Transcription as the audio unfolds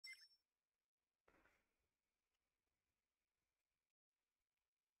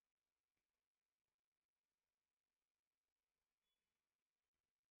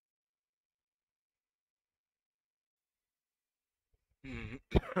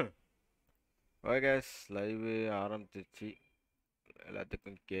Okay guys, live ஆரம்பிச்சிச்சு.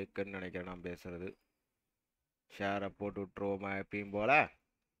 எல்லாத்துக்கும் கேட்குன்னு நினைக்கிறேன் நான் பேசுறது. ஷேரை போட்டு விட்டுருவோமா எப்பயும் போல.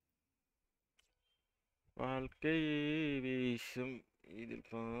 வாழ்க்கை வீசும் இதில்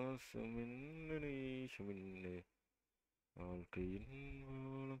பாசம் என்ன நேசம் என்ன வாழ்க்கையின்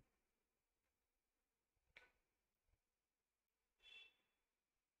மூலம்.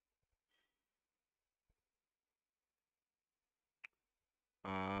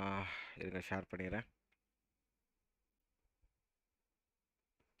 இருங்க, ஷேர் பண்ணிடுறேன்.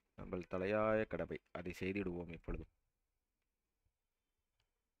 நம்ம தலையாய கடமை, அதை செய்திடுவோம் இப்பொழுது.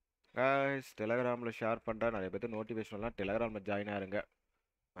 கைஸ், டெலகிராமில் ஷேர் பண்ணுறேன். நிறைய பேர் நோட்டிஃபிகேஷன்லாம் டெலகிராமில் ஜாயின் ஆயிருங்க.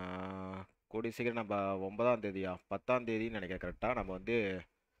 கூடிய சீக்கிரம் நம்ம 9ஆம் தேதியா 10ஆம் தேதின்னு நினைக்கிறேன் கரெக்டாக நம்ம வந்து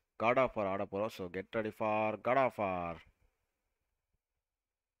காட் ஆஃப் வார் ஆட போகிறோம். So get ready for God of war.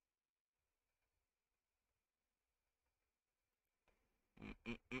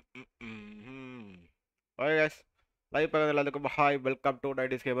 Okay guys, live பார்க்குறது எல்லாத்துக்கும் hi, welcome to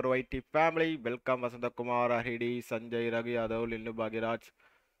nighties கேபர் YT family. Welcome Vasanthakumar, ஹரிடி, Sanjay, Raghu Yadav, லின்னு, Bhagyaraj,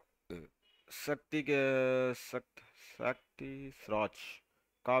 Sakthi Sakthi ஸ்ராஜ்,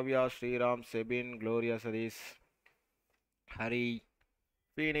 Kavya, Sriram, செபின், Gloria, Satish, Hari,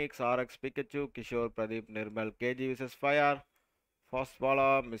 Phoenix, RX, பிகச்சு, Kishore, Pradeep, Nirmal, KG versus fire,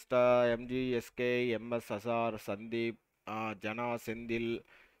 ஃபாஸ்பாலா, mister MG, SK, MS, Azhar, Sandeep, Jana, Senthil,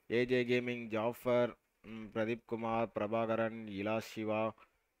 AJ gaming, Jaffer, Pradeep Kumar, Prabhakaran, Ila Siva,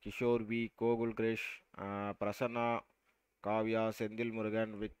 Kishore we, Gokul Girish, Prasanna, Kavya, Senthil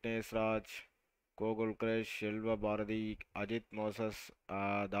Murugan, Vignesh Raj, Gokul Girish, செல்வ Bharathi, Ajith Moses,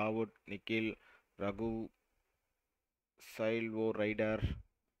 தாவூட், Nikhil, Raghu, சைல்வோ rider,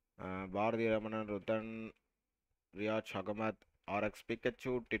 Bharathi Ramanan, ருத்தன், Riyaz Ahmed, RX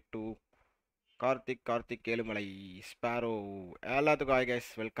பிகச்சு, டிட்டு, Karthik Ezhumalai, sparrow, எல்லாத்துக்கும் hi guys,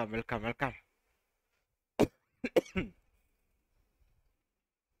 welcome welcome welcome.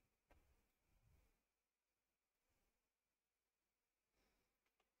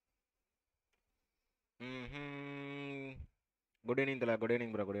 Good evening தல, good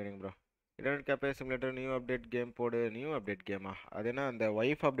evening bro, good evening bro. Internet cafe simulator new update game போடு. New update கேமா? அது என்ன அந்த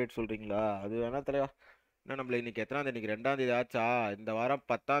wife update சொல்கிறீங்களா? அது வேணா தலைவா. இன்னும் நம்மள இன்னைக்கு எத்தனாம் தேதி? இன்னைக்கு 2ஆம் தேதி ஆச்சா? இந்த வாரம்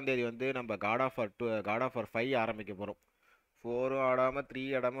 10ஆம் தேதி வந்து நம்ம God of war 2, God of வார் 5 ஆரம்பிக்க போகிறோம். 4 ஆடாமல் 3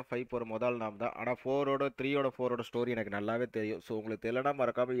 ஆடாமல் 5 போகிற முதல் நாம் தான். ஆனால் 4ஓட 3ஓட 4ஓட ஸ்டோரி எனக்கு நல்லாவே தெரியும். ஸோ உங்களுக்கு தெரியலனா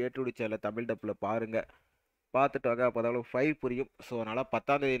மறக்காமல் ஏற்றுடிச்சல தமிழ் டப்பில் பாருங்கள், பார்த்துட்டு வாங்க. அப்போ தான் 5 புரியும். ஸோ அதனால்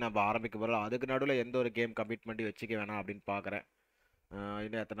 10ஆம் தேதி நம்ம ஆரம்பிக்க போகிறோம். அதுக்கு நடுவில் எந்த ஒரு கேம் கமிட்மெண்ட்டும் வச்சுக்க வேணாம் அப்படின்னு பார்க்குறேன்.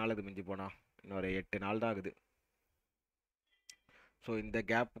 இன்னும் எத்தனை நாள் இது மிஞ்சி போனால் இன்னொரு 8 நாள் தான் ஆகுது. ஸோ இந்த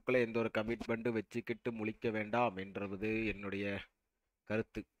கேப்புக்குள்ளே எந்த ஒரு கமிட்மெண்ட்டும் வச்சுக்கிட்டு முழிக்க வேண்டாம் என்றது என்னுடைய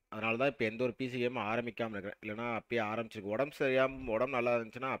கருத்து. அதனால தான் இப்போ எந்த ஒரு பிசி கேமும் ஆரம்பிக்காமல் இருக்கிறேன். இல்லைனா அப்பயே ஆரம்பிச்சிருக்கு. உடம்பு நல்லா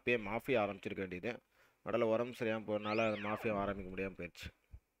இருந்துச்சுன்னா அப்பயே மாஃபியா ஆரம்பிச்சிருக்க வேண்டியது. உடலில் உடம்பு சரியாமல் போகிறதுனால மாஃபியா ஆரம்பிக்க முடியாமல் போயிடுச்சு.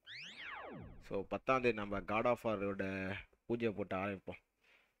 ஸோ 10ஆம் தேதி நம்ம காட் ஆஃப் வாரோட பூஜையை போட்டு ஆரம்பிப்போம்.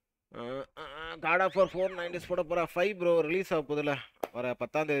 காட் ஆஃப் வார் 4 90s போட போகிற 5 ப்ரோ ரிலீஸ் ஆக போதில்ல. வர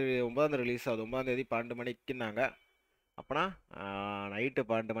 10ஆம் தேதி 9ஆம் தேதி ரிலீஸ் ஆகுது. 9ஆம் தேதி 12 மணிக்குன்னாங்க. அப்போனா நைட்டு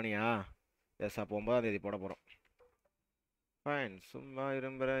 12 மணியா? எஸ், அப்போ 9ஆம் தேதி போட போகிறோம். ஃபைன், சும்மா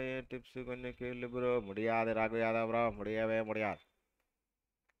இரும்புற டிப்ஸு கொஞ்சம் கேளு ப்ரோ. முடியாது ராகு யாதவ் ப்ரோ, முடியவே முடியாது.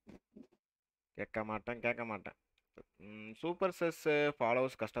 கேட்க மாட்டேன். சூப்பர் செஸ்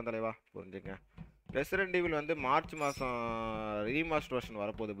ஃபாலோவர்ஸ் கஷ்டம் தலைவா, புரிஞ்சுங்க. ரெசிடென்ட் ஈவில் வந்து மார்ச் மாதம் ரீமாஸ்டர் வெர்ஷன்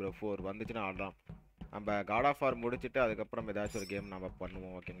வரப்போகுது ப்ரோ. 4 வந்துச்சுன்னா ஆடலாம். நம்ம காட் ஆஃப் வார் முடிச்சுட்டு அதுக்கப்புறம் ஏதாச்சும் ஒரு கேம் நம்ம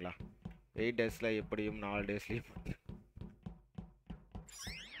பண்ணுவோம், ஓகேங்களா? 8 டேஸில் எப்படியும் 4 டேஸ்லேயும்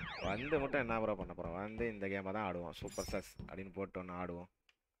வந்து மட்டும் என்ன ப்ரோ பண்ண போகிறோம்? வந்து இந்த கேமை தான் ஆடுவோம். சூப்பர் சஸ் அப்படின்னு போட்டு ஒன்று ஆடுவோம்.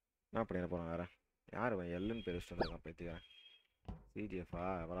 என்ன பண்ணிட போகிறோம் வேறு? யார் எல்லுன்னு பேர் வச்சுட்டு வந்துருக்கான் பேத்திக்கிறேன். சிஜிஎஃபா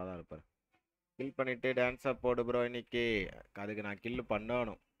அவராக தான் இருப்பார். கில் பண்ணிவிட்டு டான்ஸாக போடு ப்ரோ இன்னைக்கு. அதுக்கு நான் கில்லு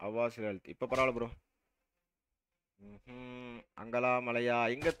பண்ணணும். அவ்வாசில் ஹெல்த் இப்போ பரவாயில்ல ப்ரோ. அங்கெல்லாம் மழையா?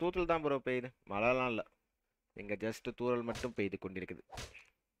 இங்கே தூத்தல் தான் ப்ரோ பெய்யுது, மழைலாம் இல்லை. இங்கே ஜஸ்ட் தூரல் மட்டும் பெய்து கொண்டிருக்குது.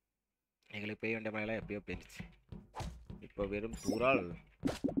 எங்களுக்கு பெய்ய வேண்டிய மழைலாம் எப்பயோ பெய்ஞ்சிச்சு. இப்போ வெறும் தூரால்.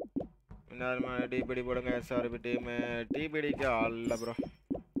 டிபிடி போடுங்க. SRP team. டிபிடிக்கு ஆள் இல்லை ப்ரோ,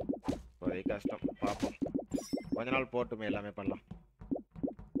 ஒரே கஷ்டம். பார்ப்போம், கொஞ்ச நாள் போட்டுமே எல்லாமே பண்ணலாம்.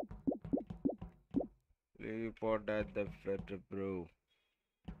 லீவ் போட்ட ப்ரோ,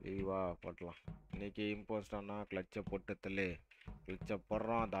 லீவா போட்டலாம். இன்னைக்கு இம்போஸ்டர்னா கிளச்சை போட்டு தள்ளு. கிளச்சை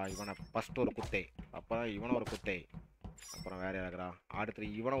போடுறான் தான். இவனை ஃபஸ்ட்டு ஒரு குத்தை, அப்புறம் இவனை ஒரு குத்தை, அப்புறம் வேற யாருக்குறான்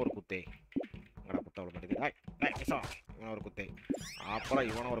அடுத்து இவனை ஒரு குத்தை. அங்கே குத்த விட மாட்டேங்குது. இவனை ஒரு குத்தை, அப்புறம்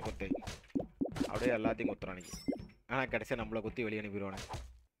இவனை ஒரு குத்தை. அப்படியே எல்லாத்தையும் குத்துறான் இன்னைக்கு. ஆனால் கடைசியாக நம்மளை குத்தி வெளியே அனுப்பிடுவானு.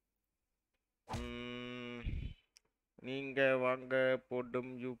 நீங்க வாங்க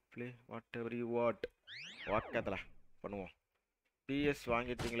போடும் you play what ever you வாட்கத்துல பண்ணுவோம். பிஎஸ்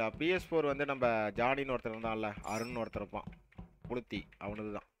வாங்கிட்டீங்களா? PS4 வந்து நம்ம ஜானின்னு ஒருத்தர் இருந்தான்ல, அருண் ஒருத்தர் இருப்பான் புளுத்தி,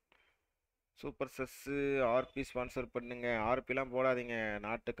 அவனுக்கு தான். சூப்பர் சஸ்ஸு ஆர்பி ஸ்பான்சர் பண்ணுங்க. ஆர்பிலாம் போடாதீங்க,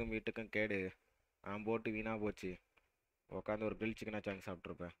 நாட்டுக்கும் வீட்டுக்கும் கேடு. நான் போட்டு வீணாக போச்சு, உட்காந்து ஒரு கிரில் சிக்கனாக சாங்க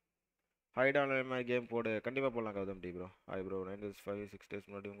சாப்பிட்ருப்பேன். ஹைட் ஆன்லைன் மாதிரி கேம் போடு. கண்டிப்பாக போடலாம் Gautham D bro. Hi bro, 9 days 5-6 days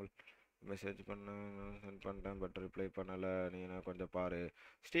முன்னாடி உங்களுக்கு மெசேஜ் சென்ட் பண்ணிட்டேன், பட் ரிப்ளை பண்ணலை. நீ என்ன கொஞ்சம் பாரு.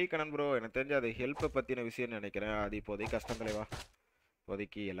 ஸ்ரீகணன் ப்ரோ, எனக்கு தெரிஞ்சு அது ஹெல்ப்பை பற்றின விஷயம்னு நினைக்கிறேன். அது இப்போதைக்கு கஷ்டம் தலைவா.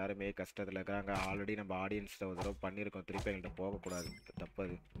 இப்போதைக்கு எல்லாருமே கஷ்டத்தில் இருக்காங்க. ஆல்ரெடி நம்ம ஆடியன்ஸ்கிட்ட ஒரு தடவை பண்ணியிருக்கோம், திருப்பி எங்கள்கிட்ட போகக்கூடாது, தப்பு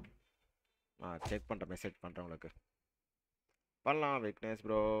அது. செக் பண்ணுறேன், மெசேஜ் பண்ணுறேன் உங்களுக்கு. பண்ணலாம் விக்னேஷ்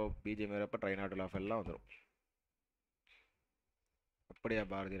ப்ரோ. பிஜிஎம் வரப்போ ட்ரைன் ஆட் ஆஃப் எல்லாம் வந்துடும். அப்படியா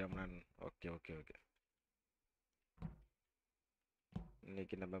Bharathi Ramanan? Okay okay okay.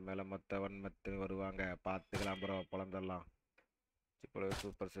 இன்னைக்கு நம்ம மேலே மற்ற வருவாங்க, பார்த்துக்கலாம் ப்ரோ, புலந்தரலாம். இப்போ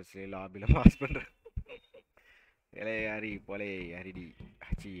சூப்பர் சஸ்லி லாபியில் பாஸ் பண்ணுறேன். இலே ஹரி போலே ஹரிடி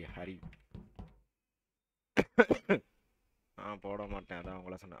ஹச்சி ஹரி. போட மாட்டேன், அதான்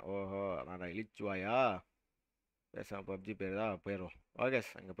உங்கள சொன்னேன். ஓஹோ, நான் இழிச்சுவாயா? பேசாமல் பப்ஜி போயிருதா? போயிடுவோம். ஓகே,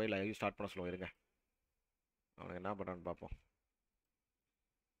 அங்கே போய் லைவ் ஸ்டார்ட் பண்ண சொல்லுவோம், இருங்க. அவனுக்கு என்ன பண்ணுறான்னு பார்ப்போம்.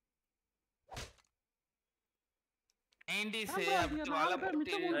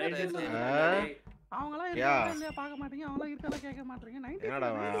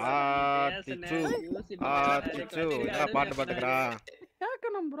 பாட்டு பாட்டுக்கிறான்.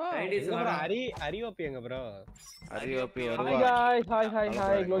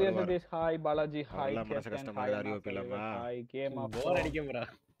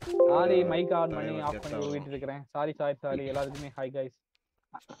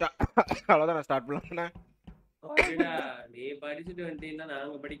 அவ்வளவுதான், ஸ்டார்ட் பண்ணலாம். நீ படிச்சிட்டு வந்தீன்னா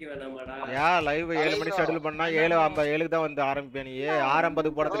நாங்க படிக்க வேணாமாடா? யா லைவ் 7 மணி ஷெட்யூல் பண்ணா 7:57 தான் வந்து ஆரம்பிப்பே. நீ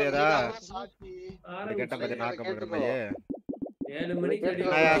 6:50 போட தெரியாதா? அது கேட்ட பத்தி நாக்க பண்றமையே. 7 மணிக்கு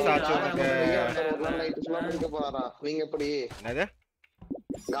ஷெட்யூல் சாச்சு உனக்கு நைட் ஃபுல்லா முடிக்க போறாரா? நீங்க எப்படி? என்னது?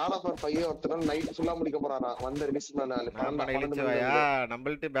 காலஃபர் பைய ஒருத்தர் நைட் ஃபுல்லா முடிக்க போறாரா? வந்து ரிலீஸ் பண்ணால 12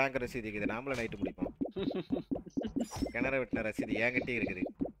 நம்மள்ட்ட பேங்க் ரசீது இருக்குது, நாமள நைட் முடிப்போம். கிணற விட்ட ரசீது என்கிட்ட இருக்குது.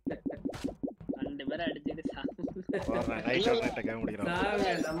 ரெண்டு பேரை அடிச்சிட்டு நைட் நைட் கேம் முடிக்கிறோம்.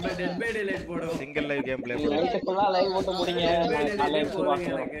 நம்ம டெட் பை டேலைட் போடுவோம். சிங்கிள் லைவ் கேம் ப்ளே பண்ணுவோம். நைட் ஃபுல்லா லைவ் போட்டு முடிங்க. காலையில எடுத்து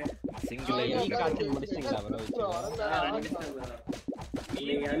பாக்குறோம். சிங்கிள் லைவ் காட்சி முடிச்சிட்டீங்களா ப்ரோ?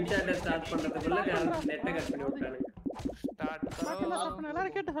 நீங்க அன்சார்ட் ஸ்டார்ட் பண்றதுக்குள்ள நெட் கட் பண்ணி விட்டானுங்க. ஸ்டார்ட் பண்ணு.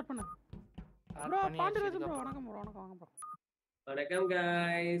 எல்லாரும் கேட்டு ஸ்டார்ட் பண்ணு. ப்ரோ பாண்டிராஜன் ப்ரோ, வணக்கம் ப்ரோ. வணக்கம் வாங்க ப்ரோ. வணக்கம்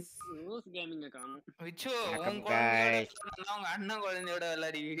गाइस. நியூஸ் கேமிங் காணும். விச்சு உங்க गाइस. அவங்க அண்ணன் குழந்தையோட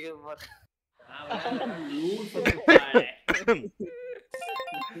விளையாடி வீடியோ போற.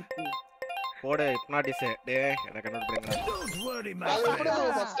 போடு ஹிப்னாட்டிஸ் டே எனக்கு நோட் பண்ணுங்க.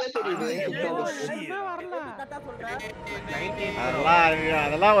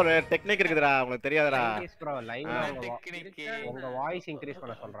 அதெல்லாம் ஒரு டெக்னிக் இருக்குதுடா, உங்களுக்கு தெரியாதுடா. ப்ரோ லைவ்ல உங்க வாய்ஸ் இன்கிரீஸ்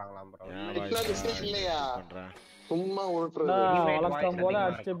பண்ண சொல்றாங்களா ப்ரோ? ஹிப்னாட்டிஸ் இல்லையா பண்றேன் சும்மா ஓட்றது. வழக்கம் போல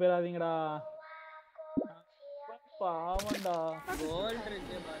அடிச்சு போறாதீங்கடா. பாவம்டா. கோல்ட்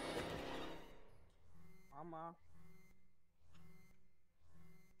இருக்கு பாரு. ஆமா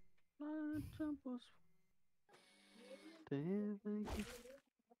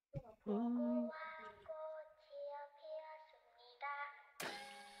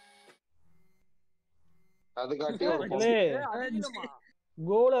அது காட்டி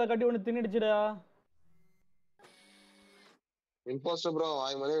கோல் அத கட்டி ஒன்னு தின்னுடுச்சுடா. இம்போஸ்டர் ப்ரோ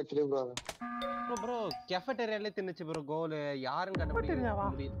வாய் மேலே வெச்சிரு ப்ரோ. ப்ரோ கெஃபட்டேரியால தின்னுச்சு ப்ரோ கோல். யாரும் கண்டுபிடிக்க முடியல.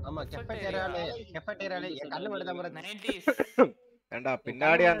 ஆமா கெஃபட்டேரியால கண்ணு மட்டும் தான் 90s. ஏண்டா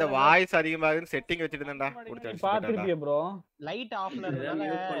பின்னாடி அந்த வாய்ஸ் அதிகமாகுதுன்னு செட்டிங் வச்சிருந்தேன்டா. புடிச்சு பாத்துக்கிட்டியே ப்ரோ. லைட் ஆஃப்ல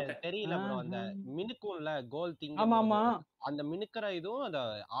இருக்கனால தெரியல ப்ரோ. அந்த மினுக்கும்ல கோல் திங்க. ஆமா ஆமா, அந்த மினுக்கற இதுவும் அந்த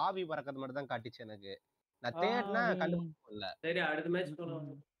ஆவி பறக்கிறது மட்டும் தான் காட்டிச்சு எனக்கு. நான் தேடுனா கண்டுபிடிக்கல. சரி அடுத்த மேட்ச் போலாம்.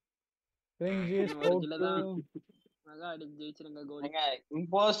 Vengeance out. மகா அடி ஜெயிச்சிருங்க கோல். ஏங்க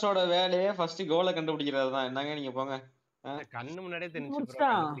இம்போஸ்டரோட வேலையே ஃபர்ஸ்ட் கோலை கண்டுபிடிக்கிறது தான். என்னங்க நீங்க போங்க. கண்ணு முன்னாடியே தெரிஞ்சு ப்ரோ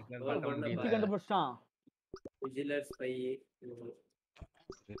கண்டுபிடிக்கறது பார்த்தா முடியல. கண்டுபிடிச்சான். விஜிலர் ஸ்பை.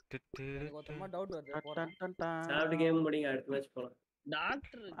 எனக்கு ஒருத்தமா டவுட் வருது போறேன். சாப்பிட்டு கேம் முடிங்க, அடுத்த மேட்ச் போலாம்.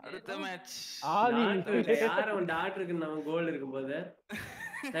 டாக்டர் அடுத்த மேட்ச் ஆவி யார் அவன் டாக்டருக்கு நம்ம கோல் இருக்கும்போது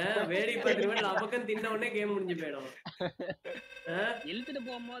வேடி பார்த்துட்டு லபக்கன் தின்ன உடனே கேம் முடிஞ்சு போயிடும். இழுத்துட்டு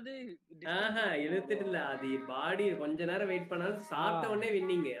போகும்போது இழுத்துட்டு இல்ல, அது பாடி கொஞ்ச நேரம் வெயிட் பண்ணாலும் சாப்பிட்ட உடனே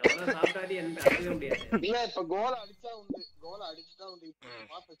வின்னிங். அவ்வளவு சாப்பிட்டாடி என்ன அடிக்க முடியாது. இல்ல இப்ப கோல் அடிச்சா உண்டு, கோல் அடிச்சுட்டா உண்டு.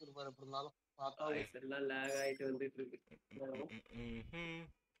 பாத்து வச்சிருப்பாரு எப்படி இருந்தாலும் பார்த்தா எல்லாம் லாக் ஆயிட்டு வந்துட்டு இருக்கு.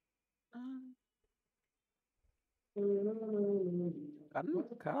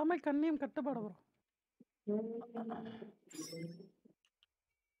 கடமை கண்ணியம் கட்டுப்பாடு ப்ரோ.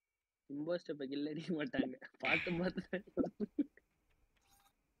 இம்போஸ்டர் இப்ப கில் அடிக்க மாட்டாங்க. பார்த்து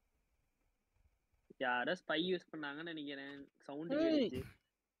யாரோ ஸ்பை யூஸ் பண்ணாங்கன்னு நினைக்கிறேன். சவுண்ட் கேட்டுச்சு.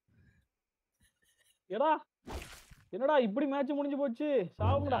 ஏடா என்னடா இப்படி மேட்ச் முடிஞ்சு போச்சு.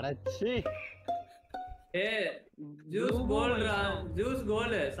 சாவுங்கடா. அடச்சி. ஜூஸ் கோல்ரா. ஜூஸ்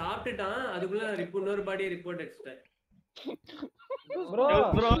கோல் சாப்பிட்டுட்டான். அதுக்குள்ள இன்னொரு பாடி ரிப்போர்ட் அடிச்சிட்டேன். ப்ரோ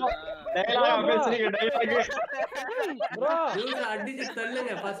டயலாக் பேசுறீங்க டயலாக். ப்ரோ ஜூஸ் அடிச்சு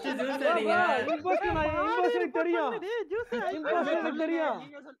தள்ளுங்க. ஃபர்ஸ்ட் ஜூஸ் அடிங்க. இம்போஸ்டர் தெரியும். இம்போஸ்டர் தெரியும்.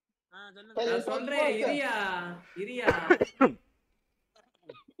 நான் சொல்றேன் இரியா.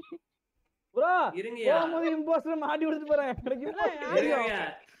 ப்ரோ இருங்கயா. போகும்போது இம்போஸ்டர் மாட்டி விட்டுட்டு போறேன். இருங்கயா.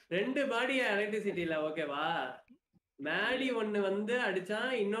 2 பாடி எலக்ட்ரிசிட்டில ஓகேவா? மேடி ஒன்னு வந்து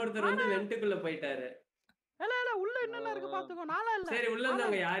அடிச்சான். இன்னொருத்தர் வந்து வென்ட்டுக்குள்ள போயிட்டாரு. இல்ல உள்ள என்னென்ன இருக்கு பாத்துக்கோ. நாளா இல்ல. சரி உள்ள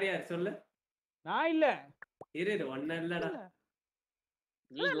இருந்தாங்க யார் சொல்லு. நான் இல்ல. இரு ஒண்ணு இல்லடா.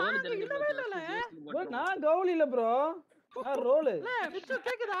 நீ கோல் தெரிஞ்சு நான் கவுல் இல்ல ப்ரோ. நான் ரோல். இல்ல விச்சு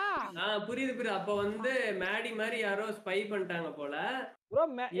கேக்குதா? புரியுது. அப்ப வந்து மேடி மாதிரி யாரோ ஸ்பை பண்ணிட்டாங்க போல.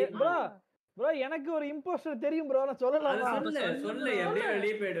 ப்ரோ எனக்கு ஒரு இம்போஸ்டர் தெரியும் ப்ரோ. நான் சொல்லலாம். சொல்லு எப்படியே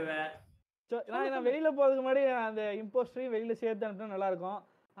வெளிய போய்டுவே. நான் வெளியில போறதுக்கு முன்னாடி அந்த இம்போஸ்டரையும் வெளியில சேர்த்து அனுப்பினா நல்லா இருக்கும்.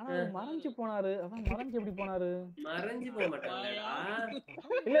 ஆனா மறைஞ்சு போனாரு. அதான் மறைஞ்சு எப்படி போனாரு? மறைஞ்சு போக மாட்டாங்கடா.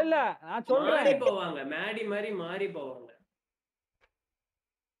 இல்ல நான் சொல்றேன். மாறி போவாங்க. மேடி மாதிரி மாறி போவாங்க.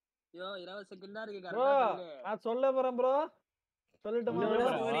 யோ 20 செகண்ட் தான் இருக்கு. ப்ரோ நான் சொல்ல போறேன் ப்ரோ. சொல்லட்டுமா ப்ரோ?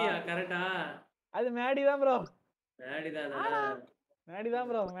 சூர்யா கரெக்ட்டா? அது மேடி தான் ப்ரோ. மேடி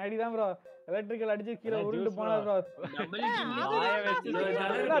தான் ப்ரோ. எலக்ட்ரிக்கல் அடிச்சு கீழ உருண்டு போனாரு ப்ரோ.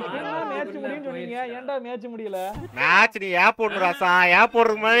 மேட்ச் முடியும்னு சொன்னீங்க. ஏன்டா மேட்ச் முடியல? மேட்ச் நீ ஏப் போடுற ராசா. ஏப்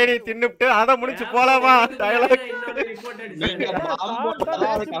போடுறதுக்கு முன்னாடி தின்னுட்டு அத முடிச்சு போலாமா? டயலாக்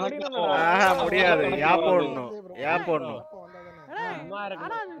முடியாது. ஏப் போடணும்.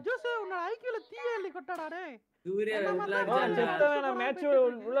 ஆனா ஜூஸ் உன்ன ஐக்யூல தீயலி கொட்டடா டேய். சூர்யா செத்தவன மேட்ச்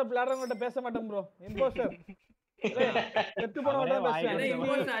உள்ள பிளேயர்கிட்ட பேச மாட்டேன் ப்ரோ. இம்போஸ்டர் செத்து போனவன பேசுறேன்.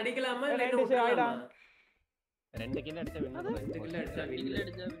 இம்போஸ்டர் அடிக்கலாமா இல்ல ஆயிடா. 2 கில் அடிச்சா வின். 2 கில் அடிச்சா வின்.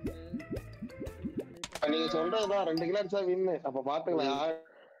 நீங்க சொல்றதுதான் 2 கில் அடிச்சா வின். அப்ப பாத்துக்கலாம்.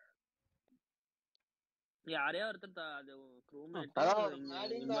 யாரையா ஒருத்தர் அது க்ரூமேட்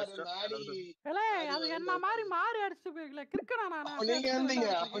அது என்ன மாதிரி மாறி அடிச்சு போயிரல. கிறுக்கனா நானா? நீங்க இருந்தீங்க.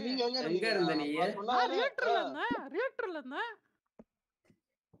 அப்ப நீங்க எங்க இருந்த நீ? ரியாக்டர்ல இருந்தேன்.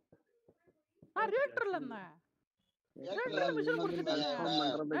 நான் ரியாக்டர்ல இருந்தேன். ரியாக்டர்ல மிஷன் முடிச்சிட்டேன்.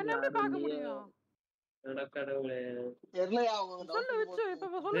 என்ன எப்படி பார்க்க முடியும்? கடவுளே. தெரியலையா சொல்லு விச்சு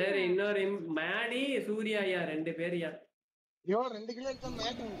இப்ப சொல்லு. சரி இன்னொரு மேடி சூர்யாயா 2 பேர்யா. 2 கிலோ எடுத்தா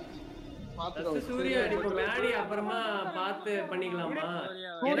மேட்ச் முடிஞ்சிச்சு. பாத்துக்கோ. சூர்யா இப்ப மேடி அப்புறமா பார்த்து பண்ணிக்கலாமா?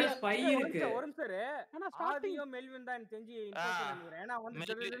 ஏன்னா ஸ்பை இருக்கு. ஒரு நிமிஷம். ஆனா ஸ்டார்டிங்கோ மெல்வின் தான் தெரிஞ்சு இன்ஃபோர்மேஷன் நினைக்கிறேன். ஏனா வந்து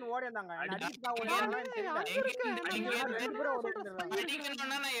திடீர்னு ஓடி வந்தாங்க. அடிச்சா ஓடினாங்க.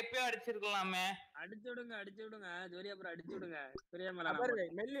 அடிங்கறனா நான் எப்பவே அடிச்சிருக்கலாமே. அடிச்சு விடுங்க. ஜோரியா ப்ரோ அடிச்சு விடுங்க. சூர்யா மேல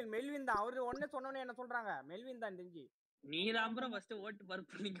மெல்வின் தான். அவரு ஒண்ணே சொன்னோனே என்ன சொல்றாங்க? மெல்வின் தான் தெரிஞ்சு. நீ தான் ப்ரோ ஃபர்ஸ்ட் ஓட்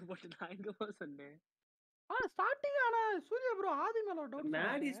பர்ப் நீங்க போட்டு நான் எங்க போ சொன்னேன். ஸ்டார்டிங் ஆனா சூர்யா ப்ரோ ஆதி மேல டவுட்.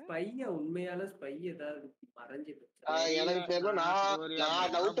 மேடி ஸ்பையா உண்மையால ஸ்பை ஏதாவது மறைஞ்சு எனக்கு தெரியல.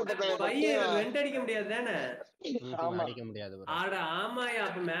 நான் டவுட் பட்டேன். ஸ்பை வெண்ட் அடிக்க முடியாது தானே? ஆமா அடிக்க முடியாது ப்ரோ. ஆட ஆமாயா.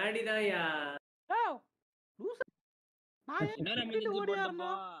 அப்ப மேடி தான்யா. லூசா. நான் இன்னொரு மினிட்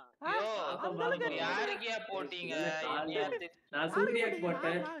போடுப்பா. அப்ப யாருக்கியா போட்டீங்க? நான் சூர்யாக்கு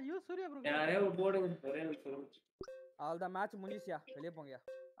போட்டேன். சூர்யா ப்ரோ யாரே போடுங்க. ஒரே நிமிஷம். அவ்வளவுதான் மேட்ச் முடிஞ்சிச்சியா. வெளிய போங்கயா.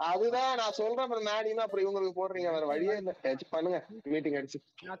 அதுதான் நான் சொல்றேன். அப்புறம் மேடினா அப்புறம் இவங்களுக்கு போடுறீங்க. வேற வழியே இல்ல. எச் பண்ணுங்க. மீட்டிங் அடிச்சு.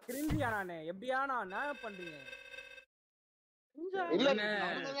 நான் கிரிஞ்சியா நானே. எப்படியா நான் என்ன பண்றீங்க? இல்ல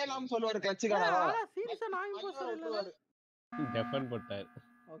அவங்கவே நாம சொல்லுவாரு கட்சிக்காரா. சீரியஸா நான் இம்போஸ்டர் இல்ல. டெஃபன் போட்டார்.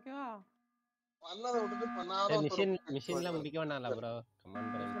 ஓகேவா? பண்ணத விட்டுட்டு பண்ணாத. மிஷின்ல முடிக்க வேணாம்ல ப்ரோ.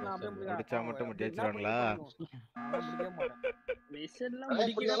 கமாண்ட் பண்ணி முடிச்சா மட்டும் முடிச்சிராங்களா? முடிக்க மாட்டேன். மிஷன்லாம்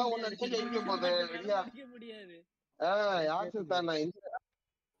முடிக்கலாம். ஒண்ணு அடிச்சு ஜெயிக்க போதே. முடிக்க முடியாது. யார் சொல்றானே?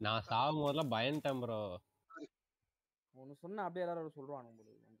 நான் சாவு முதல்ல பயன்டேன் ப்ரோ. ஒன்னு சொன்னா அப்படியே எல்லாரும் சொல்றாங்க போல.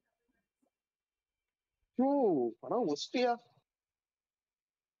 ஆனா ஒஸ்டியா.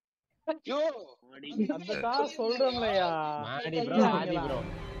 அதுதான் சொல்றேன்லையா. மாடி ப்ரோ ஆதி ப்ரோ.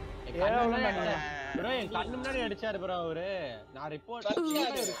 ப்ரோ என் கண்ணு முன்னாடி அடிச்சாரு ப்ரோ அவரு. நான் ரிப்போர்ட்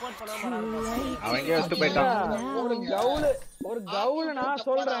பண்ணாம அவங்க எடுத்து போய்ட்டான். ஒரு கவுல் நான்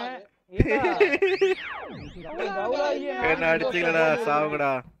சொல்றேன். என்ன அடிச்சீங்கடா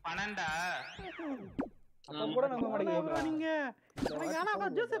சாவுங்கடா. 12 அப்ப கூட நம்ப மாட்டேங்கிறீங்க நீங்க ஆனா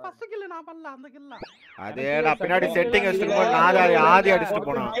ஜூஸ் ஃபர்ஸ்ட் கில் நான் பண்ணல அந்த கில்ல அதேடா பின்னாடி செட்டிங் வச்சிருக்கும் நான் ஆதி அடிச்சிட்டு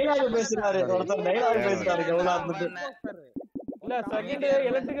போனான் டைலாக் பேசுறாரு ஒருத்தர் டைலாக் பேசுறாரு கவுலா இருந்துட்டு இல்ல செகண்ட்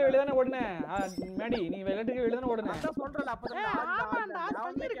எலக்ட்ரிக் வெளிய தானே ஓடுனே மேடி நீ எலக்ட்ரிக் வெளிய தானே ஓடுனே அதான் சொல்றல அப்பதான்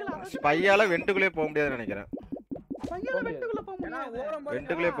ஸ்பையால வெண்டுக்குள்ளே போக முடியாதுன்னு நினைக்கிறேன் பையல வெட்டுக்குள்ள போக முடியாது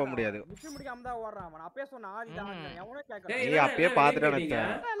வெண்டுக்குள்ளே போக முடியாது விட்டு முடிக்காம தான் ஓடுறான் அவன் அப்பவே சொன்ன ஆதி தான் எவனே கேட்கல நீ அப்பயே பாத்துட்டு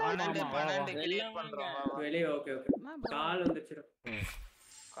நினைச்சேன் 12 கிளியர் பண்றோம் வெளிய ஓகே ஓகே கால் வந்துச்சு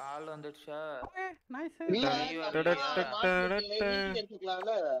கால் வந்துச்சா நைஸ்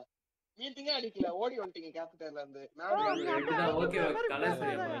எடுத்துக்கலாம்ல மீட்டிங்கே அடிக்கல ஓடி வந்துட்டீங்க கேபிட்டல்ல இருந்து ஓகே ஓகே கலர்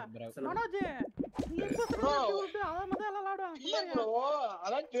மனோஜ் நீ இப்போ சொல்லிட்டு அத மட்டும் எல்லாம் விளையாடுவாங்க ப்ரோ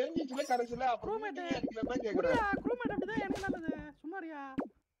அதான் தெரிஞ்சிச்சுல கடைசில அப்புறம் மீட்டிங்கே அடிக்கலமா கேக்குறேன் க்ரூமேட் அப்படிதான் எனக்கு நல்லது சும்மாரியா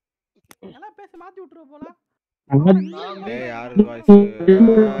எல்லாம் பேசி மாத்தி விட்டுற போல டேய் யாரு வாய்ஸ்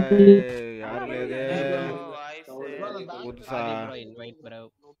யாரு இது புதுசா இன்வைட் ப்ரோ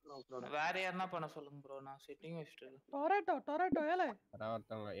வேற யாரனா பண்ண சொல்லுங்க ப்ரோ நான் செட்டிங் வச்சிட்டேன் டொரேட்டோ ஏலே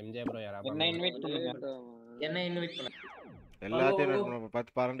ஒருத்தவங்க எம்ஜே ப்ரோ யாரா என்ன இன்வைட் பண்ணுங்க என்ன இன்வைட் பண்ணு எல்லாத்தையும் இன்வைட் பண்ணு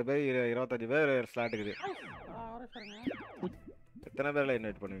 10 12 பேர் 25 பேர் ஸ்லாட் இருக்குது எத்தனை பேர்ல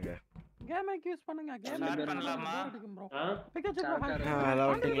இன்வைட் பண்ணுவீங்க கேம் யூஸ் பண்ணுங்க கேம் ஸ்டார்ட் பண்ணலாமா ப்ரோ பிகேச்சு ப்ரோ அத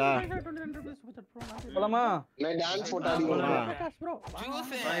வந்துட்டீங்களா 22 ரூபீஸ் பட்ஜெட் ப்ரோ போலாமா நான் டான்ஸ் போட்டு ஆடிடுறேன் பிகாஸ் ப்ரோ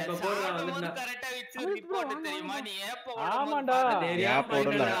ஜூஸ் இப்ப போடுறேன் வந்து கரெக்ட்டா வெச்சு ரிப்போர்ட் தெரியுமா நீ ஏப்ப ஆமாடா ஏப்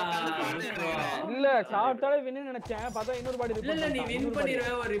போடல இல்ல சாப்பிட்டாலே வின்னு நினைச்சேன் பார்த்தா இன்னொரு பாடி இல்ல இல்ல நீ வின்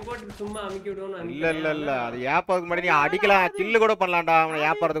பண்ணிரவே ஒரு ரிப்போர்ட் சும்மா அமுக்கி விடுவோம் இல்ல அது ஏப்பறதுக்கு முன்னாடி நீ அடிக்கலாம் கில் கூட பண்ணலாம்டா அவன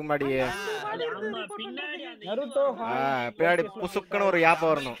ஏப்பறதுக்கு முன்னாடி நருட்டோ பின்னாடி புசுக்கன ஒரு ஏப்ப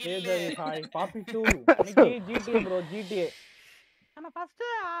வரணும் ஏய் ஹாய் பாப்பி 2 இன்னைக்கு GTA ப்ரோ GTA ஆனா ஃபர்ஸ்ட்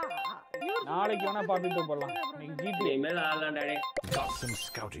நாளைக்கு வேணா பாப்பி 2 போடலாம் இன்னைக்கு GTA மேல ஆளாண்டா டேய்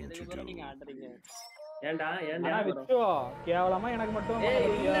நீங்க ஆடுறீங்க ஏன்டா ஆனா விச்சோ கேவலமா எனக்கு மட்டும்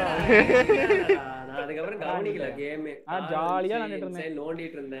நான் அதுக்கு அப்புறம் கவனிக்கல கேம் நான் ஜாலியா விளையாடிட்டு இருந்தேன்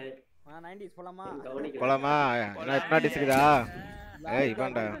நோண்டிட்டு இருந்தேன் 90s போலாமா கவனிக்கல போலாமா என்ன எத்தனை டிஸ்க்குதா ஏய்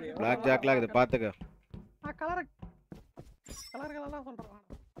இவன்டா பிளாக் ஜாக்ல இது பாத்துக்க கலர்லாம் சொல்றேன்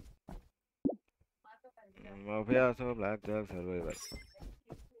மஃபியாஸோ பிளாக் ஜாக் சர்வைவர்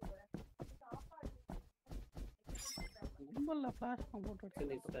கும்பல்ல ஃபிளாஷ் போட்டு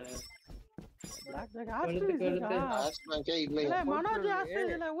சொல்லிட்டேன் பிளாக் ஜாக் ஆஸ்ட்ரேலியா இல்ல மனோஜ்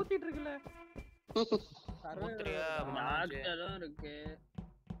ஆஸ்ட்ரேலியால ஊத்திட்டு இருக்குல ஊத்ரியா டாக்டரும் இருக்கு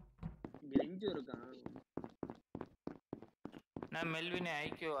பெஞ்சு இருக்கான் நான் மெல்வின்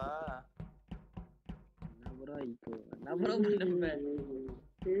ஐக்யூவா நபரா ஐக்கோ நபரா பண்ணேன்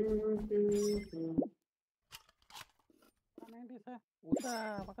 90 சார் ஊத்த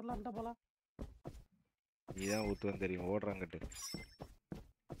பக்கத்துல வந்து போலாம் நீதான் ஊத்துவன் தெரியும் ஓடுறாங்கட்டு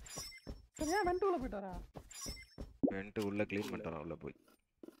சரியா வென்ட் உள்ள போய்ட்டாரா வென்ட் உள்ள க்ளீன் பண்ணிட்டான் உள்ள போய்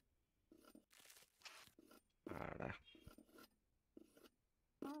ஆடா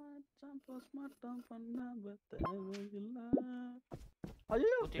போஸ்ட்மார்ட்டம் பண்ண பத்தவில்ல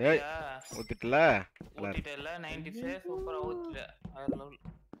ஐயோ ஊத்திட்டல ஊத்திட்டல 90s சூப்பரா ஊத்திட்ட வேற லெவல்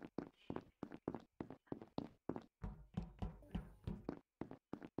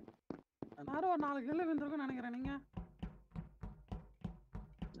நாரோ 4 கிலோ வெந்திருக்கும் நினைக்கிறேன் நீங்க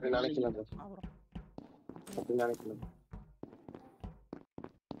நினைக்கலாம் நினைக்கலாம்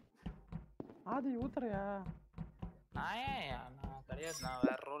ஆதி ஊத்துறியா நான் கிடையாது நான்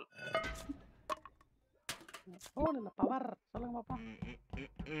வேற ரோல் ரோல் இல்ல பவர் சொல்லுங்க பாப்பா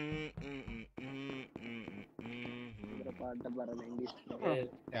பாட்ட பாரு 90s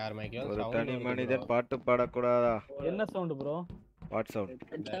யார் மைக்கேல் ஒரு தனி மனிதன் பாட்டு பாடக்கூடாதா என்ன sound bro what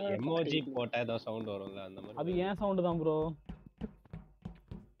sound emoji போட்டா ஏதோ சவுண்ட் வரும்ல அந்த மாதிரி அது ஏன் சவுண்ட் தான் ப்ரோ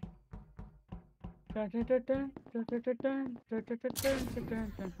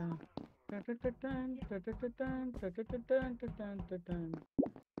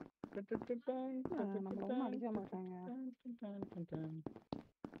அடிக்க மாட்டாங்க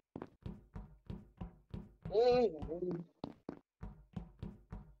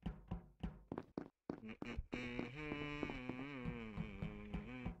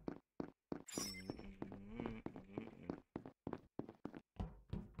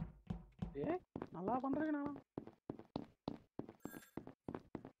நல்லா பண்றீங்க நான்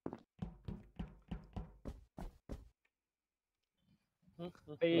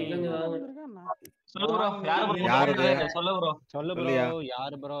சொல்லு ப்ரோ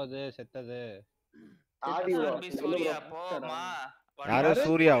யாரு ப்ரோ அது செத்தது சூர்யா போமா யாரு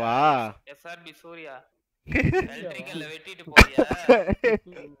சூர்யாவா எஸ்ஆர்பி சூர்யா எலக்ட்ரிக்கல்ல வெட்டிட்டு போறியா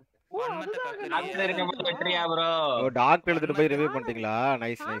வன்மத்தை கக்கறியா டாக்டர் இருக்கும்போது வெற்றியா ப்ரோ? ஓ டாக்டர் எடுத்துட்டு போய் ரிவ்யூ பண்ணிட்டீங்களா?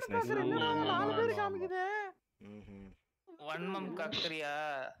 நைஸ் நைஸ் நானும் நைஸ். பாக்குறேன். ஆமா, இல்ல ஆமா, 4 பேர் ஆமா. காமிக்குதே. வன்மம் கக்கறியா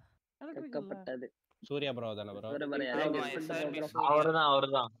எலக்ட்ரிக்கல்ல. கக்கப்பட்டது. சூர்யா ப்ரோ தானே ப்ரோ? இவரை பாரு, ஆமா யாரையும் guess SRB பண்ணிட்டு சூர்யா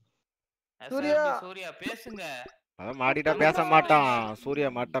அவர்தான். சூர்யா. SRB சூர்யா பேசுங்க. அதான் மாட்டிட்டா ப்ரோ பேச மாட்டான். சூர்யா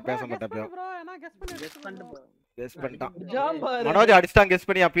மாட்டா ப்ரோ பேச கெஸ் மாட்டான். பண்ணு ப்ரோ. ஏனா கெஸ் பண்ணி guess பண்ணிட்டு போ. கெஸ் பண்ணிட்டான். ஜாம்பாரு. மனோஜ் அடிச்சிட்டான் கெஸ்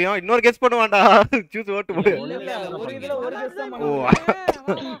பண்ணி அப்பயும். இன்னொரு கெஸ் பண்ணுவான்டா. ஜூஸ் ஓட்டு போடு. இல்ல ஒரு இதுல ஒரு கெஸ் தான் ஓ. பண்ணுவாங்க.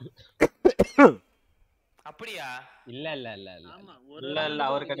 அப்படியா? இல்ல இல்ல இல்ல இல்ல ஆமா, இல்ல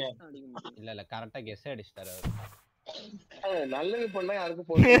அவர் கிடையாது. guess தான் அடிக்க முடியும். இல்ல இல்ல கரெக்டா கெஸ் அடிச்சிட்டாரு அவரு. நல்லது பண்ணா யாருக்கும்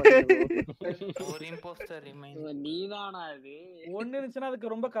போட மாட்டேங்குது. ஒரு இம்போஸ்டர் ரிமைன். நீதானா இது? ஒன்னு இருந்துச்சுன்னா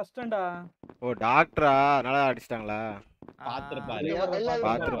அதுக்கு ரொம்ப கஷ்டம்டா. ஓ டாக்டரா நல்லா அடிச்சிட்டாங்களா? பாத்துருப்பாரு.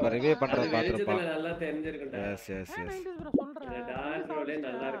 பாத்துருப்பா ரிவ்யூ பண்றது பாத்துருப்பா. வெளிச்சத்துல நல்லா தெரிஞ்சிருக்கும்டா. S S S. 90s bro சொல்றேன். இந்த டார்க் ரோலே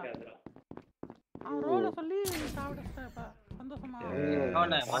நல்லா இருக்காதுடா. அவன் ரோல சொல்லி சாப்பிடுறப்ப சந்தோஷமா.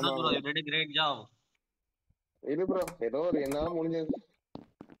 Manoj bro you did great job. இது ப்ரோ ஏதோ ஒரு என்னால முடிஞ்சது.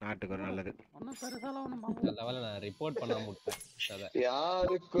 நாட்டுக்கு ஒரு நல்லது. ஒன்னும் பெருசாலாம் ஒண்ணும் அந்த லெவல்ல நான் ரிப்போர்ட் பண்ணாம விட்டேன். அத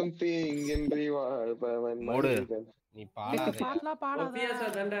யாருக்கும் தீங்கின்றி வாழ்பவன் மூடு. மனிதன். நீ பாடாத. பாட்டலாம் பாடாத. ஒபியாஸா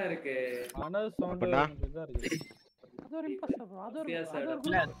தான்டா இருக்கு. மனோஜ் சவுண்ட் அப்பனா? இதா இருக்கு. அது ஒரு இம்போஸ்டர் ப்ரோ. அது ஒரு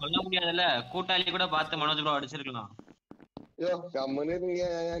இல்ல சொல்ல முடியாதுல்ல. கூட்டாளி கூட பார்த்து மனோஜ் ப்ரோ அடிச்சிருக்கலாம். ஐயோ கம்முனு இருங்க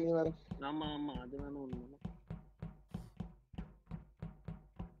நீ வேற. ஆமா ஆமா, அது வேணும் உண்மை.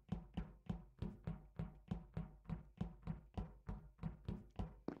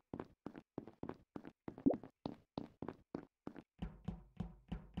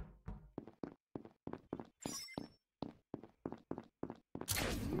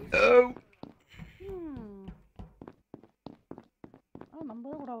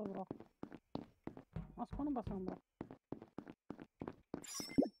 நம்பவே கூடாது ப்ரோ. மஸ்கான பசங்க ப்ரோ.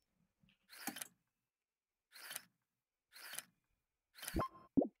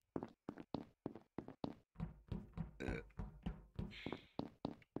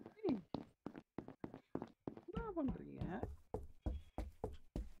 என்ன பண்றீங்க?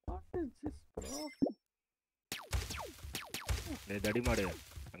 What is this bro? டேய் தடிமாடு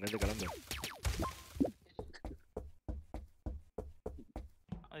அங்க இருந்து கிளம்பு.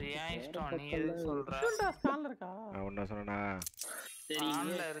 அது ஏன் இஷ்டம் நீ எது சொல்ற? ஷூல்டா ஸ்கான்ல இருக்கா? நான் ஒண்ணு சொன்னேனா? சரி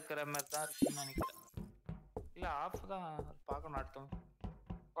ஆன்ல இருக்கிற மாதிரி தான் இருக்குன்னு நினைக்கிறேன். இல்ல ஆஃப் தான் பார்க்கணும் அர்த்தம்.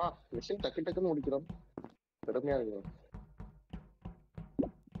 மிஷின் டக்கு டக்குன்னு முடிக்கிறோம். திறமையா இருக்கு.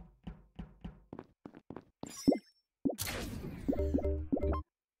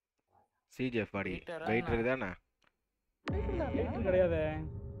 சிஜிஎஃப் பாடி வெயிட் இருக்குதானே? வெயிட் கிடையாது.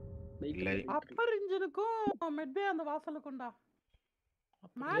 இல்லை. அப்பர் இன்ஜினுக்கும் மெட்பே அந்த வாசலுக்கும்டா.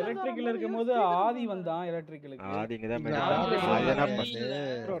 எலக்ட்ரிக்கல் இருக்கும்போது ஆதி வந்தான் எலக்ட்ரிக்கலுக்கு. ஆதி இங்க தான் மேல.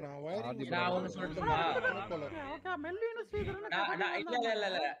 ப்ரோ நான் ஒன்னு சொல்லட்டுமா? ஓகே மெல்லினு ஸ்ரீதரன்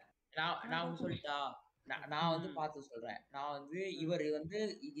நான் ஒன்னு சொல்லிட்டா. நான் வந்து பார்த்து சொல்றேன். நான் வந்து இவர் வந்து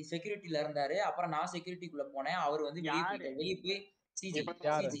செக்யூரிட்டில இருந்தாரு. அப்புறம் நான் செக்யூரிட்டிக்குள்ள போனேன். அவர் வந்து வெளிய போய்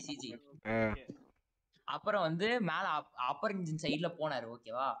சிஜி அப்புறம் வந்து மேல அப்பர் இன்ஜின் சைடுல போனாரு.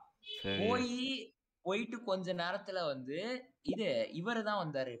 ஓகேவா? போயிட்டு கொஞ்ச நேரத்துல வந்து இவரு தான்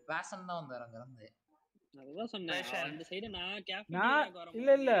வந்தாரு. பேஷன் தான் வந்தாரு அங்க இருந்து. அதுதான் சொன்னேன். அந்த சைடு நான் இல்ல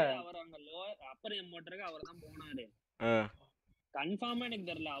கேப்டனுக்கு இல்ல அவர் அங்க அப்பர் எமோட்டருக்கு அவர் தான் போனாரு. கன்ஃபார்மா எனக்கு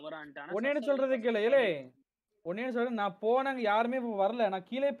தெரியல அவரான்ட்டானா. ஒண்ணே சொல்றது கேளு. ஏலே ஒண்ணே சொல்றேன். நான் போனாங்க யாருமே வரல. நான்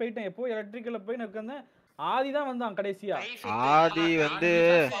கீழே போயிட்டேன். எப்போ எலக்ட்ரிக்கல்ல போய் நான் உட்கார்ந்தேன். ஆதி தான் வந்தான் கடைசியா. ஆதி வந்து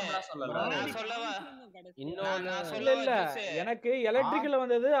இல்ல எனக்கு எலக்ட்ரிக்கல்ல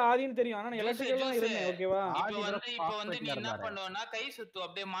வந்தது ஆதின்னு தெரியும். ஆனா நான் எலக்ட்ரிக்கல்ல தான் இருந்தேன். ஓகேவா? இப்போ வந்து நீ என்ன பண்ணுவனா கை சுத்து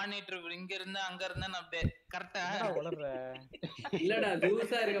அப்படியே மானிட்டர் இங்க இருந்து அங்க இருந்து அப்படியே கரெக்ட்டா வளர்ற. இல்லடா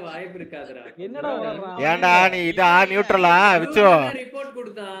ஜூஸா இருக்க வாய்ப்பு இருக்காதுடா. என்னடா வளர்றான்? ஏன்டா நீ இதா நியூட்ரலா விச்சோ ரிப்போர்ட்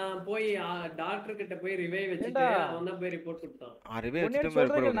கொடுத்தான். போய் டாக்டர் கிட்ட போய் ரிவைவ் வச்சிட்டு அவன் தான் போய் ரிப்போர்ட் கொடுத்தான். ரிவைவ் வச்சிட்டு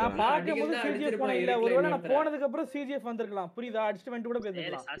சொல்றேன். நான் பாக்கும்போது சிஜிஎஃப் போன இல்ல. ஒருவேளை நான் போனதுக்கு அப்புறம் சிஜிஎஃப் வந்திருக்கலாம். புரியுதா? அடிச்சிட்டு வந்து கூட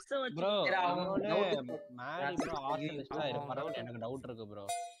பேசிக்கலாம். ப்ரோ மேரி ப்ரோ ஆர்டிஸ்டா இருப்பாரு. எனக்கு டவுட் இருக்கு ப்ரோ.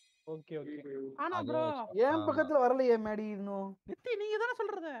 Okay okay. ஆனா ப்ரோ ஏன் பக்கத்துல வரலையே மேடி இன்னும்? நித்தி நீங்க தான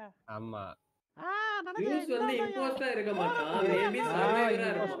சொல்றது? ஆமா. ஜூஸ் வந்து இம்போஸ்டா இருக்க மாட்டான். மேபி சர்வைவரா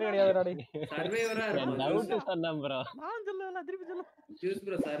இருப்பான். கிடையாதுடா டேய். சர்வைவரா இருப்பான். டவுட் சொன்னேன் ப்ரோ. நான் சொல்லல திருப்பி சொல்ல. ஜூஸ்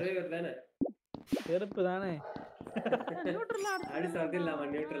ப்ரோ சர்வைவர் தானே? செருப்பு தானே? நியூட்ரல் அடி சாத்திடலாமா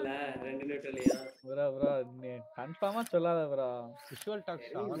நியூட்ரல்ல? ரெண்டு நியூட்ரல்லையா? ப்ரோ நீ கன்ஃபார்மா சொல்லாத ப்ரோ. விஷுவல்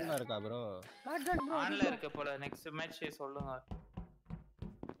டாக்ஸ் ஆன்ல இருக்கா ப்ரோ? ஆன்ல இருக்க போல. நெக்ஸ்ட் மேட்ச் சொல்லுங்க.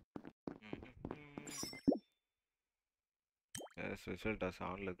 எஸ் விஷுவல் டாக்ஸ்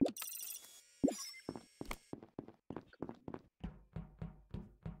ஆன்ல இருக்கு.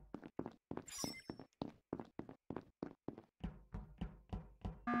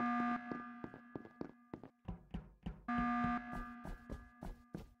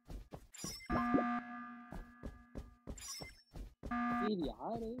 இது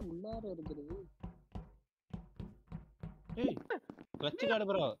யாரு உள்ளார இருக்கிறது? ஏய் கிளட்ச் கார்டு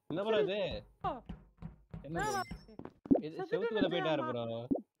ப்ரோ. என்ன ப்ரோ இது? என்ன இது செவுத்துக்குள்ள போயிட்டாரு ப்ரோ.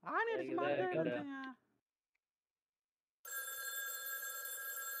 ஆணி அடிச்சு மாட்டேங்க.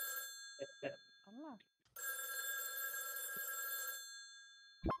 அம்மா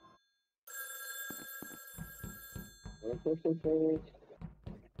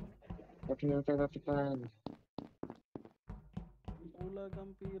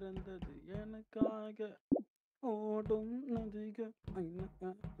உலகம் பிறந்தது எனக்காக ஓடும் நதிகள்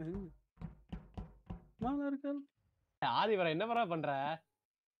மலர்கள். ஆதி ப்ரோ என்ன ப்ரோ பண்ற?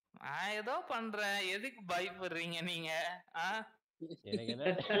 நான் ஏதோ பண்றேன். எதுக்கு பயப்படுறீங்க நீங்க? எனக்கு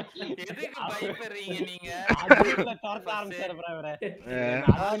எதுக்கு பயப்படுறீங்க நீங்க? அதுல தோர்த்த ஆரம்பிச்சாரு ப்ரோ இவரே.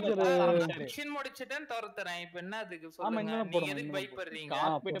 மிஷன் முடிச்சிட்டேன் தோர்த்தறேன். இப்போ என்ன அதுக்கு சொல்லுங்க. நீங்க எதுக்கு பயப்படுறீங்க?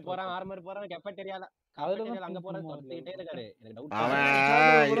 காப்பிட்டு போறான் ஆர்மர் போறான் கெப்பட்டேரியால அங்க போறான் தோர்த்திட்டே இருக்காரு. எனக்கு டவுட்.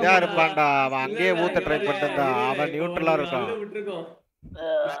 அவன் இதா இருப்பான்டா. அவன் அங்கேயே ஊத்த ட்ரை பண்ணிட்டு அவன் நியூட்ரலா இருக்கான்.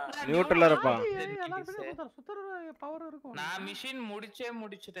 நியூட்ரலா இருப்பான். பவர் இருக்கும். நான் மிஷன்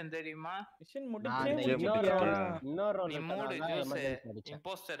முடிச்சிட்டேன் தெரியுமா? மிஷன் இன்னொரு நீ மூடு ஜூஸ்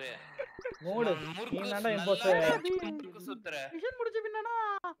இம்போஸ்டர் மூடு. நீ என்னடா இம்போஸ்டர்? சுத்துற மிஷன் முடிச்ச பின்னனா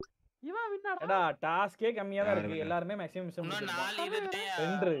இவன் வின்னாடா. எடா டாஸ்கே கம்மியா தான் இருக்கு. எல்லாரும் மேக்ஸிமம் மிஷன் முடிச்சிட்டாங்க.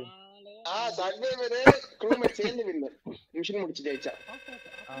 2 சர்வைவர் க்ரூமேட் சேர்ந்து வின்னு மிஷன் முடிச்சு ஜெயிச்சா.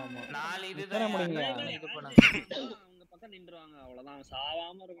 ஆமா 4 இதுதான் முடிங்க. இது பண்ணு. அவங்க பக்கம் நின்றுவாங்க அவ்வளவுதான்.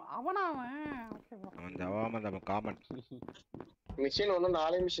 சாவாம இருக்கும். அவனா அவன் ஜவாம நம்ம காமன். மிஷன் ஒண்ணு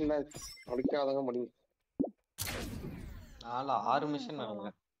 4 மிஷன் தான் முடிக்காதவங்க முடியும். 6 மிஷன்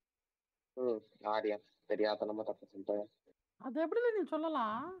நடங்க. ஆரியா தெரியாத நம்ம தப்பு சொல்றேன். அது எப்படி நீ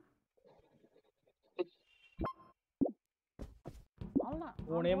சொல்லலாம்?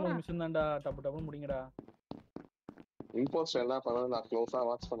 மூணே 3 மிஷன் தான்டா. டப்பு டப்பு முடிங்கடா. இம்போஸ்டர் என்ன பண்ணனும் நான் க்ளோஸா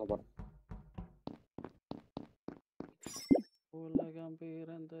வாட்ச் பண்ண போறேன். உலகம்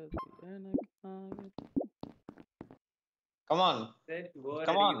பிறந்தது எனக்காக. கம் ஆன் சரி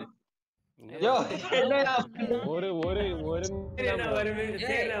கம் ஆன் யோ என்னடா ஒரு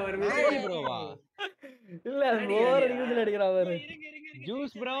ப்ரோவா இல்ல போர் அடிக்குதுல அடிக்குறான் பாரு.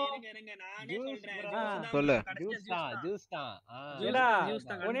 ஜூஸ் ப்ரோ சொல்லு. ஜூஸ் தான் ஏடா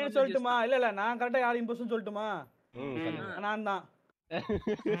ஒண்ணே சொல்லட்டுமா? இல்ல நான் கரெக்ட்டா யார் இம்போஸ்ட்னு சொல்லட்டுமா? நான் தான்.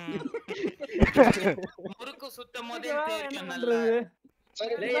 முறுக்கு சுத்தம் போதே தெரியும் நல்லா.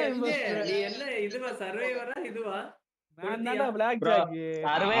 நீ என்ன இதுவா சர்வைவரா இதுவா? நான் தான்டா பிளாக் ஜாக்.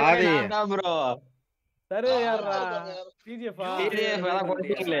 சர்வைவர் நான் தான் ப்ரோ. சர்வே யாரா? பிஜிஎஃப் எல்லாம்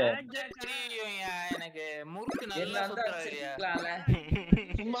கொடுத்தீங்களே. எனக்கு முறுக்கு நல்லா சுத்தறாரியா?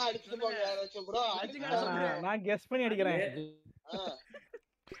 சும்மா அடிச்சு போங்க யாராச்சும் ப்ரோ. நான் கெஸ் பண்ணி அடிக்கிறேன்.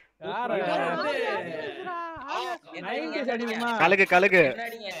 கலுகு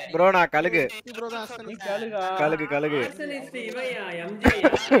ப்ரோ. நான் கலுகு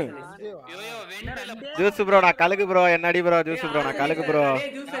ஜூஸ் ப்ரோ. நான் கலுகு ப்ரோ. என்னடி ப்ரோ ஜூஸ் ப்ரோ. நான் கலுகு ப்ரோ.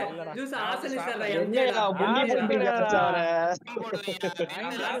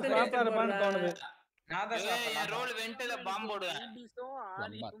 ரோல் வென்ட்ல பாம்பு போடுவேன்.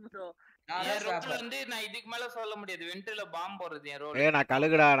 நான் இதுக்கு மேல சொல்ல முடியாது. வென்ட்ல பாம்பு போடுறது என் ரோல். நான்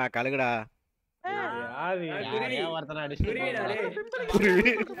கலுகுடா. நான் கலுகுடா.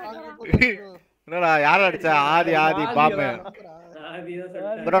 என்னடா யார அடிச்சா? ஆதி பாம்பு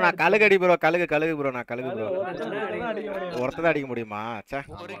ப்ரோ. நான் கலுகடி ப்ரோ. கலுகு ப்ரோ. நான் கலுகு ப்ரோ. ஒருத்தத அடிக்க முடியுமா? ச்சே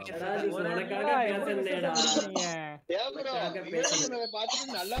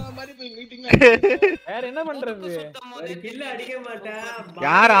வேற என்ன பண்றது?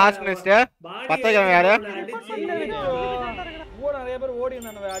 யார் ஆஸ்னிஸ்ட்? பத்தகம் யாரு? நிறைய பேர் ஓடி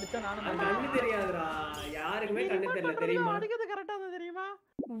இருந்தானே அடிச்சா நானும் கண்ணு தெரியாதுடா. யாருக்குமே கண்ணு தெரியல தெரியுமா? அடிக்கிறது கரெக்ட்டா தான் தெரியுமா?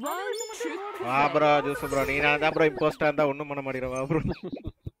 வா ப்ரோ ஜூஸ் ப்ரோ. நீ நான் தான் ப்ரோ இம்போஸ்டா இருந்தா ஒண்ணும் பண்ண மாட்டேங்கற வா ப்ரோ.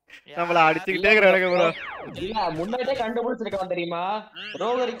 நம்மள அடிச்சிட்டே இருக்கறாங்க ப்ரோ. இல்ல முன்னாடியே கண்டுபிடிச்சிருக்கான் தெரியுமா?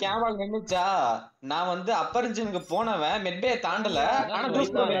 ரோகரி கேமரா நின்னுச்சா? நான் வந்து அப்பர் இன்ஜினுக்கு போனவன் மெட்பே தாண்டல. ஆனா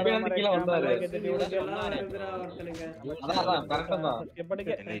ஜூஸ் ப்ரோ மெட்பே வந்து கீழ வந்தாரு. அதான் கரெக்ட்டா தான்.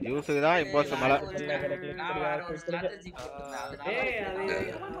 நீ ஜூஸ்க்கு தான் இம்போஸ்டர் மேல. ஏய் அது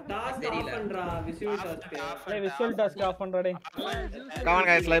டாஸ்க் ஆஃப் பண்றா. விஷுவல் டாஸ்க் ஆஃப் பண்றா டேய். கமான்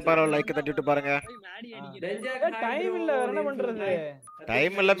गाइस லைக் பாருங்க. லைக் தட்டிட்டு பாருங்க. டைம் இல்ல. வேற என்ன பண்றது?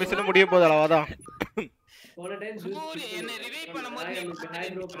 டைம் இல்ல. மிஷன் முடிய போகுது அவ்வளவுதான். போன டைம் சூரி என்ன ரிவைவ் பண்ணும்போது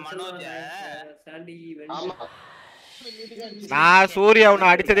மனோஜ் சாண்டி நான் சூர்யா உன்னை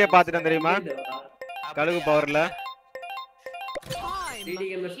அடிச்சதே பாத்துட்டேன் தெரியுமா? கழுகு பவர்ல.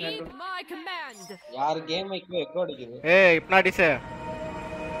 யார் கேம் மைக்கு எக்கோ அடிக்குது? ஏய் ஹிப்னாட்டிஸ்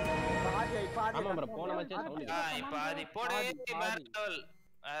ஆமா bro போன மேட்சே சவுண்ட் இப்ப அது போடு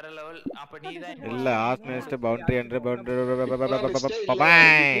வேற லெவல் அப்ப நீ தான் இல்ல ஆஸ்மேஸ்ட் பவுண்டரி என்ற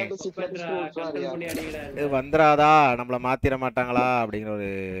இது வந்துராதா நம்மள மாத்திர மாட்டாங்களா அப்படிங்கிற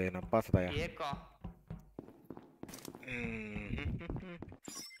ஒரு நப்பாசதாயா ஏக்கம்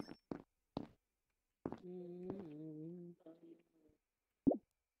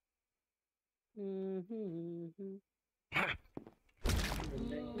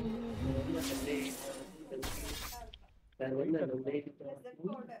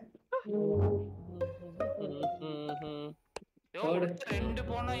ரெண்டு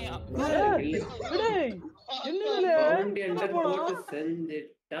போனா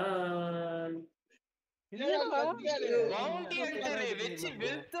பவுண்டி ஹண்டர் வெச்சு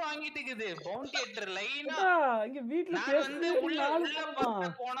வெல்த் வாங்கிட்டு இருக்குது பவுண்டி ஹண்டர் லைனா இங்க வீட்ல நான் வந்து உள்ள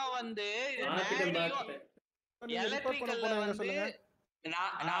போனா வந்து எலக்ட்ரிக்கல்ல வந்து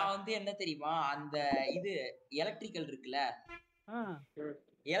நான் வந்து என்ன தெரியுமா அந்த இது எலக்ட்ரிக்கல் இருக்குல்ல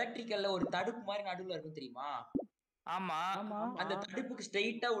எலக்ட்ரிக்கல்ல ஒரு தடுப்பு மாதிரி நடுவுல இருக்கும் தெரியுமா? ஆமா அந்த தடுப்புக்கு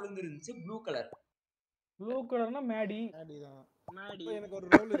ஸ்ட்ரைட்டா விழுந்து இருந்துச்சு ப்ளூ கலர்னா மேடி தான் மேடி எனக்கு ஒரு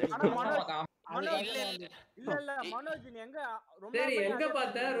ரோல் இருக்கு இல்ல மனோஜ் நீ எங்க ரொம்ப சரி எங்க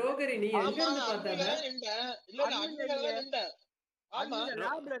பார்த்த ரோகரி நீ எங்க இருந்து பார்த்த இல்ல அட்மின்ல நின்ற ஆமா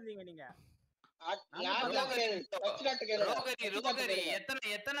லேப்ல இருந்தீங்க நீங்க ரோகரி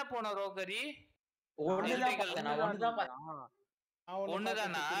எத்தனை போன ரோகரி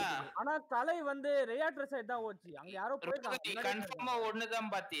ஒண்ணுதானா ஆனா தலை வந்து ரியாக்டர் சைடு தான் ஓச்சு அங்க யாரோ போயிருக்காங்க கன்ஃபார்மா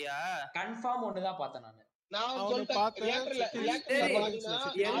ஒண்ணுதான் பாத்தியா? கன்ஃபார்ம் ஒண்ணுதான் பார்த்தேன் நானு. நான்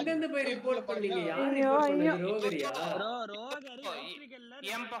எங்க இருந்து போய் ரிப்போர்ட் பண்ணீங்க? யார் ரிப்போர்ட் பண்ணது? ரோகரியா?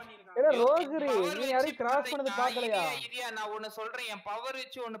 ரோகரி நீ யாரையும் கிராஸ் பண்ணது பார்க்கலையா? இல்லையா நான் ஒன்னு சொல்றேன் என் பவர்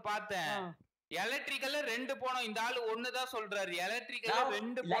வச்சு ஒன்னு பார்த்தேன். எலக்ட்ரிக்கல்ல ரெண்டு போனோம் இந்த ஆளு ஒண்ணுதான் சொல்றாரு. எலக்ட்ரிக்கல்ல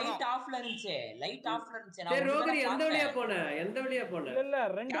ரெண்டு போனோம். லைட் ஆஃப்ல இருந்துச்சு. லைட் ஆஃப்ல இருந்துச்சு. சரி ரோகரி எந்த வழியா போன? எந்த வழியா போன? இல்ல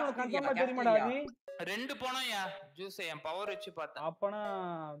ரெண்டு கன்ஃபார்மா தெரியுமாடா நீ? ரெண்டு போனோம்யா. ஜூஸ் என் பவர் வச்சு பார்த்தேன். அப்பனா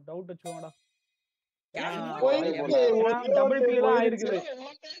டவுட் வச்சுவாங்கடா. டபுள் கில் தான் ஆயிருக்குது.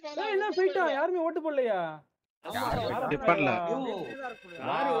 என்ன ஃபைட்டா யாருமே ஓட்டு போடலையா? ஸ்கிப் பண்ணல.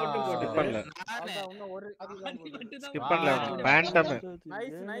 யாரு ஓட்டு போட்டது? நானே. ஸ்கிப் பண்ணல. பேண்டம்.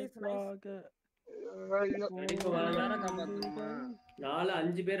 நைஸ்.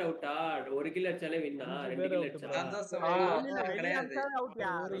 4-5 பேர் அவுட்டா? ஒரு கில் அடிச்சாலே வின்னா? 2 கில் அடிச்சா கிடையாது.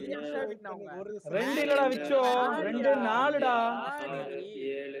 ரெண்டு இல்லடா விச்சோ. 2 4டா.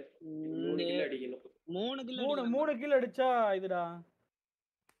 7 3 கில் அடிக்கணும். 3 கில் அடிச்சா இதுடா.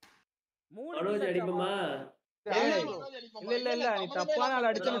 3 மனோஜ் அடிக்குமா? இல்ல நீ தப்பான ஆள்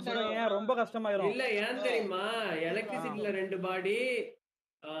அடிச்சேன்னு வச்சுக்கோங்க ரொம்ப கஷ்டமாயிரும். இல்ல ஏன் தெரியுமா? எலக்ட்ரிசிட்டில 2 பாடி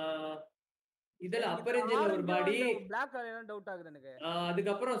இதல அப்பர் இன்ஜின்ல ஒரு பாடி பிளாக் கலர் டவுட் ஆகுது எனக்கு. அதுக்கு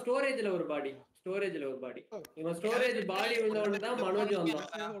அப்புறம் ஸ்டோரேஜ்ல ஒரு பாடி இவன் ஸ்டோரேஜ் பாடி விழுந்தவன தான் மனோஜ் வந்தான்.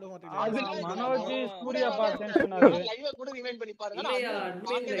 அது மனோஜ் சூர்யா பா டென்ஷன் ஆகுது. லைவ் கூட ரிமைண்ட் பண்ணி பாருங்க. இல்லையா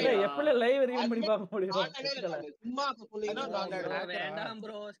இல்ல எப்பல லைவ் ரிமைண்ட் பண்ணி பார்க்க முடியும்? சும்மா சொல்லினா வேண்டாம்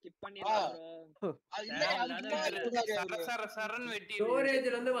ப்ரோ ஸ்கிப் பண்ணிடலாம் ப்ரோ. சரன் வெட்டி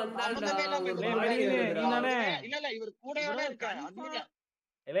ஸ்டோரேஜ்ல இருந்து வந்தான்டா. இல்ல இவர் கூடவே இருக்காரு. அட்மின்ல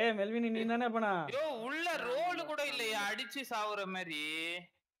ஏலே மெல்வின் நீ தானே பண்ணா? யோ உள்ள ரோல் கூட இல்லையா அடிச்சு சாவுற மாதிரி?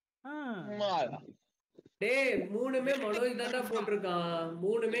 டேய் மூணுமே மனோஜ் தான்டா போட்டுருக்கான்.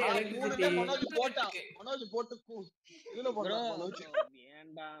 மூணுமே எலக்ட்ரிசிட்டி. மனோஜ் போட்டு இதுல போடுறா மனோஜ்.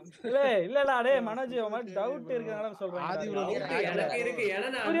 வேண்டாம். இல்லடா டேய் மனோஜ் மாதிரி டவுட் இருக்கனால சொல்றேன். எனக்கு இருக்கு. ஏன்னா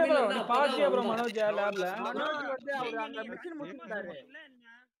நான் சூர்யா ப்ரோ நீ பாத்தியா ப்ரோ மனோஜ் லேப்ல? மனோஜ் வந்து அவர் அந்த மிஷின் முடிச்சிட்டாரு.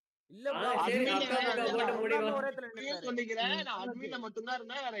 இல்ல சொல்லிக்கிறேன் நான் அட்மின்ல மட்டும் தான்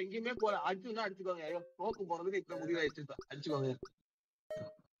இருந்தேன். வேற எங்கேயுமே போல. அடிச்சுனா அடிச்சுக்கோங்க. ஐயோ தோக்கு போறதுக்கு இப்ப முடிவாயிடுச்சு. அடிச்சுக்கோங்க.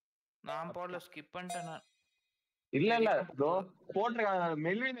 நான் போடல ஸ்கிப் பண்ணிட்டேன் நான். இல்ல ப்ரோ போட்றாங்க.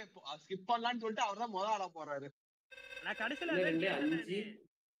 மெல்வின் ஸ்கிப் பண்ணலாம்னு சொல்லிட்டு அவர்தான் முதல்ல ஆட போறாரு. நான் கடைசில 2 5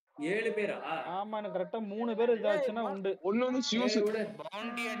 7 பேரா? ஆமா எனக்கு கரெக்ட்டா 3 பேர் இதாச்சுனா உண்டு. ஒண்ணு ஷூஸ்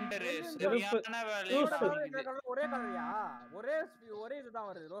பவுண்டி ஹண்டர் சரியான வேலை. ஒரே கலரியா? ஒரே இதுதான்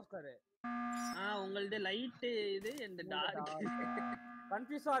வருது ரோஸ் கலர். உங்களுது லைட் இது இந்த டார்க்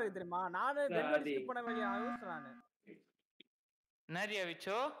கன்ஃபியூஸா இருக்கு தெரியுமா? நானே ரெண்டு ஸ்கிப் பண்ண வேண்டிய யூஸ் நானு. நரியா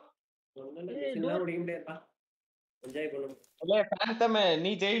விச்சோ எல்லாம் முடிய முடியாதா? என்ஜாய் பண்ணு. இல்ல ஃபேந்தம்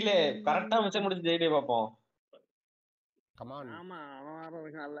நீ ஜெயிலே கரெக்ட்டா மிஷன் முடிச்சு ஜெயிலே பாப்போம். Come on. ஆமா அவன்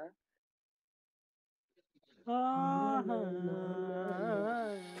வரதுனால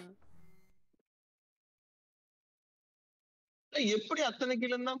எப்படி அத்தனை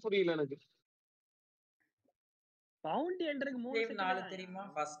கிலோ தான் புரியல எனக்கு. பவுண்டி என்ட்ருக்கு 3 டைம் 4 செகண்ட் தெரியுமா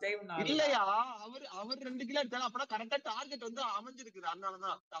ஃபர்ஸ்ட் டைம் 4 இல்லையா அவர் 2 கிலோ எடுத்தாலும் அப்பனா கரெக்டா டார்கெட் வந்து அமைஞ்சிருக்குது.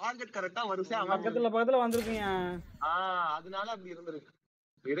 அதனாலதான் டார்கெட் கரெக்டா வரிசையா பக்கத்துல பக்கத்துல வந்திருக்கீங்க. அதனால அப்படி இருந்திருக்கு.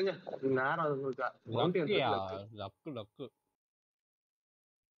 இருங்க நேரம் இருக்கா luck luck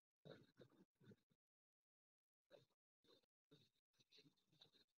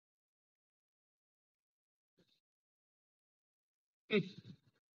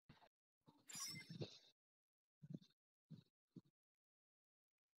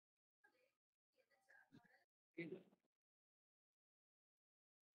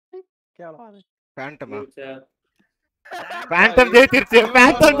ஃபேண்டமா Phantom ஜெயிச்சிருச்சு.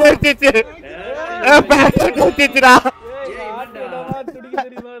 Phantom ஜெயிச்சிருச்சு. Phantom ஜெயிச்சிருச்சுடா.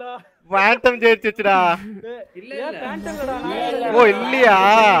 Phantom ஜெயிச்சிருச்சுடா. ஓ இல்லையா?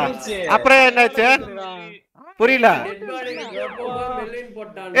 அப்புறம் என்னாச்சு புரியல.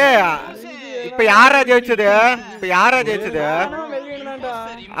 இப்ப யாரா ஜெயிச்சது? இப்ப யாரா ஜெயிச்சது?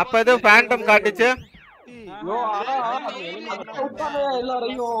 அப்ப எது ஃபேண்டம் காட்டுச்சு.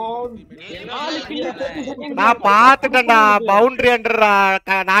 நான் பாத்துட்டேன்டா பவுண்டரி அண்டர்ரா.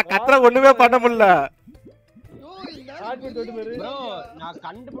 நான் கத்துற ஒண்ணுமே பண்ண முடியல. ப்ரோ நான்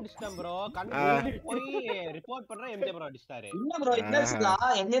கண்டுபிடிச்சிட்டேன் ப்ரோ. கண்டுபிடிச்சு போய் ரிப்போர்ட் பண்றேன். எம்ஜே ப்ரோ அடிச்சாரு. இல்ல ப்ரோ இக்னஸ்லா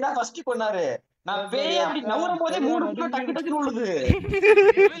என்னடா ஃபர்ஸ்ட் கொன்னாரு. நான் பேய் அப்படி நவரும் போதே 3 கிலோ டக்கு டக்கு உள்ளது.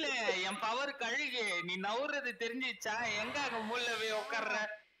 என் பவர் கழுகு. நீ நவுறது தெரிஞ்சிச்சா? எங்க அங்க மூலவே உட்கார்ற?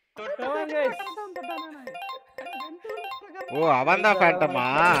 ஓ அவன்தான் ஃபேண்டமா?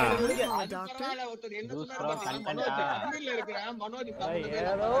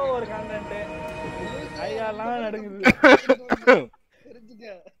 ஏதோ ஒரு கண்டென்ட் கைகாலாம் நடுங்குது.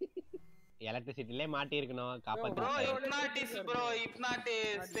 எலக்ட்ரிசிட்டிலே மாட்டி இருக்கணும். காப்பாத்து bro hypnotise bro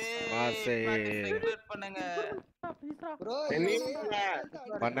hypnotise மாசே include பண்ணுங்க ப்ரோ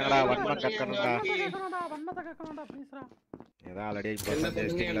பண்ணங்கடா. வன்ம கக்கணும்டா. வன்மத்தை கக்கணும்டா ப்ளீஸ்ரா. ஏதா ஆல்ரெடி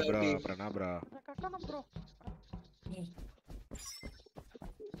பெர்சன்டேஜ் டீம்ல ப்ரோ. அப்புறம்னா bro கக்கணும் bro.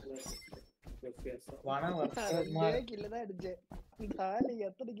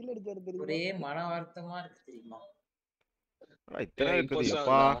 ஒரே மன வருத்தமா இருக்கு தெரியுமா? இத்தனை இருக்குது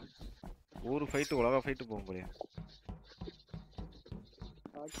அப்பா. ஒரு ஃபைட் உலக ஃபைட் போகும் போல.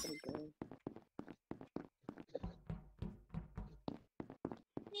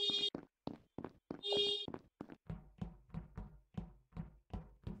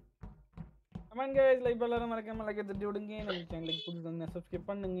 கமெண்ட் गाइस லைக் எல்லாரும் மறக்காம லைக் தட்டி விடுங்க. நம்ம சேனலுக்கு புதுசா இருந்தா சப்ஸ்கிரைப்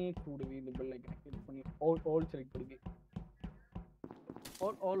பண்ணுங்க. கூடவே இந்த பெல் ஐகானை கிளிக் பண்ணி ஆல் செலக்ட் பண்ணுங்க.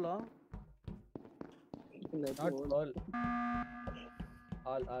 ஆல்லா நாட்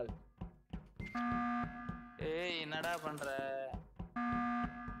ஆல் ஏய் என்னடா பண்ற?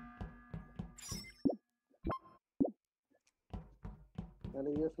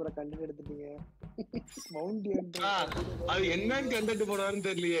 நான் யூஸ்வரா கண்டென்ட் எடுத்துட்டீங்க. பவுண்டி என்ட்ரு அது என்னன்னு கண்டென்ட் போடுவாருன்னு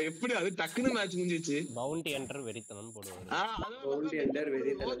தெரியலையே. எப்படி அது டக்குன்னு மேட்ச் முடிஞ்சிச்சு. பவுண்டி என்டர் வெறித்தனம் போடுவாரு. பவுண்டி என்டர்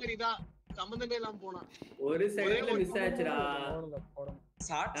வெறித்தனம் ஓகரிதா சம்பந்தமே இல்லாம போனா. ஒரு செகண்ட்ல மிஸ் ஆச்சுடா.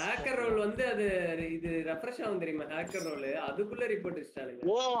 ஹேக்கர் ரோல் வந்து அது இது ரெஃப்ரெஷ் ஆகும் தெரியுமா? ஹேக்கர் ரோல் அதுக்குள்ள ரிப்போர்ட் வச்சிட்டானுங்க.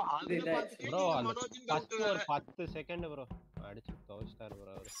 ஓ அது ப்ரோ அந்த 10 செகண்ட் ப்ரோ அடிச்சு தோஸ்டார்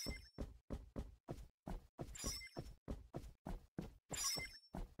ப்ரோ அவரு.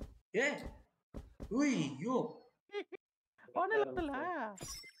 ஏ உய் யோ ஒண்ணல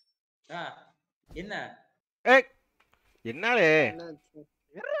என்ன ஏய் என்னாலே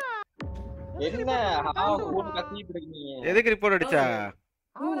என்ன கூன் கத்திட்டு இருக்கீங்க? எதுக்கு ரிப்போர்ட் அடிச்சா?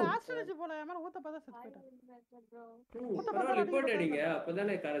 அவன் ஆஸ்ட்ரேலியா போல மேல ஊத்த பார்த்தா செத்து போயிட்டான். ரிப்போர்ட் அடிங்க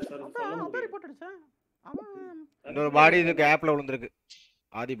அப்பதானே சொல்ல முடியும். அத ரிப்போர்ட் அடிச்சா அவன் இந்த பாடி இது கேப்ல விழுந்திருக்கு.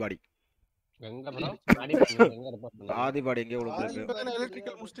 ஆதி பாடி எங்க ப்ரோ? ஆடி பாடி எங்க ரிப்போர்ட் பண்ணா? ஆதி பாடி எங்க விழுந்திருக்கு? இப்பதானே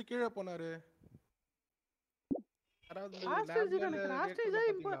எலக்ட்ரிக்கல் முடிச்சிட்டு கீழ போனாரு. ஆஸ்ட்ரேலியா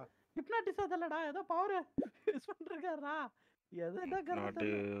ஹிப்னாட்டிஸ் அதலடா ஏதோ பவர் யூஸ் பண்றாரா? எதடா கரெக்ட்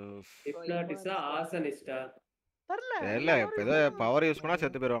ஹிப்னாட்டிஸா ஆசனிஸ்டா தெரியல. இப்ப ஏதோ பவர் யூஸ் பண்ணா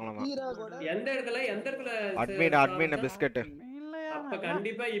செத்து போயிடுவாங்களாமா. எந்த இடத்துல அட்மின் பிஸ்கட். அப்ப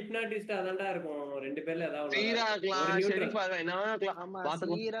கண்டிப்பா ஹிப்னாட்டிஸ்டா அதான்டா இருக்கும். ரெண்டு பேர்ல ஏதாவது சீராக்கலாம் ஷெரீஃபா என்ன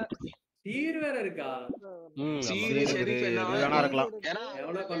பாத்துக்கோ. சீர் வேற இருக்கா? சீர் ஷெரீஃப் என்ன இருக்கலாம்.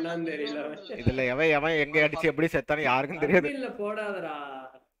 எவனோ கொண்டான்னு தெரியல. இதுல எவன் எங்க அடிச்சு எப்படி செத்தானு யாருக்கும் தெரியாது. இல்ல போடாதடா.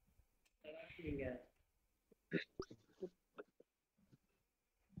 நீங்க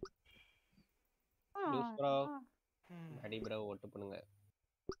ப்ரோ அடி ப்ரோ ஓட்டு பண்ணுங்க.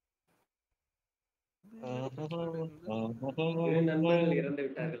 நண்பர்கள் இறந்து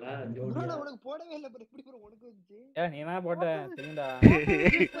விட்டார்களா? ப்ரோ உனக்கு போடவே இல்ல ப்ரோ. எப்படி ப்ரோ உனக்கு வந்துச்சு? நீ என்ன போட்ட தெரியும்டா.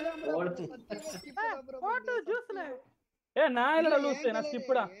 போட்டு ஜூஸ்ல நான் இல்லடா லூஸ். நான்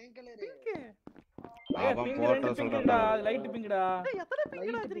ஸ்கிப்டா. அவன் பிங்க் போட்டோ ரெண்டு சொல்றான் பிங்க்டா லைட் பிங்க்டா எத்தனை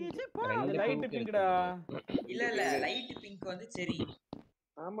பிங்கடா வச்சிருக்கீங்க போடா லைட் பிங்க்டா இல்ல லைட் பிங்க் வந்து செரி.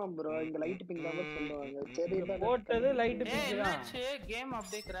 ஆமா ப்ரோ இந்த லைட் பிங்க் தான் சொல்லுவாங்க. சரி போட்டது லைட் பிங்க் தான். என்னாச்சு கேம்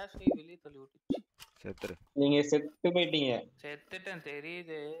அப்படியே கிராஷ் ஆகி வெளிய தள்ளி விட்டுச்சு. செத்துரு. நீங்க செத்து போயிட்டீங்க. செத்துட்டேன்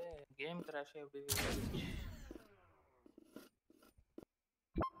தெரியுது. கேம் கிராஷ் ஆகி அப்படியே வெளிய வந்துச்சு.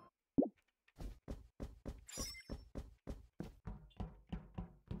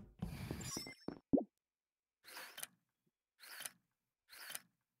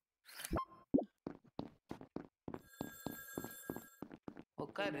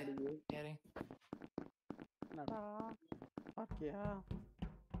 உட்காரு. யாரு? என்னடா பாக்கியா?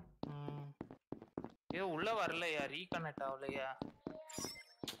 ஏ உள்ள வரலையா? ரீகனெக்ட் ஆகலையா?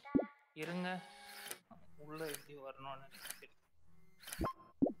 இருங்க. உள்ள எப்படி வரணும்னு நினைக்கிறேன்.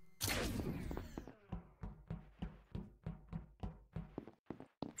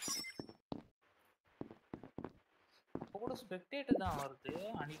 அப்போ கூட ஸ்பெக்டேட் தான் வருது.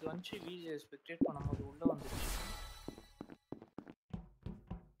 அன்னைக்கு வந்து வீடியோ ஸ்பெக்டேட் பண்ணும்போது உள்ள வந்துச்சு.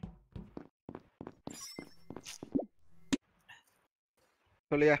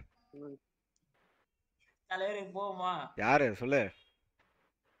 சொல்லியா தலைவர் போமா? யாரு சொல்லு.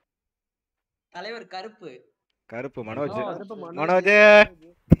 தலைவர் கருப்பு. கருப்பு மனோஜ். மனோஜ்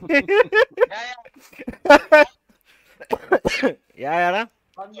யாரா?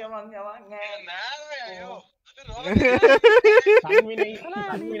 வாங்க வாங்க வாங்க.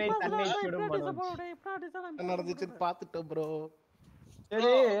 நடந்துச்சுன்னு பாத்துட்டோம் ப்ரோ.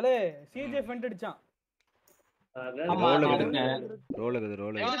 சரி ஏலே சிஜே ஃபென்ட் அடிச்சான். இருந்தாலும்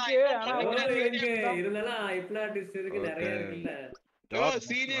ஹிப்னாட்டிஸ்ட் இருக்கு நிறைய இருக்குல்ல.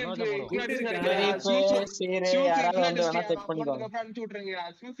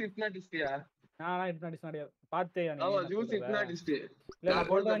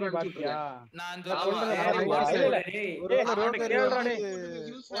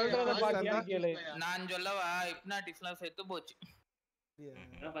 நான் சொல்லவா ஹிப்னாட்டிஸ்லாம் செத்து போச்சு.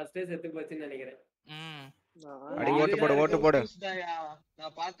 ஃபர்ஸ்டே செத்து போச்சுன்னு நினைக்கிறேன். அடி ஓட்டு போடு ஓட்டு போடு.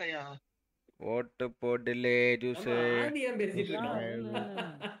 நான் பார்த்தேன்யா. ஓட்டு போடுலே ஜூஸ். ஆதி ஏன் பேசிட்டு இருக்கான்?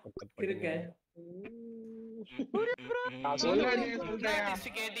 இருக்க.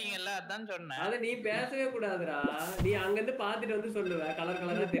 கேட்டீங்கல்ல அதான் சொன்னேன். அத நீ பேசவே கூடாதுடா. நீ அங்க இருந்து பாத்துட்டு வந்து சொல்லுவ. கலர்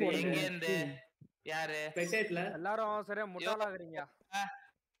கலரா தெரியும். எங்க இருந்து? யாரு? பெட்டேட்ல எல்லாரும் சரியா முட்டாளாகறீங்க.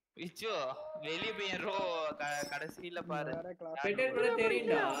 விச்சு வெளிய போய் ரோ கடைசில பாரு. பெட்டேட் கூட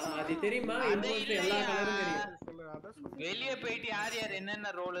தெரியும்டா. அது தெரியுமா? இம்போஸ்டர் எல்லா கலரும் தெரியும். வெளிய போயிட்டு யார் யார்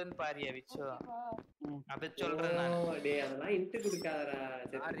என்னென்ன ரோல்னு பாரியா விச்சு. அத சொல்றேன் நான். டேய் அதெல்லாம் இன்ட் குடுக்காதடா.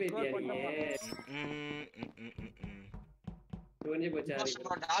 செத்து போயிட்டியா நீ? தோஞ்சி போச்சா?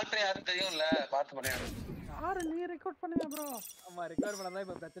 டாக்டர் யாரும் தெரியும்ல பாத்து பண்ணேன். யாரு நீ ரெக்கார்ட் பண்ணியா ப்ரோ? ஆமா ரெக்கார்ட் பண்ணா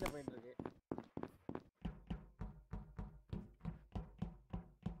இப்ப பிரச்சனை போயிட்டு இருக்கு.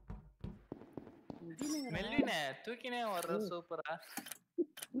 மெல்லினே தூக்கினே வர்ற சூப்பரா.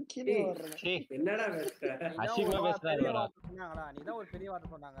 தூக்கினே வர்றே. என்னடா பேசுற? அசிங்கமா பேசுறாருடா. சொன்னாங்கடா நீ தான் ஒரு பெரிய வார்த்தை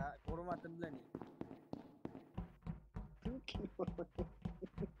சொன்னாங்க. ஒரு மாத்தம்ல நீ.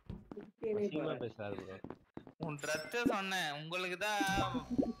 அசிங்கமா பேசுறாரு ப்ரோ. உன் ட்ரஸ்ட் சொன்னேன். உங்களுக்கு தான்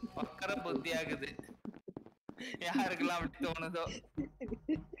வக்கர புத்தி ஆகுது. யாருக்கெல்லாம் அப்படி தோணுதோ.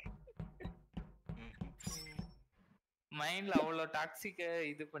 மைண்ட்ல அவ்வளவு டாக்ஸிக்க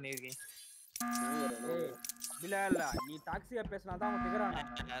இது பண்ணிருக்கேன். இல்ல இல்ல நீ டாக்ஸியா பேசினா தான் அவன் திகறானே.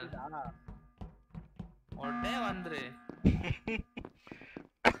 உடனே வந்துரு.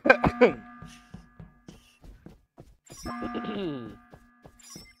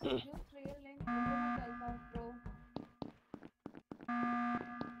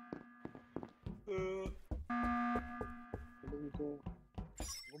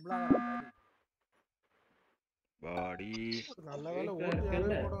 பாடி நல்ல வேளை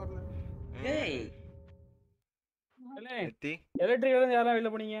ஓடியாவே போட வரல. ஏய் எலக்ட்ரிக்கல்ல இருந்து யாரா வெளிய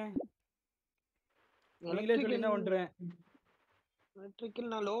போனீங்க? நீங்களே சொல்லி என்ன பண்றேன்?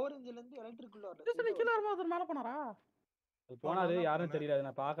 எலக்ட்ரிக்கல் நான் லோவர் இன்ஜின்ல இருந்து எலக்ட்ரிக்கல் வரல. சரி கீழ வரும்போது மேல போனாரா? போனாரு யாரும் தெரியல. அத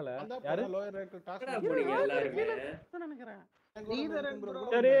நான் பார்க்கல. யாரு? லோயர் ரேங்க் டாஸ்க் போறீங்க எல்லாரும் நினைக்கிறேன்.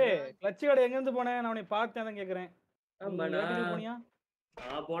 சரி கிளட்ச் கார்டு எங்க இருந்து போனே? நான் உன்னை பார்த்தேன் தான் கேக்குறேன். ஆமா நான் போனியா?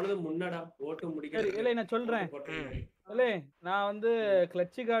 நான் போனது முன்னடா ஓட்டு முடிக்க. சரி இல்ல நான் சொல்றேன். இல்ல நான் வந்து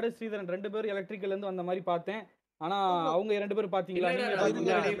கிளட்ச் கார்டு ஸ்ரீதரன் ரெண்டு பேரும் எலக்ட்ரிக்கல்ல இருந்து வந்த மாதிரி பார்த்தேன். ஆனா அவங்க ரெண்டு பேரும் பாத்தீங்களா?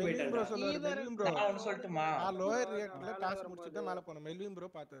 நீங்க நான் ஒன்னு சொல்லட்டுமா? நான் லோயர் ரேங்க்ல டாஸ்க் முடிச்சிட்டு மேல போனேன். மெல்வின் ப்ரோ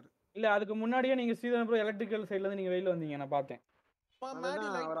பார்த்தாரு. இல்ல அதுக்கு முன்னாடியே நீங்க ஸ்ரீதரன் ப்ரோ எலக்ட்ரிக்கல் சைடுல இருந்து நீங்க வெளிய வந்தீங்க நான் பார்த்தேன்.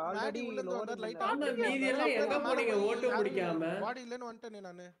 ஆல்ரெடி உள்ள வந்து லைட் ஆமா மீதி எல்லாம் எங்க போறீங்க ஓட்டு முடிக்காம? பாடி இல்லன்னு வந்துட்டேனே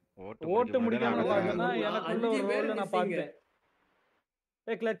நானு. ஓட்டு முடிக்காம பார்த்தேன்னா எனக்குள்ள ஒரு ரோல்ல நான் பார்த்தேன்.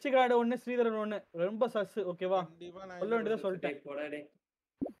 ஏய் கிளட்ச் கார்டு ஒன்னு ஸ்ரீதரன் ஒன்னு ரொம்ப சஸ் ஓகேவா சொல்ல வேண்டியதை சொல்லிட்டேன்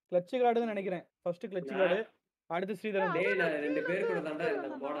கிளட்ச் கார்டு தான் நினைக்கிறேன் ஃபர்ஸ்ட் கிளட்ச் கார்டு அடுத்து ஸ்ரீதரன் டேய் நான் ரெண்டு பேர் கூட தான்டா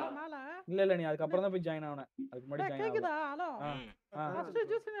இருந்தேன் போடா இல்ல நீ அதுக்கு அப்புறம் தான் போய் ஜாயின் ஆவன அதுக்கு முன்னாடி ஜாயின் கேக்குதா ஹலோ ஆ ஃபர்ஸ்ட்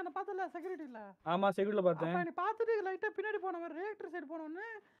ஜூஸ் நீ என்ன பார்த்தல செக்யூரிட்டில ஆமா செக்யூரிட்டில பார்த்தேன் அப்ப நீ பார்த்துட்டு லைட்டா பின்னாடி போன மாதிரி ரியாக்டர் சைடு போனோனே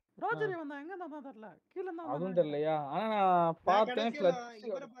ரோஜரி வந்தா எங்க இருந்தா தெரியல கீழ இருந்தா அதுவும் தெரியலையா ஆனா நான் பார்த்தேன்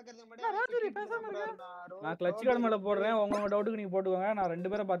ரோஜரி பேசாம இருக்க நான் கிளட்ச் கார்டு மேல போடுறேன் உங்க டவுட்டுக்கு நீங்க போட்டுக்கோங்க நான்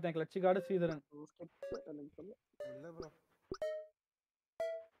ரெண்டு பேரை பார்த்தேன் கிளட்ச் கார்டு ஸ்ரீதரன் இல்ல ப்ரோ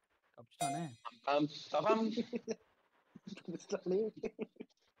கப்ஸ்டானே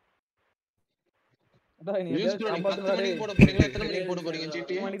அடா நீ போட போறீங்களா எத்தனை மணிக்கு போட போறீங்க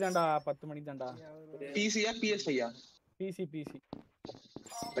ஜிடி 10 மணிக்கு தான்டா 10 மணிக்கு தான்டா பிசியா PS5யா பிசி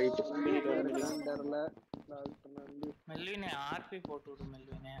ரைட் தெரியல மெல்வினே ஆர்பி போட்டு விடு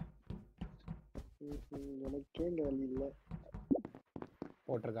மெல்வினே எனக்கே இந்த வழி இல்ல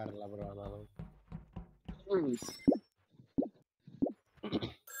போட்டிருக்காருல்ல ப்ரோ அதான்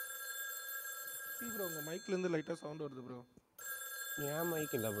ப்ரோ உங்க மைக்ல இருந்து லைட்டா சவுண்ட் வருது ப்ரோ ஏன்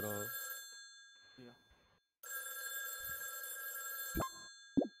மைக் இல்ல ப்ரோ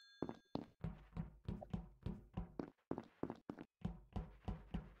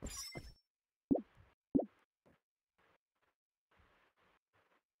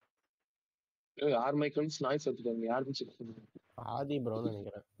யார் மைக்ல நாய்ஸ் எடுத்துட்டாங்க யாருக்கு செக் பண்ணுங்க ஆதி ப்ரோன்னு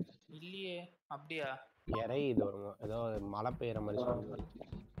நினைக்கிறேன் இல்லையே அப்படியா இறை இது வரும் ஏதோ மழை பெய்யற மாதிரி சொல்லுங்க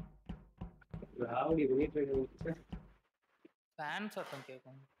ராவுடி வெளியே ஃபேன் சத்தம்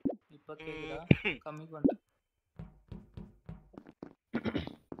கேட்கும் இப்ப கேக்குதா கம்மி பண்ணு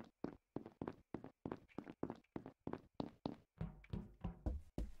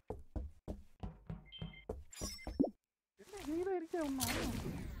ஹீரோ இருக்கே ஒண்ணா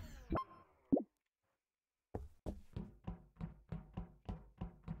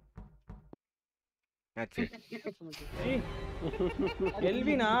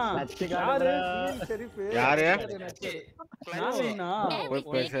எல்வினா யாரு யாரு நானா போய்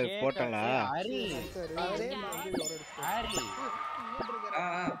போட்டங்களா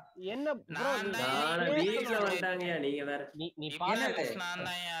என்ன ப்ரோ நான் வீட்ல வந்தாங்கயா நீங்க வேற நீ பாரு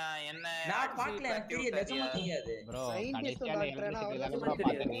நான் பார்க்கல எனக்கு தெரியாது நிஜமா தெரியாது ப்ரோ கடைசியான எலக்ட்ரிக்கல் தான்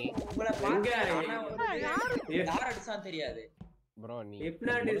பார்த்தேன் நீ உங்களை பார்க்கல யார் அடிச்சான் தெரியாது ப்ரோ நீ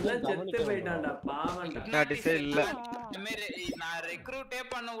ஹிப்னாட்டிஸ்லாம் செத்து போய்டான்டா பாவம்டா ஹிப்னாட்டிஸே இல்ல நான் ரெக்ரூட்டே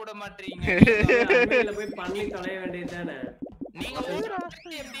பண்ண விட மாட்டீங்க அங்கல போய் பண்ணி தொலைய வேண்டியதுதானே நீங்க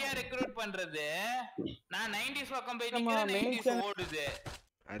எப்படியா ரெக்ரூட் பண்றது நான் 90s பக்கம் போய் நிக்கிறேன் 90s ஓடுது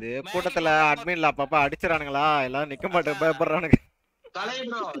அது கூட்டத்துல அட்மின்ல அப்பப்ப அடிச்சறானுங்களா எல்லாம் நிக்க மாட்டே பயப்படுறானுங்க கலை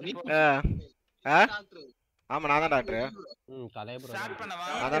ப்ரோ ஆமா நான் தான் டாக்டர் கலை ப்ரோ ஸ்டார்ட் பண்ணவா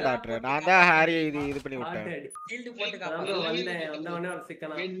நான் தான் டாக்டர் நான் தான் ஹாரி இது பண்ணி விட்டேன் ஃபீல்ட் போட்டு வந்தவனே ஒரு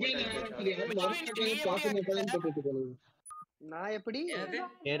சிக்கனா நான் எப்படி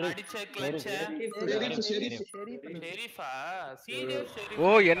அடிச்ச கிளட்ச் ஷெரீஃபா சீரியஸ் ஷெரீஃப்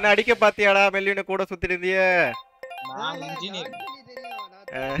ஓ என்ன அடிக்க பாத்தியாடா மெல்லின கூட சுத்திட்டு இருந்தியே நான் இன்ஜினியர்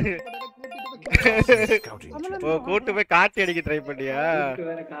ஓ கூட்டு போய் காட்டி அடிக்க ட்ரை பண்ணியா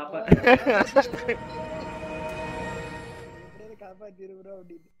வேற காப்பாத்து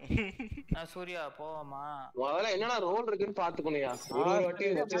சூர்யா போவோமா முதல்ல என்னடா ரோல் இருக்குன்னு பாத்துக்கணும்யா ஒரு வாட்டி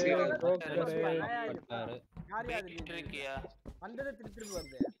இருக்கியா வந்தது திருப்பி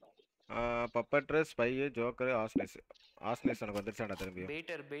வருது பப்பட்ரஸ் ஸ்பை ஜோக்கர் ஆஸ்னஸ் எனக்கு வந்துருச்சாடா திரும்பி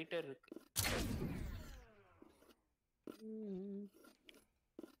பெயிட்டர் இருக்கு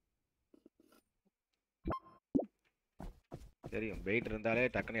தெரியும் வெயிட் இருந்தாலே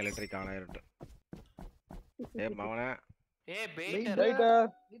டக்குன்னு எலக்ட்ரிக் ஆன் ஆயிரும் ஏய் மவனே பெயிட்டர்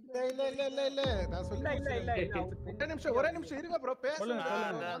இல்ல நான் சொல்றேன் ஒரே நிமிஷம் இருங்க ப்ரோ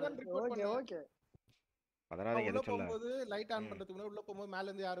பேசுங்க ஓகே பதறாதீங்க எது சொல்ல போகும்போது லைட் ஆன் பண்றதுக்கு முன்னாடி உள்ள போகும்போது மேல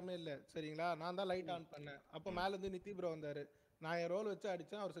இருந்து யாருமே இல்ல சரிங்களா நான் தான் லைட் ஆன் பண்ணேன் அப்ப மேல இருந்து நித்தி ப்ரோ வந்தாரு நான் என் ரோல் வச்சு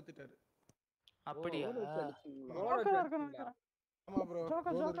அடிச்சேன் அவர் செத்துட்டாரு அப்படியா ஆமா ப்ரோ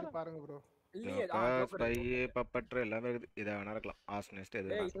பாருங்க ப்ரோ ஸ்பை பப்பட்ர எல்லாமே இருக்குது இத வேணா இருக்கலாம் ஆஸ்னஸ்ட்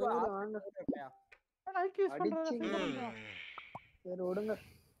எது சரி விடுங்க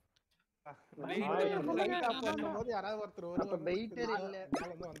யாராவது ஒருத்தர் அப்ப பெயிட்டர் இல்ல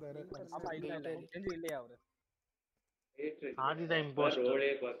வந்தாரு ஆமா இல்ல இல்லையா அவரு ஆதிதான்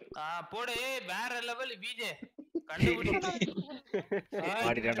இம்போஸ்டர் போடு வேற லெவல் விஜே கண்டுபிடிப்பு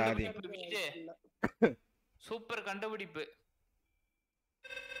மாடிடா ஆதி விஜே சூப்பர் கண்டுபிடிப்பு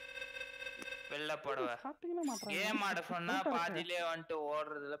வெள்ள போடுவ கேம் ஆட சொன்னா பாதியிலே வந்துட்டு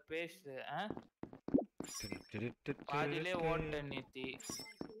ஓடுறதுல பேசு பாதியிலே ஓட்ட நீத்தி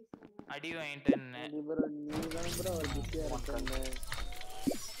அடி வாங்கிட்டேன்னு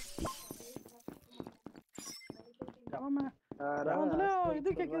ஆமா யாரா அதுல hostel இது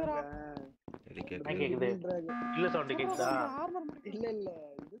கேக்குதுடா சொல்றாங்க. இது என்ன கேக்குது இல்ல சவுண்ட் கேக்குதா ஆர்மர் இல்ல இல்ல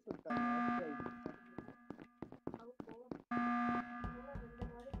இது சொல்லிட்டாங்க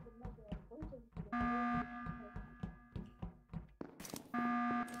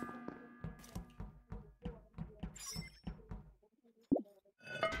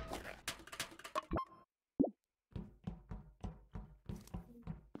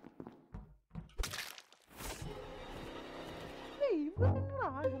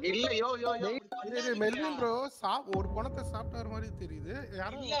இல்ல யோ யோ யோ மெல்வின் ப்ரோ ஒரு பணத்தை சாப்பிட்டாரு மாதிரி தெரியுது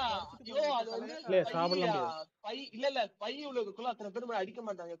யாரும் இல்ல யோ அது வந்து இல்ல பை உள்ளதுக்குள்ள அத்தனை பேர் போய் அடிக்க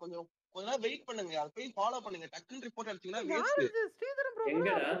மாட்டாங்க கொஞ்சம் கொஞ்ச நேரம் வெயிட் பண்ணுங்க அதை போய் ஃபாலோ பண்ணுங்க டக்குன்னு ரிப்போர்ட் அடிச்சீங்கன்னா வேஸ்ட்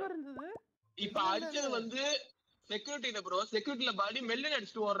இப்ப அடிச்சது வந்து செக்யூரிட்டில ப்ரோ செக்யூரிட்டில பாடி மெல்லன்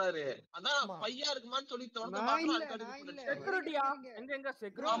அடிச்சுட்டு ஓடுறாரு அதான் பையா இருக்குமான்னு சொல்லி தோணுது பாக்குறோம் அதுக்கு செக்யூரிட்டியா எங்க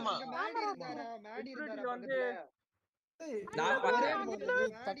செக்யூரிட்டி ஆமா மேடி இருந்தாரா மேடி இருந்தாரா வந்து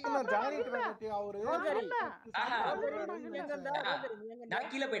நான்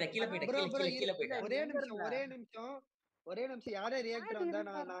கீழ போயிட்டேன் ஒரே நிமிஷம் யாரே ரியாக்டர் வந்தா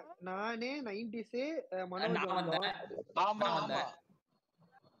நானே 90s மனோஜ் வந்தோம்.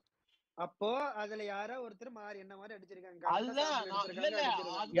 அப்போ அதுல யாரோ ஒருத்தர் மாறி என்ன மாதிரி அடிச்சிருக்காங்க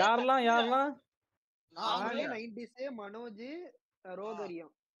யாரெல்லாம் நானே 90s மனோஜ்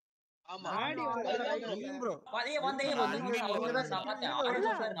ரோகரியம்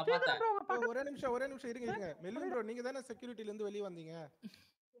ஒரே நிமிஷம் இருங்க மெல்வின் ப்ரோ நீங்க தானே செக்யூரிட்டில இருந்து வெளிய வந்தீங்க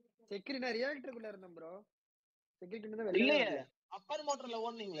செக்யூரிட்டி நான் ரியாக்டருக்குள்ள இருந்தேன் ப்ரோ செக்யூரிட்டி இருந்து வெளிய வரல அப்பர் மோட்டர்ல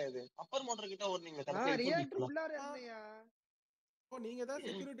ஓடுனீங்களே இது அப்பர் மோட்டர் கிட்ட ஓடுனீங்க கரெக்ட்டா ரியாக்டர் உள்ளார இருந்தேயா நீங்க தான்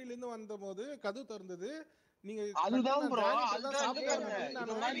செக்யூரிட்டில இருந்து வந்தபோது கதவு திறந்தது நீங்க அதுதான் ப்ரோ அதுதான் சாப்பிட்டாங்க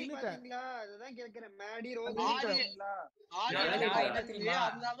நான் மேடி பாத்தீங்களா அதுதான் கேக்குறேன் மேடி ரோஸ் பாத்தீங்களா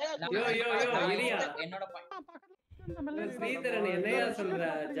என்னோட ஸ்ரீதரன் என்னையா சொல்ற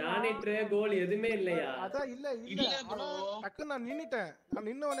ஜானிட்ரே கோல் எதுமே இல்லையா அதான் இல்ல டக்கு நான் நின்னுட்டேன் நான்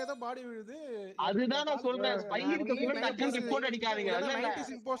நின்னவனே தான் பாடி விழுது அதுதான் நான் சொல்றேன் ஸ்பைக்கு கூட டக்கு ரிப்போர்ட் அடிக்காதீங்க இல்ல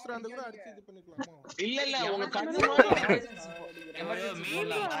 90s இம்போஸ்டர் அந்த கூட அடிச்சு இது பண்ணிக்கலாமா இல்ல உங்க கண்ணு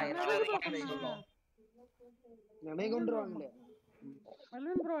நினை கொண்டுவாங்களே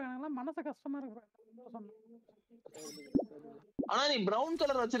மெல்வின் ப்ரோ எனக்குலாம் மனசு கஷ்டமா இருக்கு ஆனா நீ பிரவுன்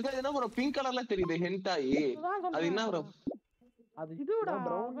கலர் வச்சிருக்க என்ன ப்ரோ பிங்க் கலர்ல தெரியுது ஹென்டாயி அது என்ன ப்ரோ அது இதுடா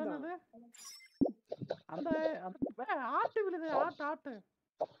என்னது அந்த ஆட்டு விழுது ஆட்டு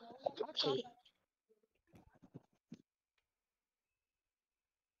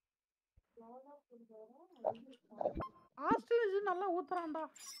ஆஸ்ட்ரேலியா நல்லா ஊத்துறான்டா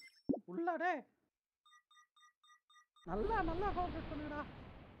உள்ளடே நல்லா ஃபோக்கஸ் பண்ணுடா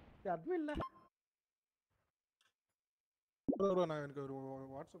அது இல்ல ப்ரோ நான் எனக்கு ஒரு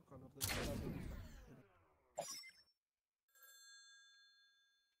வாட்ஸ்அப் கால் வருது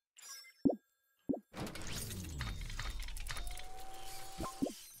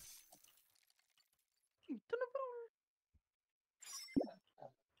இத்தனை ப்ரோ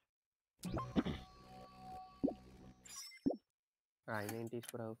I90s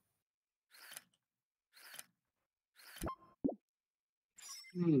bro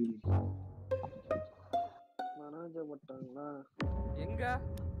மனோஜ போட்டாங்களா எங்க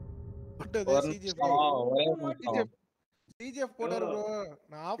சிஜிஎஃப் போடாரு ப்ரோ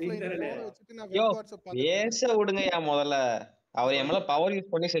நான் ஆஃப்லைன் போன் வச்சிட்டு நான் யோ வாட்ஸ்அப் பார்த்தேன் ஏச விடுங்கயா முதல்ல அவர் எம்ல பவர்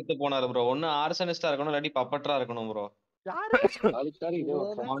யூஸ் பண்ணி செத்து போனாரு ப்ரோ ஒன்னு ஆர்சனிஸ்டா இருக்கணும் இல்லாட்டி பப்பட்டரா இருக்கணும் ப்ரோ யாரு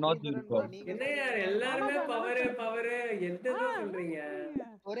மனோஜ் என்னையா எல்லாரும் பவர் என்னது சொல்றீங்க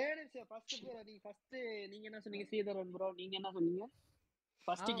ஒரே நிமிஷம் ஃபர்ஸ்ட் நீங்க என்ன சொன்னீங்க ஸ்ரீதரன் ப்ரோ நீங்க என்ன சொன்னீங்க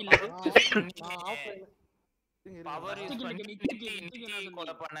ஃபர்ஸ்ட் கில் நான் ஆஃப்லைன் பவர் யூஸ் பண்ணி நித்தி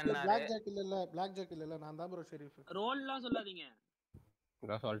கொலை பண்ணனாரு பிளாக் ஜாக் இல்ல நான் தான் ப்ரோ ஷெரீஃப் ரோல்லாம் சொல்லாதீங்க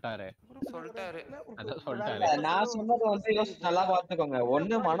ப்ரோ சொல்லிட்டாரு நான் சொன்னது வந்து யோசிச்சு நல்லா பாத்துக்கோங்க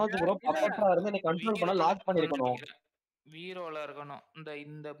ஒண்ணு மனோஜ் ப்ரோ பப்பட்டரா இருந்து நீ கண்ட்ரோல் பண்ண லாக் பண்ணிருக்கணும் வீரோல இருக்கணும்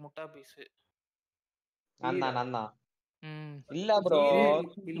இந்த முட்டா பீஸ் நான் இல்ல ப்ரோ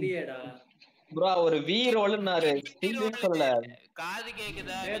இல்லையேடா ப்ரோ ஒரு வி ரோல்னாரு சீரியஸ் சொல்ல காது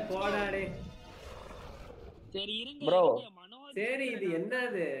கேக்குதா போடாடே சரி இருங்க ப்ரோ சரி இது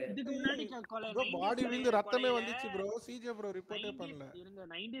என்னது இதுக்கு முன்னாடி ப்ரோ பாடி விழுந்து ரத்தமே வந்துச்சு ப்ரோ சிஜே ப்ரோ ரிப்போர்ட்டே பண்ணல இருங்க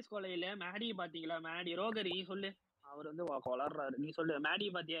 90s கொலையில மேடி பாத்தீங்களா மேடி ரோகரி சொல்லு அவர் வந்து கொலறாரு நீ சொல்லு மேடி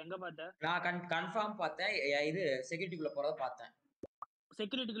பாத்தியா எங்க பாத்த நான் கன்ஃபார்ம் பார்த்தேன் இது செக்யூரிட்டிக்குள்ள போறத பார்த்தேன்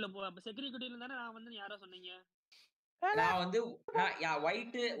செக்யூரிட்டிக்குள்ள போ அப்ப செக்யூரிட்டில தானே நான் வந்து யாரோ சொன்னீங்க நான் வந்து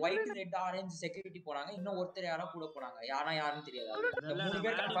ஒயிட் ரெட் ஆரஞ்சு செக்யூரிட்டி போனாங்க இன்னும் ஒருத்தர் யாரோ கூட போனாங்க யாருன்னு தெரியாது மூணு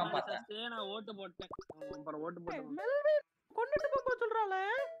பேர் கன்ஃபார்ம் பார்த்தேன் நான் ஓட்டு போட்டேன் அப்புறம் ஓட்டு போட்டேன் மெல்வின் கொன்னுட்டு போக சொல்றாளே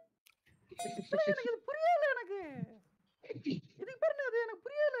எனக்கு இது புரியல எனக்கு இதுக்கு பேரு அது எனக்கு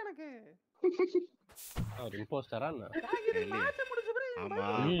புரியல எனக்கு. அவர் இம்போஸ்டரா என்ன? நான் இது மேட்ச் முடிச்ச பிறகு ஆமா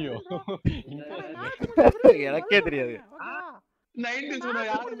ஐயோ எனக்கே தெரியாது. ஓகேவா? 90s bro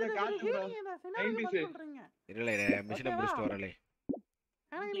யாருமே காட்டு bro. நீங்க இந்த சினாரியோ சொல்றீங்க. இல்ல மிஷினை முடிச்சிட்டு வரலே.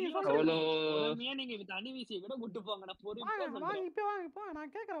 எனக்கு நீங்க அவ்வளோ பொறுமையா நீங்க இது தனி வீசிய கூட விட்டு போங்கடா பொறுமையா வாங்க சொல்றேன். இப்போ வாங்க இப்போ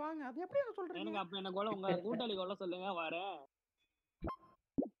நான் கேக்குறேன் வாங்க. அது எப்படி எனக்கு சொல்றீங்க? எனக்கு அப்ப என்ன கொல்ல உங்க கூட்டாளி கொல்ல சொல்லுங்க வரேன்.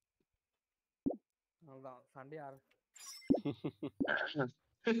 அவ்வளவுதான் சண்டே ஆறு.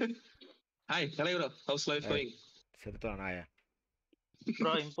 ஹாய் தலைவரா ஹவுஸ் லைஃப் கோயிங் செத்துட்டா நாயா.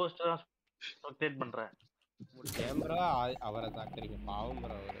 ப்ரோ இம்போஸ்டரா ரொட்டேட் பண்றேன். கேமரா அவரை தாக்குறீங்க பாவம்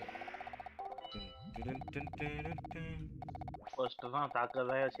ப்ரோ அவரு. இம்போஸ்டர் தான்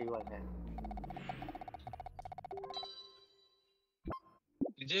தாக்கவே செய்வாங்க.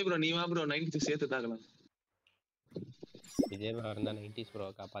 விஜய் ப்ரோ நீ வா ப்ரோ 90s சேர்த்து தாக்கலாம். விஜய் ப்ரோ இருந்தா 90s ப்ரோ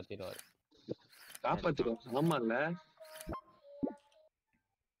காப்பாத்திடுவாரு. காப்பாத்திடுவார் ஆமா இல்ல.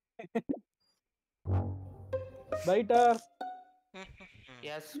 பைட்டர்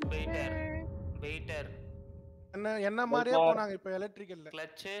எஸ் வெயிட்டர் என்ன மாதிரியே போனாங்க இப்ப எலக்ட்ரிக்கல்ல.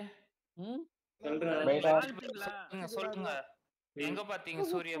 கிளட்ச் சொல்லுங்க. எங்க பாத்தீங்க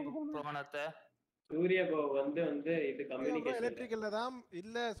சூரிய புராணத்தை? சூர்யா ப்ரோ வந்து இது கம்யூனிகேஷன் எலக்ட்ரிக்கல்ல தான்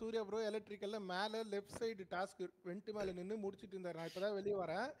இல்ல. சூர்யா ப்ரோ எலக்ட்ரிக்கல்ல மேல லெஃப்ட் சைடு டாஸ்க் வெண்ட் மேல நின்னு முடிச்சிட்டு இருந்தாரு. நான் இப்பதான் வெளிய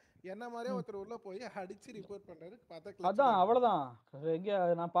வரேன். என்ன மாதிரியே ஒருத்தர் உள்ள போய் அடிச்சு ரிப்போர்ட் பண்றாரு. பார்த்தா அதான் அவ்வளவுதான். எங்க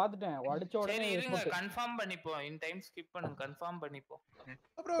நான் பாத்துட்டேன். அடிச்ச சரி உடனே இருங்க கன்ஃபார்ம் பண்ணிப்போம். இன் டைம் ஸ்கிப் பண்ணுங்க கன்ஃபார்ம் பண்ணிப்போம்.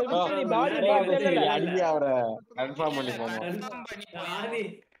 அடியா அவரை கன்ஃபார்ம் பண்ணிப்போம். கன்ஃபார்ம்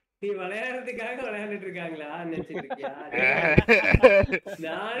பண்ணிப்போம். நீ விளையாடுறதுக்காக விளையாண்டுட்டு இருக்காங்களா நினைச்சிட்டு இருக்கியா?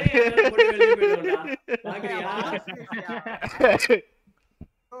 நானே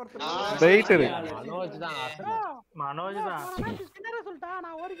மனோஜ் தான் சொல்லிட்டா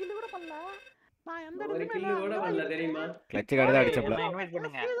நான் ஒரு கில்லு கூட பண்ணல. நான் எந்த ஒரு கில்லு கூட பண்ணல தெரியுமா? கிளட்ச் கார்டு தான் அடிச்சப்ல. இன்வைட்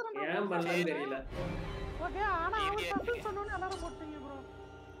பண்ணுங்க. ஏன் பண்ணலன்னு தெரியல. ஓகே ஆனா அவர் சஸ்பெண்ட் பண்ணனும் எல்லாரும் போட்டீங்க ப்ரோ.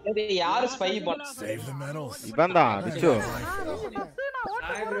 இது யார் ஸ்பை பண்ண? இவன் தான் அடிச்சோ.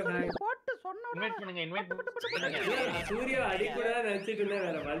 போட்டு சொன்ன இன்வைட் பண்ணுங்க பண்ணுங்க. சூர்யா அடி கூட நினைச்சிட்டு இருந்தேன்.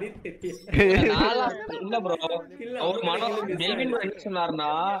 வேற வழி தெரியல. இல்ல ப்ரோ அவர் மெல்வின் என்ன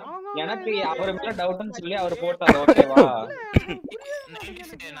சொன்னாருன்னா எனக்கு அவர் மேல டவுட்னு சொல்லி அவர் போட்டாரு. ஓகேவா?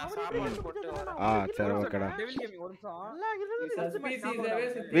 சரி ஓகேடா. டெவில் கேமிங் ஒரு நிமிஷம்.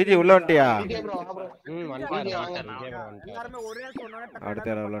 விஜி உள்ள வந்துட்டியா? எல்லாரும் ஒரே சொன்னானே அடுத்த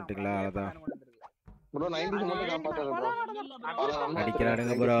லெவல் வந்துட்டீங்களா? அதான் ப்ரோ 90s மட்டும் காப்பாத்தாத ப்ரோ.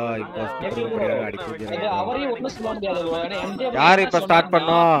 அடிக்கறானுங்க ப்ரோ. இம்போஸ்டர் புடிங்கறாங்க அடிச்சிட்டு. அவரையும் ஒண்ணு சொல்ல முடியாது ப்ரோ. ஏன்னா எம்ஜே யார் இப்ப ஸ்டார்ட்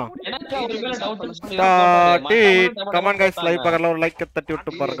பண்ணோம்? எனக்கு அவர் மேல டவுட்னு சொல்லி கமெண்ட் गाइस லைவ் பக்கத்துல ஒரு லைக் தட்டி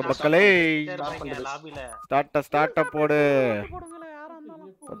விட்டு பாருங்க மக்களே. ஸ்டார்ட் போடு.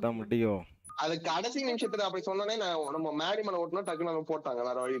 அதான் முடியும். அது கடைசி நிமிஷத்துல அப்படி சொன்னனே நான் நம்ம மேடி மன ஓட்டணும் டக்குன்னு நம்ம போட்டாங்க.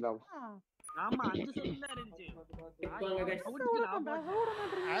 வேற வழி இல்ல. ஆமா 5 செகண்ட் தான் இருந்துச்சு.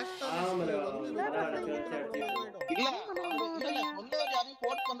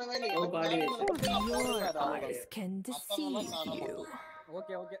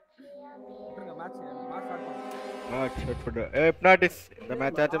 ஓகே ஓகே விட்டுருங்க. மேட்ச் ஸ்டார்ட் பண்ணுங்க. ஹிப்னாட்டிஸ் இந்த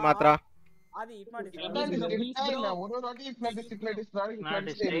மேட்ச் ஆச்சு மாத்ரா. அது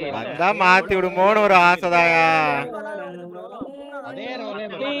வந்தா மாத்தி விடுமோன்னு ஒரு ஆசைதாயா.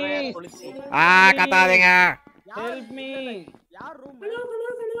 கத்தாதீங்க. Help me. யார் ரூம்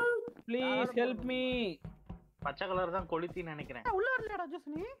ப்ளீஸ் ஹெல்ப் மீ. பச்சை கலர் தான் கொளுத்தின்னு நினைக்கிறேன். உள்ள வரலடா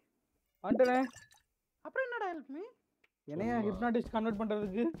ஜஸ்னி. வந்துட்டே. அப்புறம் என்னடா ஹெல்ப் மீ? என்னையா ஹிப்னாட்டிஸ்ட் கன்வர்ட்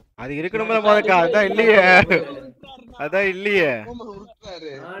பண்றதுக்கு? அது இருக்கணும்ல முதல்ல. அதான் இல்லையே. அதான் இல்லையே.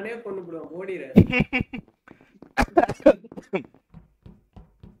 நானே கொண்டு போடுவேன். ஓடிறேன்.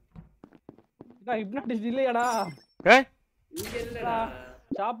 டா ஹிப்னாட்டிஸ்ட் இல்லையாடா? இங்க இல்லடா.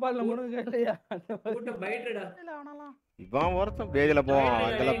 சாப்பாடுல முருங்க இல்லையா? கூட்ட பைட்டடா. இல்ல அவனலாம். இவன் ஒருத்தன் பேஜ்ல போவான்.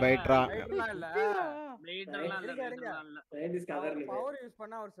 அதெல்லாம் பைட்ரா. பவர் யூஸ்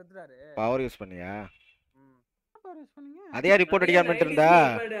பண்ணா அவர் செத்துறாரு. பவர் யூஸ் பண்ணியா? அதே ரிப்போர்ட் அடிக்காம இருந்தா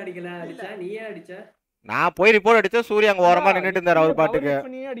நீயே அடிச்ச. நான் போய் ரிப்போர்ட் அடிச்சா சூர்யா அங்க ஓரமா நின்னுட்டு இருந்தாரு. அவர் பாட்டுக்கு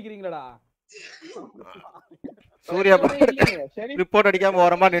நீயே அடிக்கிறீங்களாடா? சூர்யா ரிப்போர்ட் அடிக்காம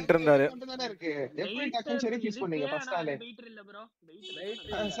ஓரமா நின்னுட்டு இருந்தாரு. எப்படி டக்குன்னு சரி ஃபிக்ஸ் பண்ணீங்க ஃபர்ஸ்ட் ஆளே?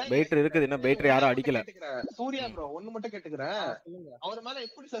 பைட்டர் இருக்குது. என்ன பைட்டர் யாரும் அடிக்கல. சூர்யா ப்ரோ ஒன்னு மட்டும் கேட்டுக்கறேன். அவர் மேல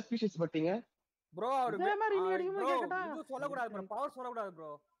எப்படி சஸ்பிஷியஸ் பட்டீங்க? ப்ரோ அவர் இதே மாதிரி நீ அடிக்கும்போது கேட்டா இது சொல்ல கூடாது ப்ரோ. பவர் சொல்ல கூடாது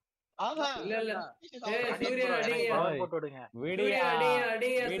ப்ரோ. ஆஹா இல்ல சூர்யா அடிங்க. போட்டு விடுங்க. வீடியோ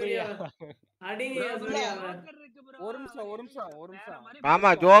அடிங்க சூர்யா. அடிங்க சூர்யா. ஒரு நிமிஷம் ஆமா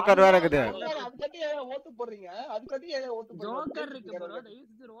ஜோக்கர் வேற இருக்குது. அதுக்கட்டி ஓட்டு போடுறீங்க, அதுக்கட்டி ஓட்டு போடுறீங்க. ஜோக்கர் இருக்கு ப்ரோ, தயவு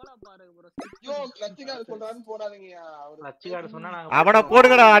செஞ்சு ரோலா பாருங்க ப்ரோ. ஐயோ லட்சிகார் சொல்றான்னு போடாதீங்கயா. லட்சிகார் சொன்னா நாங்க அவன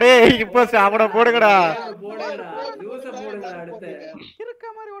போடுங்கடா. டேய் இம்போஸ்டர் அவன போடுங்கடா. போடுங்கடா ஜூஸ் போடுங்கடா. அடுத்து இருக்க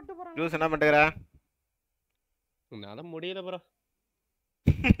மாதிரி ஓட்டு போறாங்க. ஜூஸ் என்ன பண்றீங்க? என்னால முடியல ப்ரோ.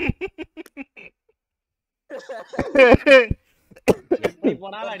 எப்படி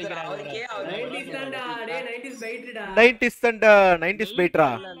போனாலும் அடிக்கிறாங்க. 90s தான்டா. டேய் 90s பைட்டா. 90s தான்டா. 90s பைட்ரா.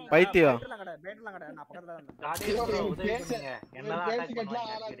 பைத்தியம். பேட்லாம் கடை நான் பக்கத்துல தான் காடி உதவி பண்ணுங்க. என்னதான் அட்டாக்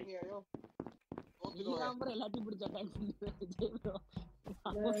பண்ணுவாங்க. நீதான் ப்ரோ எல்லாத்தையும் பிடிச்ச அட்டாக் பண்ணுவீங்க ப்ரோ.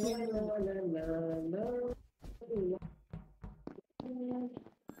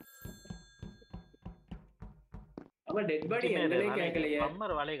 அவ டெட் பாடி எங்கனே கேக்கலையே.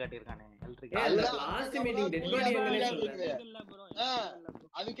 பம்மர் வாளை காட்டிருக்கானே electric. Last meeting dead body எங்கனே சொல்றீங்க.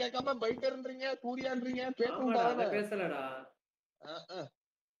 அது கேட்காம பைட்டர்ன்றீங்க, சூர்யான்றீங்க, பேசுறடா. பேசலடா.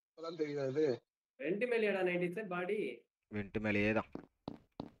 அதான் தெரியாது. ரெண்டு மேலடா 90s பாடி. வெண்ட் மேலேயே தான்.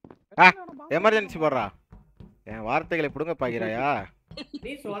 எமர்ஜென்சி போடுறா. என் வார்த்தைகளை புடுங்க பாக்குறாயா?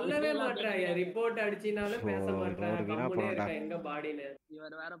 நீ சொல்லவே மாட்டறாயா? ரிப்போர்ட் அடிச்சினாலும் பேச மாட்டறா. கம்முனே இருக்க எங்க பாடின்னு.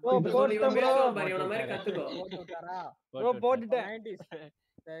 இவர் வேற போட்டு பாரு இவன மாதிரி கத்துக்கோ. போட்டுட்டாரா? ப்ரோ போட்டுட்டேன்.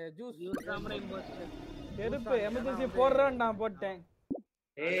 90s juice camera impostor. செருப்பு எமர்ஜென்சி போடுறேன் நான் போட்டேன்.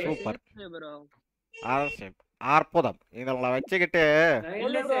 Super bro. ஆர்சிம் அற்புதம். இதெல்லாம் வச்சிக்கிட்டு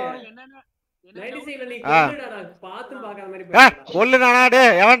கொல்லுதானா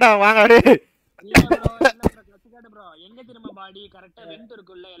டேய் எவன்டா வாங்க டேய். எங்க திரும்ப பாடி கரெக்ட்டா வெண்ட்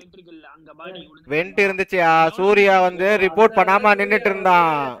இருக்குல்ல எலக்ட்ரிக்கல்ல அங்க பாடி வெண்ட் இருந்துச்சு. சூர்யா வந்து ரிப்போர்ட் பண்ணாம நின்னுட்டு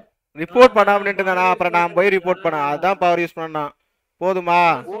இருந்தான். ரிப்போர்ட் பண்ணாம நின்னுட்டு இருந்தானா. அப்புறம் நான் போய் ரிப்போர்ட் பண்ணேன். அதான் பவர் யூஸ் பண்ணான். போதுமா?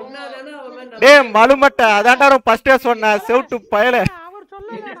 டேய் மலுமட்ட அதான்டா ஃபர்ஸ்டே சொன்ன செவுட்டு பயல. அவர்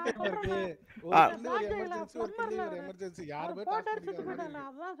சொல்லல எமர்ஜென்சி யாருமே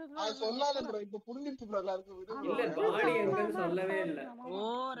அது சொல்லாத ப்ரோ. இப்ப புரிஞ்சிருச்சு ப்ரோ எல்லாருக்கும். இல்ல பாடி எங்கன்னு சொல்லவே இல்ல. ஓ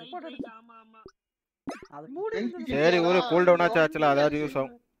ரைட் ஆமா ஆமா. சரி ஒரு கூல் டவுன் ஆச்சுல அதாவது யூஸ்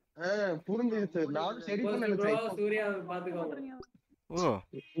ஆகும். புரிஞ்சிருச்சு. நான் சரி பண்ண நினைச்சேன். சூர்யா பாத்துக்கோங்க. ஓ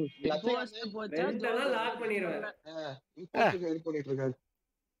இம்போஸ்டர் போச்சா ரெண்டெல்லாம் லாக் பண்ணிடுவேன். இம்போஸ்டர் ஹெல்ப் பண்ணிட்டு இருக்காரு.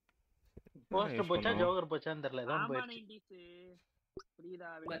 போஸ்டர் போச்சா ஜோக்கர் போச்சான்னு தெரியல. ஏதோ போயிடுச்சு. புரியுதா?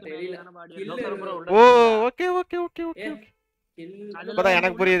 தெரியல பாடி ஓ ஓகே ஓகே ஓகே ஓகே. இப்பதான்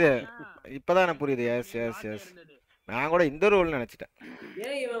எனக்கு புரியுது. இப்பதான் எனக்கு புரியுது. S S S. நான் கூட இந்த ரோல் நினைச்சிட்டேன்.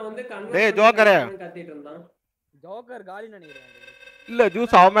 ஏன் இவன் வந்து டேய் ஜோக்கரே கத்திட்டு இருந்தான். ஜோக்கர் காலி நினைக்கிறேன். இல்ல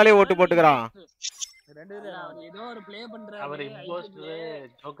ஜூஸ் அவன் மேலயே ஓட்டு போட்டுக்கறான். ஏதோ ஒரு ப்ளே பண்றாரு. அவர் இம்போஸ்டர்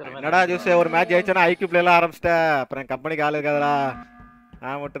ஜோக்கர். என்னடா ஜூஸ் ஒரு மேட்ச் ஜெயிச்சனா ஐக்யூ ப்ளே எல்லாம் ஆரம்பிச்சிட்ட. அப்புறம் கம்பெனிக்கு ஆளு இருக்காதடா.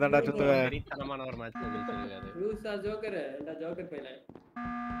 நான் மட்டும் தான்டா சுத்துவேன். தரமான ஒரு மேட்ச் ஜெயிச்சிருக்காரு. ஜூஸா ஜோக்கர் இந்த ஜோக்கர் பையல.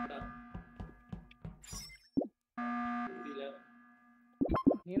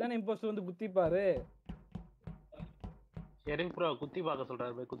 நீ தான இம்போஸ்டர் வந்து குத்தி பாரு. எரிங் ப்ரோ குத்தி பார்க்க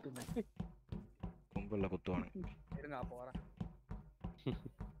சொல்றாரு. போய் குத்துங்க. கும்பல்ல குத்துவானே. இருங்க அப்ப வரேன்.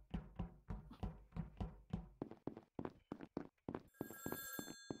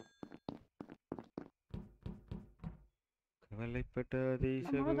 கவலைப்பட்டதை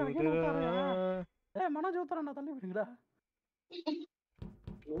சகோதரா. ஏய் மனோஜ் ஊத்துறடா தள்ளி விடுங்கடா.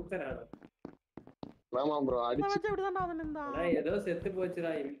 ஊத்துறாடா. ஆமா ப்ரோ அடிச்சு இப்படிதான்டா வந்து நின்றா. ஏதோ செத்து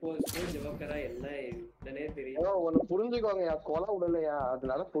போச்சுடா இம்போஸ்டர் ஜோக்கரா என்ன என்னனே தெரியல. ஒன்னு புரிஞ்சுக்கோங்கயா. கொலை விடலையா.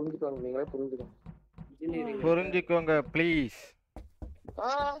 அதனால புரிஞ்சுக்கோங்க. நீங்களே புரிஞ்சுக்கோங்க. புரிஞ்சுக்கோங்க ப்ளீஸ்.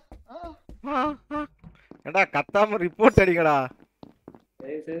 ஏண்டா கத்தாம ரிப்போர்ட் அடிங்கடா.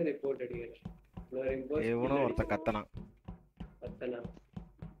 ஏய் ரிப்போர்ட் அடிங்க. இவனோ ஒருத்த கத்தனா.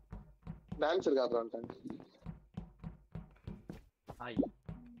 டான்ஸ் இருக்கான்றான். ஹாய்.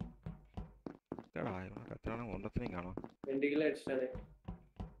 கடா இவன கத்தறானே ஒன்றத்தையும் காணோம். 2 கிலோ அடிச்சானே.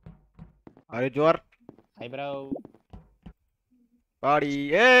 அரே ஜோர். Hi bro. பாடி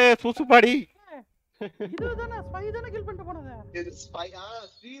ஏ சூசு பாடி. இதுதானே ஸ்பை தான கில் பண்ணிட்டு போனது. இது ஸ்பை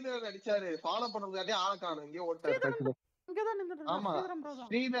ஸ்ரீதர் அடிச்சாரு. ஃபாலோ பண்ணதுக்காட்டி ஆள காணோம். இங்க ஓட்டாரு. இங்க தான் நின்னுட்டு இருந்தா. ஸ்ரீதரம் ப்ரோ தான்.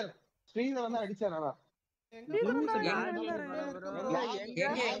 ஸ்ரீதர் வந்து அடிச்சானடா.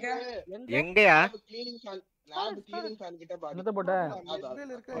 எங்கயா? லேப் கிளீனிங் ஃபேன் கிட்ட பாடி. என்னத போட்ட?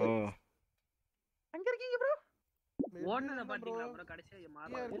 ஓ அங்க இருக்கீங்க ப்ரோ. ஓடுனத பாத்தீங்களா ப்ரோ? கடைசியா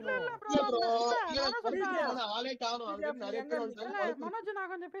மாறல. இல்ல ப்ரோ. ஆளே காணோம். அங்க நிறைய பேர் வந்தாங்க. மனோஜ்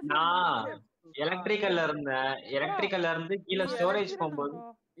நான் கொஞ்சம் பேசுறேன். நான் எலக்ட்ரிக்கல்ல இருந்தேன். எலக்ட்ரிக்கல்ல இருந்து கீழ ஸ்டோரேஜ் போகும்போது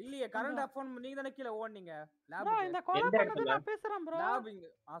இல்லையே கரண்ட் ஆஃப் பண்ண நீங்க தான கீழ ஓடுனீங்க. ப்ரோ இந்த கொலை பண்ணது நான் பேசுறேன் ப்ரோ.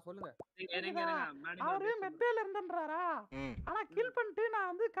 சொல்லுங்க. இருங்க அவரு மெப்பேல இருந்தன்றாரா? ஆனா கில் பண்ணிட்டு நான்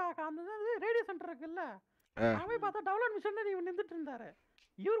வந்து அந்த ரேடியோ சென்டர் இருக்குல்ல. நான் போய் பார்த்தா டவுன்லோட் மிஷன்ல நீ நின்னுட்டு இருந்தாரு.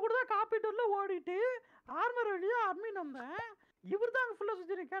 இவர் கூட தான் காப்பீட்டர்ல ஓடிட்டு ஆர்மர் வழியா அட்மின் வந்தேன். இவர் தான் ஃபுல்லா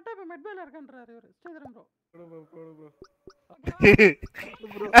சுத்தி கேட்டா இப்ப மெட்பேல இருக்கன்றாரு இவரு ஸ்ரீதரன் ப்ரோ.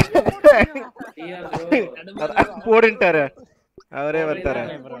 போடுன்ட்டாரு அவரே வந்துட்டாரு.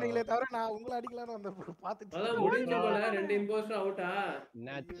 போனீங்களே தவிர நான் உங்களை அடிக்கலாம்னு வந்த பாத்துட்டு அதான் முடிஞ்சு போல 2 இம்போஸ்டர் அவுட்டா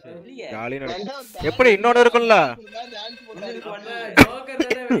ஜாலி எப்படி இன்னொன்னு இருக்கும்ல ஜோக்கர்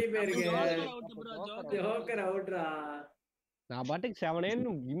தானே வெளிய போயிருக்கு. ஜோக்கர் அவுட்ரா. நான் பாட்டுக்கு 7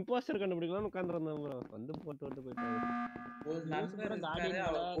 இம்போஸ்டர் கண்டுபிடிக்கலாம்னு உட்கார்ந்திருந்தேன் ப்ரோ. வந்து போட்டு போயிட்டாங்க. ஒரு நண்பர் இருக்காரு,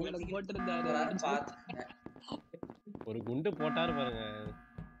 அவர் போட்டிருந்தாரு பாத்துட்டேன். ஒரு குண்டு போட்டாரு பாருங்க.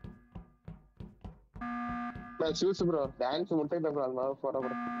 நான் சூஸ் ப்ரோ டான்ஸ் முட்டை ப்ரோ அதனால போற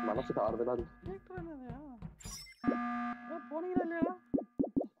ப்ரோ மனசுக்கு ஆறுதலா இருக்கு. போனீங்களா இல்லையா?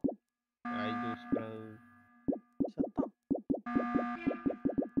 ஐ ஜூஸ் ப்ரோ.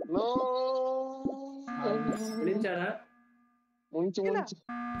 நோ முடிஞ்சாடா? முடிஞ்சு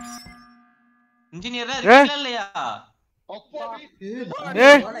இன்ஜினியரா இருக்கீங்களா இல்லையா? அப்பா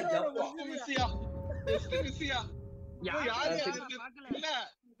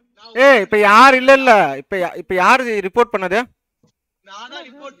இப்ப யார் இல்ல இப்ப யாரு ரிப்போர்ட் பண்ணது? நானா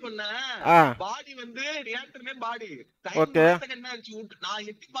ரிப்போர்ட் பண்ணேன். பாடி வந்து ரியாக்டர்மே பாடி ஓகே நான்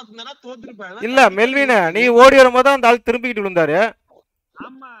எட்டி பார்த்தேன்னா தோத்துறேன். இல்ல மெல்வின் நீ ஓடி வரும்போது அந்த ஆள் திரும்பிக்கிட்டு விழுந்தாரு.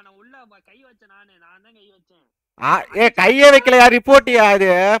 ஆமா நான் உள்ள கை வச்சேன் நான் தான் கை வச்சேன். கையே வைக்கலையா ரிப்போர்ட்டியா அது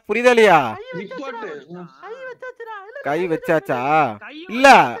புரியுதலையா? கை வச்சாச்சா? இல்ல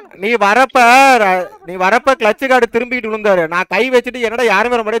நீ வரப்ப கிளட்ச் கார்டு திரும்பிட்டு விழுந்தாரு. நான் கை வச்சுட்டு என்னடா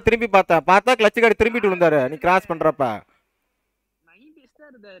யாரும் வர முடியாது திரும்பி பார்த்தா கிளட்ச் கார்டு திரும்பிட்டு விழுந்தாரு நீ கிராஸ் பண்றப்ப.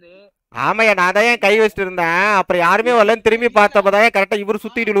 ஆமாயா நான் தான் கை வச்சுட்டு இருந்தேன். அப்புறம் யாருமே வரலன்னு திரும்பி பார்த்தப்பதான் கரெக்டா இவரு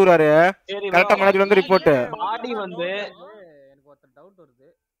சுத்திட்டு விழுறாரு. கரெக்டா மனசுல வந்து ரிப்போர்ட் பாடி வந்து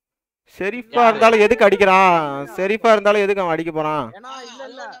ஷெரீஃபா இருந்தாலும் எதுக்கு அடிக்கிறான்? ஷெரீஃபா இருந்தாலும் எதுக்கு அவன் அடிக்க போறான்?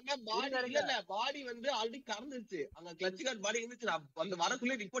 பாடி வந்து ஆல்ரெடி கறந்துச்சு. அங்க கிளட்ச் கார்டு பாடி இருந்துச்சு. நான் அந்த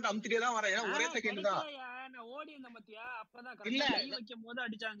வரக்குள்ளே ரிப்போர்ட் அமுத்திட்டே தான் வரேன். ஒரே செகண்ட் தான் நான் ஓடி இருந்த மத்தியா அப்பதான் கரெக்ட்டா கை வைக்கும்போது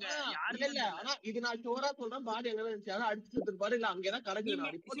அடிச்சாங்க. யாரும் இல்ல ஆனா இது நான் ஷோரா சொல்றேன். பாடி எங்க இருந்துச்சு ஆனா அடிச்சு செத்து பாரு. இல்ல அங்க தான் கிடக்குது.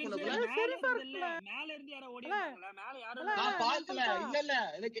 நான் ரிப்போர்ட் பண்ணல. மேல இருந்து யாரோ ஓடி வந்தாங்களா? மேல யாரும் நான் பாக்கல. இல்ல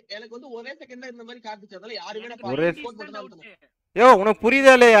எனக்கு வந்து ஒரே செகண்ட்ல இந்த மாதிரி காட்டுச்சு. அதனால யாருமே ரிப்போர்ட் பண்ணல. யோ உனக்கு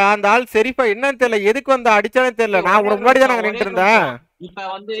புரியுதா இல்லையா? அந்த ஆள் ஷெரீஃபா என்னன்னு தெரியல எதுக்கு வந்து அடிச்சானே தெரியல. நான் உனக்கு முன்னாடி தான் நாங்க நின்று இருந்தேன். இப்ப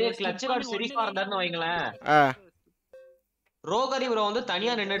வந்து கிளட்ச் கார்டு ஷெரீஃபா இருந்தாருன்னு வைங்களேன். ரோகரி ப்ரோ வந்து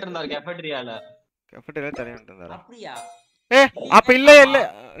தனியா நின்னுட்டு இருந்தாரு கேஃபேட்டரியால. கேஃபேட்டரியால தனியா நின்னுட்டு இருந்தாரு. அப்படியா? அப்ப இல்ல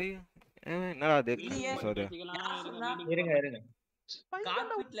என்னடா அது? சாரி இருங்க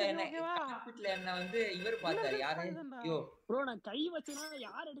கார்பெட்ல என்ன வந்து இவர் பார்த்தாரு. யாரு? யோ ப்ரோ நான் கை வச்சனா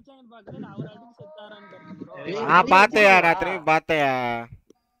யார் அடிச்சாங்கன்னு பார்க்கல. அவர் அடிச்சு செத்தாரான்னு பாத்தேயா நான் திரும்பி பாத்தேயா.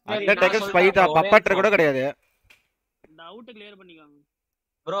 அண்டர்டேக்கர் ஸ்பைடா பப்பட்டர் கூட கிடையாது. டவுட் கிளியர் பண்ணிக்கோங்க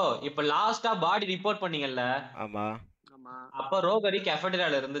ப்ரோ. இப்ப லாஸ்டா பாடி ரிப்போர்ட் பண்ணீங்கல்ல? ஆமா அப்ப ரோகரி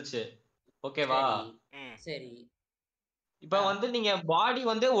கேஃபேட்டரியால இருந்துச்சு. ஓகேவா? சரி இப்ப வந்து நீங்க பாடி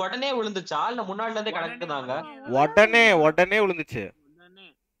வந்து உடனே விழுந்துச்சா இல்ல முன்னாடில இருந்தே கிடக்குதாங்க? உடனே விழுந்துச்சு.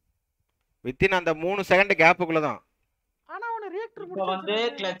 வித்தின் அந்த 3 செகண்ட் கேப்புக்குள்ள தான். ஆனா அவன ரியாக்டர் இப்ப வந்து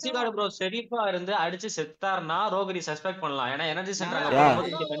கிளட்ச் கார்டு ப்ரோ ஷெரீஃபா இருந்து அடிச்சு செத்தார்னா ரோகரி சஸ்பெக்ட் பண்ணலாம். ஏன்னா எனர்ஜி சென்டர் அங்க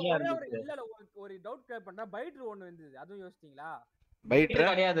போகும்போது இங்க தனியா இருந்துச்சு. இல்ல ஒரு டவுட் கிளியர் பண்ணா பைட்டர் ஒன்னு வந்தது. அதுவும் யோசிச்சீங்களா?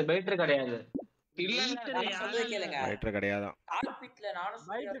 பைட்டர் கிடையாது. பைட்டர் கிடையாது. கார்பெட்ல நானும்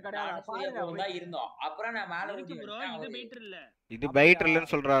பைட்டர் கிடையாது. தான் இருந்தோம். அப்புறம் நான் மேல ஓடி ப்ரோ இது பைட்டர் இல்ல. இது பைட்டர்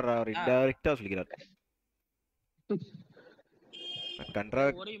இல்லன்னு சொல்றாரு அவர். டைரக்டா சொல்லிக்கிறார். கண்ட்ரா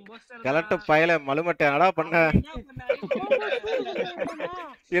கலட்ட பயல மலுமட்டை என்னடா பண்ண?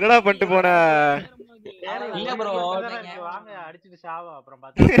 என்னடா பண்ணிட்டு போன? இல்ல ப்ரோ வாங்க அடிச்சிட்டு சாவா அப்புறம்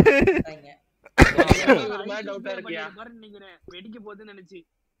பாத்துங்க. ஒரு மாதிரி டவுட்டா இருக்கியா? வெடிக்க போகுதுன்னு நினைச்சி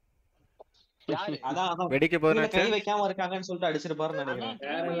அதான் வெடிக்க போகுதுன்னு கை வைக்காம இருக்காங்கன்னு சொல்லிட்டு அடிச்சிருப்பாருன்னு நினைக்கிறேன்.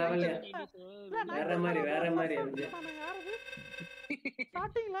 வேற மாதிரி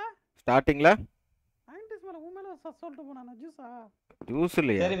ஸ்டார்டிங்ல 90s மேல உன் மேல சொல்லிட்டு போனானே ஜூஸ்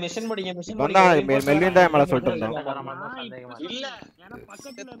இல்லையா? சரி மிஷன் முடிங்க. வந்தா மெல்வின் தான் மேல சொல்லிட்டு இருந்தான். இல்ல ஏனா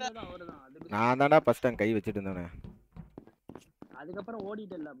பக்கத்துல இருந்தது அவர்தான். நான் தான்டா ஃபர்ஸ்ட் டைம் கை வச்சிட்டு இருந்தேனே. அதுக்கப்புறம்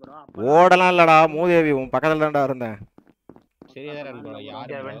ஓடிட்டே இல்ல ப்ரோ. ஓடலாம் இல்லடா மூதேவி உன் பக்கத்துல தான்டா இருந்தேன். சரியா தான் ப்ரோ.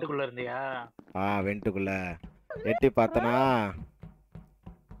 யார் வெண்டுக்குள்ள இருந்தியா? வெண்டுக்குள்ள எட்டி பார்த்தனா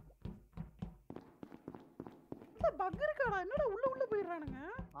பக் இருக்கடா. என்னடா உள்ள போயிரானுங்க?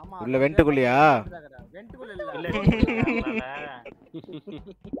 ஆமா உள்ள வெண்டுக்குள்ளயா? வெண்டுக்குள்ள இல்ல.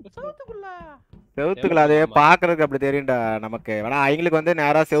 செவுத்துக்குள்ள அதே பாக்குறதுக்கு அப்படி தெரியும்டா நமக்கு. ஆனா அவங்களுக்கு வந்து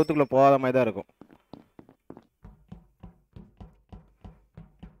நேரா செவுத்துக்குள்ள போகாத மாதிரி தான் இருக்கும்.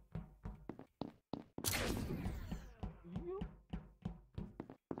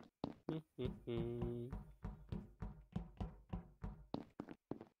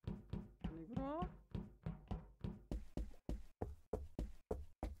 ப்ரோ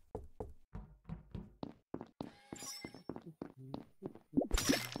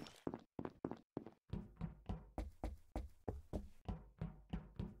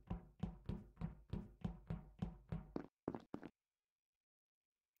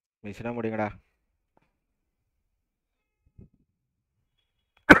மிஷினா முடிங்கடா.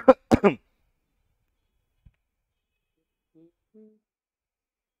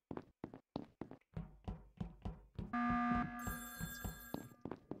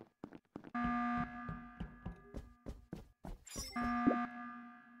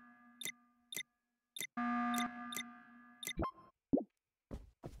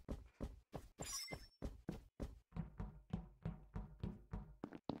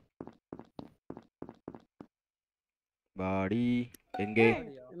 பாடி எங்கே?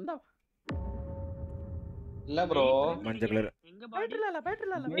 இல்ல ப்ரோ, மஞ்சள் கலர்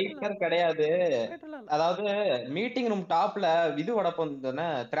மீட்டர் கிடையாது. அதாவது மீட்டிங் ரூம் டாப்ல இது வடப்போம் தானே,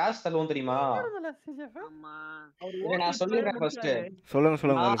 கிராஷ் தள்ளுவோம் தெரியுமா? நான் சொல்லிடுறேன் ஃபர்ஸ்ட்.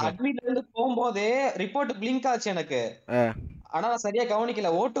 சொல்லுங்க. அட்மிட்ல இருந்து போகும்போதே ரிப்போர்ட் பிளிங்க் ஆச்சு எனக்கு. ஆனா நான் சரியா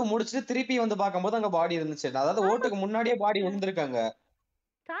கவனிக்கல. ஓட்டு முடிச்சிட்டு திருப்பி வந்து பாக்கும்போது அங்க பாடி இருந்துச்சு. அதாவது ஓட்டுக்கு முன்னாடியே பாடி விழுந்திருக்காங்க.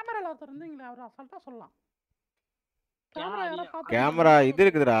 கேமரால ஒருத்தர் இருந்தீங்களே, அவர் அசால்ட்டா சொல்லலாம். கேமரா இது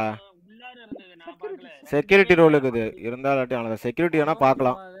இருக்குதுடா, செக்யூரிட்டி ரோல் இருக்குது. இருந்தாலும் அவ்வளோ செக்யூரிட்டி வேணா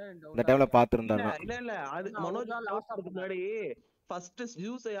பார்க்கலாம். இந்த டைம்ல பார்த்துருந்தாருன்னா இல்ல அது மனோஜ் லாஸ்ட்க்கு முன்னாடி ஃபர்ஸ்ட்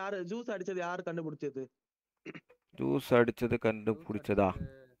ஜூஸ் அடிச்சது யாரு கண்டுபிடிச்சது? ஜூஸ் அடிச்சது கண்டுபிடிச்சதா?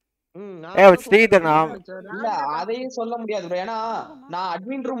 ஸ்ரீதரனா? இல்ல அதையும் சொல்ல முடியாது ப்ரோ. ஏன்னா நான்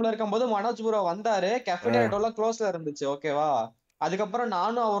அட்மின் ரூம்ல இருக்கும்போது மனோஜ் ப்ரோ வந்தாரு, கெஃபடேரியா டோர்லாம் க்ளோஸ்ல இருந்துச்சு. ஓகேவா? அதுக்கப்புறம்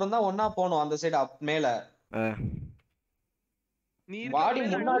நானும் அவரும் தான் ஒண்ணா போனோம் அந்த சைடு மேல. பாடி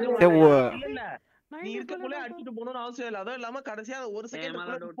முன்னாடி நீ இருக்கக்குள்ளே அடிச்சிட்டு போகணும்னு அவசியம் இல்ல. அதுவும் இல்லாம கடைசியா ஒரு செகண்ட்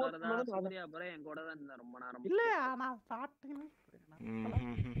சூர்யா ப்ரோ என் கூட தான் இருந்தா ரொம்ப நேரம். இல்ல நான் ஸ்டார்டிங்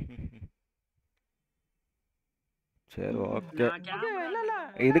சரி ஓகே.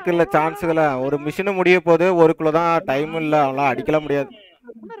 இதுக்கு இல்ல சான்ஸ்கள ஒரு மிஷின் முடிய போது, ஒருக்குள்ள தான் டைம் இல்ல, அவனால அடிக்கலாம் முடியாது.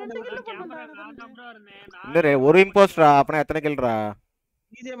 இன்னும் ஒரு இம்போஸ்டரா? அப்புறம் எத்தனை கில்றா?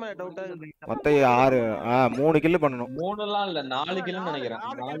 மொத்தம் 6 3 கில் பண்ணனும். 3லாம் இல்ல 4 கில்னு நினைக்கிறேன்.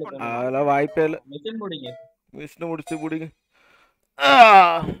 அதெல்லாம் வாய்ப்பே இல்ல. மிஷின் முடிங்க. மிஷின் முடிச்சு முடிங்க.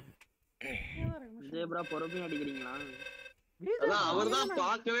 விஜய் ப்ரோ பொறுமையா அடிக்கிறீங்களா? அதான் அவர்தான்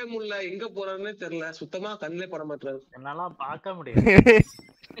பார்க்கவே முடியல, எங்க போறாருன்னே தெரியல. சுத்தமா கண்ணிலே பட மாட்டாரு. என்னால பார்க்க முடியாது.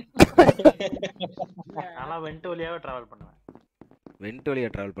 நான் வெண்ட் வழியாவே டிராவல் பண்ணுவேன். வெண்ட் வழியா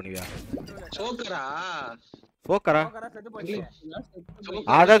டிராவல் பண்ணுவியா? சோக்கரா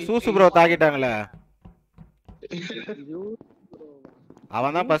அதான் சூசு ப்ரோ தாக்கிட்டாங்களே.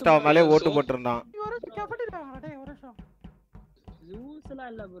 அவன் தான் ஃபர்ஸ்ட் அவன் மேலே ஓட்டு போட்டுருந்தான். ஜூஸ்லாம்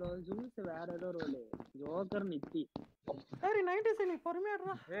இல்ல ப்ரோ, ஜூஸ் வேற ஏதோ ரோல். ஜோக்கர் நித்தி. சரி 90s நீ பொறுமையா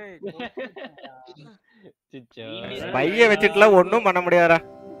இருடா. பைய வச்சிட்டுலாம் ஒண்ணும் பண்ண முடியாதா?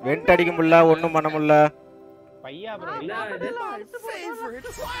 வெண்ட் அடிக்க முடியல, ஒண்ணும் பண்ண முடியல. பையா ப்ரோ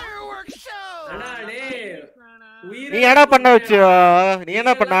நீ என்ன பண்ண வச்சு? நீ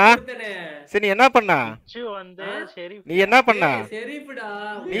என்ன பண்ண? சரி நீ என்ன பண்ண? நீ என்ன பண்ண?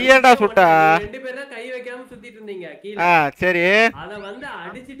 நீ ஏன்டா சுட்ட? ரெண்டு பேரும் கை வைக்காம சுத்திட்டு இருந்தீங்க கீழ. சரி அத வந்து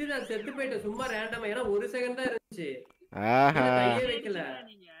அடிச்சிட்டு நான் செத்து போயிட்டேன் சும்மா ரேண்டமா. ஏன்னா ஒரு செகண்ட் தான் இருந்துச்சு. கையே வைக்கல.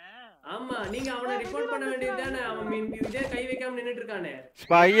 ஆமா நீங்க அவனை ரிப்போர்ட் பண்ண வேண்டியதுதானே. அவன் இதே கை வைக்காம நின்னுட்டு இருக்கானே.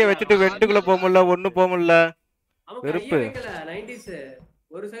 ஸ்பைய வச்சிட்டு வெண்டுக்குள்ள போக முடியல, ஒண்ணு போக முடியல. அவன் கையே வைக்கல. 90s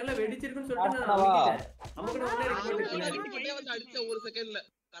ஒரு செகண்ட்ல வெடிச்சிருக்குன்னு சொல்லிட்டு நான் அமைக்கிட்டேன். நமக்கு ஒண்ணே ரிப்போர்ட் வந்து அடிச்ச ஒரு செகண்ட்ல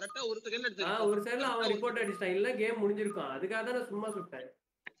கரெக்ட்டா ஒரு செகண்ட் அடிச்சா. ஒரு செகண்ட்ல அவன் ரிப்போர்ட் அடிச்சான். இல்ல கேம் முடிஞ்சிருக்கும். அதுக்காக தான் நான் சும்மா சுட்டேன்.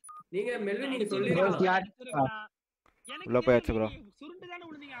 நீங்க மெல்வின் நீங்க சொல்லிருக்கீங்க. உள்ள போயாச்சு ப்ரோ. சுருண்டு தான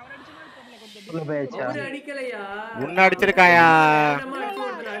விழுந்தீங்க. அவர் அடிச்ச மாதிரி தெரியல கொஞ்சம். உள்ள போயாச்சா? அவர் அடிக்கலையா? உன்ன அடிச்சிருக்காயா?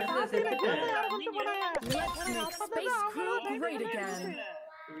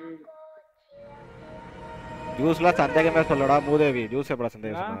 ஜூஸ்லாம் சந்தேகமே சொல்லடா மூதேவி. ஜூஸ் எப்படா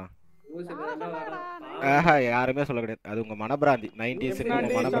சந்தேகம் சொன்னா? யாருமே சொல்ல கிடையாது. அது உங்க மனபிராந்தி. 90s உங்க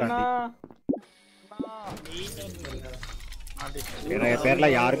மனபிராந்தி. என் பேர்ல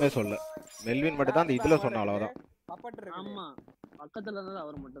யாருமே சொல்ல. மெல்வின் மட்டும் தான் அந்த இதுல சொன்ன, அவ்வளவுதான். ஆமா பக்கத்துல இருந்தது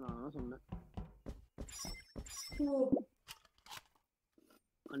அவர் மட்டும் தான் சொன்னேன்.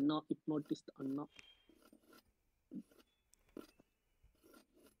 அண்ணா ஹிப்னோட்டிஸ்ட் அண்ணா.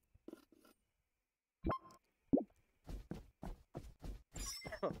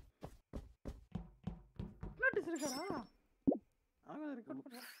 இருக்கடா அவங்க ரெக்கார்ட்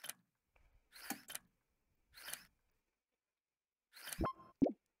பண்றாங்க.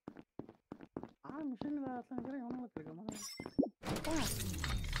 மிஷின்ல அசங்கற இவனுக்கு இருக்கமா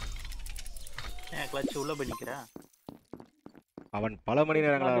கிளட்ச் உள்ள போய் நிக்கிறா அவன் பல மணி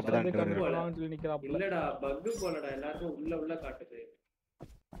நேரங்களா அப்படிதான் நிக்கிறான் இல்லடா பக் போலடா எல்லாரும் உள்ள காட்டுது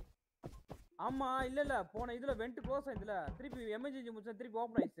ஆமா இல்ல போன இதுல வெண்ட் க்ளோஸ் ஆயிடுல திருப்பி எமர்ஜென்சி முடிச்சா திருப்பி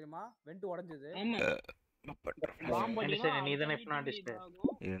ஓபன் ஆயிடுச்சு தெரியுமா வெண்ட் உடைஞ்சது பாம்பு நீ தான இப்ப அடிச்சிட்ட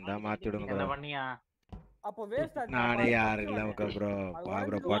இருந்தா மாத்தி விடுங்க என்ன பண்ணியா அப்போ வேஸ்ட் ஆச்சு நானே யார் இல்ல ப்ரோ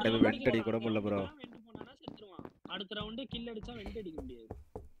ப்ரோ போட்டது வெண்ட் அடி கூட முடியல ப்ரோ வெண்ட் போனானா செத்துருவான் அடுத்த ரவுண்ட் கில் அடிச்சா வெண்ட் அடிக்க முடியாது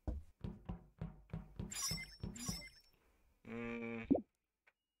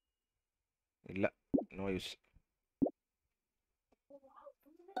இல்ல நோ யூஸ்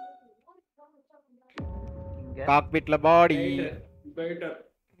காக்பிட்ல பாடி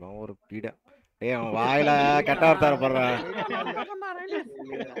ஒரு பீட டேய் அவன் வாயில கெட்ட வார்த்தை போடுறான்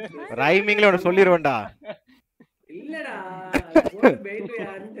ரைமிங்ல ஒன்னு சொல்லிடுவேன்டா இல்லடா பெயிண்ட்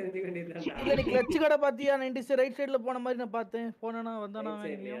யாருன்னு தெரிஞ்சுக்க வேண்டியதுதான்டா இல்ல நீ கிளட்ச் கடை பாத்தியா 90 ரைட் சைடுல போன மாதிரி நான் பார்த்தேன் போனேனா வந்தானா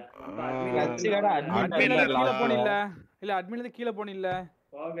கிளட்ச் கடை அட்மின்ல கீழ போனில்ல இல்ல அட்மின்ல கீழ போனில்ல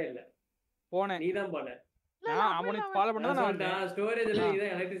போவே இல்ல போனேன் நீதான் போன நான் அவனை ஃபாலோ பண்ணா நான் வந்தேன் ஸ்டோரேஜ்ல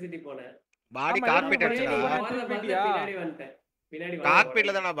நீதான் எலக்ட்ரிசிட்டி போன பாடி காக்பிட் அடிச்சடா பின்னாடி வந்துட்டேன் பின்னாடி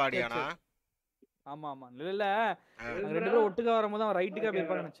காக்பிட்ல தான பாடியானா ஆமா ஆமா இல்ல ரெண்டு பேரும் ஒட்டுக்கா வரும்போது அவன் ரைட்டுக்கா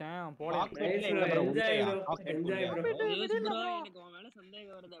போய் நினைச்சேன் அவன் போல என்ஜாய் ப்ரோ எனக்கு அவன் மேல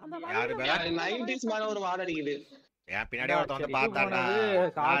சந்தேகம் வருது யாரு பேரா 90s மேல ஒரு வார்ட் அடிக்குது ஏன் பின்னாடி ஒருத்தன் வந்து பார்த்தாடா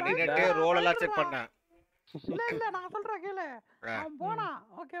நான் நின்னுட்டு ரோல் எல்லாம் செக் பண்ணேன் இல்ல நான் சொல்றேன் கேளு அவன் போனா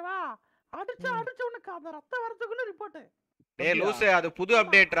ஓகேவா அடிச்சு உனக்கு அந்த ரத்தம் வரதுக்குள்ள ரிப்போர்ட் டேய் லூசு அது புது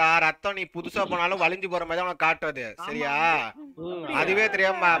அப்டேட்ரா ரத்தம் நீ புதுசா போனாலும் வலிஞ்சு போற மாதிரி உனக்கு காட்டுது சரியா அதுவே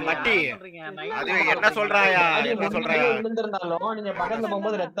தெரியாம மட்டி அது என்ன சொல்றாயா என்ன சொல்றாயா விழுந்திருந்தாலும் நீங்க பக்கத்துல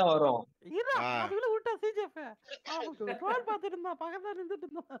போகும்போது ரத்தம் வரும் இரு அதுல விட்டா சிஜெஃப் அவன் ட்ரோல் பார்த்துட்டு இருந்தா பக்கத்துல நின்னுட்டு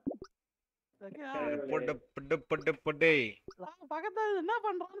இருந்தான் பொட்டு பக்கத்துல என்ன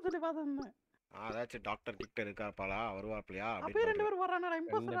பண்றான்னு சொல்லி பார்த்தேன் அதாச்சும் டாக்டர் கிட்ட இருக்காப்பாளா வருவாப்லையா அப்படியே ரெண்டு பேரும் வரானடா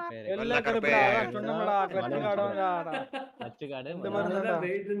இம்போஸ்டர் எல்லா கருப்பா சொன்னமடா கிளட்ச் காடவங்கடா கிளட்ச் காடு இந்த மாதிரி தான்டா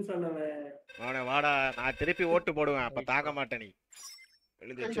வெயிட்னு சொன்னவே வாடா நான் திருப்பி ஓட்டு போடுவேன் அப்ப தாங்க மாட்டே நீ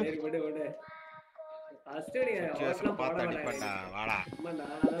எழுதி வச்சு சரி விடு ஃபர்ஸ்ட் நீ சிச்சுவேஷன் பார்த்து அடிப்பேன்டா வாடா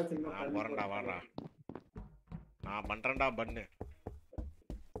நான் போறேன்டா வாடா நான் பண்றேன்டா பண்ணு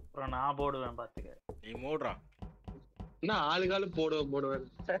அப்புறம் நான் போடுவேன் பாத்துக்க நீ மூடுறா நான் ஆளுகாலு போடுவேன்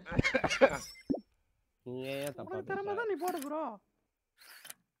நீ ஏன் தப்பா திறமை தான் நீ போடு ப்ரோ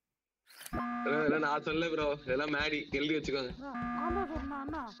நான் சொல்ல ப்ரோ இதெல்லாம் மேடி எழுதி வச்சுக்கோங்க நான் தான் சொன்னேன்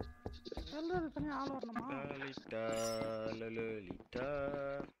அண்ணா எழுதுறது தனியா ஆள் வரணுமா லிட்டா லலிட்டா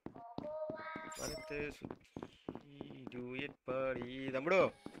வரது டு இட் பாடி தம்புடு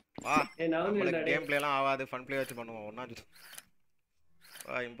வா நம்மளுக்கு கேம் ப்ளே எல்லாம் ஆகாது ஃபன் ப்ளே வச்சு பண்ணுவோம் ஒண்ணா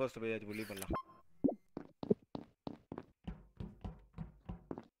வா இம்போஸ்டர் போய் புள்ளி பண்ணலாம்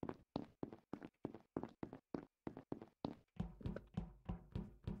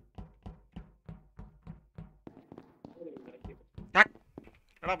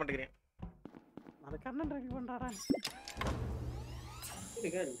என்ன பண்றீங்க அது கண்ணன் ரெடி பண்றாரா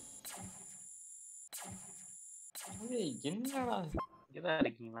என்னடா இங்கதான்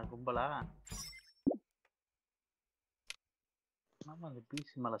இருக்கீங்களா கும்பலா ஆமா அந்த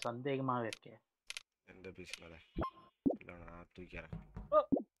பீஸ் மேல சந்தேகமாவே இருக்கே எந்த பீஸ் மேல இல்ல நான் தூக்கிறேன்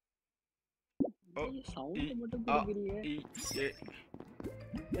சவுண்ட் மட்டும் குடுக்குறீங்க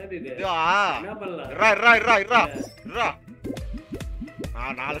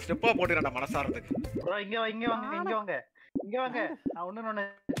நான் 4 ஸ்டெப்பா போடுறேன்டா மனசாரத்துக்கு ப்ரோ இங்க வாங்க நான் ஒண்ணு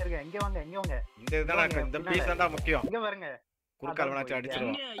வச்சிருக்கேன் இங்க வாங்க இந்த இதுதான் இந்த பீஸ் தான் முக்கியம் இங்க பாருங்க குறுக்கால் வேணாச்சு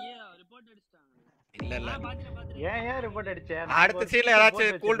அடிச்சிடுவோம் ரிப்போர்ட் அடிச்சிட்டாங்க இல்ல ஏன் ரிப்போர்ட் அடிச்சே அடுத்த சீன்ல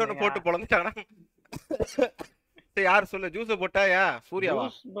யாராச்சும் கூல் டவுன் போட்டு பொளந்துட்டாங்கனா யார் சொல்லு ஜூஸ் போட்டாயா சூர்யாவா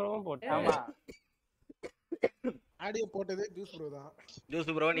ப்ரோ போட்டா ஆமா ஆடியோ போட்டதே ஜூஸ் ப்ரோ தான்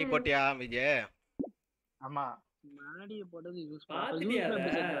ஜூஸ் ப்ரோ நீ போட்டியா விஜய் ஆமா மாடிய போட்டது யூஸ் பாத்துட்டியா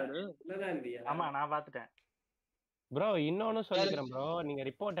ஆமா நான் பாத்துட்டேன் ப்ரோ இன்னொன்னு சொல்லிக்கிறேன் ப்ரோ நீங்க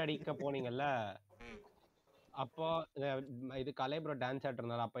ரிப்போர்ட் அடிக்க போனீங்கல்ல அப்போ இது கலை ப்ரோ டான்ஸ் ஆட்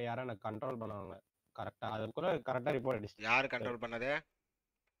இருந்தால அப்ப யாரோ எனக்கு கண்ட்ரோல் பண்ணுவாங்க கரெக்ட்டா அதுக்குள்ள கரெக்ட்டா ரிப்போர்ட் அடிச்சு யாரு கண்ட்ரோல் பண்ணதே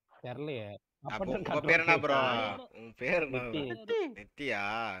தெரியலையே அப்ப பேர் என்ன ப்ரோ உன் பேர் என்ன நெத்தியா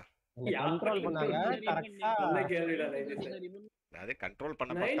கண்ட்ரோல் பண்ணாங்க கரெக்ட்டா அது கண்ட்ரோல்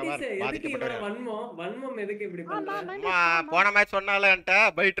பண்ணப்பட்டவர் பாதிக்கப்பட்டவர் வன்மம் எதுக்கு இப்படி பண்ற போன மேட்ச் சொன்னாலன்ட்ட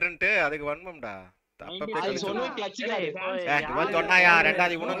பைட்ரன்ட் அதுக்கு வன்மம்டா அது சொல்லுங்க கிளட்ச் கார்டு இவன் சொன்னாயா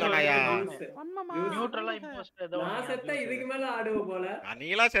ரெண்டாவது இவனும் சொன்னாயா நியூட்ரலா இம்போஸ்டர் ஏதோ நான் செத்தா இதுக்கு மேல ஆடுவ போல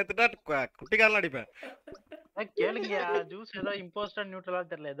நீலா செத்துட்டா குட்டிகாரலாம் அடிப்பேன் கேளுங்க ஜூஸ் ஏதோ இம்போஸ்டர் நியூட்ரலா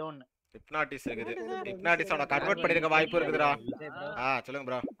தெரியல ஏதோ ஒண்ணு ஹிப்னாட்டிஸ் இருக்குது. ஹிப்னாட்டிஸ் அவனை கன்வெர்ட் பண்ணிருக்க வாய்ப்பு இருக்குதுடா. சொல்லுங்க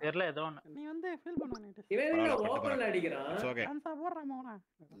ப்ரோ. தெரியல ஏதோ ஒன்னு. நீ வந்து ஃபீல் பண்ண நீ. இவன் என்ன ஓபன்ல அடிக்குறான்? It's okay. டான்ஸா போடுறேன் மோனா.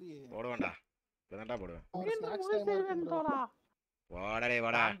 போடுவேன்டா. இதென்டா போடுவேன். வாடா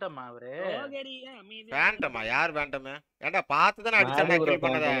வாடா. ஃபேண்டமா அவரே. ஃபேண்டமா யார் ஃபேண்டமா? ஏன்டா பார்த்து தான அடிச்சா கில்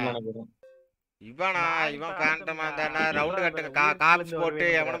பண்ணதே. இவனா இவன் ஃபேண்டமா தான ரவுண்ட் கட்டுங்க காப்ஸ் போட்டு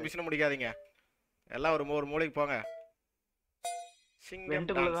எவனும் மிஷன் முடிக்காதீங்க. எல்லாம் ஒரு மூளைக்கு போங்க.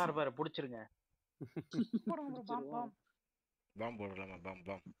 வெண்டுக்குள்ள தான் இருப்பாரு புடிச்சிருங்க. போடுங்க ப்ரோ பாம் போடலாமா பாம்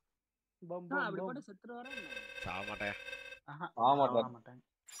அப்படி போட்டு செத்துற வர சாவ மாட்டேன். மாட்டேன்.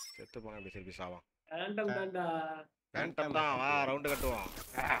 செத்து போங்க இப்படி திருப்பி சாவான். ஃபேண்டம் தான்டா. ஃபேண்டம் தான் வா ரவுண்ட் கட்டுவோம்.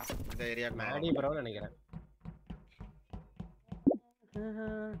 இந்த ஏரியா மேடி ப்ரோ நினைக்கிறேன்.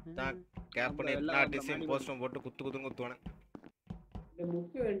 தான் கேப் பண்ணி ஹிப்னாட்டிஸையும் போஸ்டும் போட்டு குத்துன்னு குத்துவானே. இந்த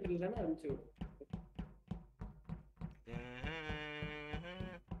முக்கிய வென்ட்ரில் தான அடிச்சு விடு.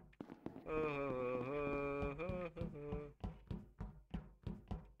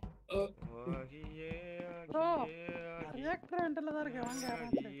 ரியாக்டர் வென்ட்ல தான் இருக்கு வாங்க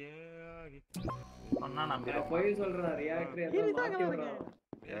சொன்னா நம்பி போய் சொல்றேன் ரியாக்டர் எல்லாம் மாத்தி விடுறான்.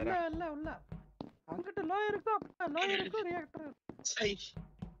 இல்ல உள்ள அங்கிட்ட லோ இருக்கு லோ இருக்கு ரியாக்டர்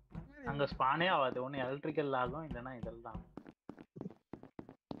அங்க ஸ்பானே ஆகாது. ஒன்னு எலக்ட்ரிக்கல் ஆகும் இல்லனா இதெல்லாம்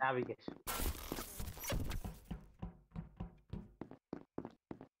நேவிகேஷன்.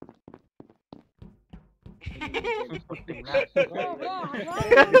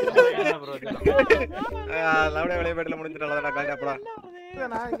 லவ்டே விளையாட்டுல முடிஞ்சிட்டால நான் கால் அப்படா. இங்க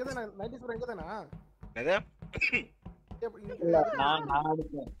தான 90s ப்ரோ இங்க தானா? எது? நான்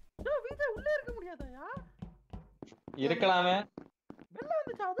அடிச்சேன். வீட்ல உள்ள இருக்க முடியாதயா? இருக்கலாமே. வெல்ல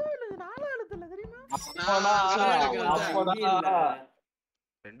வந்துச்சு அதுவும் இல்ல நாளா எழுத்துல தெரியுமா? அப்போடா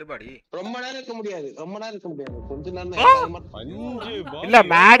ரெண்டு பாடி ரொம்ப நேரம் இருக்க முடியாது. கொஞ்ச நேரம் இல்ல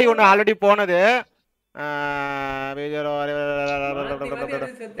மேடி ஒன்னு ஆல்ரெடி போனது.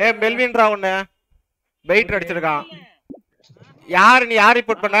 மெல்வின்ரா ஒண்ணு வெயிட் அடிச்சிருக்கான். நீ யார்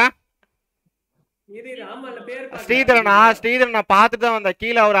ரிப்போர்ட் பண்ண? ஸ்ரீதரனா நான் பார்த்துட்டு தான் வந்தேன்.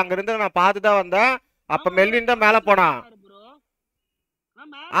 கீழே அவர் அங்க இருந்து நான் பார்த்துட்டு தான் வந்தேன். அப்ப மெல்வின் தான் மேல போனான்.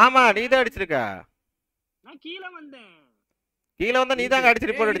 ஆமா நீ தான் அடிச்சிருக்க. கீழே வந்தா நீ தான்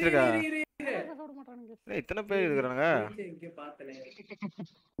அடிச்சு ரிப்போர்ட் அடிச்சிருக்க. இத்தனை பேர் இருக்கிறாங்க.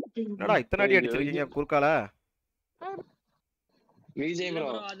 என்னடா இத்தனை அடி அடிச்சிருக்கீங்க குறுக்கால? விஜய் ப்ரோ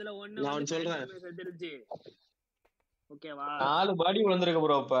நான் சொல்றேன். ஓகேவா 4 பாடி விழுந்திருக்கு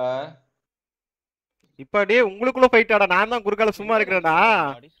ப்ரோ. இப்ப டேய் உங்களுக்குள்ள ஃபைட்டாடா. நான் தான் குறுக்கால சும்மா இருக்கறேனா?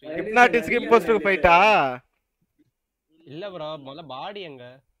 ஹிப்னாட்டிஸ்க்கு இம்போஸ்டருக்கு ஃபைட்டா? இல்ல ப்ரோ முதல்ல பாடி எங்க?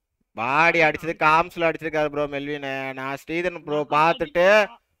 பாடி அடிச்சது காம்ஸ்ல அடிச்சிருக்காரு ப்ரோ மெல்வின். நான் ஸ்ரீதரன் ப்ரோ பார்த்துட்டு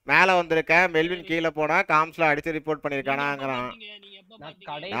மேல வந்திருக்கேன். மெல்வின் கீழே போனா காம்ஸ்ல அடிச்சு ரிப்போர்ட் பண்ணிருக்கானாங்கறான்.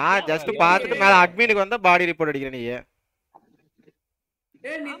 நான் ஜஸ்ட் பார்த்துட்டு மேல அட்மினுக்கு வந்தா பாடி ரிப்போர்ட் அடிக்கிறேன். நீ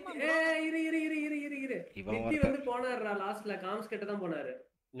இவன் வந்து போனாருடா லாஸ்ட்ல காம்ஸ் கிட்ட தான் போனாரு.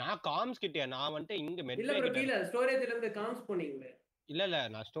 நான் காம்ஸ் கிட்டயா? நான் வந்து இங்க மெட் இல்ல ப்ரோ கீழ ஸ்டோரேஜ்ல இருந்து காம்ஸ் போனீங்க. இல்ல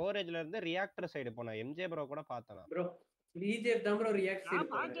நான் ஸ்டோரேஜ்ல இருந்து ரியாக்டர் சைடு போனேன். எம்ஜே ப்ரோ கூட பார்த்தேன். ப்ரோ விஜய் தான் ப்ரோ ரியாக்ட் சைடு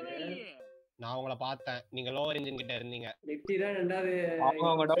பார்க்கவே இல்லையே. நான் உங்களை பார்த்தேன். நீங்க லோவர் இன்ஜின் கிட்ட இருந்தீங்க. நெட்டி தான் ரெண்டாவது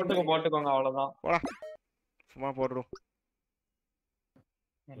அவங்க டவுட்டுக்கு போட்டுக்கோங்க அவ்வளவுதான். போடா சும்மா போடுறோம்.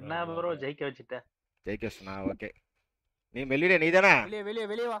 என்ன ப்ரோ ஜெயிக்க வச்சிட்ட? ஜெயிக்கஸ்னா ஓகே. நீ மெல்லிடே நீ தானே?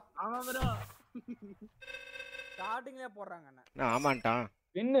 வெளிய வா. ஆமா ப்ரோ. ஸ்டார்டிங்ல போடுறாங்க அண்ணா. ஆமான்டான்.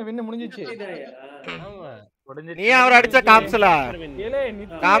 வின்னு முடிஞ்சிச்சு. ஆமா முடிஞ்சிச்சு. நீ அவர் அடிச்ச காம்ஸ்ல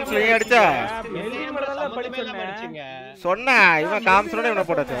நீ அடிச்ச சொன்ன இவன் காம்ஸ்ல இவனை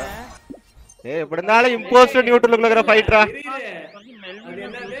போட்டாச்சு. ஏய் எப்படி இருந்தாலும் இம்போஸ்டர் நியூட்ரலுக்குள்ள இருக்கிற ஃபைட்டரா. அது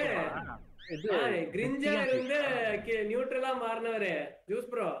என்னது? கிரிஞ்சா இருந்து நியூட்ரலா மார்னவரே ஜூஸ்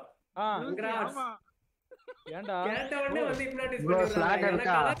ப்ரோ. கங்க்ராட்ஸ். ஏன்டா கேட்ட உடனே வந்து ஹிப்னாட்டிஸ் பண்ணிடுறாங்க. எனக்கு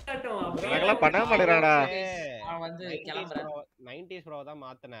கலட்டாட்டம் அதெல்லாம் பண்ண மாட்டேறாடா. நான் வந்து கிளம்பறேன். 90s ப்ரோ தான்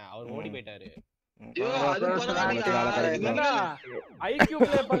மாத்துனேன். அவர் ஓடி போயிட்டாரு. ஐக்யூ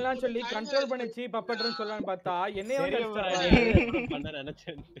ப்ளே பண்ணலாம்னு சொல்லி கண்ட்ரோல் பண்ணிச்சு பப்பட்றன்னு சொல்லலாம்னு பார்த்தா என்னைய வந்து பண்ண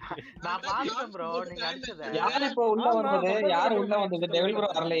நினைச்சேன். நான் பார்த்தேன் ப்ரோ நீங்க அடிச்சத. யார் இப்போ உள்ள வந்தது? யார் உள்ள வந்தது? டெவில்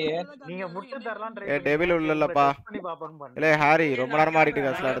ப்ரோ வரலையே. நீங்க முட்டு தரலாம் ட்ரை பண்ணி டெவில் உள்ளலப்பா. பண்ணி பாப்போம் பண்ணு. இல்ல ஹாரி ரொம்ப நேரமா ஆடிட்டு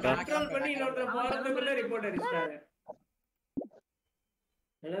இருக்க ஸ்லாட் தான். கண்ட்ரோல் பண்ணி இன்னொரு போறதுக்குள்ள ரிப்போர்ட் அடிச்சாங்க.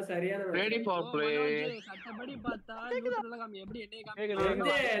 எல்லாம் சரியான ரெடி ஃபார் ப்ளே. சட்டப்படி பார்த்தா நியூட்ரல்ல காமி எப்படி என்னைய காமி.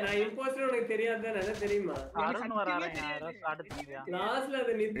 நான் இம்போஸ்டர் உனக்கு தெரியாதா? என்ன தெரியுமா? அருண் வராரே யாரோ ஸ்டார்ட் பண்ணியா? லாஸ்ட்ல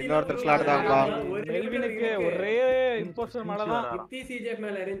அது நித்தி இன்னொருத்தர் ஸ்லாட் தான்ப்பா. மெல்வினுக்கு ஒரே இம்போஸ்டர் மேல தான் நித்தி சிஜெஃப்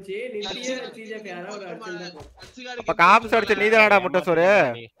மேல இருந்துச்சு. நித்தியே சிஜெஃப் யாரோ ஒரு அடிச்சிருந்தாங்க. அப்ப காம்ஸ் அடிச்ச நீ தானடா முட்டை சோறு?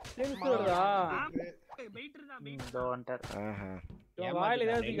 சென்ஸ் வருதா? வெயிட்டர் தான் இந்த ஒன்டர். வாயில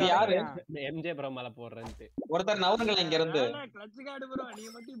ஏதாவது யாரு எம்ஜே ப்ரோ மேல போடுறேன்ட்டு ஒருத்தர் நவுருங்க இங்க இருந்து கிளட்ச் கார்டு ப்ரோ நீ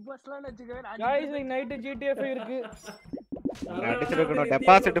மட்டும் இம்போஸ்டர்லாம் வெச்சுக்கவே गाइस இன்னைக்கு நைட் ஜிடிஎஃப் இருக்கு அடிச்சிருக்கணும்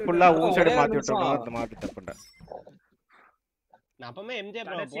டெபாசிட் ஃபுல்லா ஊர் சைடு மாத்தி விட்டோம் அந்த மாத்தி தப்புண்டா நான் அப்பமே எம்ஜே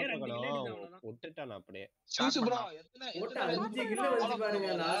ப்ரோ போட்டுக்கணும் விட்டுட்டான் அப்படியே சூசு ப்ரோ போட்ட 5 கிலோ வந்து பாருங்க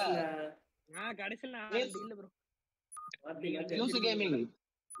லாஸ்ட்ல நான் கடைசில நான் இல்ல ப்ரோ சூசு கேமிங்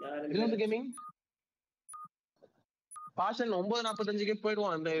பாஷன் 9:45க்கு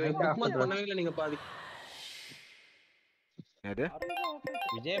போய்டுவான் அந்த புக் மார்க் பண்ணவே இல்ல நீங்க பாதி அது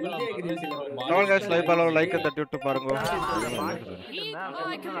Vijay bro toll guys like பாலோ லைக் தட்டி விட்டு பாருங்க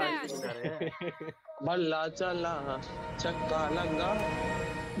பல்லா சல்லா சக்கா லங்கா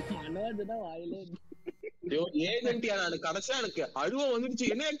மனோஜ் தான் வாயிலே ஐயோ ஏஜென்ட்டியா நான் கடைசியா எனக்கு அழுவ வந்துருச்சு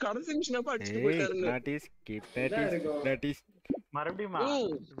என்ன கடைசி நிமிஷம் அப்ப அடிச்சிட்டு போயிட்டாரு நாட்டிஸ் மறுபடியும்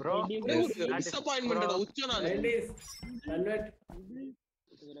ப்ரோ டிசாப்பாயின்ட்மென்ட் உச்ச நான் கன்வெர்ட்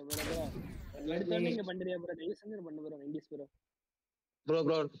அடுத்து நீங்க பண்றியா ப்ரோ நீங்க செஞ்சு பண்ணு bro Venkesh bro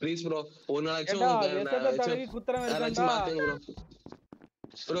please bro ஒரு நாளைக்கு தடவி குத்துறேன் இருக்கேன்டா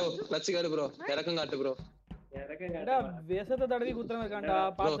ப்ரோ லட்சி காடு ப்ரோ இறக்கம் காட்டு ப்ரோ டா வேசத்தை தடவி குத்துறேன் இருக்கான்டா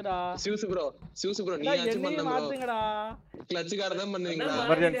பாத்துடா சியூஸ் ப்ரோ நீ ஆச்சு பண்ணு ப்ரோ மாத்துங்கடா லட்சி காடு தான் பண்ணுவீங்களா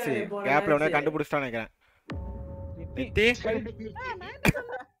எமர்ஜென்சி கேப்ல உடனே கண்டுபிடிச்சிட்டான் நினைக்கிறேன் நித்தி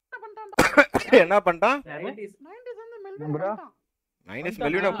என்ன பண்ணிட்டான் 90s வந்து மெல்வின் பண்ணிட்டான் 90s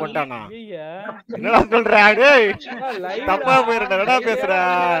மெல்வின் போட்டானா என்னடா சொல்ற டேய் தப்பா போயிரடா என்னடா பேசுற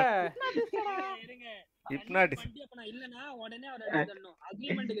ஹிப்னாட்டிஸ் பண்ணா இல்லனா உடனே அவர் அடிச்சறணும்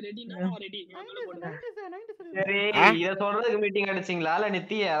அக்ரிமென்ட்க்கு ரெடினா நான் ரெடி சரி இத சொல்றதுக்கு மீட்டிங் அடிச்சீங்களா இல்ல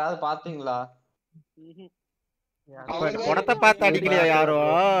நித்தி யாராவது பாத்தீங்களா அப்ப குடத்தை பார்த்து அடிக்கலையா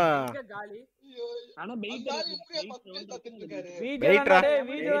யாரும் ஆனா வெயிட் வீஜடா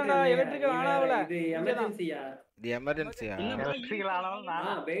எலக்ட்ரிக்கல் ஆனாவல இது எமர்ஜென்சியா இது எமர்ஜென்சியா எலக்ட்ரிக்கல்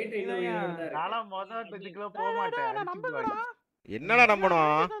ஆனாலும் வெயிட் இன்னும் நானா மொத 5 கிலோ போக மாட்டேன் என்னடா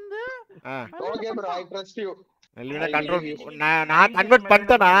நம்பணும் okay bro I trust you இல்லனா கண்ட்ரோல் நான் கன்வர்ட்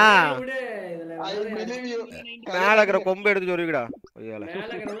பண்ணிட்டேனா ஐ பிலீவ் யூ மேல இருக்கிற கொம்பு எடுத்து சொருவிடா ஐயால மேல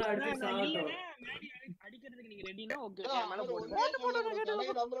இருக்கிறவங்க அடிச்சு சாவட்டும் அடிக்கிறதுக்கு நீங்க ரெடினா ஓகே மேல போடுங்க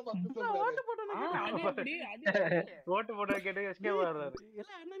ஓட்டு போட கேட்டு எஸ்கே வர்றாரு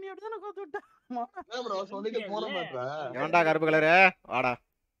இல்ல அண்ணா நீ அப்படியே கோத்து விட்ட என்ன ப்ரோ சொல்லிட்டு போற மாட்டற ஏன்டா கருப்பு கலரே வாடா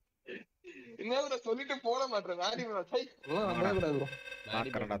என்ன ப்ரோ சொல்லிட்டு போற மாட்டற வாடி ப்ரோ சை நம்ப கூடாது ப்ரோ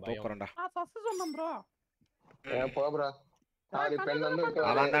பாக்கறடா தூக்குறடா சஸ் சொன்னேன் ப்ரோ போ ப்ரோ சாரி பென் வந்து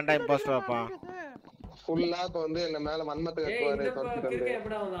அவன் தான்டா இம்போஸ்டர் அப்பா ஃபுல்லா இப்ப வந்து என்ன மேல மன்மத்த கட்டுவாரு தொடச்சிட்டு வந்து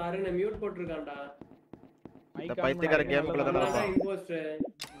எப்படா வந்து அருண் மியூட் போட்டுருக்கான்டா இந்த பைத்தியக்கார கேம்க்குள்ள தான இருப்பான் இம்போஸ்டர்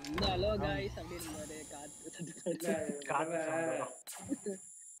ஹலோ गाइस அப்படி இருந்தாரு காத்து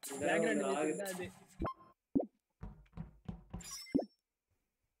பேக்ரவுண்ட்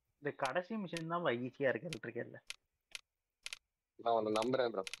இந்த கடைசி மிஷன் தான் ஈஸியா இருக்கு எலக்ட்ரிக்கல்ல நான் வந்து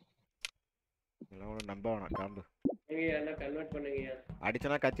நம்பறேன் ப்ரோ நான் நம்ப வேணாம் காம்பு ஏங்க என்ன கன்வர்ட் பண்ணுங்க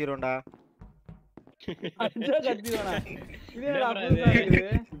அடிச்சனா கத்திரோண்டா அடிச்சா கத்திரோடா இதேடா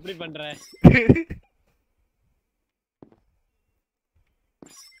இப்படி பண்ற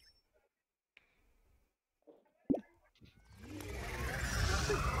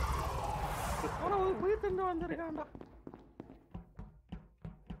அவன ஒரு புயல் திண்டு வந்திருக்கான்டா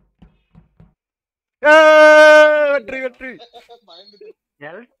வெற்றி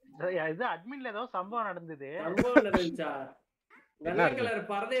இது அட்மின்ல ஏதோ சம்பவம் நடந்துது வெள்ளை கலர்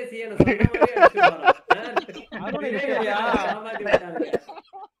பரதேசியே நான் சொன்ன மாதிரி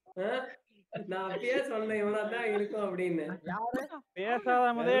நான் அப்படியே சொன்னேன் இவனாதான் இருக்கும் அப்படின்னு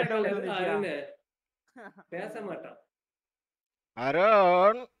பேசாத முதல்ல பேச மாட்டான்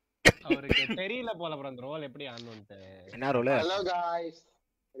அருண் அவருக்கு தெரியல போல ப்ரோ அந்த ரோல் எப்படி ஆனோன்ட்டு என்ன ரோல் ஹலோ गाइस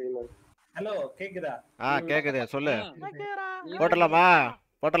ஹலோ கேக்குதா கேக்குது சொல்லு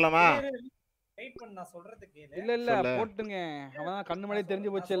போடலாமா வெயிட் பண்ண நான் சொல்றது கேளு இல்ல போட்டுங்க அவன் கண்ணு மேலே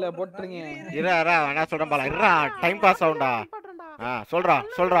தெரிஞ்சு போச்சு இல்ல போட்டுருங்க இரா நான் சொல்றேன் பால இரா டைம் பாஸ் ஆவும்டா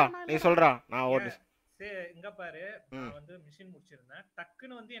சொல்றா நீ சொல்றா நான் ஓடு இங்க பாரு நான் வந்து மிஷின் முடிச்சிருந்தேன்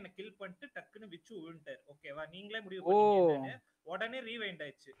டக்குன்னு வந்து என்ன கில் பண்ணிட்டு டக்குன்னு விச்சு விழுந்தார் ஓகேவா நீங்களே முடிவு பண்ணீங்க உடனே ரீவைண்ட்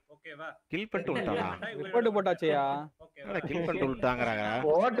ஆயிடுச்சு ஓகேவா கில் பண்ணிட்டு விட்டானா ரிப்போர்ட் போட்டாச்சேயா ஓகேவா கில் பண்ணிட்டு விட்டாங்கறாங்க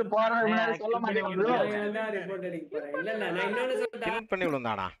ஓட்டு போறது முன்னாடி சொல்ல மாட்டீங்க ப்ரோ நான் ரிப்போர்ட் அடிக்க போறேன் இல்ல நான் இன்னொன்னு சொல்றேன் கில் பண்ணி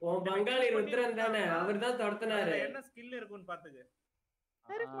விழுந்தானா ஓ பங்காளி ருத்ரன் தானே அவர்தான் தடுத்தனாரு என்ன ஸ்கில் இருக்குன்னு பாத்துங்க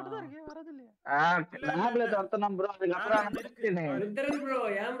சரி போட்டு தான் இருக்கு வரது இல்லையா லாப்ல தரத்தனம் ப்ரோ அதுக்கு அப்புறம் ருத்ரன் ப்ரோ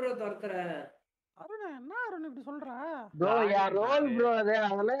ஏன் ப்ரோ தடுத்துற அருண் என்ன அருண் இப்படி சொல்ற ப்ரோ யா ரோல் ப்ரோ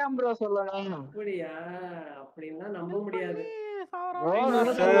அதெல்லாம் ஏன் ப்ரோ சொல்லணும் அப்படியா அப்படினா நம்ப முடியாது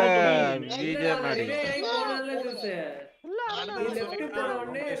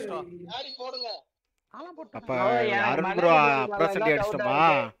அப்ப அருண் ப்ரோ பிரசன்ட் அடிச்சிட்டோமா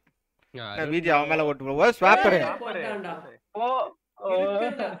விஜி அவன் மேல ஓட்டு ப்ரோ ஸ்வாப்பர்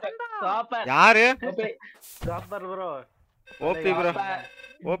யாரு ஓபி ப்ரோ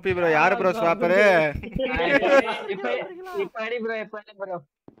ஓபி ப்ரோ யாரு ப்ரோ ஸ்வாப்பர்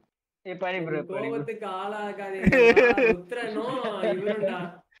கோபத்துக்கு ஆளாகாதீங்க உத்ரனோ இவருடா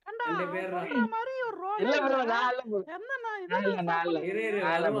ரெண்டு பேர்ரா இல்ல ப்ரோ என்னன்னா இரு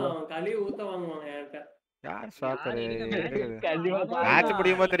களி ஊத்த வாங்குவாங்க என்கிட்ட யார் ஸ்வாப்பர் மேட்ச்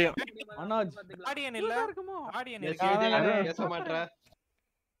முடியுமா தெரியும் மனோஜ் கார்டியன் இல்ல கார்டியன் பேச மாட்டற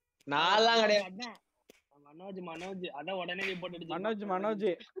நான்லாம் கிடையாது மனோஜ் அத உடனே ரிப்போர்ட் அடிச்சு மனோஜ்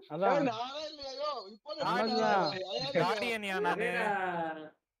அதான் கார்டியன் நானு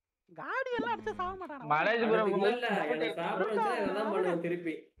காடி எல்லாம் அடிச்சு சாவ மாட்டானே மனோஜ் ப்ரோ இல்ல எனக்கு சாப்பிடுறேன் இதெல்லாம் பண்ணுவேன்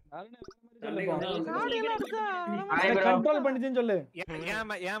திருப்பி காடி எல்லாம் அடிச்சா கண்ட்ரோல் பண்ணிச்சுன்னு சொல்லு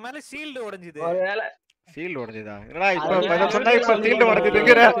என் மேல ஷீல்ட் உடைஞ்சது ஒருவேளை ஷீல்ட் உடைஞ்சதா என்னடா இப்ப சொன்னா இப்ப ஷீல்ட்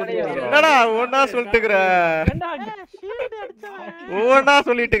உடைஞ்சிட்டுங்கற என்னடா ஒவ்வொண்ணா சொல்லிட்டுங்கற ஷீல்ட் அடிச்சவன் ஒவ்வொண்ணா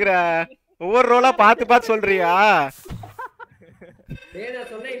சொல்லிட்டுங்கற ஒவ்வொரு ரோலா பார்த்து சொல்றியா டேய் நான்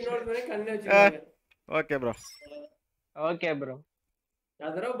சொன்ன இன்னொரு முறை கண்ணு வச்சுக்கோங்க ஓகே ப்ரோ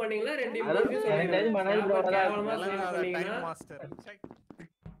அதரோ பண்ணீங்களா ரெண்டு இம்போஸ் சொல்லுங்க மனோஜ் ப்ரோ பண்ணீங்கன்னா மாஸ்டர்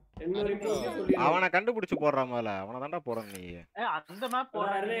அவனை கண்டுபிடிச்சு போடுற முதல்ல அவனை தான்டா போறணும் நீ அந்த மேப்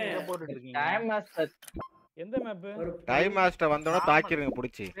போட்டுட்டு இருக்கீங்க டைம் மாஸ்டர் எந்த மேப் டைம் மாஸ்டர் வந்தோட தாக்கிருங்க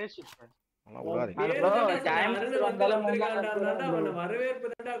புடிச்சு வரவேற்பு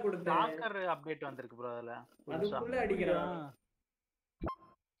தான்டா கொடுத்தேன் டாக்கர் அப்டேட் வந்திருக்கு ப்ரோ அதுல அதுக்குள்ள அடிக்கிறான்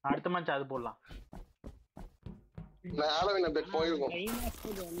அடுத்த மேட்ச் அது போடலாம் ஹாலோவின் அப்டேட் போயிருக்கும்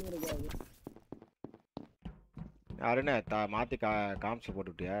யாருன்னு மாத்தி காமிச்சு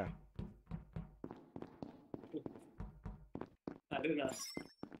போட்டுட்டியா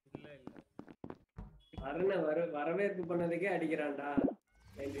அருண வரவேற்பு பண்ணதுக்கே அடிக்கிறான்டா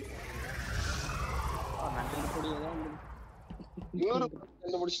இன்னொரு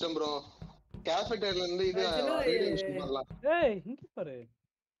கண்டுபிடிச்சிட்டேன் ப்ரோ கேஃபேட்டரியால இருந்து இது ஏய் இங்க பாரு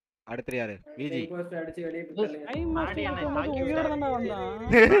அடுத்து யாரு விஜி இம்போஸ்டர் அடிச்சு வெளிய போறேன் ஆடி அண்ணே உயிரோட தான வந்தான்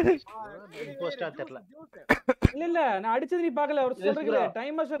இம்போஸ்டர் தெரியல இல்ல நான் அடிச்சது நீ பார்க்கல அவர் சொல்றீங்க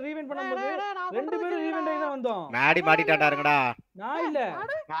டைம் மாஸ்டர் ரீவைண்ட் பண்ணும்போது ரெண்டு பேரும் ரீவைண்ட் ஆகி தான் வந்தோம் மாடி மாட்டிட்டாருங்கடா நான் இல்ல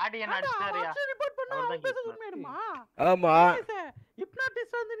ஆடி என்ன அடிச்சாரியா ரிப்போர்ட் பண்ணா அவன் பேசுறது உண்மையாடுமா ஆமா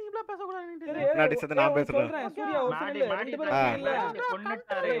ஹிப்னாட்டிஸ்ட் வந்து நீங்க இப்ப பேச கூடாது ஹிப்னாட்டிஸ்ட் நான் பேசுறேன் சூர்யா ஒரு செகண்ட் ரெண்டு பேரும் இல்ல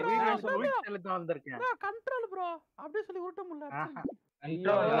கொன்னுட்டாரே வீட்டுல தான் வந்திருக்கேன் கண்ட்ரோல் ப்ரோ அப்படியே சொல்லி உருட்ட முடியல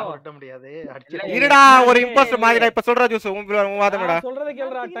இருடா ஒரு இம்போஸ்டர் மாதிரிடா இப்ப சொல்ற ஜூஸ் உன் வாதம்டா சொல்றத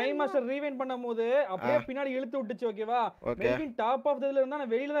கேளுடா டைம் மாஸ்டர் ரீவைண்ட் பண்ணும்போது அப்படியே பின்னாடி இழுத்து விட்டுச்சு ஓகேவா மெல்வின் டாப் ஆஃப் தி இருந்தா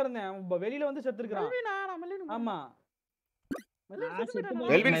நான் வெளியில தான் இருந்தேன் வெளியில வந்து செத்துறான் ஆமா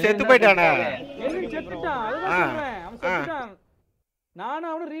மெல்வின் செத்து போய்ட்டானே மெல்வின் செத்துட்டான் அதுதான் சொல்றேன் அவன் செத்துட்டான் நானும்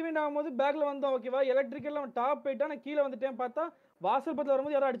அவனும் ரீவைண்ட் ஆகும்போது பேக்ல வந்தோம் ஓகேவா எலக்ட்ரிக்கல் அவன் டாப் போயிட்டான் நான் கீழே வந்துட்டேன் பார்த்தா வாசல் பத்துல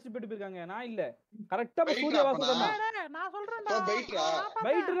வரும்போது யாரோ அடிச்சு போயிட்டு போயிருக்காங்க நான் இல்ல கரெக்ட்டா சூர்யா வாசல் தான் நான் சொல்றேன்டா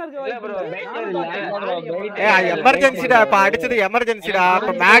பைட்ல இருக்கு ஏய் எமர்ஜென்சிடா இப்ப அடிச்சது எமர்ஜென்சிடா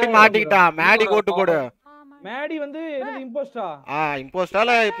இப்ப மேடி மாட்டிக்கிட்டா மேடி கோட்டு போடு மேடி வந்து என்னது இம்போஸ்டா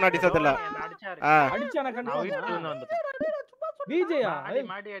இம்போஸ்டால ஹிப்னாட்டிஸ் அதல அடிச்சான கண்டிப்பா விஜயா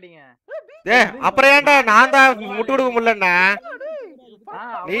மாடி அடிங்க டேய் அப்புறம் ஏன்டா நான் தான் முட்டு கொடுக்க முடியலண்ணா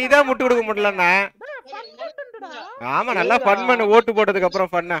நீ தான் முட்டு கொடுக்க முடியலண்ணா ஆமா நல்லா ஃபன் பண்ணு ஓட்டு போட்டதுக்கு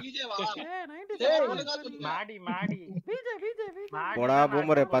அப்புறம் ஃபன்னா மாடி மாடி போடா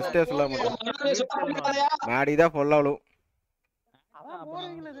பூமரே ஃபர்ஸ்ட் சொல்ல மாட்டேன் மாடி தான் ஃபுல்லாலும்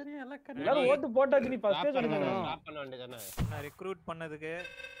போறீங்களே தெரியும் எல்லாம் எல்லாரும் ஓட்டு போட்டாச்சு நீ ஃபர்ஸ்டே சொல்லுங்க ஸ்டாப் பண்ண வேண்டியதானே நான் ரெக்ரூட் பண்ணதுக்கு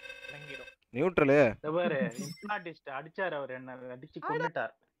லங்கிடும் நியூட்ரல் பாரு இன்ஃப்னாட்டிஸ்ட் அடிச்சார் அவர் என்ன அடிச்சு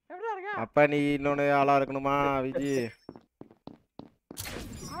கொன்னுட்டார் அப்ப நீ இன்னொன்னு ஆளா இருக்கணுமா விஜி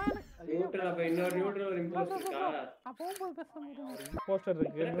நியூட்ரல் அப்ப இன்னொரு நியூட்ரல் ஒரு இம்போஸ்டர் இருக்கா போகும்போது பேச போஸ்டர்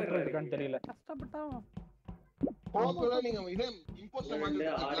இருக்கு நியூட்ரல் இருக்கான்னு தெரியல கஷ்டப்பட்டா போகல நீங்க இது இம்போஸ்டர்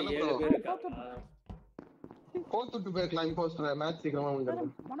மாட்டிட்டீங்க கோத்துட்டு போய்க்கலாம் இம்போஸ்டர் மேட்ச் சீக்கிரமா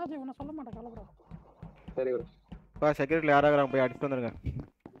முடிஞ்சிரும் மனோஜ் உன்ன சொல்ல மாட்டேன் கலப்ரோ சரி bro பா செக்யூரிட்டில யாராகறாங்க போய் அடிச்சு வந்துருங்க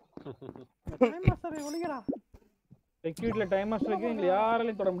டைம் மாஸ்டர் ஒளிங்கடா செக்யூரிட்டில டைம் மாஸ்டருக்கு இங்க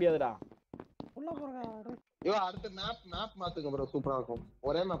யாராலையும் தொட முடியாதுடா உள்ள போறடா யோ அடுத்த மேப் மாத்துங்க bro சூப்பரா இருக்கும்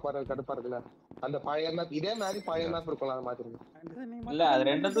ஒரே மேப் வர கடுப்பா இருக்குல அந்த பழைய மேப் இதே மாதிரி பழைய மேப் இருக்கும் அத மாத்துங்க இல்ல அது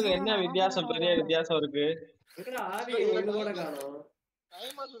ரெண்டுத்துக்கும் என்ன வித்தியாசம் பெரிய வித்தியாசம் இருக்கு இருக்கடா ஆவி ஒண்ணு கூட காணோம்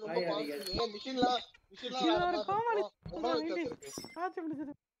டைம் மாஸ்டர் ரொம்ப பாசிட்டிவ் மிஷின்ல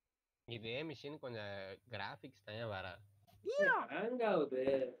இதே மிஷின் கொஞ்சம் கிராபிக்ஸ் தான் வேற ஹேங் ஆகுது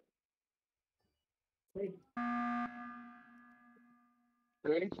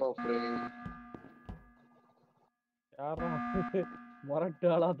யாரா மொரட்டு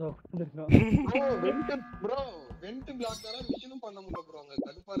ஆளா உட்காந்துருக்கோம். ப்ரோ வெண்ட் பிளாக் தான மிஷனும் பண்ண முடியல ப்ரோ. அங்க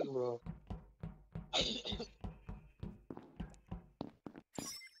கடுப்பா இருக்கு ப்ரோ.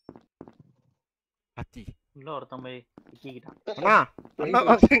 அத்தி உள்ள ஒருத்தன் போய் சிக்கிக்கிட்டான். அண்ணா அண்ணா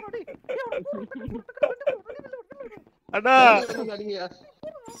அண்ணா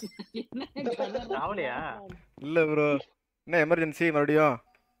ராவலியா? இல்ல ப்ரோ என்ன எமர்ஜென்சி மறுபடியும்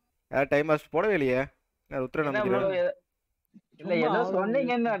டைம் மாஸ்டர் போடவே இல்லையே நான் ருத்ரன் நம்பிக்கிறேன். இல்ல ஏதோ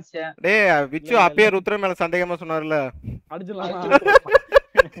சொன்னீங்கன்னு நினைச்சேன். டேய் விச்சு அப்பயே ருத்ரன் மேல சந்தேகமா சொன்னார்ல. அடிச்சலாம்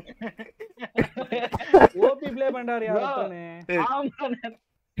ஓபி ப்ளே பண்றாரு யார் ருத்ரனே.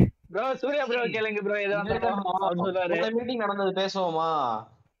 ப்ரோ சூர்யா ப்ரோ கேளுங்க ப்ரோ ஏதோ அந்த மீட்டிங் நடந்தது பேசுவோமா?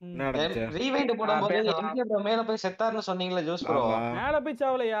 ரீவைண்ட் போடும்போது எங்க ப்ரோ மேல போய் செத்தார்னு சொன்னீங்களே ஜோஸ் ப்ரோ. மேல போய்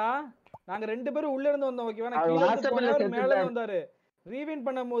சாவலையா? நாங்க ரெண்டு பேரும் உள்ள இருந்து வந்தோம் ஓகேவா. நான் கீழ இருந்து போனாரு மேல இருந்து வந்தாரு. ரீவைண்ட்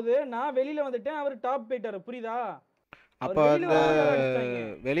பண்ணும்போது நான் வெளியில வந்துட்டேன் அவர் டாப் போயிட்டாரு புரியுதா? அப்ப அந்த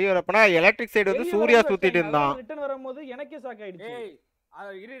வெளிய வரப்பனா எலக்ட்ரிக் சைடு வந்து சூர்யா சுத்திட்டு இருந்தான். ரிட்டர்ன் வரும்போது எனக்கே ஷாக் ஆயிடுச்சு. ஏய்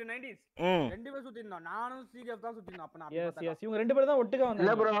இரு 90s ரெண்டு பேரும் சுத்தி இருந்தோம். நானும் சிஜிஎஃப் தான் சுத்தி இருந்தோம். அப்ப நான் எஸ் இவங்க ரெண்டு பேரும் தான் ஒட்டுக்க வந்தாங்க.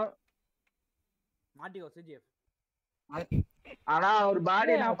 இல்ல ப்ரோ மாட்டிக்கோ சிஜிஎஃப். ஆனா ஒரு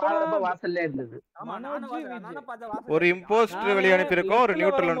பாடி நான் பாக்குறப்ப வாசல்ல இருந்தது. ஆமா நானும் பார்த்த வாசல். ஒரு இம்போஸ்டர் வெளிய அனுப்பி இருக்கோம் ஒரு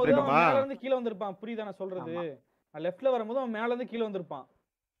நியூட்ரல் அனுப்பி இருக்கோமா? மேல இருந்து கீழ வந்திருப்பான் புரியுதா நான் சொல்றது? நான் லெஃப்ட்ல வரும்போது அவன் மேல இருந்து கீழ வந்திருப்பான்.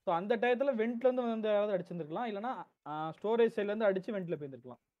 சோ அந்த டயத்துல வென்ட்ல இருந்து வந்து யாராவது அடிச்சிருந்திருக்கலாம் இல்லனா ஸ்டோரேஜ் சைடுல இருந்து அடிச்சு வென்ட்ல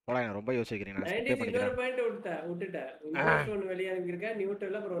போயிருந்திருக்கலாம். போடா நான் ரொம்ப யோசிக்கிறேன் நான் ஸ்கிப் 90 பண்ணிக்கிறேன். இன்னொரு பாயிண்ட் விட்டுட்டேன். இம்போஸ்டர் ஒன்னு வெளிய அனுப்பிருக்க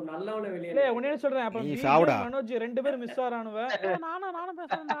நியூட்ரல்ல அப்புறம் நல்லவன வெளிய. இல்ல உன்னையே சொல்றேன் அப்ப நீ சாவுடா. மனோஜ் ரெண்டு பேரும் மிஸ் ஆறானுவ. நானும்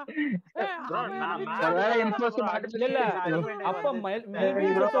பேசுறேன்டா. வேற இன்ஃபோஸ் மாட்டிச்சு இல்ல அப்ப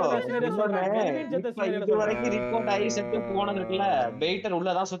மெல்வின் சொல்ற சினரியோ சொல்றேன். மெல்வின் ஜெத்த சினரியோ இது வரைக்கும் ரிப்போர்ட் ஆகி செத்து போனது இருக்குல பெயிட்டர்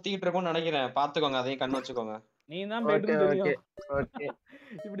உள்ள தான் சுத்திட்டு இருக்கும்னு நினைக்கிறேன். பாத்துக்கோங்க அதையும் கண்ணு வச்சுக்கோங்க. நீ தான் பெயிட்டர் தெரியும். ஓகே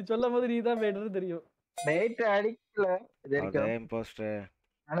இப்படி சொல்லும்போது நீ தான் பெயிட்டர் தெரியும். பெயிட்டர் அடிக்கல இது அதே இம்போஸ்டர்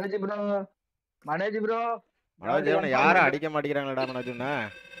மனோஜ் ப்ரோ மனோஜ் யாரும் அடிக்க மாட்டேங்கிறாங்கடா மனோஜ்னா.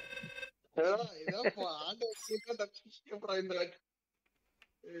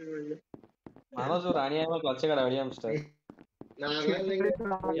 மனோஜ் ஒரு அநியாயமா கிளட்ச் கடை வெளிய அனுப்பிச்சிட்டாரு.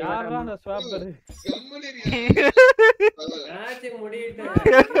 யாரா அந்த ஸ்வாப்பர்? மேட்ச் முடியிட்டு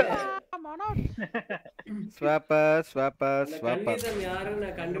ஸ்வாப்பர் கண்டிஷன் யாருன்னு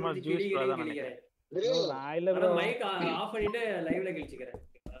நான் கண்டுபிடிச்சு கிளிக்கிறேன். நான் இல்ல ப்ரோ மைக் ஆஃப் பண்ணிட்டு லைவ்ல கிளிச்சிக்கிறேன்.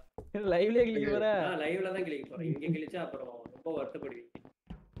 லைவ்ல கிளிக்க போற? லைவ்ல தான் கிளிக்க போறேன். இங்க கிளிச்சா அப்புறம் ரொம்ப வருத்தப்படுவீங்க.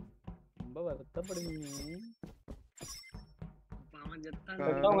 ரொம்ப வருத்தப்படுவீங்க. அவன் ஜெத்தான்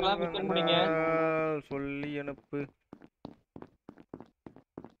சொல்லி அனுப்பு.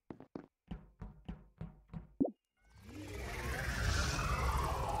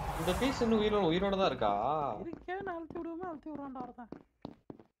 இந்த பீஸ் இன்னும் உயிரோட தான் இருக்கா? இருக்கே நான் அழுத்தி விடுறான்டா வரதான்.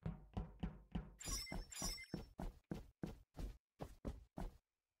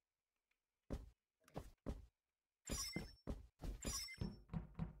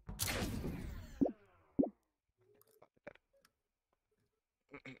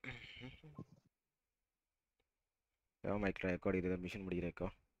 மைக்ல ரெக்கார்ட் இது மிஷன் முடிக்கிறேக்கோ.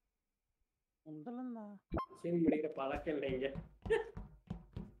 உண்டலன்னா மிஷன் முடிக்கிற பழக்கம் இல்லைங்க.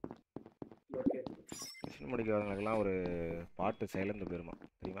 மிஷன் முடிக்கிறவங்களுக்குலாம் ஒரு பாட்டு சைலண்ட் போயிருமா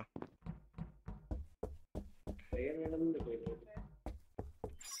தெரியுமா?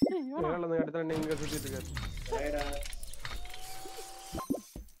 அந்த இடத்துல நீங்க சுத்திட்டு இருக்காரு.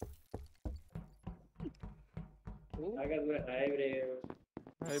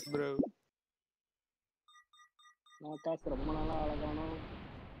 Hi bro. ரொம்ப நாளா அழகானோ.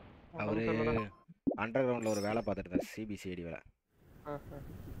 அவரு அண்டர் கிரவுண்ட்ல ஒரு வேலை பார்த்துட்டு இருந்தார் சிபிசிஐடி வேலை.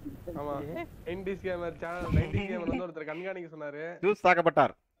 ஆமா 90s gamer channel 90s gamer வந்து ஒருத்தர் கண்காணிக்க சொன்னாரு. ஜூஸ்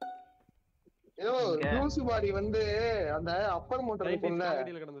தாக்கப்பட்டார். ஏதோ ஜூஸ் பாடி வந்து அந்த அப்பர் மோட்டார் இருக்கும்ல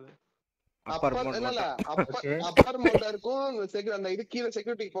கிடந்தது. அப்பர் மோட்டார் இருக்கும் அந்த இது கீழ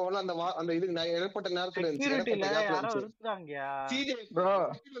செக்யூரிட்டிக்கு போகல அந்த இது ஏற்பட்ட நேரத்துல ப்ரோ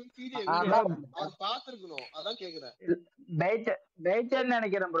பாத்துருக்கணும் அதான் கேக்குறேன். பெயிட்டர்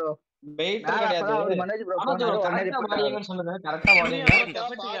நினைக்கிறேன் ப்ரோ. பெயிட்டர் கிடையாது மனோஜ் ப்ரோ சொன்னது கரெக்ட்டா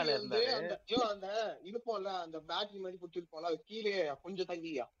அந்த இது போல அந்த பேட்டரி மாதிரி புடிச்சிட்டு போல கீழே கொஞ்சம்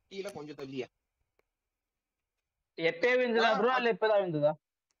தள்ளியா கீழே கொஞ்சம் தள்ளியா எப்பவே விழுந்ததா ப்ரோ இல்ல இப்பதான் விழுந்ததா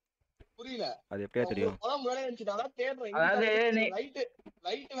புரியல. அது எப்படியா தெரியும்? முன்னாடியே இருந்துச்சு தேடுறேன். அதாவது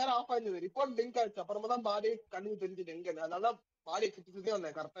லைட் வேற ஆஃப் ஆயிருந்தது. ரிப்போர்ட் லிங்க் ஆயிடுச்சு. அப்புறமா தான் பாடி கண்ணுக்கு தெரிஞ்சுது எங்க. அதனால பாடி சுத்தி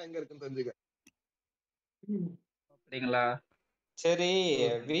வந்தேன் கரெக்டா எங்க இருக்குன்னு தெரிஞ்சுக்க. அப்படிங்களா? சரி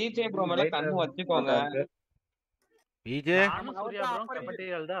விஜே ப்ரோ மேல கண்ணு வச்சுக்கோங்க. விஜே சூர்யா ப்ரோ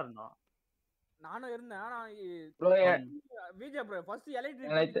கேபட்டியல் தான் இருந்தோம். நானும் இருந்தேன். ஆனா bro Vijay bro first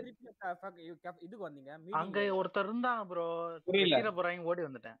electric திருப்பி இதுக்கு வந்தீங்க அங்க மீட்டிங். ஒருத்தர் இருந்தாங்க ப்ரோ. புரியல. வெட்டிர போறாங்க ஓடி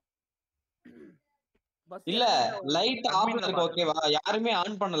வந்துட்டேன். இல்ல லைட் ஆஃப்ல இருக்கு ஓகேவா, யாருமே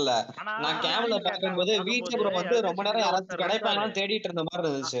ஆன் பண்ணல. நான் கேமரா பாக்கும்போது வீட்ல ப்ரோ வந்து ரொம்ப நேரம் யாராச்சும் கிடைப்பாங்களான்னு தேடிட்டு இருந்த மாதிரி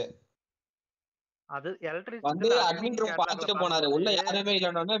இருந்துச்சு. அது எலக்ட்ரிக் வந்து அட்மின் ரூம் பாத்துட்டு போனாரு, உள்ள யாருமே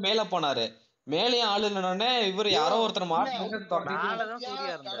இல்லனோனே மேல போனாரு. மேலேயும் ஆளு இல்லனோனே இவரு யாரோ ஒருத்தர் மாட்டாங்க மேலதான்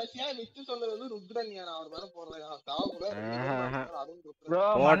சூர்யா இருந்தாரு. கடைசியா லிஸ்ட் சொன்னது வந்து ருத்ரன். நான் அவர் மேல போறேன் சாவுல ப்ரோ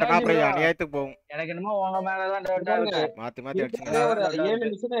போட்டனா அப்புறம் அநியாயத்துக்கு போகும். எனக்கு என்னமோ உங்க மேல தான் டவுட்டா இருக்கு. மாத்தி மாத்தி அடிச்சீங்க. ஒரு 7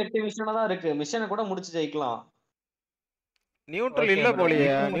 மிஷன் 8 மிஷன் தான் இருக்கு. மிஷனை கூட முடிச்சு ஜெயிக்கலாம். நியூட்ரல் இல்ல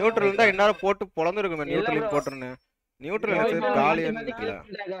போலியே. நியூட்ரல் இருந்தா இந்நேரம் போட்டு பொளந்துருக்குமே. நியூட்ரல் போட்டுறேன்னு. நியூட்ரல் எனக்கு காலியா நிக்கல.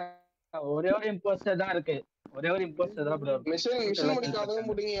 ஒரே ஒரு இம்போஸ்டர் தான் இருக்கு. ஒரே ஒரு இம்போஸ்டர் தான் ப்ரோ. மிஷன் முடிக்காதவங்க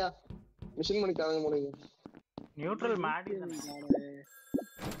முடிங்கயா. மிஷன் முடிக்காதவங்க முடிங்க. நியூட்ரல் மேடி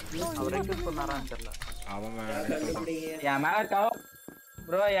அவரே கில் பண்ணாரான்னு தெரியல. அவன் என் மேல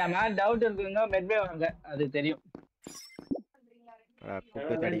ப்ரோ என் மேல டவுட் இருக்குங்க. மெட்வே வாங்க அது தெரியும்.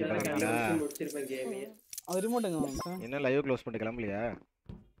 கூப்பிட்டு அடிக்கலாம்ல. முடிச்சிருப்பேன் கேம். அது ரிமோட்ங்க. என்ன லைவ் க்ளோஸ் பண்ணிட்டு கிளம்பலையா?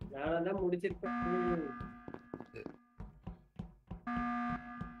 நான் தான் முடிச்சிருப்பேன்.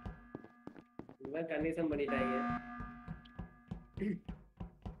 இவன் கண்டிஷன் பண்ணிட்டாங்க.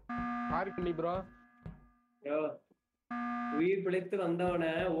 சாரி பண்ணி ப்ரோ. யோ உயிர் பிழைத்து வந்தவன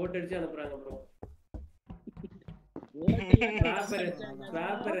ஓட் அடிச்சு அனுப்புறாங்க ப்ரோ.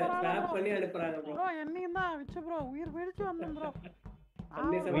 ஸ்வாப் பண்ணி அனுப்புறாங்க ப்ரோ. ப்ரோ என்னையும் தான் விச்சு ப்ரோ உயிர் பிடிச்சு வந்தேன் ப்ரோ.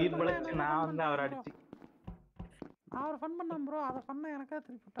 உயிர் பிழைச்சு நான் வந்து அவர் அடிச்சு அவர் ஃபன் பண்ணேன் ப்ரோ. அதை பண்ண எனக்கா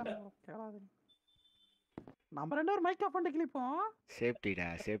திருப்பி விட்டாங்க ப்ரோ. கேளாது. நம்ம ரெண்டு பேரும் மைக் ஆஃப் பண்ணிட்டு கிளிப்போம். சேஃப்டிடா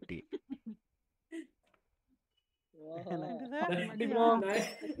சேஃப்டி.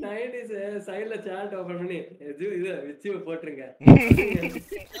 சைடுல சாட் ஓபன் பண்ணி இது விச்சு போட்டுருங்க.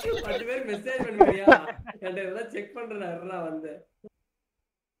 10 பேர் மெசேஜ் பண்ணுவியா? என்கிட்ட செக் பண்றேன்டா வந்து.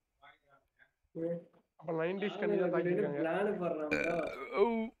 அப்ப 90s கண்டிப்பா தாக்கிட்டாங்க. பிளான் பண்றாங்க.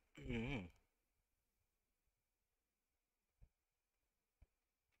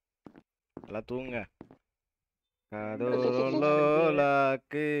 எல்லாம் தூங்க.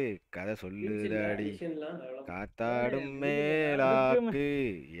 கதோலாக்கு கதை சொல்லுதாடி காத்தாடும் மேலாக்கு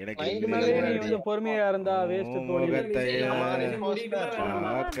எனக்கு வந்து பொறுமையா இருந்தா வேஸ்ட் தோணி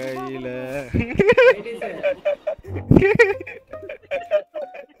கையில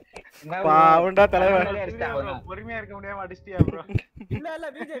பாவுண்டா தலைவன். பொறுமையா இருக்க முடியாம அடிச்சிட்டியா ப்ரோ? இல்ல இல்ல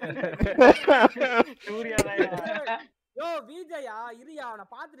விஜய் சூர்யா தான். யோ விஜயா இரியா அவன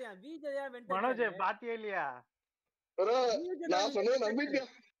பாத்துறியா? விஜயா வெண்டே மனோஜ் பாத்தியா இல்லையா? ப்ரோ நான் சொன்னது நம்பிட்டியா?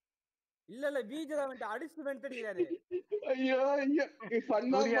 இல்ல இல்ல விஜயா வெண்டே அடிச்சு வெண்டடிறாரு. ஐயோ ஐயோ ஃபன்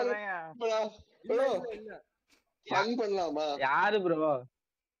பண்ணலாமா? இல்ல இல்ல ஃபன் பண்ணலாமா? யாரு ப்ரோ?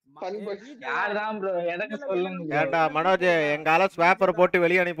 யார் தான் ப்ரோ? எனக்கு சொல்லுங்க. ஏண்டா மனோஜ் எங்கால ஸ்வாப்பர் போட்டு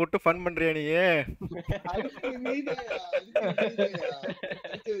வெளிய அனுப்பி விட்டு ஃபன் பண்றியா நீ?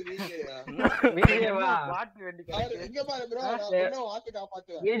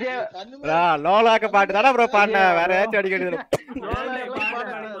 லோலாக்க பாட்டு தானே ப்ரோ பாடின, வேற ஏதாச்சும் அடிக்கிறது.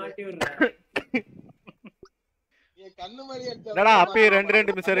 என்னடா அப்பயே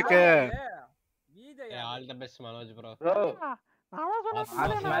 2 மிஸ் இருக்கு. All the best Manoj bro.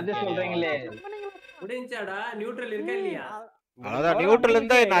 முடிஞ்சாடா? Neutral இருக்கா இல்லையா? அதான் நியூட்ரல்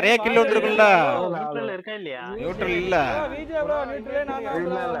இருந்தா நிறைய கில் வந்திருக்கும்ல. நியூட்ரல் இருக்கா இல்லையா? நியூட்ரல் இல்ல. விஜய் ப்ரோ நியூட்ரலே நான் தான்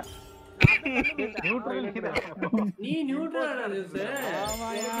ப்ரோ. நியூட்ரல் நீ நியூட்ரல்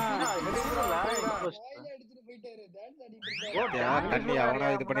தண்ணி அவனா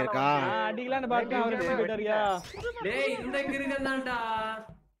இது பண்ணிருக்கான். அடிக்கலான்னு பார்த்தா அவர் எடுத்து போயிட்டாருயா. டேய் இந்த கிரிக்கெட் தான்டா.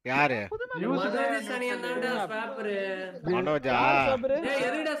 யாரு? மனோஜ் சனியன் தான்டா ஸ்வாப்பர். மனோஜா? டேய்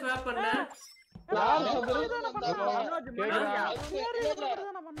எதுடா ஸ்வாப் பண்ண?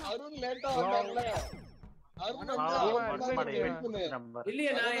 அருண் லேட்டா வந்தாங்கல.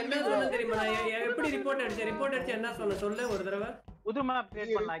 இல்லையா நான் என்ன சொன்ன தெரியுமா? நான் எப்படி ரிப்போர்ட் அடிச்சேன்? ரிப்போர்ட் அடிச்சு என்ன சொன்ன சொல்லு ஒரு தடவை. புது மேப்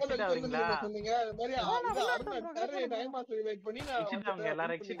கிரியேட் பண்ண எக்ஸிட் ஆவீங்களா? சொன்னீங்க அது மாதிரி Arun correct time pass wait பண்ணி நான் எக்ஸிட் ஆவங்க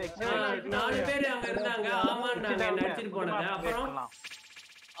எல்லாரும் எக்ஸிட் 4 பேர் அங்க இருந்தாங்க. ஆமா நான் அடிச்சிட்டு போனேன்.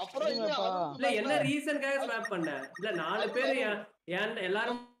 அப்புறம் இல்ல என்ன ரீசன்காக ஸ்வாப் பண்ண? இல்ல 4 பேர் ஏன்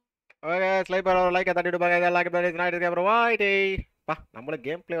எல்லாரும் ஓகே ஸ்லைப்பர் ஒரு லைக் தட்டிட்டு பாருங்க. லைக் பண்ணி நைட் இருக்கு அப்புறம் வாய்டே பா. நம்மளுக்கு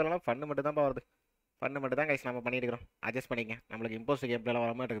கேம் ப்ளே வரலாம், ஃபன் மட்டும் தான் வருது. ஃபன் மட்டும் தான் கைஸ் நம்ம பண்ணிட்டு இருக்கோம். அட்ஜஸ்ட் பண்ணிங்க. நம்மளுக்கு இம்போஸ்ட் கேம் ப்ளேல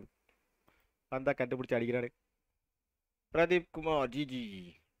வர மாட்டேங்குது. வந்தா கண்டுபிடிச்சு அடிக்கிறாரு. பிரதீப் குமார் ஜிஜி.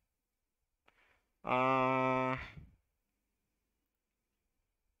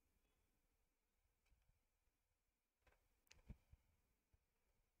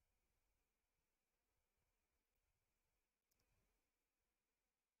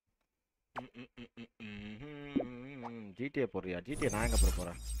 GTA போறியா? GTA நான் எங்க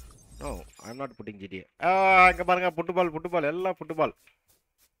போறேன்? No, I am not pudding GTA. இங்க பாருங்க, ஃபுட்பால் எல்லாம் ஃபுட்பால்.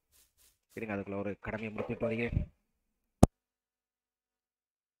 இருங்க, அதுக்குள்ள ஒரு கடமையை முடிச்சுட்டு வரீங்க.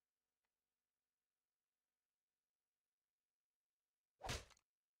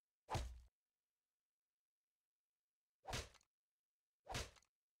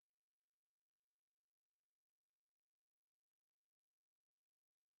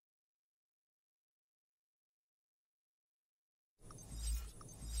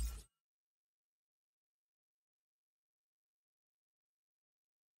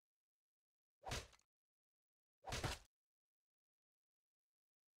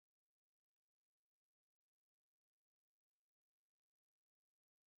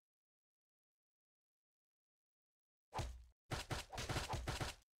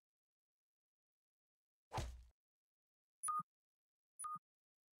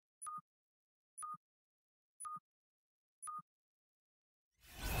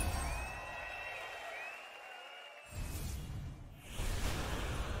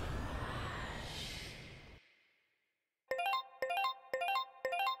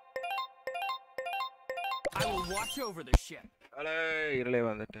 I will watch over the ship. அலே இருளே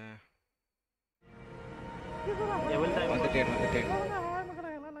வந்துட்டேன்.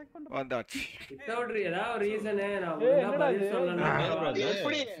 வந்தாச்சு. வித்தவுட் ஏதாவது ஒரு ரீசன் நான் உங்களுக்கு பதில் சொல்லணும்.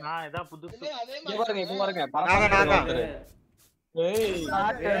 எப்படி நான் ஏதா புதுசு இங்க பாருங்க நான் ஏய்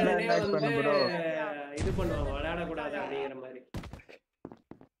இது பண்ணுவாங்க, விளையாட கூடாது அப்படிங்கிற மாதிரி.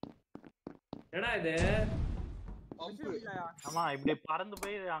 என்னடா இது? ஆமா இப்படி பறந்து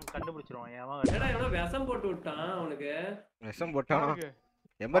போய் அங்க கண்டுபிடிச்சிருவான். என்னடா இவன விஷம் போட்டு விட்டான் அவனுக்கு. விஷம் போட்டான்.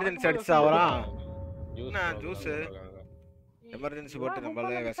 எமர்ஜென்சி அடிச்சு அவரான். ஜூஸ் எமர்ஜென்சி போட்டு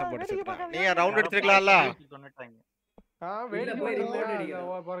நம்மள விஷம் போட்டு செத்துட்டான். நீ ரவுண்ட் எடுத்துக்கலாம்ல? வெளிய போய் ரிப்போர்ட் அடிங்க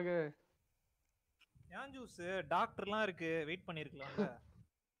பாருங்க. ஏன் ஜூஸ் டாக்டர்லாம் இருக்கு, வெயிட் பண்ணிருக்கலாம்ல.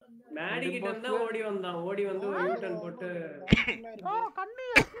 மேடி கிட்ட இருந்தா ஓடி வந்து யூ டர்ன் போட்டு. கண்ணி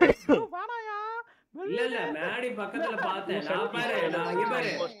வாடாயா. இல்ல மேடி பக்கத்துல பார்த்தேன். நான் பாரு, நான் இங்க பாரு.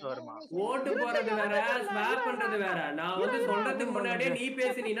 ஓட்டு போறது வேற, ஸ்வாப் பண்றது வேற. நான் வந்து சொல்றதுக்கு முன்னாடியே நீ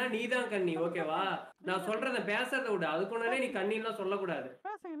பேசினீனா நீதான் கண்ணி, ஓகேவா? நான் சொல்றத பேசறத விட அதுக்கு முன்னாடியே நீ கண்ணிலாம் சொல்ல கூடாது.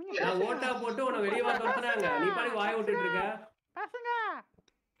 நான் ஓட்டா போட்டு உன்னை வெளிய வர துரத்துறாங்க, நீ பாரு வாய் விட்டுட்டு இருக்க.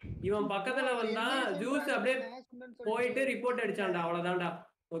 இவன் பக்கத்துல வந்தா ஜூஸ் அப்படியே போயிட்டு ரிப்போர்ட் அடிச்சான்டா, அவ்வளவுதான்டா,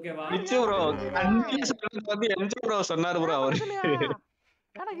 ஓகேவா? நிச்சு ப்ரோ கண்டிப்பா சொல்றது வந்து என்ஜி ப்ரோ சொன்னாரு ப்ரோ அவரு.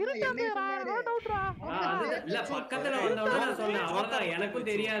 انا இருட்டாந்தேடா ஹார்ட் அவுட்ரா. இல்ல பக்கத்துல வந்தவன நான் சொன்னேன், அவ்வளவுதான், எனக்கும்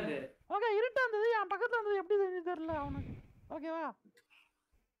தெரியாது. ஓகே இருட்டாந்தது என் பக்கத்துல வந்தது எப்படி தெரிஞ்சு தெரியல அவனுக்கு, ஓகேவா?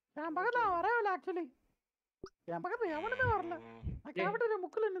 என் பக்கத்துல வரவே இல்ல ஆக்சுவலி. என் பக்கத்துல எவனுமே வரல. நான் கேப்டன்ல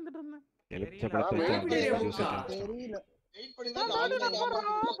முக்குல நின்னுட்டு இருந்தேன். தெரியல வெயிட் பண்ணி தான்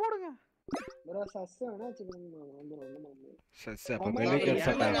போடுங்க bro சஸ் வேணா வச்சுக்கோங்க வந்துரும் ஒண்ணும் சஸ் அப்ப வெளியிட்டு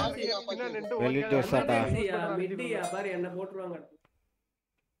சட்டா வெளியிட்டு சட்டா மிட்டியா பாரு என்ன போட்டுருவாங்க.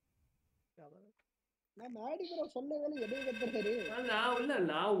 நான் மேடி ப்ரோ சொன்ன வேலை எதை கத்துறாரு?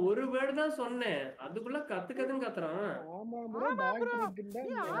 நான் ஒரு வேர்ட் தான் சொன்னேன், அதுக்குள்ள கத்துக்கதுன்னு கத்துறான். ஆமா ப்ரோ டாக்டர் இருக்குடா.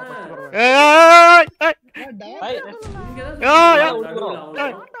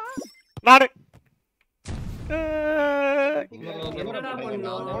 நாடு என்னடா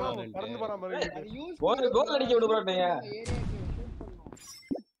பண்ணோம்? பறந்து போற மாதிரி ஒரு கோல் அடிக்க விடு ப்ரோ. நீங்க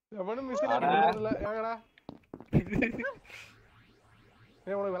எவனும் மிஸ் பண்ணல ஏங்கடா.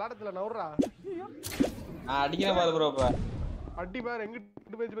 ஏய் உனக்கு விளையாடத்துல நவுறா. நான் அடிக்கிறேன் பாரு ப்ரோ. இப்ப அடி பாரு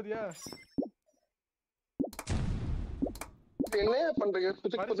எங்கிட்டு போய் பாத்தியா? என்ன பண்றீங்க?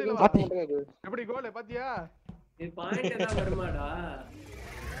 எப்படி கோல் பாத்தியா? இது பாயிண்ட் என்ன வருமாடா?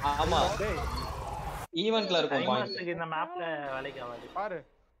 ஆமா ஈவென்ட்ல இருக்கும் பாயிண்ட். இந்த மேப்ல வேலைக்கு ஆகாது பாரு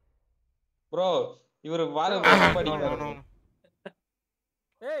ப்ரோ. இவரு வார படிக்கிறாரு.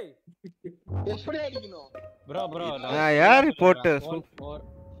 ஏய் எப்படி அடிக்கணும் ப்ரோ ப்ரோ நான் யார் போட்டு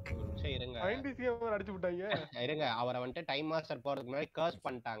இருங்க ஐடிசிஎம் அடிச்சு விட்டாங்க. இருங்க அவரை வந்துட்டு டைம் மாஸ்டர் போறதுக்கு முன்னாடி கர்ஸ்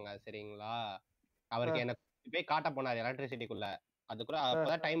பண்ணிட்டாங்க சரிங்களா? அவருக்கு எனக்கு போய் காட்ட போனாரு எலக்ட்ரிசிட்டிக்குள்ள, அதுக்குள்ள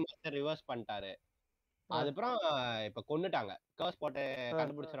அப்பதான் டைம் மாஸ்டர் ரிவர்ஸ் பண்ணிட்டாரு. அதுக்கப்புறம் இப்ப கொன்னுட்டாங்க. கர்ஸ் போட்டு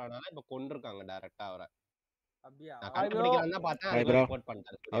கண்டுபிடிச்சறனால இப்ப கொன்றுக்காங்க டைரக்டா அவரை. அப்படியே கண்டுபிடிக்கறதா பார்த்தா ரிப்போர்ட்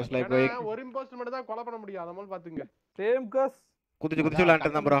பண்ணிட்டாரு. ஒரு இம்போஸ்டர் மட்டும் தான் கொலை பண்ண முடியும், அத மாதிரி பாத்துங்க. சேம் கஸ் குதிச்சு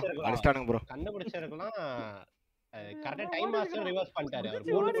விளையாண்டா ப்ரோ. அடிச்சானுங்க ப்ரோ. கண்டுபிடிச்சறதுலாம் கரெக்ட்டா டைம் மாஸ்டர் ரிவர்ஸ் பண்ணிட்டாரு அவர்.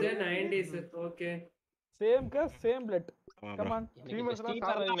 போடுது 90s. ஓகே சேம் கஸ் சேம் பிளட். கம் ஆன்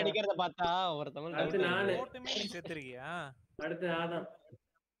டீமர்ஸ்லாம் அடிக்கிறத பார்த்தா ஒருத்தவங்க அடுத்து நானு ஓட்டுமே நீ செத்துறியா? அடுத்து ஆதான்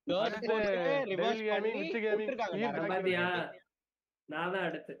ரிவர்ஸ் கேமிங் விச் கேமிங் பாத்தியா? நான் தான்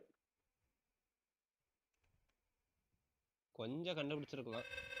அடுத்து கொஞ்சம் கண்டுபிடிச்சிருக்கலாம்.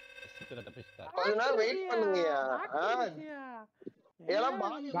 கொஞ்ச நேரம் வெயிட் பண்ணுங்கயா.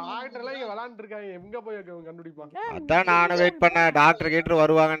 டாக்டர்லாம் இங்க விளையாண்டு இருக்காங்க, எங்க போய் கண்டுபிடிப்பாங்க? அதான் நானும் வெயிட் பண்ணேன், டாக்டர் கேட்டு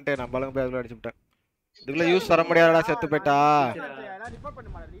வருவாங்கன்ட்டு நம்மளும் போய் அதுல அடிச்சுட்டேன். இதுக்குள்ள யூஸ் வர முடியாதடா, செத்து போயிட்டா.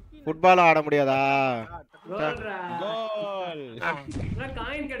 ஃபுட்பாலும் ஆட முடியாதா? கோல்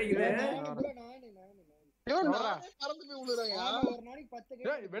காயின் கிடைக்குது.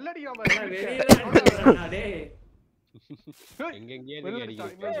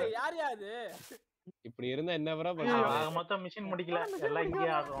 இப்படி இருந்தா என்ன ப்ரோ பண்ணுவாங்க? மொத்தம் மிஷின் முடிக்கல, எல்லாம் இங்கே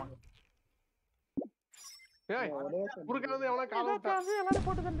ஆடுவாங்க. ஏய் குறுக்கானது எவனா கால் விட்டா எல்லாரும்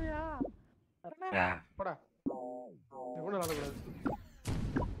போட்டு தள்ளியா போடா. எவன நாள கூடாது.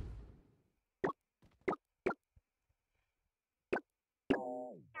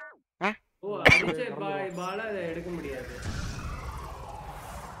 ஓ அடிச்ச பால எடுக்க முடியாது.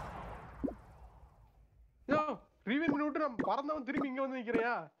 யோ ரீவின் பண்ணி விட்டு நான் பறந்தவன் திரும்பி இங்க வந்து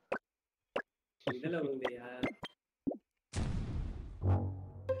நிக்கிறியா? இதல வந்தியா?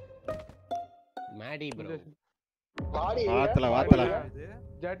 மேடி ப்ரோ. வாத்தல.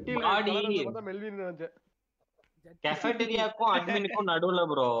 ஜட்டி பாடி பார்த்தா மெல்வின் நினைச்சேன். கஃபேட்டரியாக்கும் அட்மினுக்கும் நடுவுல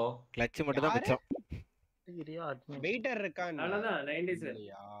ப்ரோ. கிளட்ச் மட்டும் தான் மிச்சம். வெயிட்டர் இருக்கா? அவ்வளவுதான் 90s.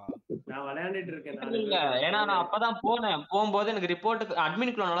 நான் விளையாடிட்டு இருக்கேன். இல்ல ஏன்னா நான் அப்பதான் போகும்போது எனக்கு ரிப்போர்ட்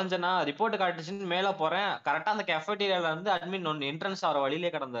அட்மினுக்குள்ள நுழைஞ்சேன்னா ரிப்போர்ட் காட்டுச்சுன்னு மேல போறேன். கரெக்டா அந்த கஃபேட்டரியால இருந்து அட்மின் ஒன்னு என்ட்ரன்ஸ் ஆற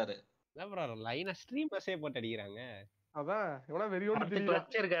வழியிலே கிடந்தாரு. அதான் ப்ரோ லைனா ஸ்ட்ரீமர்ஸே போட்டு அடிக்குறாங்க. அதான் இவனா வெறியோட தெரியல.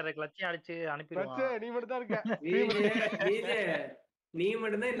 கிளட்ச் இருக்காரு, கிளட்ச் அடிச்சு அனுப்பிடுவான். கிளட்ச் நீ மட்டும் தான் இருக்க. நீ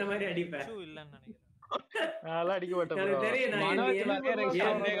மட்டும் தான் இந்த மாதிரி அடிப்ப. இல்லன்னு நினைக்கிறேன். நான்லாம் அடிக்க மாட்டேன் ப்ரோ. எனக்கு தெரியும்.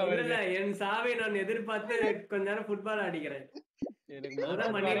 என் சாவை நான் எதிர்பார்த்து கொஞ்ச நேரம் ஃபுட்பால் அடிக்கிறேன். எனக்கு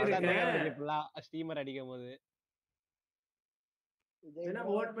ஸ்ட்ரீமர் அடிக்கும்போது என்ன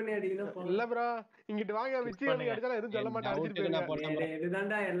ஓட் பண்ணி அடிக்கணும். இல்ல ப்ரோ இங்கிட்டு வாங்க விச்சி வந்து அடிச்சா எதுவும் சொல்ல மாட்டேன், அடிச்சிட்டு போங்க.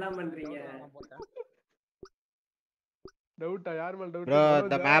 இதுதான்டா எல்லாம் பண்றீங்க. டவுட்டா யார் மேல டவுட்? ப்ரோ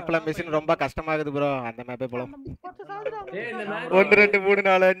இந்த மேப்ல மிஷின் ரொம்ப கஷ்டமாகுது ப்ரோ. அந்த மேப்பே போலாம். 1 2 3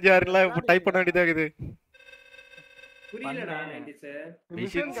 4 5 6 எல்லாம் டைப் பண்ண வேண்டியதா இருக்குது. புரியலடா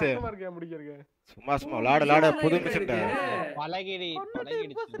மிஷின்ஸ் கஷ்டமா இருக்கே முடிக்கிறதுக்கு. சும்மா விளையாட புது மிஷின்டா.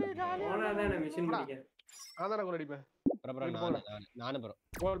 பலகிடிச்சு போனாதான் மிஷின் முடிக்க. ஆதார கோல் அடிப்பேன். ப்ரோ நானு ப்ரோ.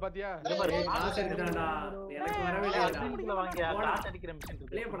 கோல் பாத்தியா? ஆசை இருக்குடா. எனக்கு வரவே இல்ல. வாங்க டாட் அடிக்கிற மிஷின்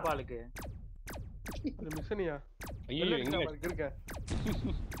இருக்கு ஃபுட்பாலுக்கு. அந்த மிஷினியா? ஐயோ எங்க இருக்க?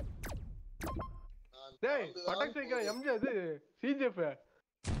 டேய் பட்டக் சைக்கிள் எம்ஜி அது சிஜிஎஃப்.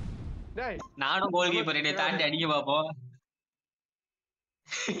 டேய் நானும் கோல் கீப்பர் என்னை தாண்டி அடிக்க பாப்போம்.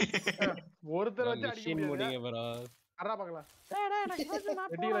 ஒருத்தர் வச்சு அடிக்க முடியுங்க ப்ரோ. அரா பார்க்கலாம். டேய் எனக்கு கொஞ்சம்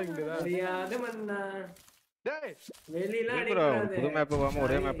நான் வெட்டில இங்கடா. தெரியாத மண்ணா. டேய் வெளியில ப்ரோ அடிக்காத. புது மேப் வாமா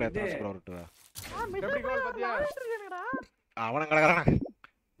ஒரே மேப்ல எத்தனை ஸ்கோர் வரட்டுவா? எப்படி கோல் பாத்தியா? அவன கடகறான்.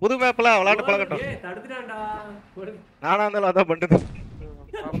 புது மேப்ல விளையாட்டு பழகட்டும். ஏய் தடுத்துட்டான்டா. நானா இருந்தாலும் அத பண்ணிட்டு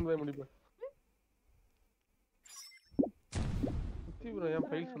பறந்தே முடிப்பேன். சுத்தி ப்ரோ ஏன்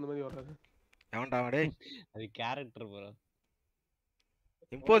ஃபைல்ஸ் அந்த மாதிரி வராது? எவன்டா டேய்? அது கேரக்டர் ப்ரோ.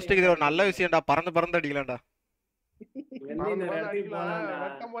 இம்போஸ்டர் இது ஒரு நல்ல விஷயம்டா. பறந்து அடிக்கலாம்டா.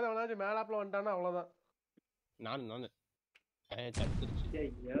 வெட்டும் போது அவனாச்சு மேலாப்ல வந்துட்டானா அவ்வளவுதான். நான் தடுத்துருச்சு.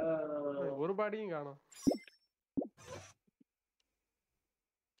 ஐயோ ஒரு பாடியும் காணோம்.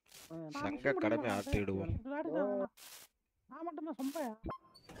 சங்க கடமை ஆட்டி விடுவோம். நான் மட்டும் தான் சொம்பையா?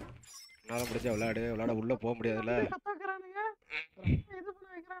 நாள முடிஞ்சா விளையாட உள்ள போக முடியாதுல. கத்தாக்குறானுங்க. இது பண்ண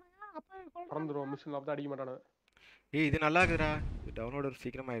வைக்கறானுங்க. அப்ப கொல்றானுங்க. பறந்துரும் மிஷின்ல அப்படி அடிக்க மாட்டானே. ஏய் இது நல்லா இருக்குடா. இது டவுன்லோட்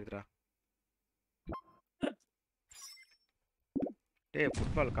சீக்கிரமா ஆயிருக்குடா. டேய்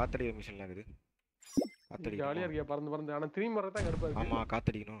ஃபுட்பால் காத்தடிக்கிற மிஷின்ல இருக்குது. காத்தடிக்க ஜாலியா இருக்கே பறந்து. ஆனா திரும்பி வரத தான் கடுப்பா இருக்கு. ஆமா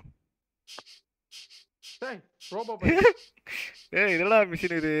காத்தடிக்கணும். டேய் ரோபோ பை. ஏய் இதெல்லாம்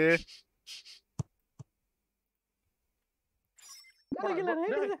மிஷின் இது.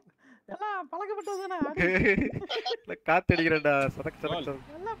 எல்லாம் பழக்கப்பட்டதுதானே. இல்ல காத்தடிக்கிறடா. சதக்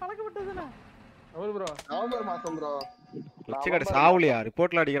எல்லாம் பழக்கப்பட்டதுதானே. அவரு ப்ரோ நவம்பர் மாசம் ப்ரோ. லட்சக்கட சாவுலியா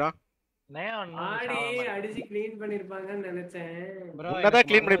ரிப்போர்ட்ல அடிக்கிறான். ஆடி அடிச்சு க்ளீன் பண்ணிருப்பாங்கன்னு நினைச்சேன். உன்னதான்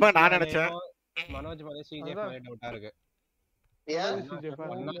க்ளீன் பண்ணிருப்பாங்க நான் நினைச்சேன். மனோஜ் மேல சிஜிஎஃப் மேல டவுட்டா இருக்கு. ஏன்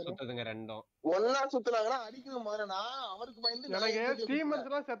ஒண்ணா சுத்துதுங்க ரெண்டும். ஒண்ணா சுத்துனாங்கன்னா அடிக்குது முதல்ல. அவருக்கு பயந்து எனக்கு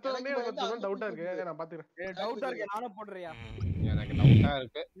ஸ்ட்ரீமர்ஸ்லாம் செத்தவனே கொஞ்சம் டவுட்டா இருக்கு. நான் பாத்துக்கிறேன். டவுட்டா இருக்கு. நானும் போடுறியா? எனக்கு டவுட்டா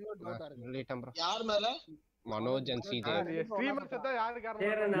இருக்கு. சொல்லிட்டேன் ப்ரோ. யார் மேல? Manoj and CGF. ஸ்ட்ரீமர்ஸ் செத்தா யாரு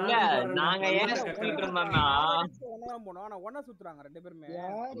காரணம்? இல்ல நாங்க ஏன் சுத்திட்டு இருந்தோம்னா ஒண்ணா போனோம். ஆனா ஒண்ணா சுத்துறாங்க ரெண்டு பேருமே.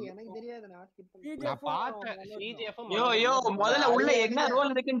 யார் எனக்கு தெரியாது. நான் ஸ்கிப் பண்ணேன். நான் பார்த்தேன் சிஜிஎஃப். யோ முதல்ல உள்ள என்ன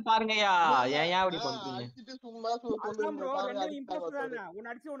ரோல் இருக்குன்னு பாருங்கயா. ஏன் அப்படி பண்றீங்க? அடிச்சிட்டு சும்மா அதான் ப்ரோ ரெண்டு இம்போஸ்டர் தான.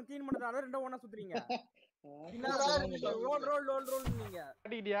 ஒன்னு அடிச்சு ஒன்னு க்ளீன் பண்றதால ரெண்டும் ஒண்ணா சுத்துறீங்க. ரோல் ரோல் ரோல் ரோல் நீங்க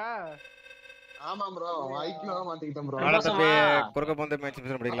அடிடியா ஆமா ப்ரோ ஐக்யூ மாத்திக்கிட்டேன் ப்ரோ வாடா தம்பி குறுக்க போந்த மேட்ச்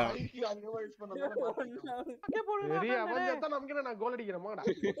பேச முடியலாம் ஐக்யூ அதிகமா யூஸ் பண்ணாத சரி அவன் தான் நமக்கு நான் கோல் அடிக்கிறேன் போடா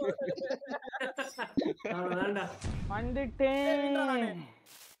அவன்டா வந்துட்டேன்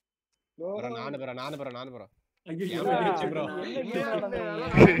நானு ப்ரோ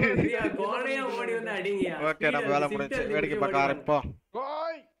கோலையா ஓடி வந்து அடிங்கயா ஓகே நம்ம வேலை முடிஞ்சு வேடிக்கை பார்க்க ஆரம்பிப்போம்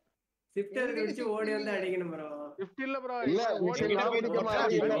ஷிஃப்டர் வெச்சு ஓடி வந்து அடிக்கணும் ப்ரோ ஷிஃப்ட் இல்ல ப்ரோ இல்ல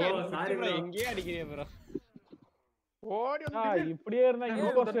சாரி ப்ரோ எங்கேயே அடிக்கிறீங்க ப்ரோ ஓடி வந்து இப்படியே இருந்தா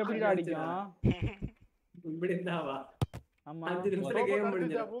இம்போஸ்டர் எப்படி அடிக்கும் இப்படி இருந்தாவா ஆமா 5 நிமிஷத்துல கேம்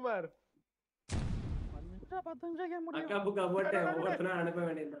முடிஞ்சிரும் பூமர் 10 நிமிஷம் கேம் முடியும் அக்கா புக்கா போட்டு ஒவ்வொருத்தரா அனுப்ப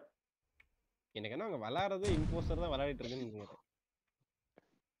வேண்டியதுதான் எனக்கு என்ன அவங்க விளையாடுறது இம்போஸ்டர் தான் விளையாடிட்டு இருக்குன்னு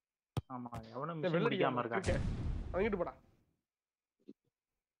ஆமா எவனும் மிஷன் முடிக்காம இருக்காங்க அங்கிட்டு போடா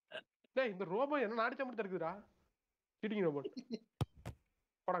டேய் இந்த ரோபோ என்ன நாடிச்ச மட்டும் இருக்குதுடா சீட்டிங் ரோபோ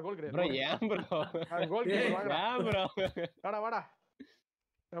போடா கோல் கிடையாது ப்ரோ ஏன் ப்ரோ கோல் கிடையாது வாங்கடா ஏன் ப்ரோ வாடா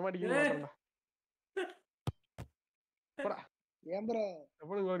நம்ம அடிக்கணும் போடா ஏன் ப்ரோ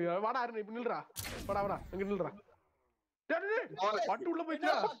எப்பவும் கோல் வாடா அருண் இப்ப நில்றா வாடா அங்க நில்றா டேய் பட்டு உள்ள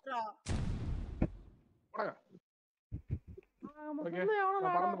போயிடுச்சா போடா ஓகே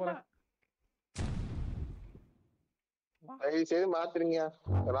நான் பறந்து போறேன் ஐய் சரி மாத்துறீங்க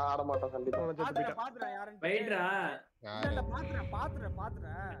நான் ஆட மாட்டேன் கண்டிப்பா பாத்துறேன் யாரன்னு வெயிட்ரா இல்ல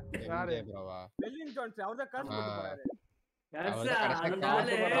பாத்துறேன் யாரு ப்ரோவா வெல்லிங் ஜான்ஸ் அவர்தான் காசு போட்டு போறாரு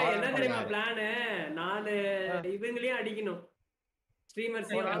என்ன தெரியுமா பிளான் நானு இவங்களையும் அடிக்கணும்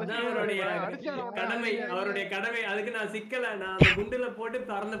ஸ்ட்ரீமர்ஸ் அதான் அவருடைய கடமை அதுக்கு நான் சிக்கல நான் அந்த குண்டுல போட்டு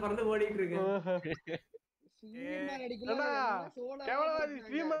பறந்து ஓடிட்டு இருக்கேன்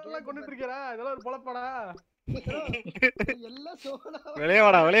ஸ்ட்ரீமர்லாம் கொண்டுட்டு இருக்கறா இதெல்லாம் ஒரு பொளப்பாடா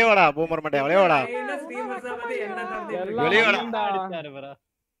வெளிய வாடா பூமர் மண்டே வெளிய வாடா என்ன ஸ்ட்ரீமர்ஸா பத்தி என்ன தரது வெளிய வாடா அடிச்சாரு ப்ரோ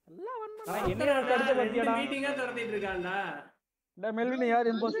என்ன கருத்து பத்தியாடா மீட்டிங்கா தரதிட்டு இருக்கான்டா டேய் மெல்வின் யார்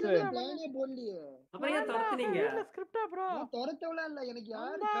இம்போஸ்டர் பிளானே போடலையே அப்புறம் ஏன் தரத்துனீங்க ஸ்கிரிப்டா ப்ரோ தரத்தவள இல்ல எனக்கு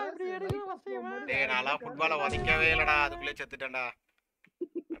யாரு இப்படி எடுக்கணும் வசியமா டேய் நான்லாம் ஃபுட்பால வதைக்கவே இல்லடா அதுக்குள்ளே செத்துட்டேன்டா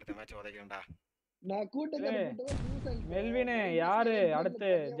அடுத்த மேட்ச் வதைக்கிறேன்டா நான் கூட்டத்துல மெல்வின் யாரு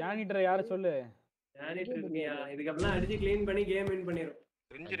அடுத்து ஜானிட்டர் யாரு சொல்லு ஜானிட்டர் இருக்கியா இதுக்கப்புறம் அடிச்சு க்ளீன் பண்ணி கேம் வின் பண்ணிரும்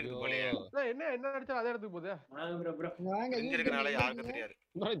கிரிஞ்ச் இருக்கு போலயே என்ன அடிச்சா அதே இடத்துக்கு போகுது வாங்க ப்ரோ கிரிஞ்ச் இருக்கனால யாருக்கும் தெரியாது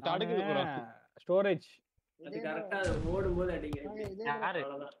ப்ரோ தடுக்குது ப்ரோ ஸ்டோரேஜ் அது கரெக்ட்டா ஓடும்போது அடிங்க யாரு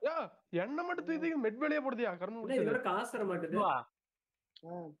யா என்ன மட்டும் தூக்கி மெட் வெளிய போடுதியா கர்ம இல்ல இதோட காசு தர மாட்டேது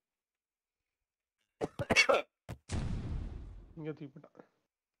இங்க தூக்கி போடா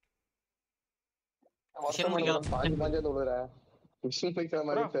பாஞ்சு தொடுறா மிஷின் பைக்கிற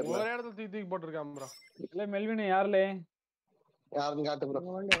மாதிரி தெரியல ஒரே இடத்துல தூக்கி போட்டுருக்கான் ப்ரோ இல்ல மெல்வின் யாருலே யாருன்னு காட்டு ப்ரோ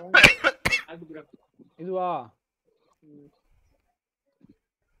அது ப்ரோ இதுவா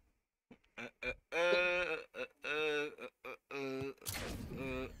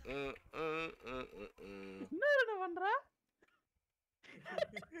என்ன பண்ற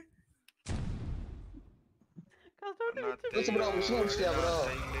கஷ்டப்பட்டு ப்ரோ மிஷின் முடிச்சியா ப்ரோ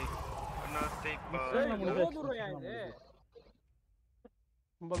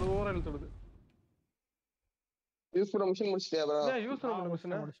ரொம்ப தூரம் இழுத்துடுது யூஸ் பண்ண மிஷின் முடிச்சியா ப்ரோ யூஸ் பண்ண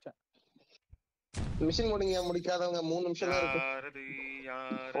மிஷின் முடிச்சிட்டேன் மிஷின் முடிங்க முடிக்காதவங்க 3 நிமிஷம் தான் இருக்கு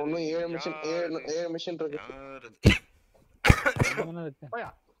ஒண்ணும் 7 மிஷின் இருக்கு போயா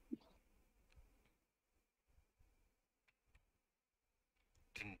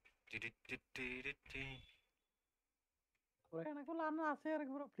எனக்கு விளையாடணும் ஆசையா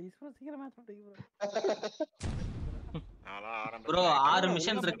இருக்கு ப்ரோ ப்ளீஸ் ப்ரோ சீக்கிரம் மேட்ச் பண்ணுங்க ப்ரோ 6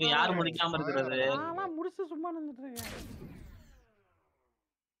 மிஷன் இருக்கு யார் முடிக்காம இருக்குது நான் முடிச்சு சும்மா நின்னுட்டு இருக்கேன்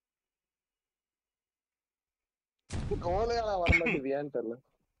கோலையா வர மாட்டேங்குது ஏன்னு தெரியல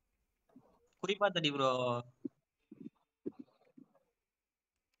குறிப்பா தடி ப்ரோ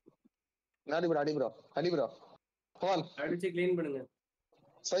அடி ப்ரோ போன் அடிச்சு க்ளீன் பண்ணுங்க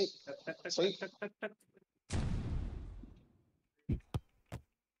சை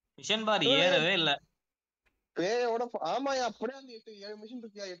மிஷன் பார் ஏறவே இல்ல பேயோட ஆமாயா அப்படியே அந்த 7 மிஷன்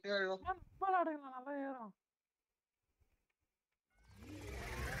இருக்கியா 8 ஆயிடும் விளையாடுங்க நல்லா ஏறும்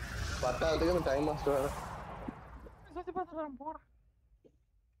 10க்கு டைம் மாஸ்டர் வேற சுத்தி பார்த்துறேன் போறேன்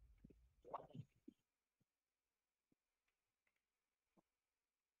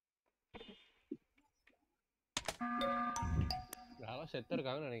யாரோ செத்து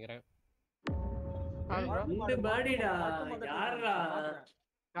இருக்காங்கன்னு நினைக்கிறேன் இந்த பாடிடா யாரா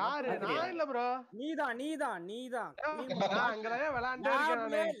யாரு நான் இல்ல ப்ரோ நீதான் நான் அங்கதான் விளையாண்டே இருக்கேன்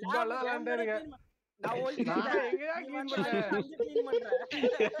நானே ஃபுட்பால் விளையாண்டே இருக்கேன் நான் எங்கயா க்ளீன் பண்றேன்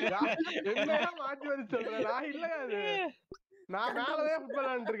என்னடா மாத்தி வந்து சொல்றேன் நான் இல்லையா அது நான் மேலவே ஃபுட்பால்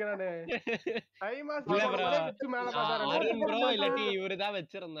விளையாண்டுட்டு இருக்கேன் நானு டைமா விட்டு மேல பார்த்தா அருண் ப்ரோ இல்லாட்டி இவருதான்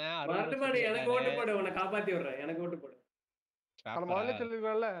வச்சிருந்தேன் எனக்கு ஓட்டு போடு உன்னை காப்பாத்தி விடுறேன் எனக்கு ஓட்டு போடு நான் முதல்ல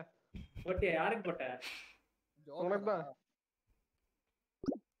சொல்லிருக்கேன்ல ஓட்டியா யாருக்கு போட்ட உனக்கு தான்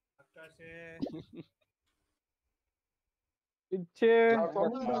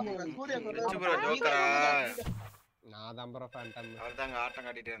நான் ப்ரோ ஃபேண்டம் அவர்தாங்க ஆட்டம்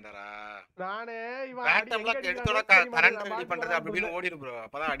காட்டிட்டே இருந்தாரா நானே இவன் ஃபேண்டம்லாம் எடுத்தோட கரண்ட் ரெடி பண்றது அப்படி இப்படின்னு ஓடிரு ப்ரோ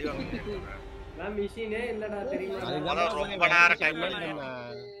அப்பதான் அடி வாங்குவீங்க நான் மிஷினே இல்லடா தெரியுமா அதான் ரொம்ப நேரம் டைம்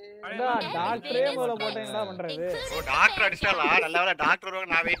டாக்டரே போல போட்டேன் என்ன பண்றது ஓ டாக்டர் அடிச்சாலா நல்ல வேளை டாக்டர்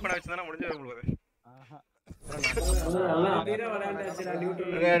வருவாங்க நான் வெயிட் பண்ண வச்சிருந்தா முடிஞ்சு போகுது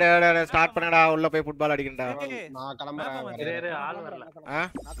ஸ்டார்ட் பண்ணடா உள்ள போய் ஃபுட்பால் அடிக்கண்டா நான் கிளம்பறேன் ஆள் வரல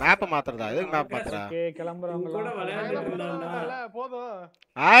மேப் மாத்துறதா எதுக்கு மேப் மாத்துறா ஓகே கிளம்பறவங்க கூட விளையாடுறதுல போதும்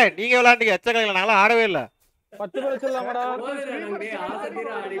நீங்க விளையாண்டீங்க எச்ச கலையில நாங்கள ஆடவே இல்ல 10 பேர் சொல்லலாம்டா போதுடா ஆசைதீர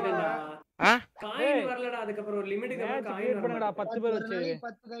ஆடிட்டேன்டா காயின் வரலடா அதுக்கு அப்புறம் ஒரு லிமிட்டுக்கு அப்புறம் காயின் பண்ணடா 10 பேர் வச்சு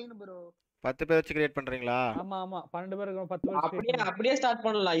 10 காயின் ப்ரோ 10 பேர் வச்சு கிரியேட் பண்றீங்களா ஆமா ஆமா 12 பேருக்கு 10 பேர் அப்படியே ஸ்டார்ட்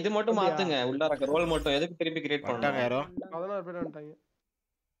பண்ணலாம் இது மட்டும் மாத்துங்க உள்ள இருக்க ரோல் மட்டும் எதுக்கு திருப்பி கிரியேட் பண்ணாங்க யாரோ 16 பேர் வந்துட்டாங்க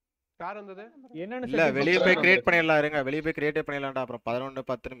யார் வந்தது என்னன்னு இல்ல வெளிய போய் கிரியேட் பண்ணிடலாம் இருங்க வெளிய போய் கிரியேட் பண்ணிடலாம்டா அப்புறம் 11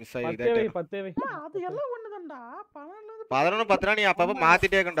 10 மிஸ் ஆயிடுது 10 வை அது எல்லாம் ஒண்ணுதான்டா 11 10 நீ அப்பப்ப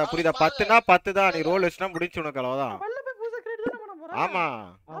மாத்திட்டே இருக்கடா புரியுதா 10னா 10 தான் நீ ரோல் வச்சுனா முடிச்சு உனக்கு அவ்வளவுதான் ஆமா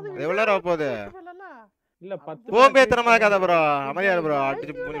அது எவ்வளவு நேரம் போகுது இல்ல 10 கோம்பேத்தனமா இருக்காத ப்ரோ அமைதியா இரு ப்ரோ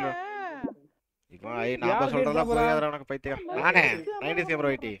அடிச்சு மூணில இப்போ நாம சொல்றதெல்லாம் புரியாதடா உனக்கு பைத்தியம் நானே 90s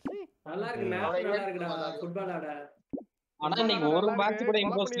ப்ரோ 80 நல்லா இருக்கு மேப் நல்லா இருக்குடா ஃபுட்பால் ஆட ஆனா இன்னைக்கு ஒரு மேட்ச் கூட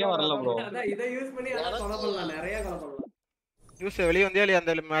இம்போஸ்டே வரல ப்ரோ அதான் இத யூஸ் பண்ணி அத கொலை பண்ணலாம் நிறைய கொலை பண்ணலாம் யூஸ் வெளிய வந்தியா இல்ல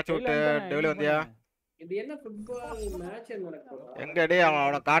அந்த மேட்ச் விட்டு டெவல வந்தியா இது என்ன ஃபுட்பால் மேட்ச் நடக்குது எங்க டேய்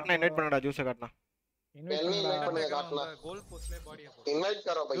அவன காட்னா இன்வைட் பண்ணடா ஜூஸ் காட்னா இன்வைட் பண்ணு காட்னா கோல் போஸ்ட்ல பாடி இன்வைட்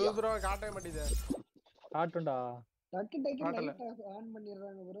करो भैया ஜூஸ் ப்ரோ காட்டவே மாட்டீங்க காட்டுடா டக்கு லைட் ஆன்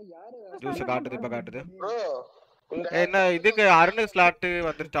பண்ணிடுறாங்க ப்ரோ யாரு ஜூஸ் காட்டுது இப்ப காட்டுது ப்ரோ என்ன இதுக்கு அருண் ஸ்லாட்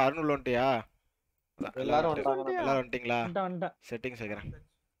வந்துருச்சு அருண் உள்ள வந்துட்டியா எல்லாரும் வந்துட்டீங்களா வந்துட்டேன் செட்டிங்ஸ் வைக்கிறேன்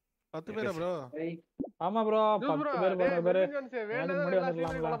 10 பேரா ப்ரோ ஆமா ப்ரோ 10 பேர் 10 பேர் முன்னாடி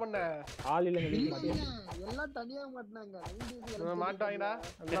வந்துடலாம்ல ஆள் இல்லங்க வீட்ல மாட்டியா எல்லாம் தனியா மாட்டனாங்க மாட்டாங்கடா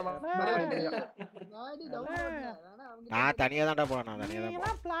நாடி டவுன் நான் தனியா தான்டா போறேன் நான் தனியா தான்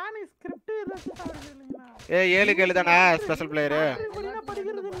நீங்க பிளான் ஸ்கிரிப்ட் ரசி சாவறீங்களா ஏய் 7 தானா ஸ்பெஷல் பிளேயர் புரியல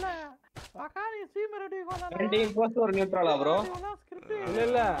படிக்கிறது இல்ல பகானி சீம் ரெடி கோல ரெண்டு இம்போஸ்டர் ஒரு நியூட்ரலா ப்ரோ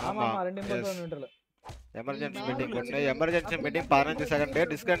இல்ல ஆமா ஆமா ரெண்டு இம்போஸ்டர் நியூட்ரல் எமர்ஜென்சி மீட்டிங் ஒன்னு emergency meeting 15 second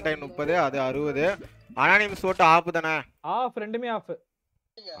discount time 30 அது 60 அனானிமஸ் ஓட்டு ஆஃப் தானே ஆஃப் ரெண்டுமே ஆஃப்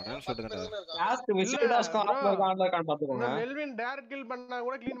அனானிமஸ் ஓட்டு தானே டாஸ்க் விஷுவல் டாஸ்க் ஆஃப்ல இருக்கான்னு பாத்துக்கோங்க மெல்வின் டைரக்ட் கில் பண்ணா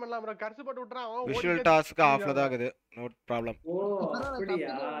கூட க்ளீன் பண்ணலாம் ப்ரோ கர்ஸ் போட்டு விட்டுறான் அவன் விஷுவல் டாஸ்க் ஆஃப்ல தான் இருக்குது நோ ப்ராப்ளம் ஓ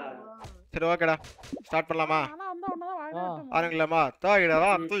அப்படியா சரி ஓகேடா ஸ்டார்ட் பண்ணலாமா ஆனா அந்த ஒண்ணா வாயில ஆரம்பிக்கலாமா தாயிடா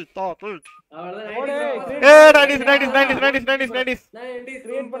துல் தா துல் அவ்வளவுதான் ஏய் 90s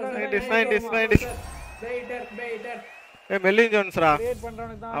கிரியேட் பண்றானே 90s வெயிட்டர் ஏய் மெல்லின் ஜோன்ஸ்ரா கிரியேட்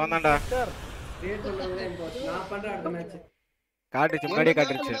பண்றவனுக்கு தான் அவன்தான்டா கிரியேட் பண்ணவே இம்போஸ்ட் நான் பண்ற அடுத்த மேட்ச் காட்டிச்சு முன்னாடியே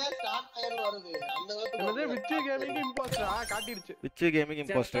காட்டிருச்சு ஸ்டார்ட் ஆயர் வருது அந்த என்னது விச்சி கேமிங் இம்போஸ்டர் காட்டிருச்சு விச்சி கேமிங்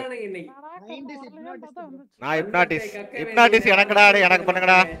இம்போஸ்டர் செத்தானே இன்னைக்கு 90s ஹிப்னாட்டிஸ் நான் ஹிப்னாட்டிஸ் எனக்குடா எனக்கு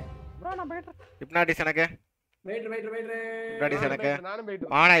பண்ணுங்கடா ப்ரோ நான் போயிட்டு ஹிப்னாட்டிஸ் எனக்கு வெயிட் ஹிப்னாட்டிஸ் எனக்கு நானும்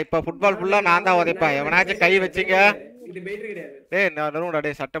போயிட்டு ஆனா இப்ப ஃபுட்பால் ஃபுல்லா நான் தான் உதைப்பேன் எவனாச்சும் கை வச்சீங்க இது வெயிட் கிடையாது டேய் நான் நறுடா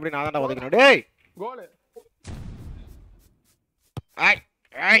டேய் சட்டப்படி நான் தான் உதைக்கணும் டேய் கோல் ஐ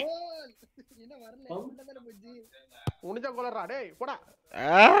ஐ என்ன வரல உண்டதல புஜ்ஜி உனிஜா கோலறா டேய் போடா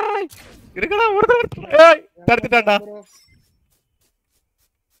ஏய் இருக்கடா ஒருத்தர் ஏய் தடுத்துட்டான்டா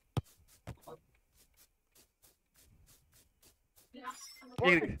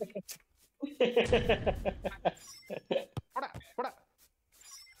போடா போடா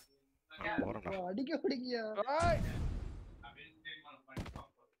போறடா அடிக்க பிடிக்கியா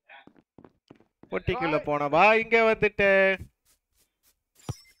பொட்டிக்குள்ள போனவா இங்க வந்துட்டு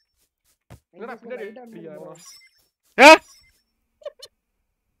என்னடா பின்னாடி அடிக்கிறியா ஏ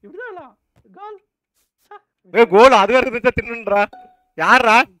இப்படிடா கோல் ஏய் கோல் அது வேற இருந்துச்சா தின்னுன்றா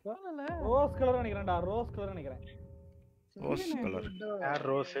யாரா ரோஸ் கலர் நினைக்கிறேன்டா ரோஸ் கலர் நினைக்கிறேன் ரோஸ் கலர்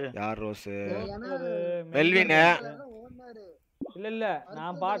யார் ரோஸ் மெல்வின் இல்ல இல்ல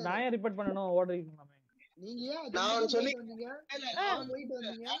நான் ஏன் ரிப்போர்ட் பண்ணனும் ஓடுறீங்க நீங்க ஏன் நான் சொல்லி நான் போயிட்டு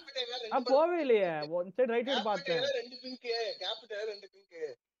வந்தீங்க போவே இல்லையே ஒன் சைடு ரைட் சைடு பார்த்தேன் ரெண்டு பிங்க் கேபிட்டல் ரெண்டு பிங்க்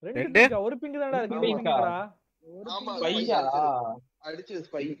ரெண்டு பிங்க் ஒரு பிங்க் தான்டா இருக்கு பிங்க்டா ஆமா பையா அடிச்சது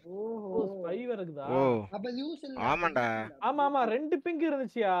ஸ்பை. ஓ ஸ்பை வருதா? ஓ அப்ப யூஸ் இல்ல. ஆமாண்டா. ஆமா ஆமா 2 பிங்க்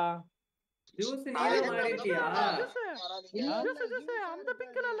இருந்துச்சியா? ஜூஸ் நீல மாறிட்டியா? அந்த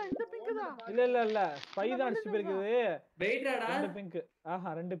பிங்க்ல இல்ல இந்த பிங்க் தான். இல்ல ஸ்பை தான் அடிச்சு போயிருக்குது. வெயிட்ராடா 2 பிங்க். ஆஹா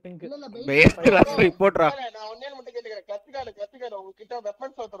 2 பிங்க். வெயிட்ரா ரிப்போர்ட்ரா. நான் ஒண்ணே மட்டும் கேட்டுக்கிறேன். கத்திகாடு உங்ககிட்ட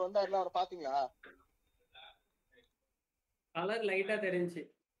வெப்பன்ஸ் ஒருத்தர் வந்தாருல, அவரை பாத்தீங்களா? கலர் லைட்டா தெரிஞ்சி.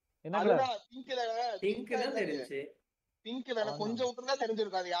 என்ன கலர்? பிங்க் தான் தெரிஞ்சி. பிங்க் தான, கொஞ்சம் விட்டுனா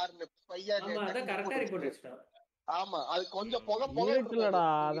தெரிஞ்சிருக்கும் அது யாருன்னு. ஸ்பையா ஆமா அத கரெக்ட்டா ரிப்போர்ட் அடிச்சிட்டான். ஆமா அது கொஞ்சம் புகை இல்லடா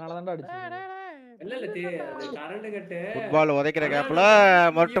அதனால தான் அடிச்சேன். இல்ல அது கரண்ட் கட். ஃபுட்பால் உதைக்கிற கேப்ல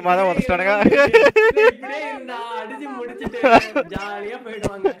மட்டுமா தான் உதைச்சானுங்க. இப்படியே இருந்தா அடிச்சு முடிச்சிட்டு ஜாலியா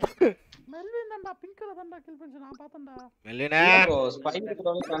போய்டுவாங்க. மெல்வின் தான்டா பிங்க்ல தான்டா கில் பண்ணி நான் பார்த்தேன்டா. மெல்வினே ப்ரோ ஸ்பை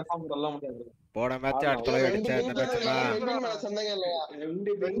ப்ரோல கன்ஃபார்ம் சொல்ல முடியாது. போன மேட்ச் அடுத்த மேட்ச் அடிச்சா இந்த மேட்ச்மா சொன்னீங்க இல்லையா?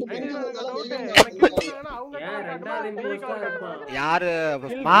 யாரு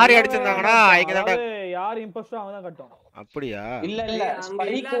மாறி அடிச்சிருந்தாங்கனா இங்க தான் யார் இம்போஸ்டர் அவன் தான் கட்டும். அப்படியா? இல்ல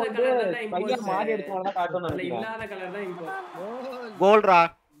ஸ்பைக்கு வந்து ஸ்பையா மாறி அடிச்சானா காட்டணும் நினைக்கிறேன். இல்லாத கலர் தான் இம்போஸ்டர். கோல்ரா.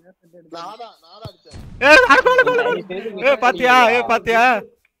 நானா அடிச்சேன். பாத்தியா?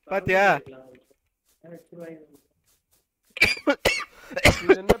 பாத்தியா?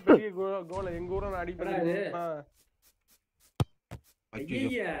 என்ன பெரிய கோல் எங்க ஊர அடி பண்ணி.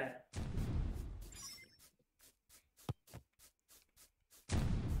 ஐயா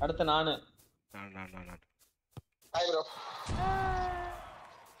அடுத்து நானு. Hi bro.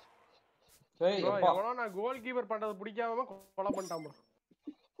 ஏய் ப்ரோ எவனோ நான் கோல் கீப்பர் பண்றது பிடிக்காம கொலை பண்ணிட்டான் ப்ரோ.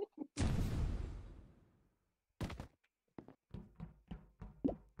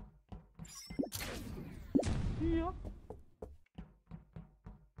 ஐயோ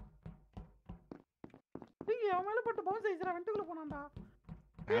ஐயோ மேல பட்டு பவுன்ஸ் ஆயிடுச்சுடா. வெண்டுக்குள்ள போனான்டா.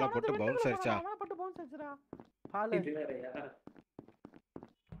 மேல போட்டு பவுன்ஸ் ஆயிடுச்சா? மேல பட்டு பவுன்ஸ் ஆயிடுச்சுடா. பால் இது வேறயா?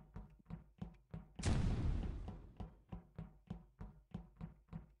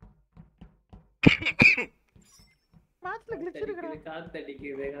 மேட்ச்ல கிளிச் இருக்குடா.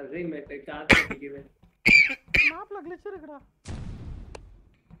 காத்தடிக்குது ரீமேட் காத்தடிக்குது. மேப்ல கிளிச் இருக்குடா.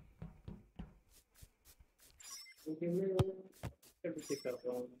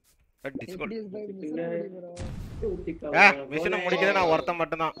 மிஷனை முடிக்கிறது நான் ஒருத்தன்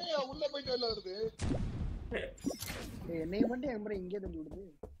மட்டும் தான். உள்ள போயிட்டு வரல வருது. என்னைய மட்டும் எங்க இங்கே தள்ளி விடுது.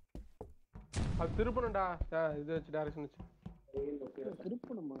 அது திருப்பணும்டா. இது வச்சு டைரக்ஷன் வச்சு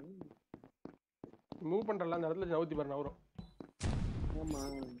திருப்பணுமா? மூவ் பண்றல அந்த இடத்துல நவுத்தி பாரு நவரும். ஆமா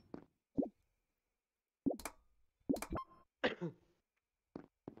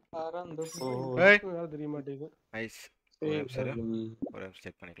பறந்து போ. ஏய் தெரிய மாட்டேங்குது. நைஸ். ஒரு நிமிஷம்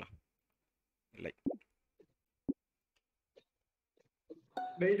செக் பண்ணிக்கலாம். இல்லை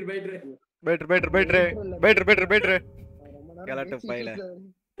பேட்டர் கலட்டு ஃபைல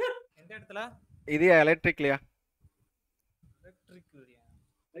எந்த இடத்துல? இது எலக்ட்ரிக்லியா?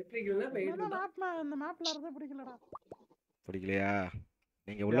 எலக்ட்ரிக்கல்ல இந்த மேப்ல இருந்தே பிடிக்கலடா. பிடிக்கலையா?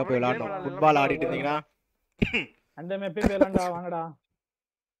 நீங்க உள்ள போய் விளையாடணும். ஃபுட்பால் ஆடிட்டு இருந்தீங்கன்னா அந்த மேப்பே விளையாண்டா வாங்கடா.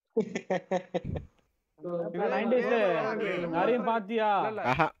 90s யாரையும் பாத்தியா?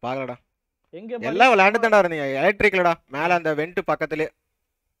 ஆஹா பாக்கலடா. எங்க எல்லாம் விளையாண்டு தான்டா இருந்தீங்க. எலக்ட்ரிக்லடா மேல அந்த வெண்ட் பக்கத்துலயே.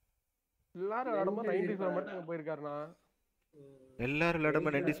 எல்லாரும் விளையாடும்போது 90s மட்டும் அங்க போயிருக்காருனா. எல்லாரும்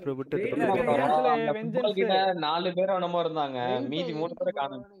விளையாடும்போது 90s ப்ரோ விட்டு கிட்ட 4 பேர் என்னமோ இருந்தாங்க. மீதி 3 பேர்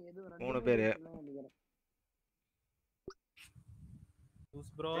காணோம். 3 பேர்.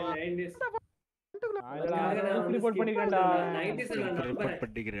 Use bro self report பண்ணிக்கடா. 90s ல ரிப்போர்ட்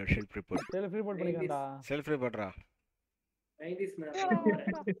பண்ணிக்கிறேன். Self report. Self report பண்ணிக்கடா. Self ரிப்போர்ட்ரா. 90s ல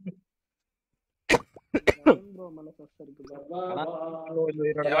ப்ரோ மல ஃபர்ஸ்ட் இருக்கு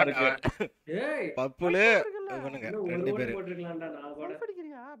ஏய் பப்புல இவனுங்க 2 பேர் போட்டுக்கலாம்டா. நான் கூட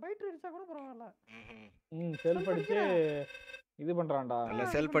படிக்கறியா? பைட் அடிச்சா கூட பரவாயில்ல. செல்ஃப் அடிச்சு இது பண்றான்டா. இல்ல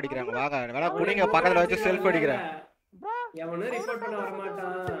செல்ஃப் அடிக்கறாங்க. வாங்க வேணா புடிங்க பக்கத்துல வச்சு செல்ஃப் அடிக்கறேன். ப்ரோ எவனோ ரிப்போர்ட் பண்ண வர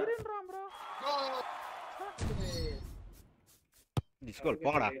மாட்டான். இருன்றான் ப்ரோ. டிஸ்கோல்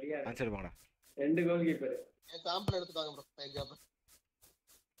போங்கடா. ஆன்சர் போங்கடா. 2 கோல் கீப்பர். என் சாம்பிள் எடுத்துட்டாங்க ப்ரோ. எக்ஸாம்பிள்.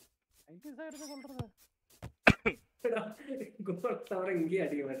 ஐடி சைடு சொல்றது. கோல் தவற இங்கே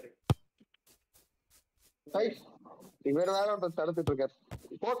அடிக்க மாட்டேன். ஹை இவர் வேற ஒருத்தர் தடுத்துட்டு இருக்கார்.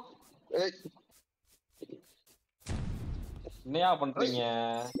 போட். ஏய் என்னையா பண்றீங்க?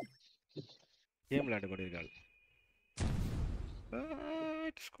 கேம் விளையாட போறீங்க.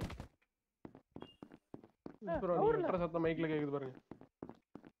 ப்ரோ வெட்ற சத்தம் மைக்ல கேக்குது பாருங்க.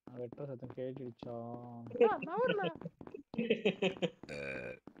 வெட்ற சத்தம் கேட்டிடுச்சா? நவர்ல.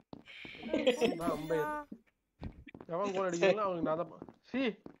 நான் அம்பையர். எவன் கோல் அடிக்கறா அவனுக்கு நான் தான். சி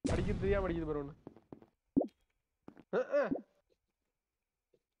அடிக்கிறது தெரியாம அடிக்குது பாரு ஒண்ணு.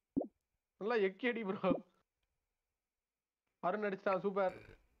 நல்லா எக்கேடி ப்ரோ. அருண் அடிச்சான் சூப்பர்.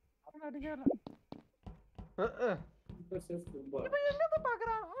 அருண் அடிக்கல. சூப்பர். இப்போ என்னது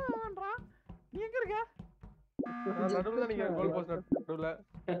பாக்குறான்ன்றா? நீ எங்க இருக்க? நடுவுல நீங்க கோல் போஸ்ட் நடுவுல.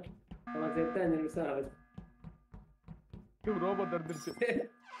 அவன் செத்த 5 நிமிஷம் ஆகுது. ரோபோ தடுத்துருச்சு.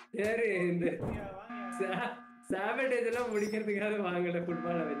 சரி இந்த சாவடேஜ் எல்லாம் முடிக்கிறதுக்காக வாங்கல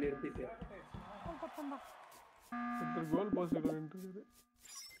ஃபுட்பாலை வெளிய எடுத்துட்டு. இந்த கோல் போஸ்ட் நின்னுட்டு.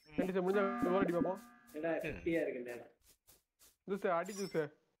 கண்டிப்பா முடிஞ்சா கோல் அடி பாப்போம். எடா ஃபிட்டியா இருக்குடா. ஜூஸ் அடி ஜூஸ்.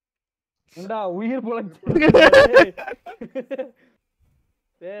 ஏண்டா உயிர் போலச்சு.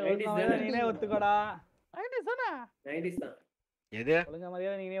 டேய் நீனே ஒத்துக்கடா. 90s தானே? 90s தான். எது? ஒழுங்கா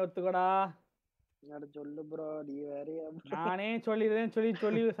மரியாதை நீனே ஒத்துக்கடா. என்னடா சொல்லு ப்ரோ நீ வேறயா? நானே சொல்லிறேன்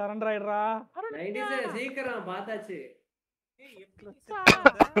சொல்லி சரண்டர் ஆயிடுறா. 90s சீக்கிரம் பார்த்தாச்சு. ஏய் எப்படி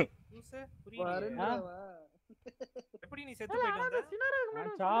யூஸ் புரியல. எப்படி நீ செத்து போயிட்ட அந்த?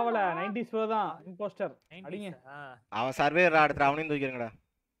 சாவல 90s ப்ரோ தான் இம்போஸ்டர். அடிங்க. அவன் சர்வேயர் அடுத்து அவனையும் தூக்கிடுங்கடா.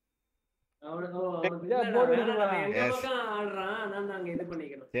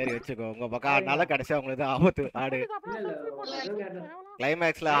 சரி வச்சுக்கோ உங்க பக்கம் ஆடுனால கடைசியா உங்களுக்கு ஆபத்து ஆடு.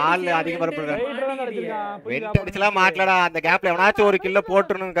 கிளைமேக்ஸ்ல ஆள் அதிகமா வெயிட் அடிச்சலாம் மாட்டலடா. அந்த கேப்ல எவனாச்சும் ஒரு கில்ல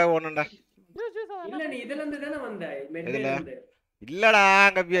போட்டுறணும்க்கா ஒண்ணுடா. இல்ல நீ இதல இருந்து தான வந்த மெட்ல இருந்து. இல்லடா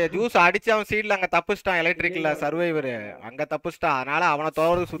அங்க ஜூஸ் அடிச்சு அவன் சீட்ல அங்க தப்பிச்சிட்டான். எலக்ட்ரிக்கல்ல சர்வைவர் அங்க தப்பிச்சிட்டான். அதனால அவனை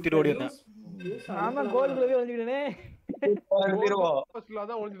தோறது சுத்திட்டு ஓடி வந்தான். நான் கோல்குள்ளவே வந்துட்டேனே.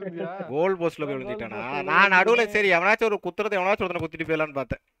 கோல் போஸ்ட்ல போய் விழுந்துட்டானா? நான் நடுவுல சரி எவனாச்சும் ஒரு குத்துறது எவனாச்சும் ஒருத்தனை குத்திட்டு போயிடலான்னு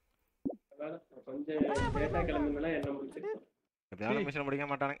பார்த்தேன். கொஞ்சம் டேட்டா கிளம்பினா என்ன முடிச்சிட்டோம். எப்படியாவது மிஷன் முடிக்க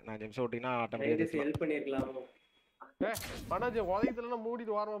மாட்டானே. நான் ஜெம்ஸ் ஓட்டினா ஆட்டோமேட்டிக்கா ஹெல்ப் பண்ணிரலாம். மனோஜ் உதையத்துல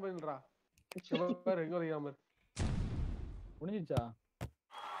மூடிட்டு வாரமா போயிடுறா. பாரு எங்க வரையாம முடிஞ்சிச்சா?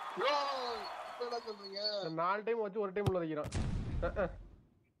 ப்ரோ என்னடா சொல்றீங்க? 4 டைம் வச்சு ஒரு டைம் உள்ள வைக்கிறான்.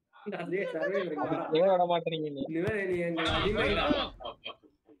 அதே சர்வே இருக்குடா. ஏன் வர மாட்டறீங்க நீ? நீ எங்க அடிமைடா.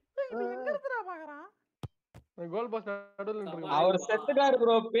 எங்க இருக்கறா பாக்குறான்? கோல் பாஸ் நடுவுல நின்னுட்டு. அவர் செத்துட்டாரு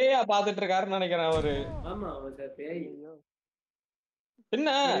ப்ரோ. பேயா பாத்துட்டு இருக்காருன்னு நினைக்கிறேன் அவரு. ஆமா அவன் பேய். என்ன?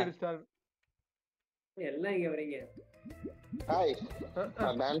 எல்லாம் இங்க வரீங்க. ஹாய்.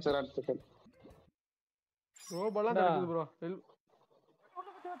 டான்சர் அடிச்சு. ரோபோலாம் நடக்குது ப்ரோ.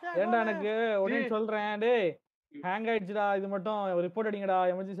 ஏண்டா எனக்கு ஒண்ணே சொல்றேன். டேய் ஹேங் ஆயிடுச்சுடா. இது மட்டும் ரிப்போர்ட் அடிங்கடா.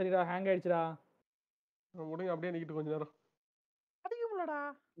 எமர்ஜென்சி சரிடா. ஹேங் ஆயிடுச்சுடா. முடிங்க அப்படியே நிக்கிட்டு கொஞ்ச நேரம். அடிக்க முடியலடா.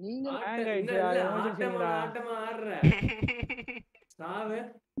 நீங்க ஹேங் ஆயிடுச்சுடா. எமர்ஜென்சி சரிடா. ஆட்டமா ஆடுற. சாவு.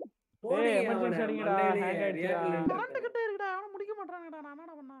 டேய் எமர்ஜென்சி சரிங்கடா. ஹேங் ஆயிடுச்சுடா. கரண்ட் கிட்ட இருக்குடா. அவன முடிக்க மாட்டறாங்கடா. நான்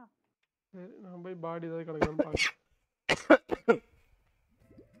என்னடா பண்ணா? சரி நான் போய் பாடி ஏதாவது கிடக்குதான்னு பாக்க.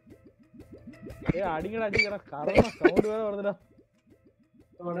 டேய் அடிங்கடா அடிங்கடா. கரமா சவுண்ட் வேற வருதுடா.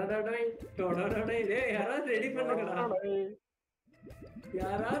 டொடடடை டேய் யாராவது ரெடி பண்ணுங்கடா.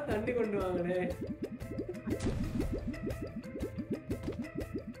 யாராவது தண்ணி கொண்டு வாங்கடே.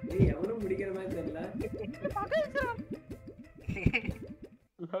 ஏய் எவனும் முடிக்கிற மாதிரி தெரியல.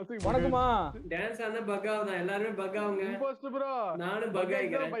 வணக்கம்மா. டான்ஸ் ஆனா பக் ஆவுதா? எல்லாரும் பக் ஆவுங்க. Impostor bro. நானும் பக்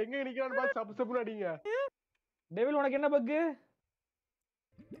ஆயிக்கிறேன். எங்க நிக்கறான்னு பாத்து சப் சப்னு அடிங்க. டெவில் உனக்கு என்ன பக்?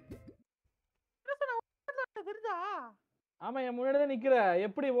 தெரியுதா? ஆமா என் முன்னாடி தான் நிக்கிற.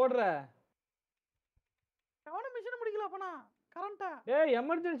 எப்படி ஓடுற? அவன மிஷன் முடிக்கல அப்பனா. கரண்ட். டேய்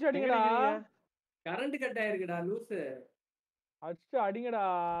எமர்ஜென்சி அடிங்கடா. Current cut ஆயிருக்குடா loose. அடிச்சு அடிங்கடா.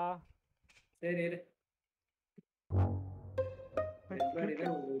 சரி இரு.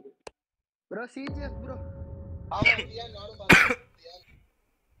 Bro CGF bro. ஆமா லியான் நானும் பார்த்தேன்.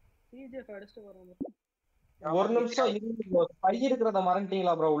 சிஜிஎஃப் அடிச்சிட்டு வரோம். ஒரு நிமிஷம் இருங்க ப்ரோ. பை இருக்குறத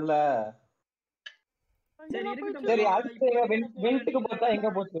மறந்துட்டீங்களா ப்ரோ உள்ள? சரி இருக்கட்டும். சரி அடுத்து வென்ட்க்கு போட்டா எங்க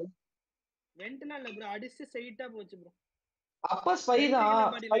போச்சு? வென்ட்னா இல்ல ப்ரோ. அடிச்சு ஸ்ட்ரைட்டா போச்சு ப்ரோ. அப்ப ஸ்பை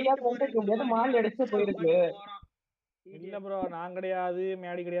தான். ஸ்பையா கொண்டு முடியாது. மால் அடிச்சு போயிருக்கு. இல்ல ப்ரோ நான் கிடையாது.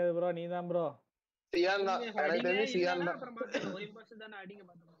 மேடி கிடையாது ப்ரோ. நீதான் ப்ரோ. சியான் தான். எனக்கு தெரிஞ்சு சியான் தான். ஒரு இம்போஸ்டர் தான அடிங்க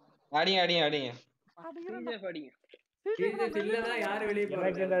பாத்துங்க. அடிங்க. சிஜிஎஃப் அடிங்க. சிஜிஎஃப் இல்லனா யார் வெளிய போறாங்க?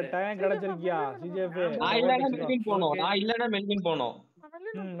 எனக்கு இந்த டைம் கிடைச்சிருக்கியா சிஜிஎஃப்? நான் இல்லனா மெல்வின் போணும்.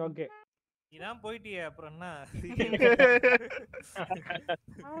 ஓகே. நீதான் போயிட்டியே அப்புறம் என்ன?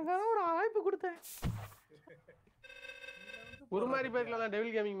 அவங்க ஒரு வாய்ப்பு கொடுத்தேன். ஒரு மாதிரி போயிடலாம்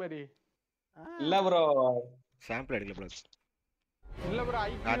டெவில் கேமிங் மாதிரி. இல்ல ப்ரோ சாம்பிள் அடிக்கல ப்ளஸ். இல்ல ப்ரோ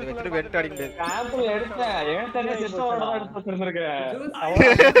அது வெச்சு வெட் அடிக்க முடியாது. சாம்பிள் எடுத்தேனே சிஸ்டமோட எடுத்து வச்சிருக்கேன்.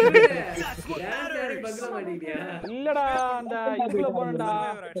 டான்ஸ் ஆடி பக்ல மாட்டிட்டியா? இல்லடா அந்த இதுக்குள்ள போறடா.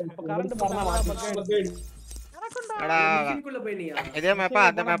 கரண்ட் போனா பக்கம். அடா இதுக்குள்ள போய் நீயா? இதே மேப்பா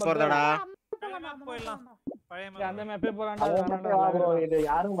அந்த மேப் போறடா. போயிடலாம். பழைய அந்த மேப்பே போறான்டா அத மட்டும் வா bro இது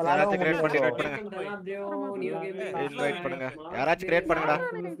யாரும் யாராச்சும் விளையாடவும் கிரியேட் முடியாது பண்ணுங்க bro. இன்வைட் பண்ணுங்க யாராச்சும் கிரியேட் பண்ணுங்கடா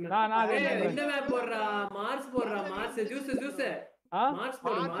நான் இந்த மேப் போடுறா மார்ஸ் ஜூஸ் மார்ஸ்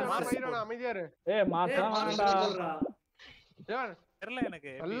போடு மார்ஸ் அமைதியா இரு ஏய் மாசா வேண்டாம்டா தெரியல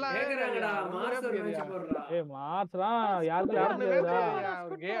எனக்கு கேக்குறாங்கடா மார்ஸ் ஒரு மேட்ச் போடுறா ஏய் மாஸ்லாம் யாருக்கு விளையாட முடியாதுடா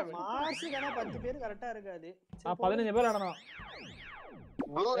மார்ஸுக்கான 10 பேர் கரெக்டா இருக்காது 15 பேர் ஆடணும்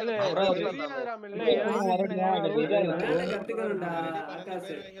கத்துக்கணும்டா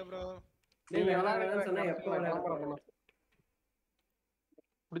ஆகாஷ் நீ விளையாடுறேன்னு சொன்னா எப்ப விளையாடுற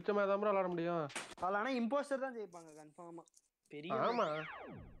பிடிச்ச மாதிரி தான் விளையாட முடியும் ஆனா இம்போஸ்டர் தான் ஜெயிப்பாங்க கன்ஃபார்மா பெரிய ஆமா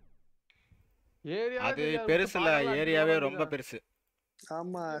அது பெருசுல ஏரியாவே ரொம்ப பெருசு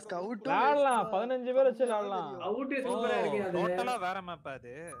ஆமா ஸ்கவுட் விளையாடலாம் 15 பேர் வச்சு விளையாடலாம் ஸ்கவுட் சூப்பரா இருக்கு அது டோட்டலா வேற மேப்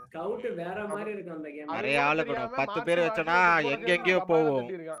அது ஸ்கவுட் வேற மாதிரி இருக்கு அந்த கேம் நிறைய ஆளு இருக்கணும் 10 பேர் வச்சனா எங்கெங்கயோ போவோம்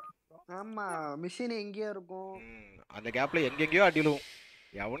ஆமா மிஷின் எங்கேயோ இருக்கும் அந்த கேப்ல எங்கெங்கயோ அடிலும்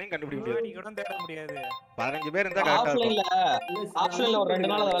எவனையும் கண்டுபிடிக்க முடியாது நீ கூட தேட முடியாது 15 பேர் இருந்தா கரெக்ட்டா இருக்கும் ஆப்ஷன்ல ஒரு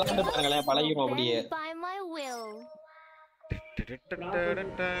 2 நாள் அத விளையாண்டு பாருங்களேன் பழகிரும் அப்படியே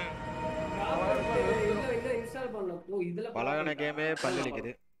பலகன கேமே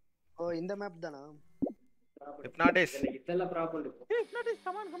பல்லிக்குது ஓ இந்த மேப் தானா ஹிப்னாட்டிஸ் இதெல்லாம் ப்ராப்ளம் இருக்கு ஹிப்னாட்டிஸ்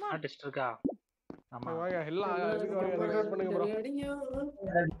கம் ஆன் ஆர்டிஸ்ட் இருக்கா ஆமா வாங்க எல்லாம் இதுக்கு வாங்க ரெக்கார்ட் பண்ணுங்க bro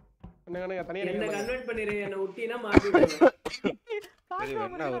என்னங்க தனியா என்ன கன்வெர்ட் பண்ணிரு என்ன உட்டினா மாட்டிடுங்க சரி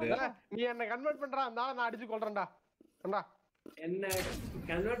என்ன ஒரு நீ என்ன கன்வெர்ட் பண்றா அந்தால நான் அடிச்சு கொல்றேன்டா கண்டா என்ன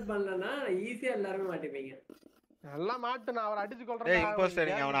கன்வெர்ட் பண்ணலனா ஈஸியா எல்லாரும் மாட்டிப்பீங்க நல்லா மாட்டு நான் அவரை அடிச்சு கொல்றேன் டேய் இம்போஸ்டர்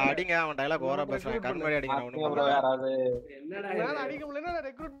நீங்க அவனை அடிங்க அவன் டயலாக் ஓவரா பேசுறான் கன்வெர்ட் அடிங்க அவனுக்கு bro யாராவது என்னடா நான் அடிக்க முடியலனா நான்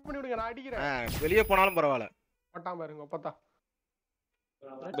ரெக்ரூட் பண்ணி விடுங்க நான் அடிக்கிறேன் வெளிய போனாலும் பரவாயில்லை பட்டாம பாருங்க பத்தா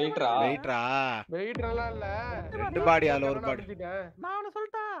வெயிட்ரா இல்ல ரெண்டு பாடி ஆல ஒரு பாடி நான் உன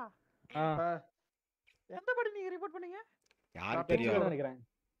சொல்லிட்டா எந்த பாடி நீங்க ரிப்போர்ட் பண்ணீங்க யாருக்கு தெரியும் நினைக்கிறேன்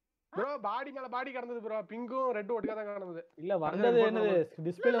bro பாடி மேல பாடி கடந்தது bro பிங்கும் ரெட் ஒட்டுக்கா தான் கடந்தது இல்ல வந்தது என்னது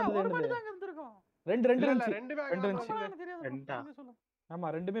டிஸ்ப்ளேல வந்தது ஒரு பாடி என்னது தான் வந்திருக்கும் ரெண்டு ரெண்டுமே ஆமா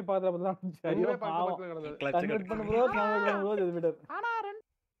ரெண்டுமே பக்கத்துல தான் ரெண்டுமே பக்கத்துல கடந்தது கன்வெர்ட் பண்ண ப்ரோ இது விட ஆனா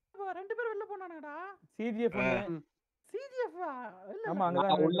ரெண்டு பேர் வெளிய போனானுடா சிஜிஎஃப் சிஜிஎஃப் இல்ல ஆமா அங்க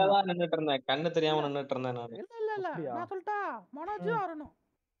நான் உள்ள தான் நின்னுட்டு இருந்தேன் கண்ணு தெரியாம நின்னுட்டு இருந்தேன் நான் இல்ல நான் சொல்லிட்டா மனோஜ் வரணும்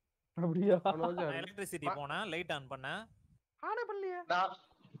அப்படியே எலக்ட்ரிசிட்டி போனா லைட் ஆன் பண்ண ஆனே பண்ணலையே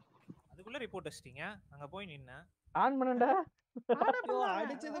அதுக்குள்ள ரிப்போர்ட் அடிச்சிட்டீங்க அங்க போய் நின்ன ஆன் பண்ணடா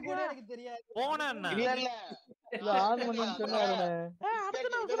அடிச்சது கூட எனக்கு தெரியாது போனா என்ன இல்ல ஆன் பண்ணனும் சொன்னானே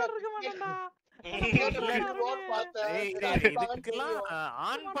அடுத்து நான் சொல்ல இருக்க மாட்டேன்டா இதுக்கெல்லாம்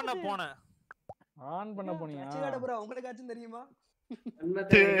ஆன் பண்ண போனேன் ஆன் பண்ண போனியா அச்சடா bro உங்களுக்கு ஆச்சும் தெரியுமா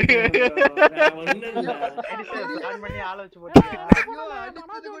ஆன் பண்ணி ஆள வச்சு போட்டீங்க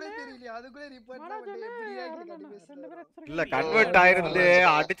அடிச்சது கூட தெரியல அதுக்குள்ள ரிப்போர்ட் பண்ணி எப்படியா கட்டி இல்ல கன்வெர்ட் ஆயிருந்து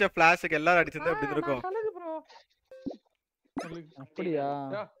அடிச்ச ஃபிளாஷ்க்கு எல்லாரும் அடிச்சிருந்தா எப்படி இருக்கும் கலகு bro அப்படியா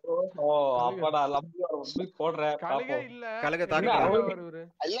ஓ அப்படா லம்பி போடுற கலகே இல்ல கலக தாங்க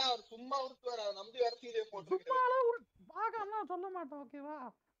எல்லாம் அவர் சும்மா உருட்டுவார் அத நம்பி வேற சீரியஸ் போட்டுருக்கீங்க சும்மால பாக்காம சொல்ல மாட்டோம் ஓகேவா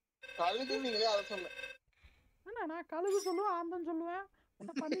கலகு நீங்களே அத சொல்ல என்ன நான் கலகு சொல்லுவேன் ஆந்தன் சொல்லுவேன்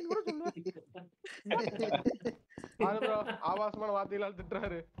என்ன பண்ணி கூட சொல்லுவேன் அது bro ஆபாசமான வார்த்தைகளால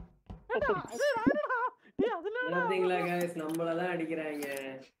திட்டுறாரு பாத்தீங்களா गाइस நம்மள தான் அடிக்குறாங்க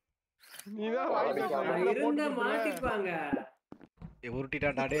நீதான் வாய்ஸ் இருந்தா மாட்டிப்பாங்க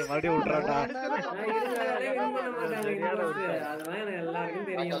உருட்டிட்டாடா டேய் மறுபடியும் உள்றாடா நான் இருந்தாலே வின் பண்ண மாட்டாங்க அதனால எல்லாருக்கும்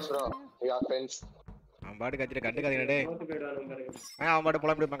தெரியும் bro we are friends அவன் பாட்டு கத்திட்டு கண்டுக்காதீங்க டேய் போட்டு போய்டுவாங்க பாருங்க அவன் பாட்டு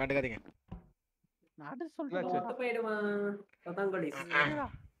புலம்பி இருப்பான் கண்டுக்காதீங்க நான் சொல்றேன் போட்டு போய்டுவான் பத்தாங்கடி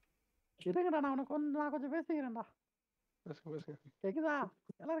இருங்கடா நான் கொஞ்சம் பேசிக்கிறேன்டா கேக்குதா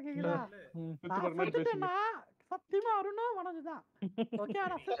எல்லாரும் கேக்குதா நான் சொல்லிட்டேன்னா சத்தியமா அருணும் மனதுதான் ஓகே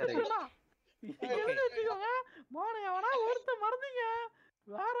நான் சொல்லிட்டேன்னா வச்சுக்கோங்க மோன எவனா ஒருத்த மறந்தீங்க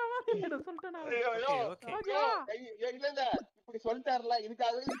வேற மாதிரி சொல்லிட்டேன் இப்படி சொல்லிட்டாருல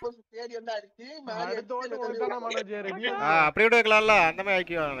இதுக்காகவே இப்போ தேடி வந்து அடிச்சு அடுத்த ஓட்டு ஒருதான மேனேஜர் அப்படியே வைக்கலாம்ல அந்த மாதிரி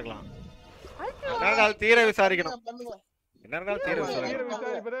ஐக்கியம் நடக்கலாம் என்னனால தீர விசாரிக்கணும் என்னனால தீர விசாரிக்கணும்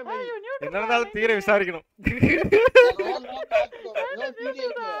என்னனால தீர விசாரிக்கணும்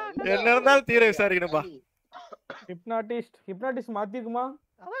என்ன இருந்தாலும் தீர விசாரிக்கணும்பா ஹிப்னாட்டிஸ்ட் மாத்திக்குமா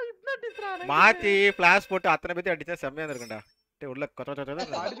அதான் ஹிப்னாட்டிஸ்ட்ரா மாத்தி ஃபிளாஷ் போட்டு அத்தனை பேத்தி அடிச்சா செம்மையா இருக்கும்டா டேய் உள்ள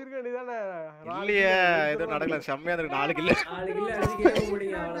அடிச்சிருக்க வேண்டியதானே இல்லையே ஏதோ நடக்கல செம்மையா இருக்கு 4 கில்ல அடிக்கவே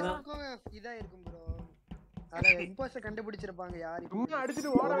முடியும் அவ்வளவுதான் இதா இருக்கும் bro அத இம்போஸ்டர் கண்டுபிடிச்சிருப்பாங்க யார் சும்மா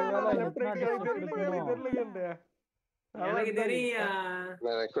அடிச்சிட்டு ஓட வேண்டாம் லெஃப்ட் ரைட் தெரியலங்க எனக்கு தெரியும்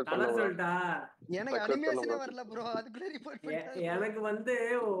கலர் சொல்டா எனக்கு அனிமேஷனே வரல bro அதுக்குள்ள ரிப்போர்ட் பண்ணிட்டேன் எனக்கு வந்து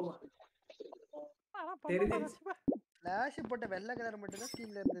தெரிஞ்சிச்சு. ஃபிளாஷ் போட்ட வெள்ளை கலர் மட்டும் தான்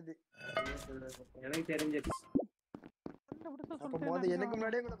ஸ்கிரீன்ல இருந்தது. எனக்கு தெரிஞ்சிச்சு. அப்ப மொத எனக்கு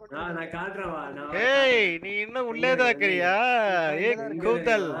முன்னாடியே கூட கொண்டு நான் காட்றேன் வா. ஏய் நீ இன்னும் உள்ளே தான் இருக்கறியா? ஏய்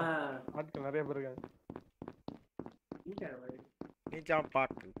கூதல். ஆட்கள் நிறைய பேர் இருக்காங்க. நீ ஜாம்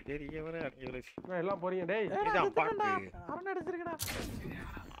பாட்டு பெரியவனே அடிச்சு. எல்லாம் போறீங்க டேய். நீ ஜாம் பாட்டு. அரண் அடிச்சிருக்கடா.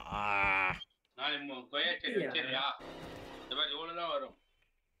 நான் கோயா சரியா? இந்த மாதிரி இவ்வளவு தான் வரும்.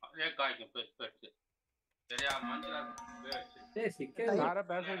 அப்படியே காய்க்கும் பெருசு. சரியா? மஞ்சளா டேய் சிக்கன் யார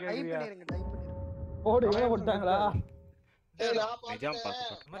பேச கேக்குறியா? போடு இவனே போட்டாங்களா? டேய் நான் நிஜம்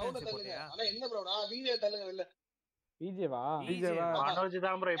பாத்து. பாத்து. ஆனா என்ன ப்ரோ நான் வீடியோ தள்ளுங்க இல்ல. விஜேவா? மனோஜ்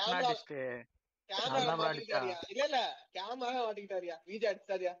தான் ப்ரோ ஹிப்னாட்டிஸ்ட். கேமரா மாட்டிட்டாரியா? இல்ல கேமரா மாட்டிட்டாரியா? விஜய்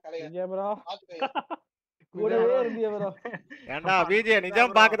அடிச்சாரியா? கலையா? விஜய் ப்ரோ. கூடவே இருந்தியே ப்ரோ. ஏன்டா விஜய்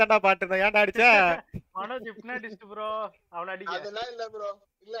நிஜம் பாக்கதான்டா பாட்டுறத ஏன்டா அடிச்ச? Manoj hypnotist bro. அவள அடிங்க. அதெல்லாம் இல்ல ப்ரோ.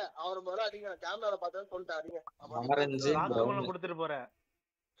 இல்ல அவர் ப்ரோ அடிங்க. கேமரால பார்த்தா சொல்லிட்டு அடிங்க. அமரஞ்சு வாக்குமூலம் கொடுத்துட்டு போறேன்.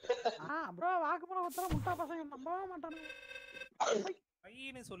 ப்ரோ வாக்குமூலம் கொடுத்தா முட்டா பசங்க நம்பவே மாட்டானுங்க.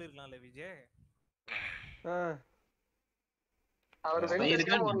 பையனே சொல்லிருக்கலாம்ல விஜய். அவர்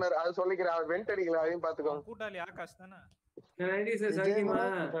வெண்ட் ஓனர் அது சொல்லிக்கிறேன். அவர் வெண்ட் அடிக்கல அதையும் பாத்துக்கோங்க. கூட்டாளி ஆகாஷ் தானே?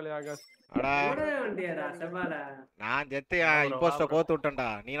 நான் ஜெத்து இம்போஸ்டர் கோத்து விட்டேன்டா.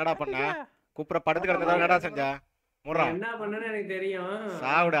 நீ என்னடா பண்ண? கூப்பிட படுத்து கிடந்ததா என்னடா செஞ்ச? முறா என்ன பண்ணனே எனக்கு தெரியும்.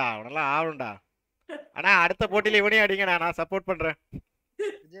 சாவுடா அவனெல்லாம் ஆவுடா. ஆனா அடுத்த போட்டியில இவனே அடிங்கடா. நான் சப்போர்ட் பண்றேன்.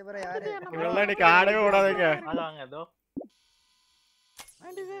 விஜய் ப்ரோ யாரு? இவெல்லாம் இன்னைக்கு ஆடவே விடாதீங்க. அதாங்க ஏதோ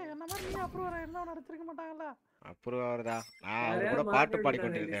ஆண்டிவே என்ன மாதிரி நீ அப்ரூவர் இருந்தா அவன அடிச்சிருக்க மாட்டாங்கல. அப்ரூவர்டா. நான் அவரு கூட பாட்டு பாடி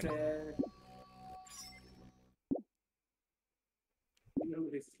கொண்டிருந்தேன்.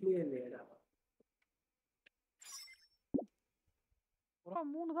 ப்ரோ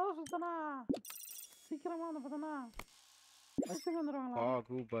 3 தடவை சுத்தனா சீக்கிரமா வந்து பார்த்தனா வயசுக்கு வந்துருவாங்களா?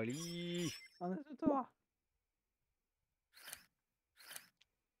 பாகுபலி வந்து சுத்துவா.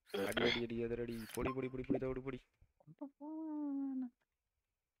 அடி அடி அடி எதிரடி பொடி பொடி பொடி பொடி தோடு பொடி.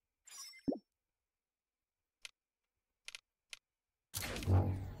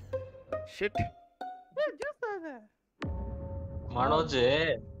 ஷிட். மனோஜ்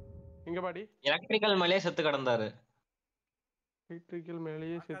இங்க பாடி எலக்ட்ரிக்கல் மேலே செத்து கிடந்தாரு. எலக்ட்ரிக்கல்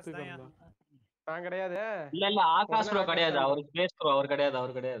மேலேயே செத்து கிடந்தா. நான் கிடையாது. இல்ல ஆகாஷ் ப்ரோ கிடையாது. அவர் ஸ்பேஸ் ப்ரோ அவர்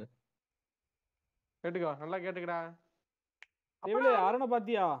கிடையாது. கேட்டுக்கோ நல்லா கேட்டுக்கடா. இவளே அரண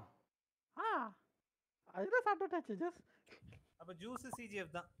பாத்தியா? அதுதான் சாப்பிட்டாச்சு ஜஸ். அப்ப ஜூஸ்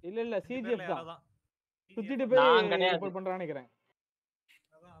சிஜிஎஃப் தான். இல்ல சிஜிஎஃப் தான். சுத்திட்டு நான் போய் கிடையாது. ரிப்போர்ட் பண்றானே நினைக்கிறேன்.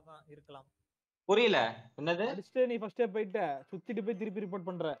 அதான் இருக்கலாம். புரியல என்னது? அடிச்சிட்டு நீ ஃபர்ஸ்டே போயிட்ட சுத்திட்டு போய் திருப்பி ரிப்போர்ட்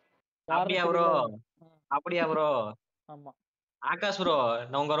பண்ற. அப்படியா ப்ரோ? ஆமா. ஆகாஷ் ப்ரோ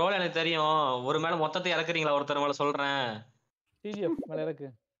நான் உங்க ரோல் எனக்கு தெரியும். ஒரு மேல மொத்தத்தை இறக்குறீங்களா? ஒருத்தர் மேல சொல்றேன். சிஜிஎஃப் மேல இறக்கு.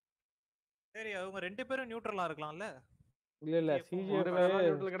 சரி அவங்க ரெண்டு பேரும் நியூட்ரலா இருக்கலாம்ல? இல்ல சிஜிஎஃப்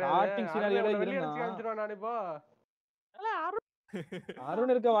ஸ்டார்டிங் சினாரியோல இருந்தா நான் இப்போ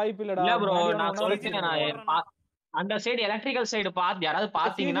அருண் இருக்க வாய்ப்பு இல்லடா. இல்ல ப்ரோ நான் சொல்லிட்டேன். நான் அந்த சைடு எலக்ட்ரிக்கல் சைடு பாத்து யாராவது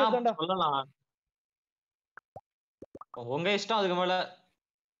பாத்தீங்கன்னா சொல்லலாம். உங்க இஷ்டம். அதுக்கு மேல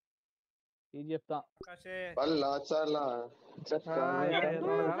சிஜிஎஃப் தான். பல்லாச்சலா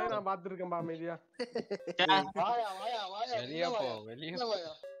நான் பாத்துர்க்கேன் பா அமைதியா. வாயா வெளிய போ வெளிய போ.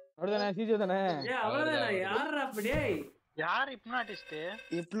 அப்படிதானே சிஜிஎஃப் தானே? ஏய் அவளடா யாரா அப்படியே? யார் ஹிப்னாட்டிஸ்ட்?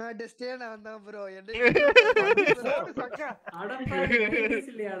 ஹிப்னாட்டிஸ்டே நான் தான் ப்ரோ. அடப்பாடி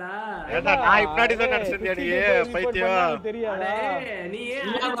இல்லையாடா? ஏடா நான் ஹிப்னாட்டிஸ் நினைச்சேன்டா நீ பைத்தியம். தெரியாதா? நீ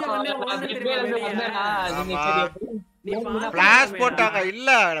ஏன் அடிச்ச வந்து நீ ஃபிளாஷ் போட்டாங்க. இல்ல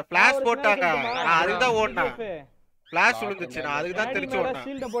ஃபிளாஷ் போட்டாங்க. நான் அதுதான் ஓடுனேன். ஃபிளாஷ் விழுந்துச்சு. நான் அதுக்கு தான் தெரிஞ்சு ஓடுனேன்.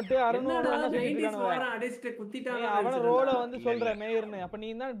 ஷீல்ட போட்டு அருண் என்ன செஞ்சிட்டானே? அடிச்சிட்டு குத்திட்டானே. அவன ரோல வந்து சொல்ற மேயர்னு. அப்ப நீ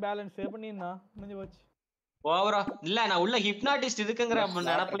தான் பேலன்ஸ். அப்ப நீ தான் முடிஞ்சு போச்சு. ஓவரா இல்ல நான் உள்ள ஹிப்னாட்டிஸ்ட் இதுக்குங்கற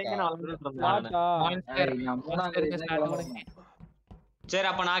நினைப்புலயே நான் வந்துட்டு இருந்தேன். சரி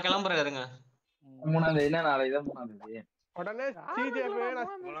அப்ப நான் கிளம்புறேன் இருங்க. மூணாவது என்ன நாளைக்கு தான் மூணாவது. உடனே சிஜிஎஃப் நான்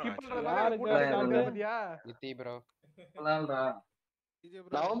ஸ்கிப் பண்றதா பாத்தியா? வித்தி ப்ரோ. அதான்டா.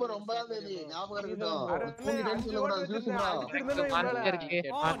 நவம்பர் 9ஆம் தேதி ஞாபகம் இருக்கட்டும். பூங்கி டான்ஸ் சொல்ல கூடாது. ஜூஸ்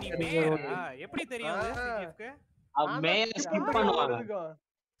எப்படி தெரியும் சிஜிஎஃப்க்கு? மேயர் ஸ்கிப் பண்ணுவாங்க.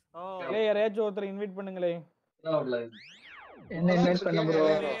 பிளேயர் ஏஜ் ஒருத்தர் இன்வைட் பண்ணுங்களே. என்ன இன்வைட் பண்ண ப்ரோ?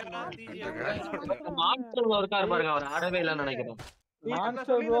 மாஸ்டர் இருக்காரு பாருங்க. அவர் ஆடவே இல்லன்னு நினைக்கிறேன்.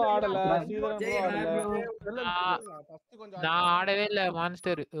 Monster bro ஆடல. சீதரன் ப்ரோ ஆடல. நான் ஆடவே இல்ல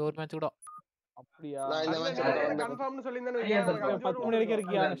மான்ஸ்டர் ஒரு மேட்ச் கூட. அப்படியா? நான் இந்த மேட்ச் கன்ஃபார்ம்னு சொல்லிருந்தேன். 10 மணி வரைக்கும்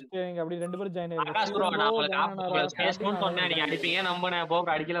இருக்கியா? நெக்ஸ்ட் அப்படி ரெண்டு பேரும் ஜாயின் ஆயிடுங்க. ஆகாஷ் ப்ரோ நான் உங்களுக்கு ஸ்பேஸ் ஃபோன் பண்ணேன். நீங்க அடிப்பீங்க நம்பனே.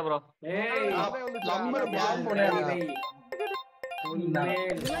 போக அடிக்கல ப்ரோ. ஏய் நம்பர் பிளான் பண்ணேன்.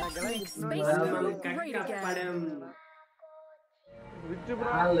 விட்டு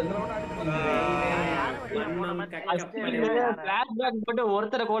ப்ரோ பிளாஷ்பேக் போட்டு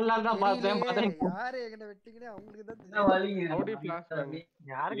ஒருத்தரை கொல்லலாம் தான் பார்த்தேன் யாரு எங்கன வெட்டிங்கனே அவங்களுக்கு தான் தெரியும். ஹவுடி ஃபிளாஷ்பேக்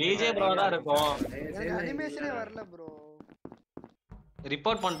விஜய் ப்ரோ தான் இருக்கும். எனக்கு அனிமேஷனே வரல ப்ரோ.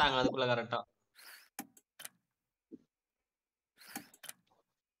 ரிப்போர்ட் பண்ணிட்டாங்க அதுக்குள்ள கரெக்ட்டா.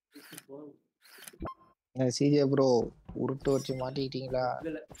 சிஜே ப்ரோ உருட்டு வச்சு மாட்டிக்கிட்டீங்களா?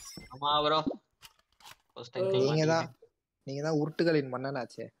 ஆமா ப்ரோ. நீங்க தான் உருட்டுகளின்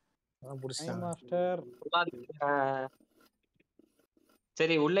மன்னனாச்சே. அதான் புடிச்சாங்க. மாஸ்டர்.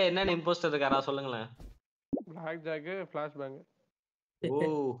 சரி உள்ள என்னென்ன இம்போஸ்டர் இருக்காரா சொல்லுங்களேன். Black jack flashback. ஓ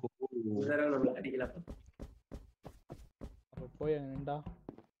வேற நம்ம அடிக்கலாம். போய் நின்றா.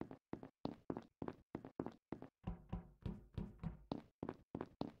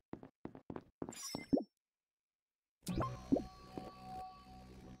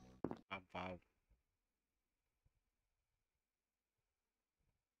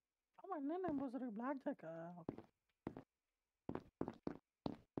 ஆமா என்ன இம்போஸ்டர் பிளாக் ஜாக்கா?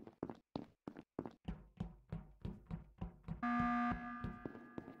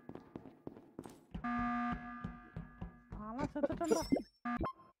 நான்லாம் செத்துட்டேன்டா.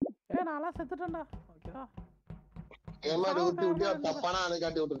 நான்லாம் செத்துட்டேன்டா. ஓகேவா? ஏமாடி ஊட்டி தப்பான ஆளை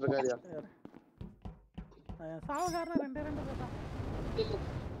காட்டி விட்டுட்டு இருக்காரியா? சாவுகாரன் ரெண்டு பேர்தான்.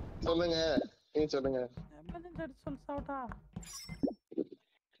 சொல்லுங்க நீ சொல்லுங்க. எமர்ஜென்சி அடிச்சு சொல்லு சாவட்டா.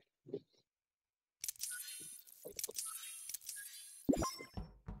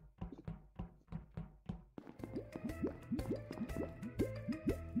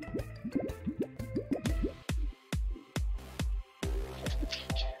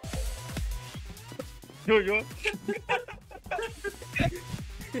 ஐயோ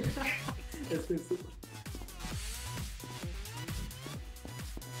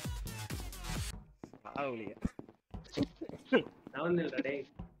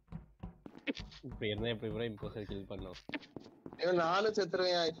இப்ப என்ன எப்படி இம்போஸ்டர் கில் பண்ணோம். நானும்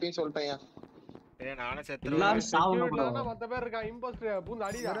செத்துருவேன் இப்பயும் சொல்லிட்டேன். நானும் செத்துருவேன். செக்யூரிட்டில மொத்த பேர் இருக்கா இம்போஸ்டர் பூந்து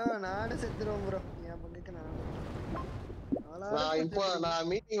அடிடா. ப்ரோ நானும் செத்துறேன் ப்ரோ. ஏன் பண்ணிக்க நான் இப்போ நான்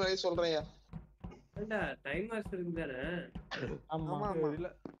மீட்டிங் வரை சொல்றேன். ஏண்டா டைம் மாஸ்டர் இருக்குதானே? ஆமா இல்ல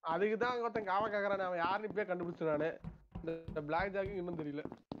அதுக்கு தான் ஒருத்தன் காவ கேக்குறானே அவன் யாருன்னு இப்பவே கண்டுபிடிச்சேன் நானு. இந்த பிளாக் ஜாக் இன்னும் தெரியல.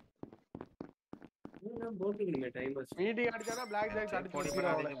 நான் போட்டுக்கிறீங்க time master. Meeting அடிச்சானா black jack அடிச்சு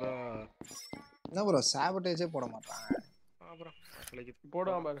போடுறாங்க ப்ரோ. என்ன ப்ரோ சாபோட்டேஜே போட மாட்டாங்க. ப்ரோ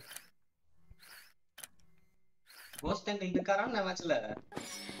போடுவான் பாரு. கோஸ்டன் இருக்காரா நான் மேட்ச்ல?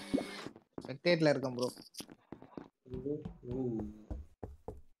 ஸ்பெக்டேட்ல இருக்கேன் ப்ரோ.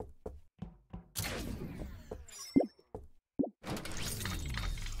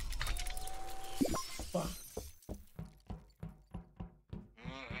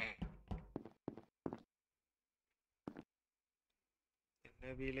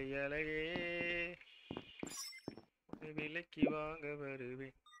 விலையழகே விலைக்கு வாங்க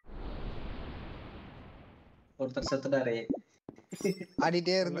வருவேன். ஒருத்தர் செத்துட்டாரே.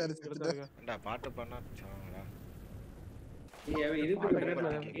 ஆடிட்டே இருந்தாரு. பாட்டு பண்ணாங்களா? இது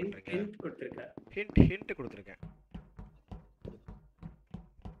ஹிண்ட் கொடுத்திருக்கேன். ஹிண்ட் கொடுத்திருக்கேன்.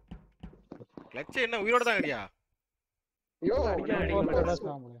 கிளட்ச் என்ன உயிரோட தான் இருக்கறியா? யோ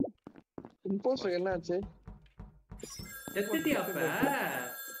இம்போஸ்டர் என்னாச்சு? செத்துட்டியா அப்ப?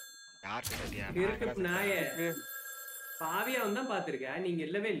 யார் செத்துட்டியா? இருக்கு நாயே. பாவியா வந்தா பாத்துர்க்க. நீங்க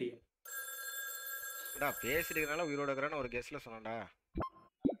இல்லவே இல்லையா? டா பேசிட்டீங்கனால உயிரோட இருக்கறேன்னு ஒரு கெஸ்ல சொன்னடா.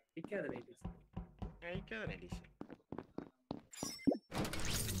 நிக்காத நைடிஸ். நிக்காத நைடிஸ்.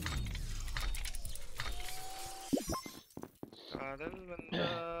 காதல் வந்தா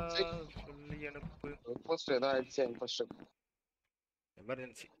சொல்லி அனுப்பு. இம்போஸ்டர் ஏதா ஆயிடுச்சு இம்போஸ்டர்.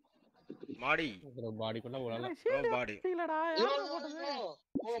 எமர்ஜென்சி. மாடி பாடிக்குள்ள ஓடலாம். பாடி இல்லடா யாரோ போடுது.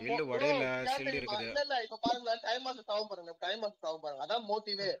 ஷீல்ட் வடையில ஷீல்ட் இருக்குது. இல்ல இப்ப பாருங்க டைம் மாஸ்டர் சாவ பாருங்க. டைம் மாஸ்டர் சாவ பாருங்க. அதான்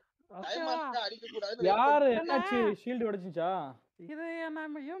மோட்டிவே. டைம் மாஸ்டர் அடிக்க கூடாது. யாரு என்னாச்சு ஷீல்ட் உடைச்சிச்சா? இது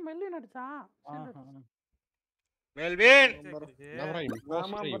நம்ம யூ மெல்லின் அடிச்சான். மெல்வின்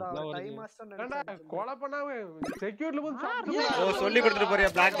ஆமா ப்ரோ டைம் மாஸ்டர் ஏண்டா கொலை பண்ணாம செக்யூரிட்டில வந்து சாப்பிட்டு ஓ சொல்லி கொடுத்துட்டு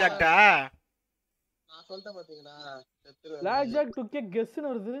போறியா பிளாக் ஜாக்டா? நான் சொல்றேன் பாத்தீங்களா? பிளாக் ஜாக் டுக் எ கெஸ்ன்னு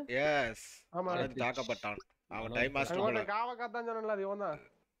வருது. எஸ் ஆமா அவன் தாக்கப்பட்டான். அவன் டைம் மாஸ்டர் போல. காவ காத்தான் சொன்னல அது இவன் தான்.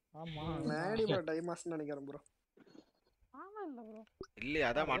 ஆமா மேடி ப்ரோ டைம் மாஸ்டர் நினைக்கிறேன் ப்ரோ. ஆமா இல்ல ப்ரோ. இல்ல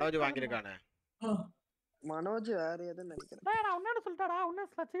அதான் மனோஜ் வாங்கிருக்கானே. மனோஜ் வேற ஏதோ நினைக்கிறேன். டேய் நான் உன்னோட சொல்லிட்டடா. உன்ன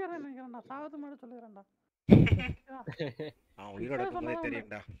ஸ்லச்சிகரன் நினைக்கிறேன்டா. சாவது மாதிரி சொல்லிறேன்டா. அவன் உயிரோட இருக்கும்போதே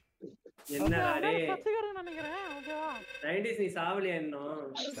தெரியும்டா. என்னடா டேய் சச்சிகாரன் நினைக்கிறேன் ஓகேவா 90s நீ சாவலியா இன்னும்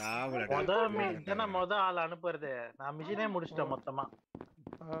முத ஆள் அனுப்புறது நான் மிஷினே முடிச்சிட்டேன் மொத்தமா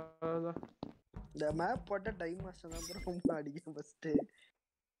இந்த மேப் போட்ட டைம் மாஸ்டர் தான் ப்ரோ ரொம்ப அடிக்கும் ஃபர்ஸ்ட்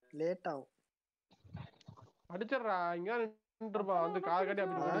லேட் ஆகும் அடிச்சறா இங்க நின்னுறப்பா வந்து கால் கட்டி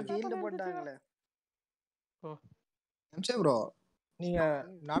அப்படி ஃபீல்ட் போட்டாங்களே எம்சே ப்ரோ நீங்க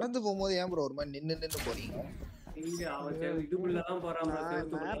நடந்து போகும்போது ஏன் ப்ரோ ஒரு மாதிரி நின்னு போறீங்க இங்க அவன் இதுக்குள்ள தான் போறான்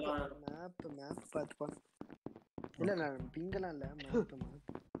மேப் பார்த்து போ இல்ல நான் பிங்கலாம் இல்ல மேப்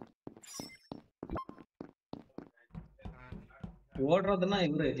ஓடுறதுன்னா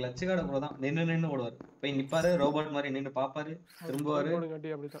இவரு கிளட்ச் கார்டு ப்ரோ தான் நின்னு ஓடுவார் போய் நிப்பாரு ரோபோட் மாதிரி நின்னு பாப்பாரு திரும்புவாரு கட்டி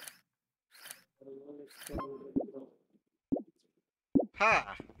அப்படிதான் ஹா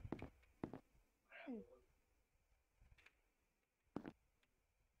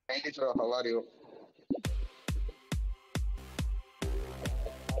Thank you, sir. How are you?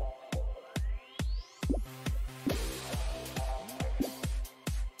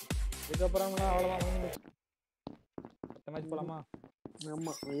 இதுக்கப்புறம் அவ்வளவுதான் மேட்ச் போலாமா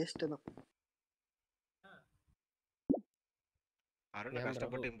ஆமா வேஸ்ட் தான் அருண்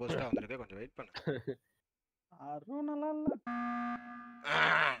கஷ்டப்பட்டு இம்போஸ்டா வந்திருக்க கொஞ்சம் வெயிட் பண்ணு அருண் நல்லா இல்ல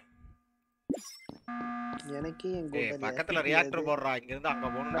எனக்கு எங்க பக்கத்துல ரியாக்டர் போடுறா இங்க இருந்து அங்க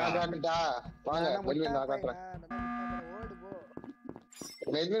போணும்டா வாங்க வெளிய நான் காட்றேன் ஓடு போ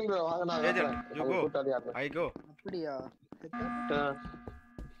மெல்வின் ப்ரோ வாங்க நான் காட்றேன் ஐ கோ அப்படியே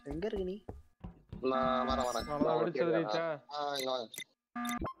எங்க இருக்க நீ நான் வரேன் அவ்வளவு அடிச்சதுச்சா இங்க வாங்க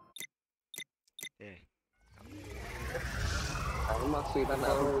ஏய் அம்மா ஸ்வீட்டா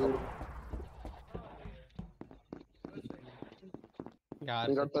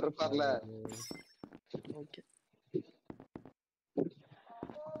இங்க பெருப்பார்ல ஓகே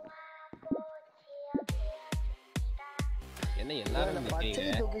என்ன எல்லாரும் பச்சை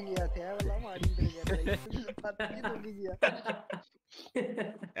தூக்குங்கயா தேவலாம அடிச்சிட்டு இருக்கீங்க பச்சை தூக்குங்கயா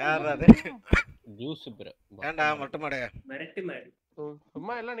யாரா அது ஜூஸ் ப்ரோ ஏண்டா மொட்டமாடே மிரட்டி மாடி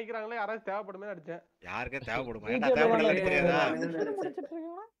சும்மா எல்லாம் நிக்கறாங்களே யாராவது தேவைப்படுமே அடிச்சேன் யாருக்கே தேவைப்படுமா ஏண்டா தேவைப்படல தெரியாதா முடிச்சிட்டு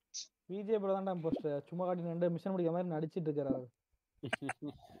இருக்கீங்களா விஜே ப்ரோ தான்டா போஸ்ட் சும்மா காட்டி நின்னு மிஷன் முடிக்க மாதிரி நடிச்சிட்டு இருக்காரு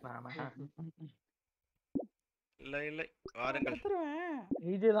இல்ல இல்ல வாருங்கள்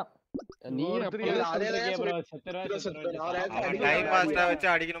விஜே தான் நீ அப்படியே ப்ரோ அவன் டைம் மாஸ்டர் வச்சு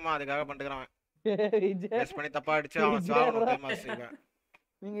அடிக்கணுமா அதுக்காக பண்ணிக்கறான் விஜே டெஸ்ட் பண்ணி தப்பா அடிச்சு அவன் சாவணும் டைம் மாஸ்டர் இவன்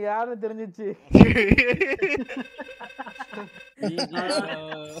நீங்க யாருன்னு தெரிஞ்சிச்சு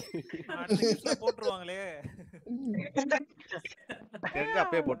போட்டுருவாங்களே தெரிஞ்ச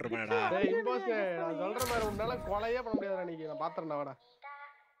அப்பவே போட்டுருப்பேன்டா டேய் இம்போஸ் நான் சொல்ற மாதிரி உன்னால கொலையே பண்ண முடியாதுடா நீங்க நான் பாத்துறேன்டா வாடா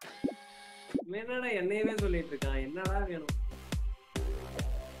என்னடா என்னையவே சொல்லிட்டு இருக்கான் என்னடா வேணும்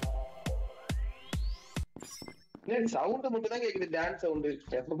சவுண்ட் மட்டும் தான் கேக்குது டான்ஸ் சவுண்ட்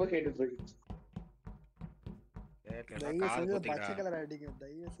எப்பப்ப கேட்டுட்டு இருக்கு தயவு செஞ்சு பச்சை கலர் அடிங்க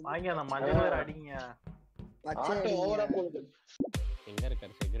தயவு செஞ்சு வாங்க அந்த மஞ்சள் கலர் அடிங்க பச்சை ஓவரா போகுது எங்க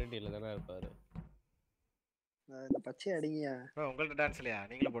இருக்காரு செக்யூரிட்டில தான இருப்பாரு இந்த பச்சை அடிங்கயா உங்கள்ட்ட டான்ஸ் இல்லையா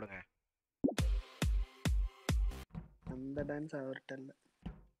நீங்களே போடுங்க அந்த டான்ஸ் அவர்ட்ட இல்ல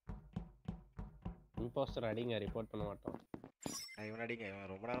இம்போஸ்டர் அடிங்க ரிப்போர்ட் பண்ண மாட்டோம் இவன் அடிங்க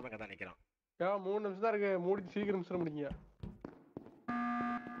இவன் ரொம்ப நேரமா கதா நிக்கிறான் 3 நிமிஷம் தான் இருக்கு மூடி சீக்கிரம் நிமிஷம் முடிங்க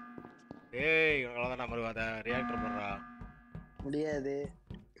ஏய் இவங்கள தான் நம்புவாத ரியாக்டர் போடுறா முடியாது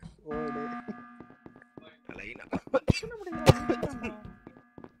ஓடு லைனா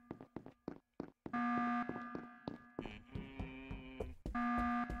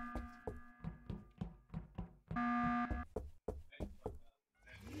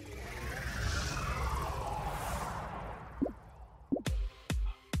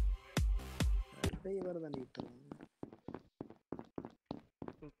இவர்தான் நீட்டுறான்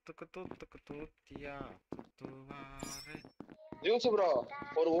ஜூஸ் ப்ரோ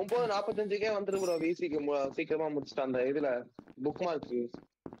ஒரு 9:45க்கே வந்துரு ப்ரோ விசிக்கு சீக்கிரமா முடிச்சிட்டு அந்த இதுல புக் மார்க்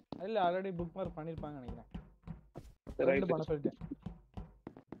இல்ல ஆல்ரெடி புக் மார்க் பண்ணிருப்பாங்க நினைக்கிறேன் ரைட் பண்ண சொல்லிட்டேன்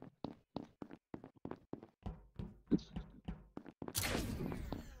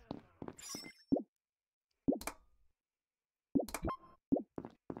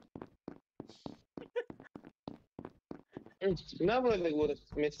என்ன ப்ரோ இந்த ஒரு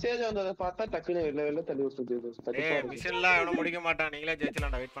மெசேஜ் வந்தத பார்த்தா டக்குனு வெளில தள்ளி விட்டுது ஏய் மிஷன்ல அவன முடிக்க மாட்டான் நீங்களே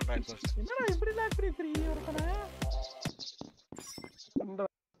ஜெயிச்சலாம்டா வெயிட் பண்றேன் ஃபர்ஸ்ட் என்னடா இப்படி லாக் ஃப்ரீ ஒருத்தனே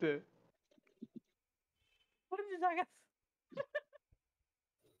புரிஞ்சுதாங்க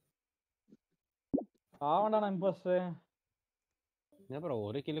ஆவண்டா நான் இம்போஸ்டர் என்ன ப்ரோ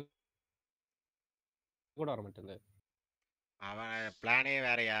ஒரு கிலோ கூட வர மாட்டேங்குது அவன் பிளானே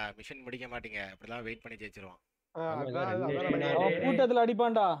வேறயா மிஷன் முடிக்க மாட்டீங்க அப்படிலாம் வெயிட் பண்ணி ஜெயிச்சிருவான் கூட்டத்துல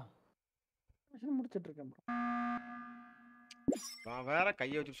அடிப்பான்டா மிஷன் முடிச்சிட்டு இருக்கேன் ப்ரோ. நான் வேற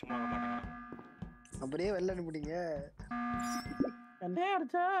கையை வச்சு சும்மா இருக்க மாட்டேங்கிறேன். அப்படியே வெளில அனுப்பிட்டீங்க. என்னையா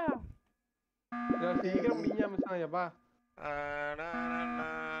அடிச்சா? சீக்கிரம் முடிங்க மிஸ் ஆயப்பா.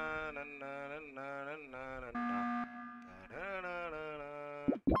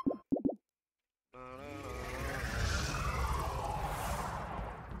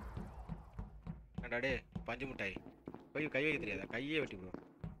 டே பஞ்சு முட்டாய் போய் கை வைக்க தெரியாதா? கையே வெட்டி விடுவோம்.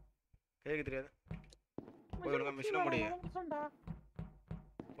 கை வைக்க தெரியாதா? போய் ஒழுங்கா மிஷினை முடியும்.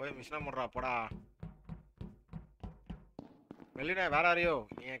 போய் மிஷினை முடுறா போடா. வெளியில வேற யாரையோ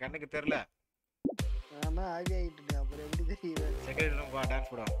நீ என் கண்ணுக்கு தெரியல. ஆமா ஆவி ஆயிட்டு அப்புறம் எப்படி தெரியுது? செகண்ட் ரூம் வா டான்ஸ்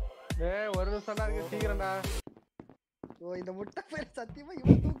போடு. ஏய் ஒரு நிமிஷம் தான் இருக்கு சீக்கிரம்டா. ஓ இந்த முட்டை பேர் சத்தியமா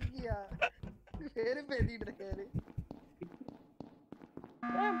இவன் தூக்கியா? பேரு பேதிட்டு இருக்காரு.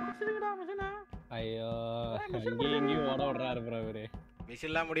 ஏய் முடிச்சிடுங்கடா மிஷனா. ஐயோ இங்கேயும் ஓட விடுறாரு ப்ரோ இவரு.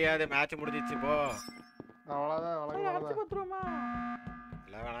 மிஷின்லாம் முடியாது மேட்ச் முடிஞ்சிச்சு போ. அவ்வளவுதான் அவ்வளவுதான். அடிச்சு பத்துறோமா?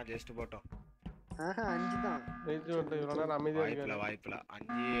 இல்ல வேணா ஜஸ்ட் போட்டோம். ஆஹா 5 தான். ஜெயிச்சு வந்து இவ்வளவு நேரம் அமைதியா வாய்ப்பில்ல வாய்ப்பில்ல.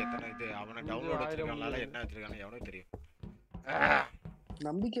 5 எத்தனை இது அவனை டவுன்லோட் வச்சிருக்கானால என்ன வச்சிருக்கானே எவனுக்கு தெரியும்.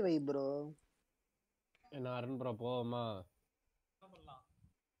 நம்பிக்கை வை ப்ரோ. என்ன அருண் ப்ரோ போவோமா?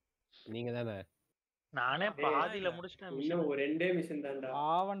 நீங்க தானே? நானே பாதியில முடிச்சிட்டேன். இன்னும் ஒரு 2 மிஷன் தான்டா.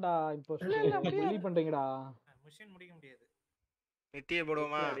 ஆவண்டா இப்போ சொல்லி பண்றீங்கடா. மிஷன் முடிக்க முடியாது. நித்திய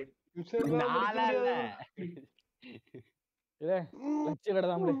போடுவோமா? நாளா இல்ல. ஏ லட்சிய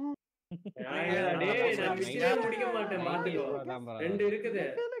கடதாம்ல. டேய் நான் மிஷனே முடிக்க மாட்டேன் பாத்துக்கோ. 2 இருக்குது.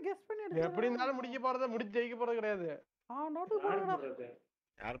 எப்படி இருந்தாலும் முடிக்க போறத முடிச்சு ஜெயிக்க போறது கிடையாது. நோட்டு போடுடா.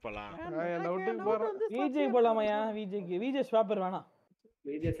 யார் போலாம்? நான் நோட்டுக்கு போறேன். விஜே போலாமாயா? விஜே ஸ்வாப்பர் வேணாம்.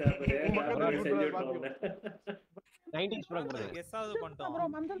 விஜே ஸ்வாப்பர் செஞ்சுட்டோம். 90s ப்ரோ கொடுங்க. கெஸ் ஆவது பண்ணிட்டோம். ப்ரோ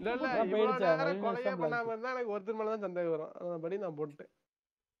மந்தல் இல்ல இல்ல இவ்வளவு நேரம் கொலையே பண்ணாம இருந்தா எனக்கு ஒருத்தர் மேல தான் சந்தேகம் வரும். அதன்படி நான் போட்டேன்.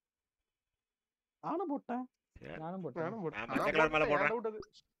 நானும் போட்டேன். நானும் போட்டேன். மஞ்சள் கலர் மேல போடுறேன்.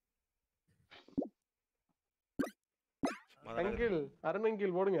 அங்கிள் அருண்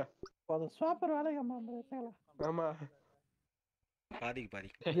அங்கிள் போடுங்க. அது ஸ்வாப்பர் வேலைக்கு அம்மா பேசல. ஆமா பாதிக்கு பாதி.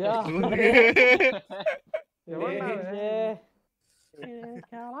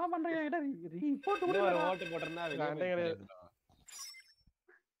 கேவலமா பண்றீங்க கிட்ட ரிப்போர்ட் கூட ஒரு ஓட்டு போட்டறனா வெளிய கிடையாது.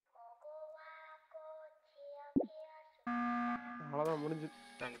 அவ்வளவுதான் முடிஞ்சு.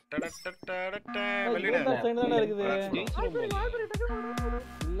 வெளியில இருக்குது.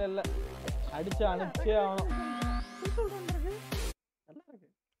 இல்ல இல்ல அடிச்சு அனுப்பிச்சே ஆகணும்.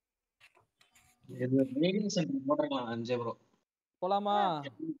 இது மீட்டிங் சென்டர் போட்றலாம் 5 ப்ரோ. போலாமா?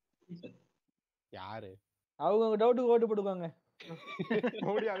 யாரு? அவங்க டவுட்டுக்கு ஓட்டு போடுவாங்க.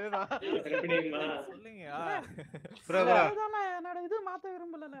 ஓடி அதேதான். சொல்லுங்க. ப்ரோ ப்ரோ என்னோட இது மாத்த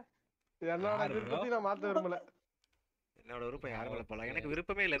விரும்பல. என்னோட விருப்பத்தை நான் மாத்த விரும்பல. என்னோட விருப்பம் யார் மேல போலாம்? எனக்கு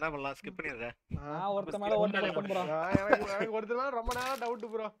விருப்பமே இல்ல. என்ன பண்ணலாம்? ஸ்கிப் பண்ணிடுறேன். நான் ஒருத்த மேல ஓட்டு போட போறேன். எனக்கு ஒருத்த மேல ரொம்ப நேரம் டவுட்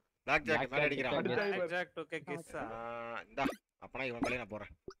ப்ரோ. பிளாக் ஜாக் மேல அடிக்கிறான். Black jack okay கெஸ்ஸா. இந்தா அப்பனா இவன் மேல நான்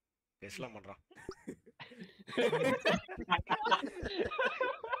போறேன். கெஸ்லாம் பண்றான்.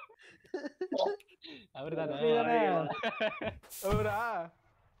 அவர்தானே? அவரா?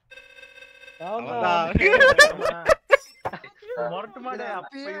 அவன்டா. மொரட்டு மாடே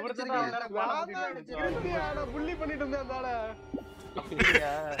அப்ப இவர்தான் கிறிஸ்டியானா புள்ளி பண்ணிட்டு இருந்தால.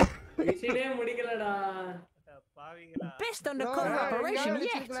 அப்படியா? மிஷனே முடிக்கலடா. பாவிங்களா. Best undercover operation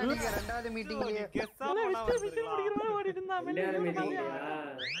yet. ரெண்டாவது மீட்டிங்லயே கெஸ்ஸா போனா முடிக்கிறவா ஓடிட்டு இருந்தா ரெண்டாவது மீட்டிங்கா?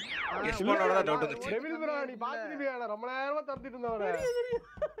 எஸ்போனோட தான் டவுட் வந்துச்சு. டெவில் ப்ரோ நீ பாத்துட்டியா? ரொம்ப நேரமா தட்டிட்டு இருந்தவரே.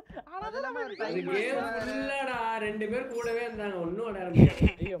 அதெல்லாம் அது கேம் ஃபுல்லடா 2 பேர் கூடவே இருந்தாங்க. ஒண்ணும் விளையாட முடியாது.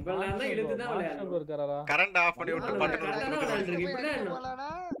 இவெல்லாம் தான் இழுத்து தான் விளையாடுறாங்க. இருக்காரா? கரண்ட் ஆஃப் பண்ணி விட்டு பட்டன் போலானா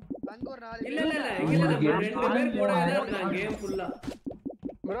அங்க ஒரு 4 இல்ல இல்ல இல்ல இங்க 2 பேர் கூடவே தான் இருந்தாங்க கேம் ஃபுல்லா.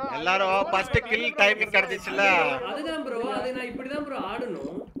 எல்லாரும் ஃபர்ஸ்ட் கில் டைமிங் கிடைச்சிச்சுல. அதுதான் ப்ரோ. அது நான் இப்படி தான் ப்ரோ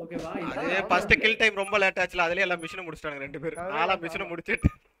ஆடணும். ஓகேவா? அது ஃபர்ஸ்ட் கில் டைம் ரொம்ப லேட் ஆச்சுல. அதுலயே எல்லாம் மிஷன் முடிச்சிட்டாங்க 2 பேர். நாலா மிஷன் முடிச்சிட்டு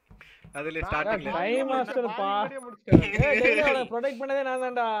அதுல ஸ்டார்டிங்ல டைம் மாஸ்டர் பா. ஏய் டேய் ப்ரொடெக்ட் பண்ணதே நான்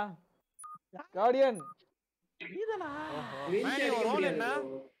தான்டா. கார்டியன் நீதானா? ரோல் என்ன?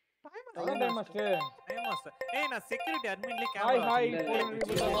 Time master. Time master. ஏய் நான் security அட்மின்ல hi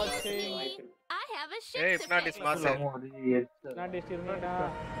camera. Hi. I have a ship. ஏய் இட்ஸ் நாட் இஸ் மாஸ்டர். நான் டெஸ்ட் இருந்தேன்டா.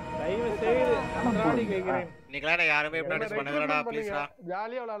 தயவு செய்து அன்றாடி கேக்குறேன். நீங்களா யாருமே ஹிப்னாட்டிஸ் பண்ணலடா ப்ளீஸ்டா.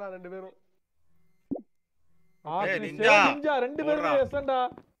 ஜாலியா விளையாடலாம் 2 பேரும். ஏய் நிஞ்சா 2 பேரும் எஸ்டா.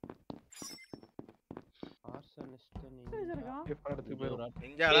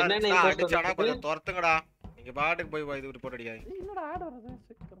 நிஞ்சாலா அடிச்சானா கொஞ்சம் துரத்துங்கடா. நீங்க பாட்டுக்கு போய் இது ரிப்போர்ட் அடிக்காதீங்க. என்னடா ஆட் வருது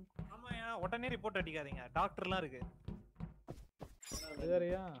சீக்கிரம். ஆமாயா உடனே ரிப்போர்ட் அடிக்காதீங்க. டாக்டர்லாம் இருக்கு.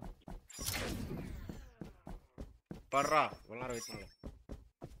 சரியா? பர்றா இவ்வளவு நேரம் வெயிட் பண்ணல.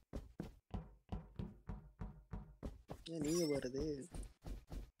 நீங்க வருது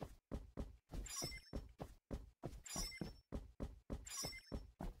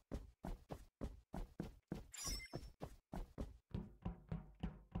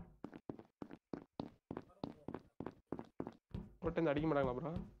போட்டு அடிக்க மாட்டாங்களா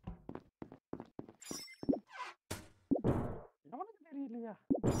ப்ரோ? அவனுக்கு தெரியலையா?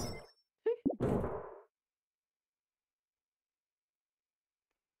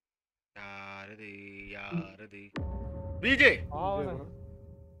 யாரது பிஜே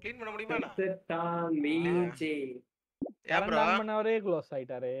க்ளீன் பண்ண முடியுமா? ஏன் ப்ரோ பண்ணவரே க்ளோஸ்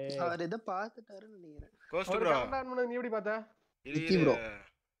ஆயிட்டாரே. அவர் இத பார்த்துட்டாருன்னு நினைக்கிறேன். கோஸ்ட் ப்ரோ நீ எப்படி பார்த்த? விக்கி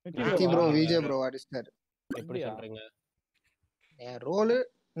ப்ரோ விஜே ப்ரோ அடிச்சாரு. எப்படி சொல்றீங்க? என் ரோல்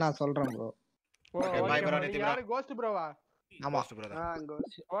நான் சொல்றேன் ப்ரோ. யாரு கோஸ்ட் ப்ரோவா? ஆமா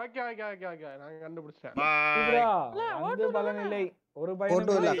cost. Okay okay okay okay நான் கண்டுபிடிச்சேன். ப்ரோ வந்து பலன் இல்லை. ஒரு பையன்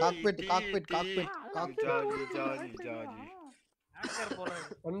போட்டோ இல்ல காக்பிட்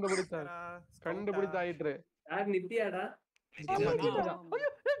கண்டுபிடிச்சாயிற்று. யார் நித்யாடா?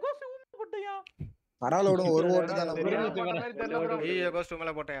 பரவாயில்ல ஒரு ஓட்டு தான ப்ரோ. ஏய் கோஸ்ட்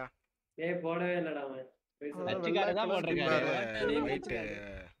மேல போட்டயா? ஏய் போடவே இல்லடா அவன். அச்சுக்கார தான் போட்றாரு. வெயிட்.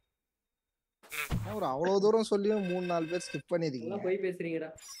 ஒரு அவ்வளவு தூரம் சொல்லியும் 3-4 பேர் ஸ்கிப் பண்ணிருக்கீங்க. போய் பேசுறீங்கடா.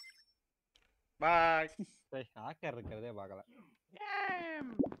 பை. ஹேக்கர் இருக்கறதே பார்க்கல.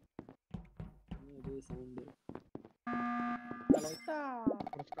 இது சவுண்ட். அலைட்டா.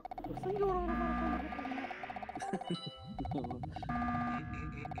 சிங்க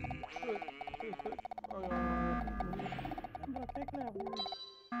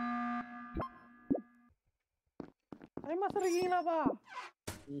ஒரு மாஸ்டர் இருக்கீங்களாப்பா?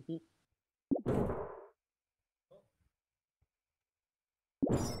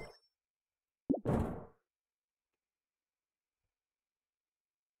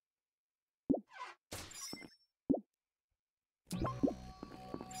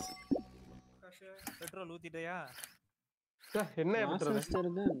 பெட்ரோல் ஊத்திட்டயா? என்ன பெட்ரோல்?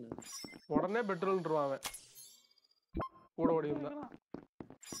 உடனே பெட்ரோல்ன்றான் அவன். கூட ஓடி இருந்தா.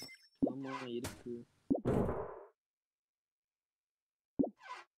 ஆமா இருக்கு.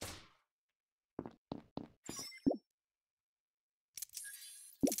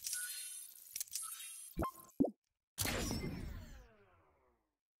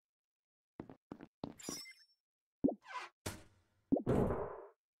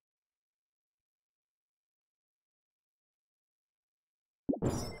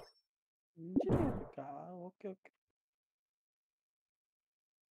 இன்ஜினியர் இருக்கா? Okay okay.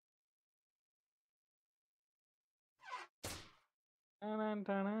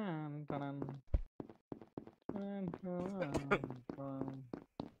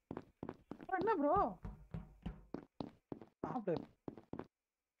 என்ன ப்ரோ? சாப்பிடு.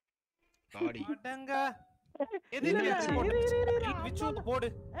 பாடி. அடங்க. விச்சு போடு.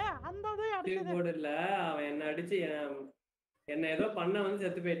 அந்ததே அடிச்சது. போடல அவன் என்ன அடிச்சு என்ன ஏதோ பண்ண வந்து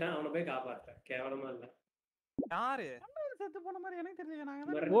செத்து போயிட்டான். அவனை போய் காப்பாத்த. கேவலமா இல்ல. யாரு? செத்து போன மாதிரி எனக்கு தெரியல.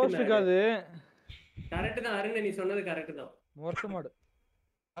 நாங்க கோஸ்ட்க்கு அது கரெக்ட் தான் அருண் நீ சொன்னது கரெக்ட் தான். மொர்க்கு மாடு.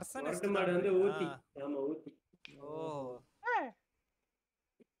 மொர்க்கு மாடு வந்து ஊத்தி. ஆமா ஊத்தி. ஓ.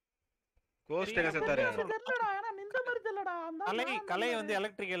 கோஸ்ட் எங்க செத்தாரு? தெரியலடா ஏனா நின்ற மாதிரி தெரியலடா. அந்த கலை வந்து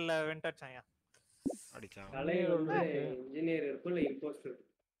எலக்ட்ரிக்கல்ல வெண்ட் அடிச்சாயா. அடிச்சான். கலை வந்து இன்ஜினியர் இருக்குல இம்போஸ்டர்.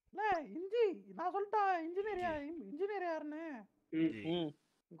 இல்ல இன்ஜி நான் சொல்லிட்டா இன்ஜினியர் யாருன்னு?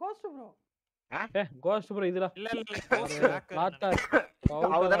 Cost bro. Cost bro இதுடா. இல்ல கோஸ்ட் பாத்தா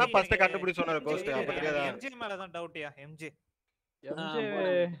அவதான ஃபர்ஸ்ட் கண்டுபிடி சொன்னாரு கோஸ்ட். அப்ப தெரியாதா? எம்ஜே மேல தான் டவுட்யா. எம்ஜே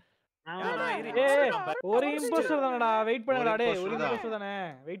ஒரு இம்போஸ்டர் தானடா. வெயிட் பண்ணுடா டேய். ஒரு இம்போஸ்டர் தானே.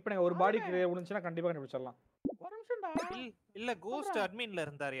 வெயிட் பண்ணுங்க. ஒரு பாடி முடிஞ்சினா கண்டிப்பா கண்டுபிடிச்சிடலாம். ஒரு நிமிஷம்டா. இல்ல கோஸ்ட் அட்மின்ல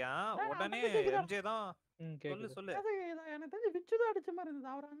இருந்தாரியா. உடனே எம்ஜே தான் சொல்லு. அது எனக்கு தெரிஞ்சு விச்சு தான் அடிச்ச மாதிரி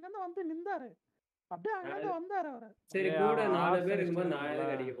இருந்தது. அவர் அங்க இருந்து வந்து நின்றாரு. அப்படியே அங்க இருந்து வந்தாரு அவர். சரி கூட 4 பேர் இருக்கும்போது நான்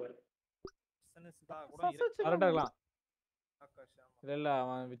எதுக்கு அடிக்க போறேன்? கரெக்ட்டா இருக்கலாம். இல்ல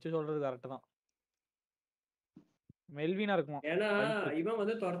அவன் விச்சு சொல்றது கரெக்ட் தான். மெல்வினா இருக்குமா? ஏனா இவன்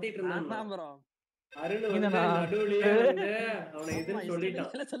வந்து துரத்திட்டு இருந்தான். நான் ப்ரோ. அருண் வந்து நடுவுலயே வந்து அவனை எதுன்னு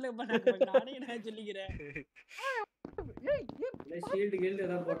சொல்லிட்டான். சொல்ல மாட்டாங்க. நானே நான் சொல்லிக்கிறேன். ஏய் ஷீல்ட் கில்ட்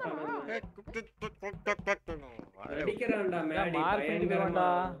ஏதா போட்டானா? அடிக்கறான்டா மேடி பயங்கரமாடா.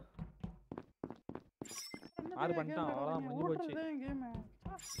 ஆறு பண்ணிட்டான். அவ்வளவுதான் முடிஞ்சு போச்சு.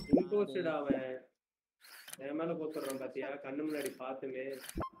 இம்போஸ்டர் அவன். என் மேல போத்துறான் பாத்தியா? கண்ணு முன்னாடி பாத்துமே.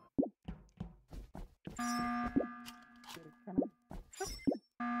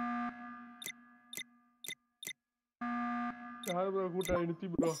 யாரு ப்ரோ கூட்டா நித்தி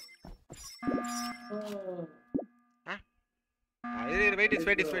ப்ரோ?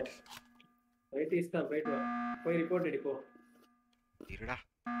 வெயிட். 90s தான் போயிட்டு வா. போய் ரிப்போர்ட் அடி போ. இருடா.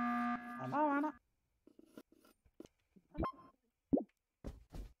 வேணாம்.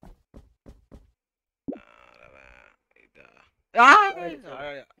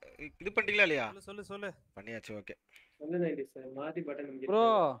 இது பண்ணிட்டீங்களா இல்லையா? சொல்லு. பண்ணியாச்சு ஓகே. சொல்லு 90s மாத்தி பட்டன் ப்ரோ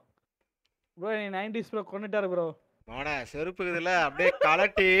நீ 90s ப்ரோ கொன்னுட்டாரு ப்ரோ. மாடா செருப்பு இதுல அப்படியே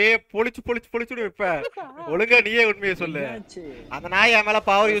கலட்டி பொளிச்சு வைப்ப. ஒழுங்கா நீயே உண்மையை சொல்லு. அந்த நாய் என் மேல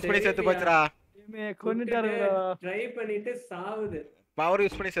பவர் யூஸ் பண்ணி செத்து போச்சுடா. கொன்னுட்டாரு ப்ரோ. ட்ரை பண்ணிட்டு சாவுது. பவர்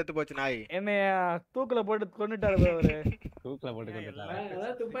யூஸ் பண்ணி செத்து போச்சு நாய். என்னைய தூக்குல போட்டு கொன்னுட்டாரு ப்ரோ அவரு. தூக்குல போட்டு கொன்னுட்டாரு.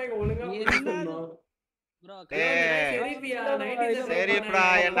 அத துப்பாக்கி ஒழுங்கா போடணும். சரிப்பா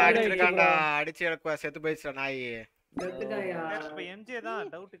என்ன அடிச்சிருக்கான்டா. அடிச்சு எனக்கு செத்து போயிடுச்சுடா நாய். செத்துட்டாயா? இப்ப எம்ஜே தான்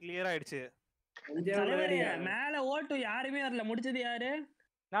டவுட் கிளியர் ஆயிடுச்சு. மேல ஓட்டு யாருமே வரல. முடிச்சது யாரு?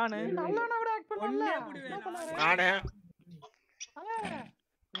 நானு. நல்லவனோட ஆக்ட் பண்ணல. நானு.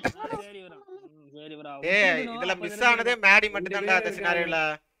 சரி ப்ரோ. இதுல மிஸ் ஆனதே மேடி மட்டும் தான்டா அந்த சினாரியோல.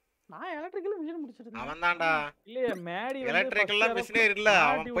 நான் எலக்ட்ரிக்கல் மிஷின் முடிச்சிட்டேன். அவன் தான்டா. இல்லையே மேடி எலக்ட்ரிக்கல்ல மிஷினே இல்ல.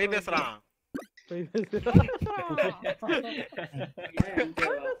 அவன் போய் பேசுறான்.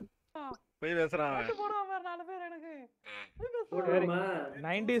 போய் பேசுறான். போடுவான் வேற 4 பேர் எனக்கு.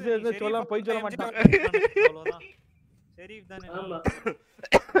 90s இருந்து போய் சொல்ல மாட்டான். அவ்வளவுதான். சரி தானே. ஆமா.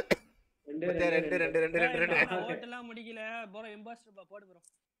 2 ஓட்டலாம் முடிக்கல. ப்ரோ இம்போஸ்டர் போடு ப்ரோ.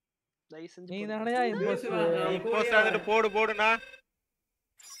 தயவு செஞ்சு நீ தானயா இம்போஸ்டர் போடுனா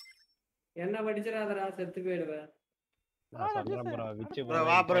என்ன படிச்சறாதடா செத்து போய்டுவே. நான் சொல்றேன் ப்ரோ விச்சு ப்ரோ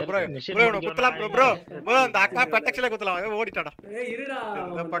வா ப்ரோ குத்தலாம் ப்ரோ அந்த அக்கா ப்ரொடெக்ஷன்ல குத்தலாம். ஓடிட்டாடா. இருடா.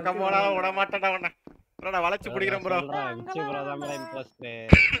 இந்த பக்கம் போனா விட மாட்டேன்டா உன்னை. ப்ரோ நான் வளைச்சு பிடிக்கிறேன் ப்ரோ. விச்சு ப்ரோ தான் ப்ரோ இம்போஸ்டர்.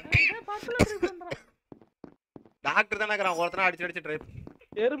 டாக்டர் தானே இருக்கறான். ஒருத்தனா அடிச்சு ட்ரை.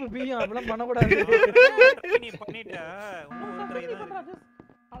 எறும்பு பீயும் அப்படிலாம் பண்ண கூடாது. நீ பண்ணிட்ட.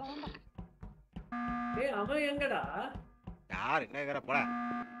 ஏய் அவன் எங்கடா? யார் என்ன கேக்குற போடா.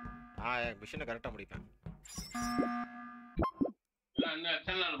 மிஷனை கரெக்டா முடிப்பேன். என்னடா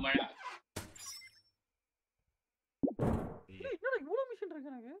இவ்வளவு மிஷின்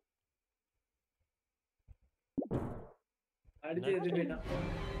இருக்கு எனக்கு. அடிச்சு எதுபேட்டான்.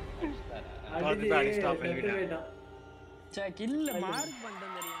 அடிச்சு போயிட்டான். சே கில்ல மார்க்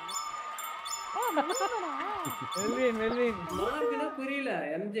பண்ணேன் தெரியுமா? மெல்வின் மார்க்னா புரியல.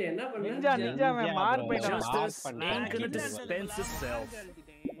 எம்ஜே என்ன பண்ண? நிஞ்சா மார்க் பண்ணிட்டான். I'm gonna dispense itself.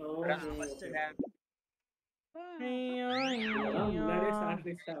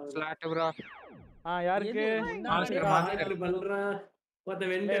 Slot bro. யாருக்கு? மாஸ்டர் பண்றான். மொத்த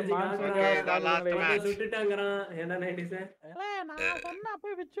வெண்டேஜ் சுட்டுட்டாங்கறான். என்ன 90s? நான் சொன்னா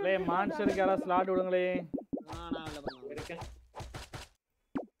போய் வெச்சு. மான்ஸ்டருக்கு யாரா ஸ்லாட் விடுங்களே. நான் இல்ல பண்ணேன்.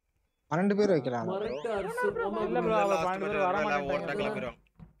 12 பேர் வைக்கலாம். இல்ல ப்ரோ அவ 12 பேர் வர மாட்டாங்க.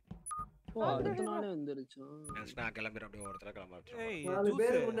 அடுத்த நாளே வந்துருச்சு. நான் கிளம்பிறேன் அப்படியே ஒருத்தர கிளம்பிட்டு. ஏய் 4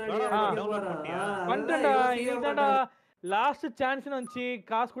 பேர் முன்னாடி டவுன்லோட் பண்ணிட்டியா? வந்துடா. இதுதான்டா லாஸ்ட் சான்ஸ்னு வந்துச்சு.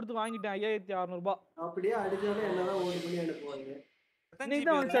 காசு கொடுத்து வாங்கிட்டேன் 5600 ரூபாய். அப்படியே அடிச்சாலே என்னதான் ஓடி பண்ணி அனுப்புவாங்க. நீ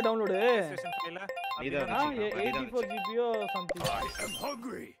தான் வந்துச்சா டவுன்லோட்? இதான் 84 GB something. I'm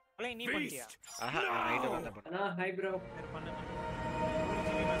hungry. Play நீ பண்ணிட்டியா? நான் நைட் வந்த பண்ண. Hi bro. பண்ணு.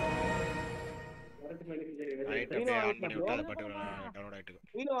 ரைட் அப்படியே ஆன் பண்ணி விட்டா அது பாட்டு டவுன்லோட் ஆயிட்டு.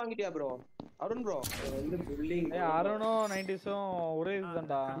 நீங்க வாங்கிட்டியா ப்ரோ? அருண் ப்ரோ வந்து புல்லிங். அருணும் 90ஸும் ஒரே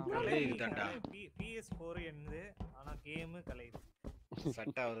இதுதான்டா. PS4 என்னது ஆனா கேம் கலையுது.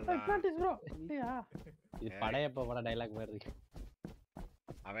 செட் ஆகுதுடா. ப்ரோ இல்லையா? இது படையப்ப பட டயலாக் மாதிரி இருக்கு.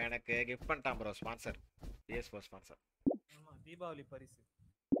 அவன் எனக்கு கிஃப்ட் பண்ணிட்டான் ப்ரோ ஸ்பான்சர். PS4 sponsor. ஆமா தீபாவளி பரிசு.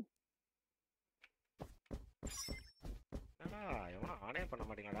 என்னடா எவனா ஆனே பண்ண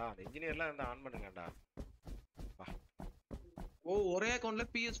மாட்டீங்கடா. அந்த இன்ஜினியர்லாம் இருந்தா ஆன் பண்ணுங்கடா. வா. ஓ ஒரே அக்கவுண்ட்ல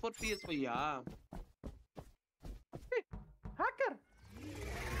PS4 PS5யா? ஹேக்கர்.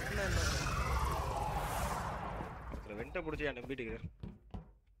 இல்ல. அதுல வெண்ட புடிச்சு நம்பிட்டு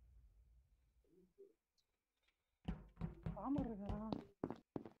ஆமா இருக்கா?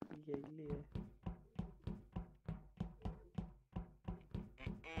 இல்லையே.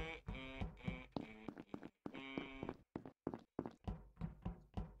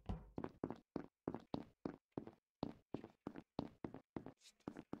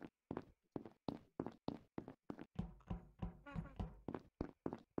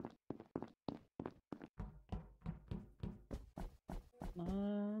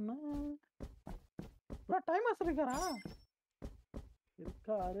 ப்ரோ டைமர்ஸ் இருக்காரா?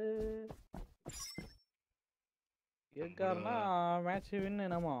 இருக்காருன்னா மேட்ச் வின்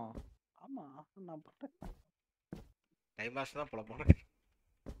என்னமோ. ஆமா நான் பட்டேன். டைம் பாஸ் தான் போல போறேன்.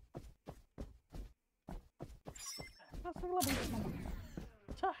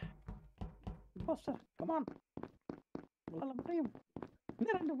 Impostor, come on. உங்களால முடியும்.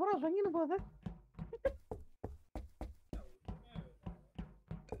 இன்னும் 2 புறா சொங்கின்னு போகுது.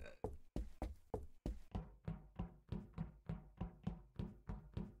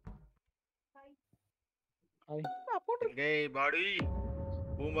 Gay body.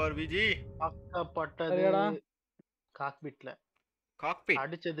 Boomer VG. பக்கப்பட்டது காக்பிட்ல. Cockpit.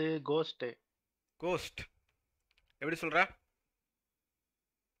 அடிச்சது கோஸ்ட். கோஸ்ட். எப்படி சொல்ற?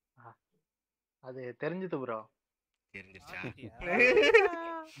 அது தெரிஞ்சது ப்ரோ. தெரிஞ்சிருச்சா?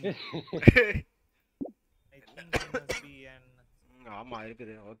 ஆமா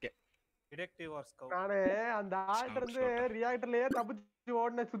இருக்குது. ஓகே. Detective R scout. நானே அந்த ஆள்ட்ட இருந்து ரியாக்டர்லயே தப்பிச்சு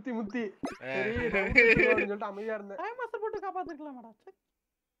ஓடுன சுத்தி முத்தி. சரி சொல்லிட்டு அமைதியா இருந்தேன். டைம் மாஸ்டர் போட்டு காப்பாத்திருக்கலாம்டா.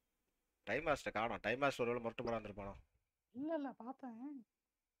 டைம் மாஸ்டர் காணோம். டைம் மாஸ்டர் ஒருவேளை மொட்டை போட வந்திருப்பானோ? இல்ல பார்த்தேன்.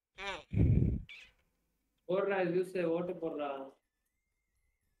 போடுறா ஜூஸ் ஓட்டு போடுறா.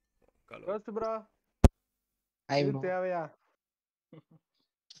 Cost bro. இது தேவையா?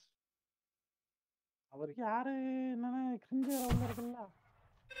 அவருக்கு யாரு என்னன்னா கிரிஞ்சா வந்திருக்குல்ல.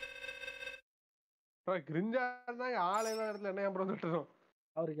 ப்ரோ கிரிஞ்சா இருந்தா ஆளே வேற இடத்துல என்ன ப்ரோ சொல்றோம்.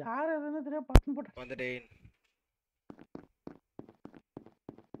 அவருக்கு யாரு என்னன்னு தெரியாது பட்டன் போட்டு வந்துட்டேன்.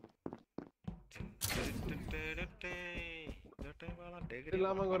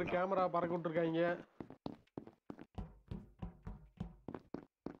 இல்லாம ஒரு கேமரா பறக்க விட்டுருக்காங்க.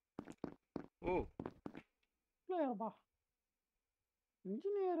 ஓ இல்லப்பா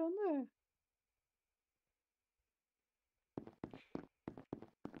இன்ஜினியர் வந்து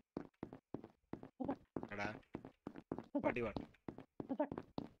அடா பாட்டி வா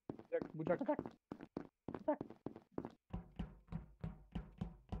புஜக்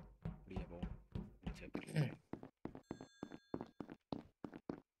அப்படியே போ.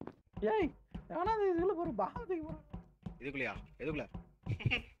 ஏய் ஆனா இதுல ஒரு பாதிக்கு போற. இதுக்குள்ளயா? எதுக்குள்ள?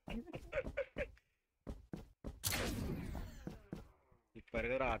 இப்ப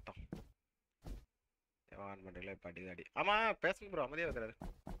இருக்கிற ஆட்டம் ஆன் பண்றீங்களா? பாட்டி தாடி. ஆமா பேசுங்க ப்ரோ. அமைதியா இருக்கிறாரு.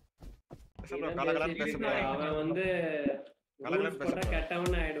 பேச ப்ரோ. கலகலன்னு பேச ப்ரோ. அவன் வந்து கலகலன்னு பேச ப்ரோ.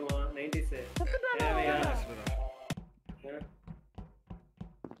 கெட்டவன் ஆயிடுவான் 90s. தேவையா?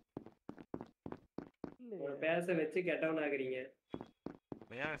 பேச வச்சு கெட்டவன் ஆகுறீங்க.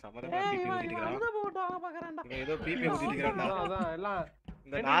 ஏன் சம்மதமா பிபி ஊத்திட்டீங்களா? ஏதோ பிபி ஊத்திட்டீங்கடா. அதான் எல்லாம்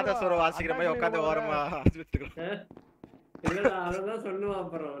இந்த நாதஸ்வர வாசிக்கிற மாதிரி உட்கார்ந்து ஓரமா ஆஸ்பத்திரிக்குள்ள. இல்லடா அததான் சொல்லுவான்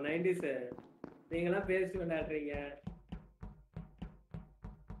அப்புறம் 90s. நீங்கலாம் பேசி விளையாடுறீங்க.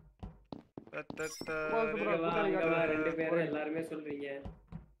 ரெண்டு பேரும் எல்லாருமே சொல்றீங்க.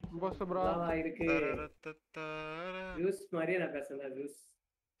 இம்போஸ்டர் ப்ரோ இருக்கு. ஜூஸ் மாதிரியே நான் பேசுறேன். ஜூஸ்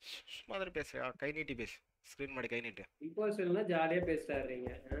மாதிரி பேசுறியா? கை நீட்டி பேசு. ஸ்கிரீன் மாதிரி கை நீட்டு. இம்போஸ்டர்னா ஜாலியா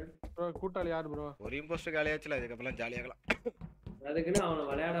பேசிட்டாருங்க. ப்ரோ கூட்டாளி யார் ப்ரோ? ஒரு இம்போஸ்டர் காலியாச்சுல. அதுக்கப்புறம் ஜாலியாகலாம். அதுக்குன்னு அவனை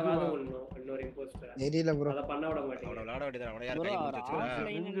விளையாடவாத இன்னொரு இம்போஸ்டர் தெரியல ப்ரோ. அத பண்ண விட மாட்டேன். அவனை விளையாட வேண்டியது. அவனை யார்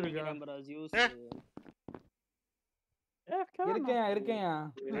கை நீட்டி வச்சுறா? இருக்கேன்யா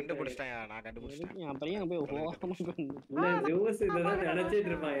கண்டுபிடிச்சிட்டேன்யா. நான் கண்டுபிடிச்சிட்டேன். அப்புறம் ஏன் போய் ஓரமா இல்ல ஜூஸ் இதெல்லாம் நினைச்சிட்டு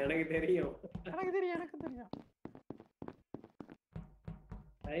இருப்பான். எனக்கு தெரியும். எனக்கு தெரியும்.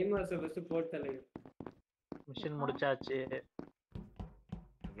 Time master bus போட்டல. மிஷன் முடிச்சாச்சு.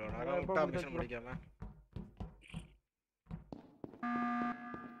 இவ்வளவு நேரம் விட்டா மிஷன் முடிக்காம.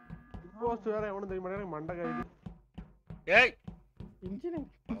 போஸ்ட் வேற எவனும் தெரியுமா? எனக்கு மண்டை காயுது. ஏய்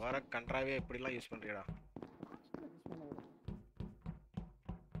இன்ஜினியர் வர கண்ட்ராவே இப்படி எல்லாம் யூஸ் பண்றீடா.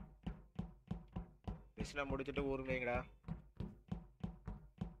 மிஷனை முடிச்சிட்டு ஊருங்கடா.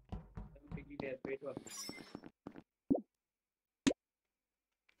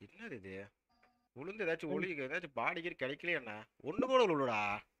 என்னது இது? உளுந்து ஏதாச்சும் ஒளி ஏதாச்சும் பாடிக்கு கிடைக்கலையா? என்ன ஒண்ணு கூட உழுடா.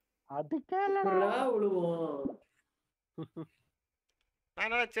 அதுக்கேலடா உழுவோம்.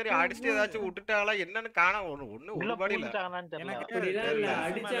 நான் சரி அடிச்சுட்டு ஏதாச்சும் விட்டுட்டாங்களா என்னன்னு காண ஒண்ணு ஒரு பாடி இல்ல.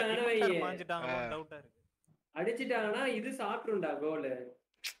 அடிச்சிட்டாங்கன்னா இது சாப்பிட்டுண்டா கோல்.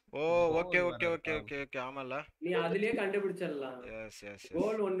 ஓ okay okay okay okay okay. ஆமால நீ அதுலயே கண்டுபிடிச்சிடலாம். எஸ் எஸ்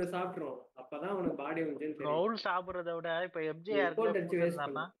கோல் ஒன்னு சாப்பிட்றோம். அப்பதான் உனக்கு பாடி வந்து தெரியும். கோல் சாப்பிடுறத விட இப்ப எம்ஜிஆர்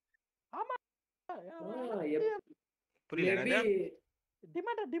ஆமா புரியல எனக்கு.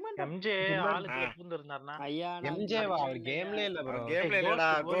 டிமாண்ட் எம்ஜே ஆளுக்கு எப்பூந்து இருந்தார்னா ஐயா எம்ஜேவா அவர் கேம்ல இல்ல ப்ரோ. கேம்ல இல்லடா.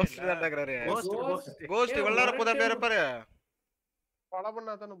 கோஸ்ட் தான் டக்கறாரு. கோஸ்ட் வல்லார புத பேர் பாரு. கொலை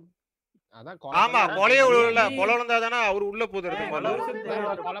பண்ணா தான. அதான் ஆமா கொலையே உள்ள கொலை வந்தா தான அவர் உள்ள போறது.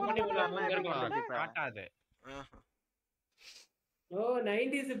 கொலை பண்ணி உள்ளார்னா இருக்கலாம். காட்டாது. ஓ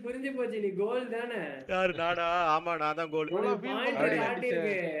 90s புரிஞ்சு போச்சு. நீ கோல் தானே? யார் நானா? ஆமா நான் தான் கோல். உனக்கு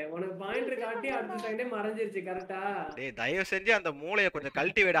பாயிண்ட் பாயிண்டர் காட்டி அடுத்த செகண்டே மறைஞ்சிருச்சு கரெக்ட்டா டேய் தயவு செஞ்சு அந்த மூளைய கொஞ்சம்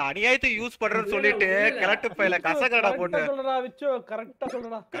கழட்டி விட அநியாயத்தை யூஸ் பண்றேன்னு சொல்லிட்டு கரெக்ட் ஃபைல கசகடா போட்டு சொல்றடா விச்சோ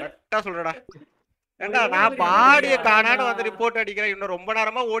கரெக்ட்டா சொல்றடா ஏண்டா நான் பாடிய காணான்னு வந்து ரிப்போர்ட் அடிக்கிறேன் இன்னும் ரொம்ப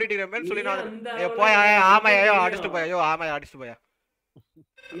நேரமா ஓடிட்டு இருக்கேன்னு சொல்லி நான் போய் ஆமாயா அடிச்சிட்டு போயா ஆமாயா அடிச்சிட்டு போயா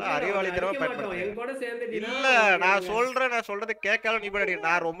அறிவாளித்தனமா பயன்படுத்து இல்ல நான் சொல்றது கேட்கல நீ பண்ணி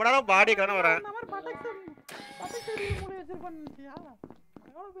நான் ரொம்ப நேரம் பாடி காண வரேன்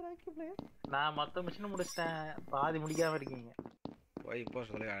நான் மொத்த மிஷின் முடிச்சிட்டேன் பாதி முடிக்காம இருக்கீங்க போய் இப்போ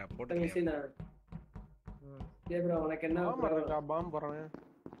சொல்ல போட்டு மிஷினா ஏய் bro உனக்கு என்ன போறடா பாம் போறேன்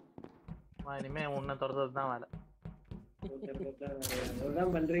இனிமே உன்னை தொடர்றது தான் வேலை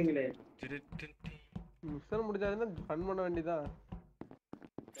அதான் பண்றீங்களே மிஷன் முடிஞ்சாதுன்னா ஃபன் பண்ண வேண்டியதா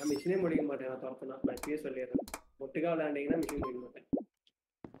நான் மிஷினே முடிக்க மாட்டேன் நான் தரப்பனா நான் இப்பயே சொல்லிடுறேன் ஒட்டுக்கா விளையாண்டீங்கன்னா மிஷின் முடிக்க மாட்டேன்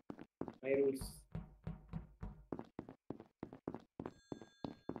ஐ ரூல்ஸ்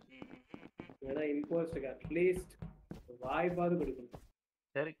ஏன்னா இம்போஸ்டருக்கு அட்லீஸ்ட் வாய்ப்பாவது கொடுக்கணும்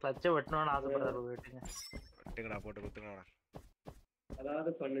சரி கிளட்சை வெட்டணும்னு ஆசைப்படுறாரு வெட்டுங்க வெட்டுங்கடா போட்டு குத்துங்கடா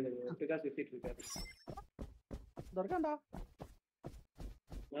அதாவது பண்ணுங்க ஒட்டுக்கா சுத்திட்டு இருக்காரு தர்காண்டா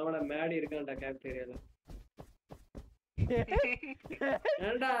நம்மள மேடி இருக்கான்டா கேப்டேரியால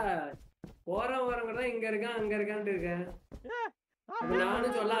ஏண்டா வரவங்க தான் இங்க இருக்கான் அங்க இருக்கான்ட்டு இருக்கேன்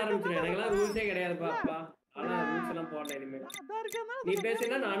நானும் சொல்ல ஆரம்பிச்சிட்டேன் எனக்கெல்லாம் ரூல்ஸே கிடையாது பாப்பா ஆனா ரூல்ஸ் எல்லாம் போடல இனிமே நீ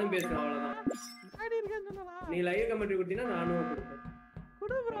பேசினா நானும் பேசுறேன் அவ்வளவுதான் நீ லைவ் கமெண்ட் கொடுத்தீனா நானும் கொடுப்பேன்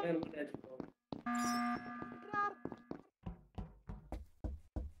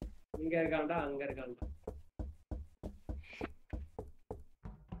இங்க இருக்கான்டா அங்க இருக்கான்டா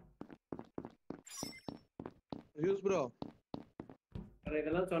யூஸ் ப்ரோ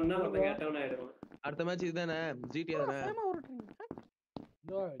இதெல்லாம் சொன்னா வந்து கேட்டவன் ஆயிடுவான் அடுத்த மேட்ச் இதுதானே ஜிடி தானே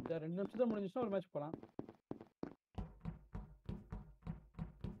இதோ இந்த 2 நிமிஷத்துல முடிஞ்சிச்சுனா ஒரு மேட்ச் போலாம்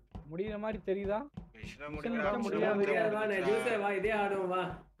முடியற மாதிரி தெரியுதா முடியாதுடா நான் ஜூஸே வா இதே ஆடுவோம் வா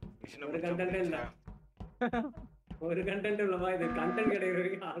ஒரு கண்டென்ட் இல்ல ஒரு கண்டென்ட் இல்ல வா இது கண்டென்ட் கிடைக்கிற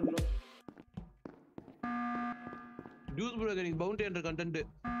வரைக்கும் ஆடணும் ஜூஸ் ப்ரோ எனக்கு பவுண்டி என்ற கண்டென்ட்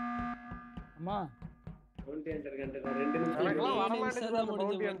அம்மா பவுண்டி என்ற கண்டென்ட் 2 நிமிஷம் எனக்குலாம் வர மாட்டேங்குது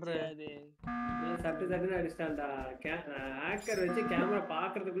பவுண்டி என்ற சட்டு சட்டுன்னு அடிச்சிட்டான்டா ஹேக்கர் வச்சு கேமரா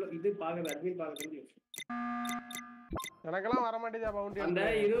பாக்குறதுக்குள்ள இது பாக்குறது அட்மின் பாக்குறதுக்குள்ள எனக்கெல்லாம் வர மாட்டேங்குது பவுண்டி அந்த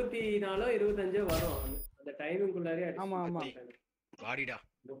 24 25 வரும் அந்த டைமிங் குள்ளாரே அடிச்சு ஆமா ஆமா வாடிடா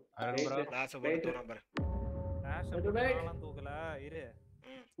அருண் ப்ரோ கிளாஸ் போட்டு நம்பர் கிளாஸ் தூக்கல இரு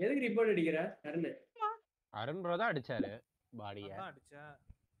எதுக்கு ரிப்போர்ட் அடிக்குற அருண் ப்ரோ தான் அடிச்சாரு பாடிய அதான் அடிச்சா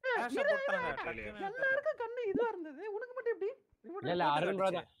கிளாஸ் போட்டாங்க எல்லாருக்கும் கண்ணு இதுவா இருந்தது உனக்கு மட்டும் எப்படி இல்ல அருண்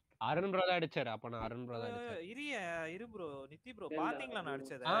ப்ரோ தான் அடிச்சாரு அப்ப நான் அருண் ப்ரோ தான் அடிச்சேன் இரு ப்ரோ நித்தி ப்ரோ பாத்தீங்களா நான்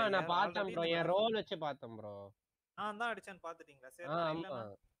அடிச்சது நான் பார்த்தேன் ப்ரோ என் ரோல் வச்சு பார்த்தேன் ப்ரோ நான் தான் அடிச்சேன்னு பாத்துட்டீங்களா சரி ஆமா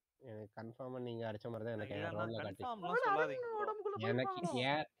எனக்கு கன்ஃபார்மா நீங்க அடிச்ச மாதிரி தான் எனக்கு என் ரோல்ல காட்டி கன்ஃபார்ம்லாம் சொல்லாதீங்க எனக்கு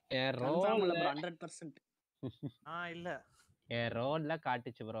என் ரோல்ல 100% இல்ல என் ரோல்ல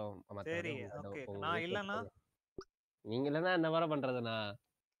காட்டிச்சு ப்ரோ சரி ஓகே நான் இல்லனா நீங்க இல்லனா என்ன வர பண்றதுனா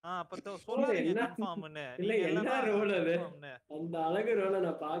அப்ப சொல்லாதீங்க கன்ஃபார்ம்னு இல்ல என்ன ரோல் அது அந்த அழகு ரோல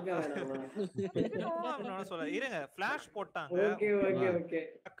நான் பார்க்க வேணாமா சொல்ல இருங்க ஃபிளாஷ் போட்டாங்க ஓகே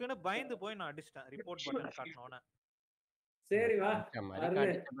டக்குன்னு பயந்து போய் நான் அடிச்சிட்டேன் ரிப்போர்ட் பட்டன் காட்டனோனே சரி வா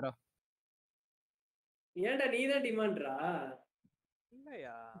ப்ரோ ஏன்டா நீ தான் டிமாண்ட்ரா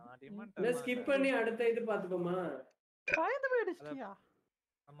இல்லையா டிமாண்ட் நான் ஸ்கிப் பண்ணி அடுத்த இது பாத்துப்போமா பயந்து போய் அடிச்சிட்டியா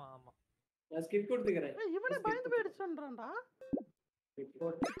ஆமா ஆமா நான் ஸ்கிப் கொடுத்துக்கறேன் இவனே பயந்து போய் அடிச்சன்றான்டா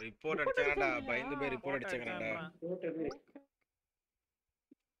ரிப்போர்ட் அடிச்சாங்கடா பயந்து போய் ரிப்போர்ட் அடிச்சாங்கடா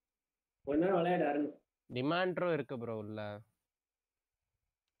ஒண்ணா விளையாடாரு டிமாண்ட்ரோ இருக்கு ப்ரோ உள்ள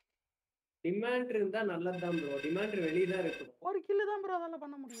டிமாண்ட் இருந்தா நல்லதுதான் ப்ரோ டிமாண்ட் வெளிய தான் இருக்கு ஒரு கில் தான் ப்ரோ அதெல்லாம்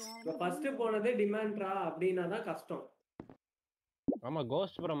பண்ண முடியும் ஃபர்ஸ்ட் போனதே டிமாண்ட்ரா அப்படினா தான் கஷ்டம் ஆமா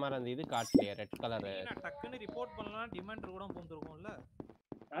கோஸ்ட் ப்ரோ மாதிரி அந்த இது காட்டலையே ரெட் கலர் நான் டக்குன்னு ரிப்போர்ட் பண்ணலாம் டிமாண்ட் கூட பூந்துருக்கும்ல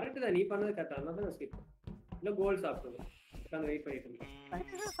கரெக்ட் தான் நீ பண்ணது கரெக்ட் அதான் நான் ஸ்கிப் இல்ல கோல் சாப்பிடுங்க நான் வெயிட் பண்ணிட்டு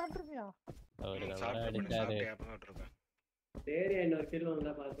இருக்கேன் சாப்பிட்டுறியா ஒரு தடவை அடிச்சாரு சரி இன்னொரு கில்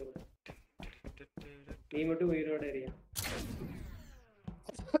வந்தா பாத்துக்கோ நீ மட்டும் உயிரோட இருயா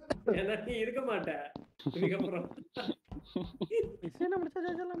ஏன்னா நீ இருக்க மாட்ட இதுக்கப்புறம் மிஷினை முடிச்சா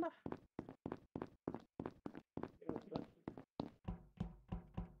ஜெயிச்சலாம்டா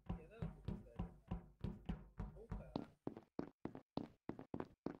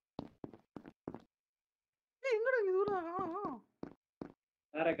எங்கடா இதுல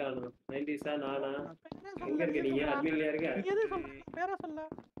வேற காணோம் 90s நானா எங்க இருக்க நீ அட்மின்ல இருக்க எது சொல்ற பேரா சொல்ல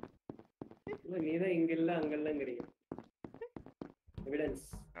நீ தான் இங்க இல்ல அங்க இல்லங்கறீங்க எவிடன்ஸ்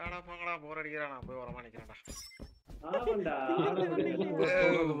ஆடா போங்கடா போர் அடிக்குறா நான் போய் வரமா நிக்கிறேன்டா ஆவண்டா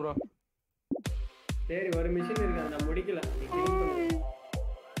ப்ரோ சரி ஒரு மிஷின் இருக்கு நான் முடிக்கல நீ கிளீன் பண்ணு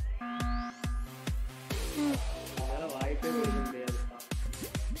அதனால வாய்ப்பே கொடுக்க முடியாதுப்பா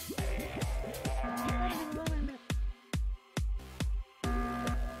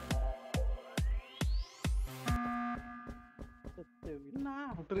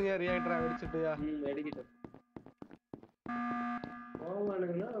விட்டுருங்க ரியாக்டரா வெடிச்சிட்டியா வெடிக்கிட்டோம்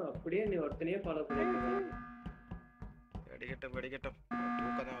போவானுங்கன்னா அப்படியே நீ ஒருத்தனையே ஃபாலோ பண்ணிட்டு வெடிக்கட்டும்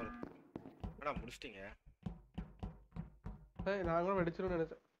தூக்கம் தான் வருது என்னடா முடிச்சிட்டீங்க நான் கூட வெடிச்சிருன்னு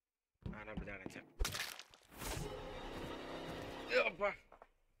நினைச்சேன் நான் அப்படிதான் நினைச்சேன் அப்பா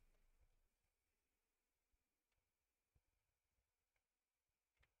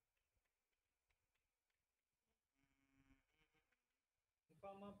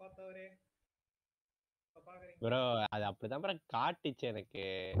அம்மா பார்த்தவரே ப்ரோ அது அப்படிதான் ப்ரோ காட்டுச்சு எனக்கு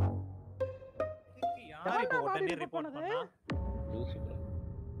யார் இப்போ உடனே ரிப்போர்ட் பண்ணா ஜூஸ் ப்ரோ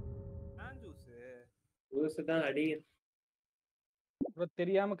நான் ஜூஸ் தான் அடிங்க ப்ரோ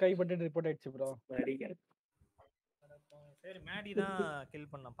தெரியாம கைப்பட்டு ரிப்போர்ட் ஆயிடுச்சு ப்ரோ அடிங்க சரி மேடி தான்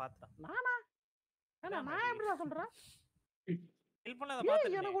கில் பண்ண பார்த்தேன் நானா நான் எப்படிடா சொல்றேன் கில் பண்ணத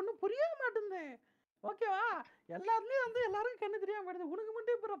பார்த்தேன் எனக்கு ஒண்ணும் புரிய மாட்டேங்குது ஓகேவா எல்லாருலயும் வந்து எல்லாருக்கும் கண்ணு தெரியாம போயிடுது உனக்கு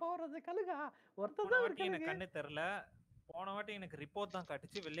மட்டும் இப்ப பவர் அது கழுகா ஒருத்தர் தான் வாட்டி எனக்கு கண்ணு தெரியல போன வாட்டி எனக்கு ரிப்போர்ட் தான்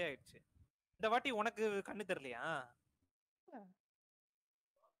காட்டுச்சு வெளியே ஆயிடுச்சு இந்த வாட்டி உனக்கு கண்ணு தெரியலையா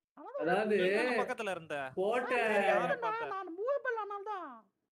அதாவது பக்கத்துல இருந்த போட்ட நான் மூவ் பண்ணனால தான்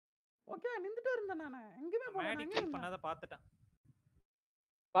ஓகே நின்னுட்டே இருந்தேன் நான் எங்கேயுமே போகல மேடி கில் பண்ணாத பார்த்துட்டேன்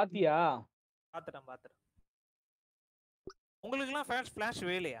பாத்தியா பார்த்துட்டேன் உங்களுக்குலாம் ஃபிளாஷ்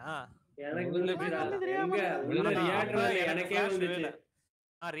வேலையா எனக்கு உள்ள ரியாக்டர் எனக்கே வந்துச்சு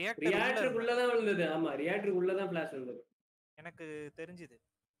ரியாக்டருக்குள்ள தான் விழுந்தது ஆமா ரியாக்டருக்குள்ள தான் ஃபிளாஷ் வந்தது எனக்கு தெரிஞ்சது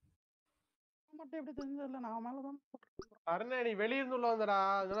மட்டும் எப்படி தெரிஞ்சது நான் மேல தான் அருணே நீ வெளிய இருந்து உள்ள வந்தடா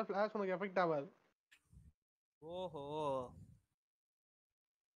அதனால ஃபிளாஷ் உனக்கு எஃபெக்ட் ஆகாது ஓஹோ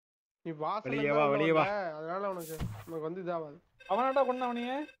நீ வாசல்ல வெளிய வா அதனால உனக்கு வந்து இதாகாது அவனாடா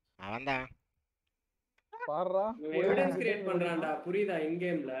கொன்னவனியே அவன்தான் பாறா எவிடன்ஸ் கிரியேட் பண்றான்டா புரியுதா இன்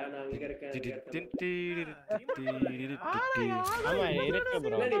கேம்ல நான் இங்க இருக்கேன் ஆமா இருக்கு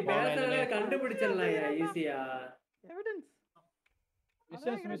ப்ரோ நீ பேசறத கண்டுபிடிச்சிடலாம் ஈஸியா எவிடன்ஸ்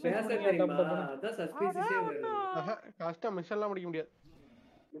பேச தெரியுமா அதான் சஸ்பீசியஸே வருது கஷ்டம் மிஷன்லாம் முடிக்க முடியாது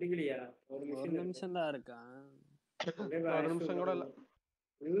முடிக்கலையா ஒரு நிமிஷம் தான் இருக்கா ஒரு நிமிஷம் கூட இல்ல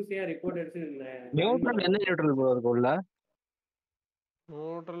யூசியா ரிப்போர்ட் எடுத்துட்டேன் நியூட்ரல் என்ன நியூட்ரல் ப்ரோ இருக்கு உள்ள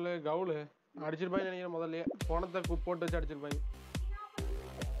நியூட்ரல் கவுல் அடிச்சிருப்பாங்க நினைக்கிறேன் முதல்லயே போனத போட்டு வச்சு அடிச்சிருப்பாங்க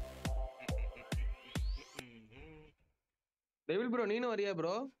டெவில் ப்ரோ நீனும் வரியா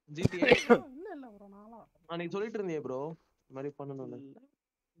ப்ரோ ஜிடிஏ இல்ல ப்ரோ நானா நீ சொல்லிட்டு இருந்தியே ப்ரோ இந்த மாதிரி பண்ணனும்ல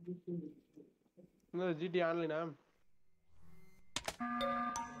இந்த ஜிடி ஆன்லைனா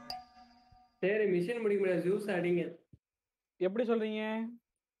சரி மிஷன் முடிக்க முடியாது ஜூஸ் அடிங்க எப்படி சொல்றீங்க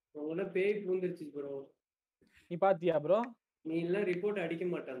உங்கள பேய் பூந்துருச்சு ப்ரோ நீ பாத்தியா ப்ரோ நீ இல்ல ரிப்போர்ட் அடிக்க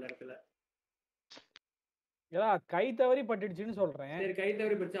மாட்டே அந்த இடத்துல ஏடா கை தவறி பட்டுடுச்சுன்னு சொல்றேன் சரி கை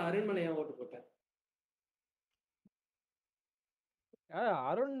தவறி பட்டுச்சு அருண்மலை ஏன் ஓட்டு போட்டேன்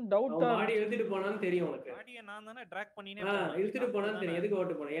அருண் டவுட்டா பாடி இழுத்துட்டு போனான்னு தெரியும் உனக்கு பாடியை நான் தானே ட்ராக் பண்ணினே இழுத்துட்டு போனான்னு தெரியும் எதுக்கு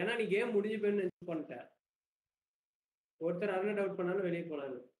ஓட்டு போனேன் ஏன்னா நீ கேம் முடிஞ்சு போயின்னு நினைச்சு பண்ணிட்டேன் ஒருத்தர் அருணை டவுட் பண்ணாலும் வெளியே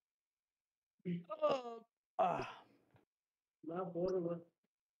போனான்னு நான் போறேன்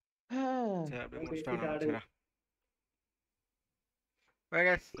Okay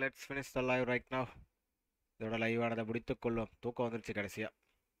guys, let's finish the live right now. இதோட லைவ் ஆனதை முடித்துக் கொள்ளும். தூக்கம் வந்துருச்சு கடைசியா.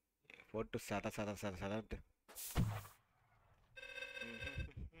 போட்டு சதட்டு.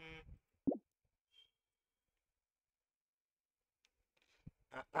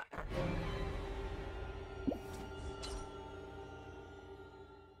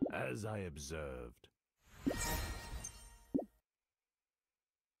 As I observed.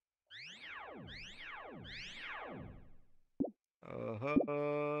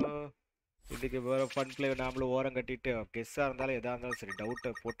 இன்னைக்கு வேற ஃபன் பிளே நாமளும் ஓரம் கட்டிட்டு கெஸ்ஸாக இருந்தாலும் எதாக இருந்தாலும் சரி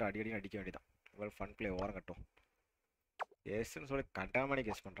டவுட்டை போட்டு அடி அடிக்க வேண்டியதான். வேறு ஃபன் பிளே ஓரம் கட்டும். எஸ்ன்னு சொல்லி கட்டாமணி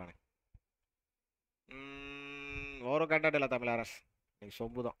கெஸ் பண்ணுறானே. ஓரம் கண்டாட்டு இல்லை தமிழ் அரசு. இன்னைக்கு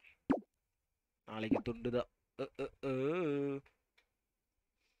சொம்பு தான். நாளைக்கு துண்டு தான்.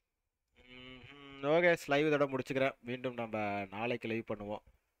 ஓகே லைவ் இதோட முடிச்சுக்கிறேன். மீண்டும் நம்ம நாளைக்கு லைவ் பண்ணுவோம்.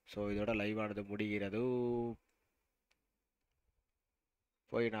 ஸோ இதோட லைவ் ஆனது முடிகிறது.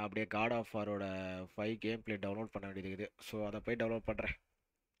 போய் நான் அப்படியே God of வாரோட 5 game play download பண்ண வேண்டியது இருக்குது. ஸோ அதை போய் டவுன்லோட் பண்ணுறேன்.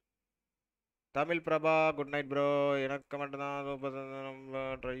 Tamil Prabha good night bro. எனக்கு மட்டும்தான் நம்ம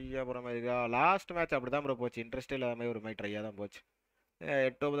ட்ரையாக போகிற மாதிரி இருக்கா. லாஸ்ட் மேட்ச் அப்படி தான் ப்ரோ போச்சு. இன்ட்ரெஸ்டே இல்லாத மாதிரி ஒரு மாதிரி ட்ரையாக தான் போச்சு.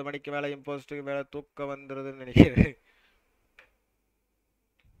 8-9 மணிக்கு மேலே இம்போஸ்ட்டுக்கு மேலே தூக்கம் வந்துடுதுன்னு நினைக்கிறேன்.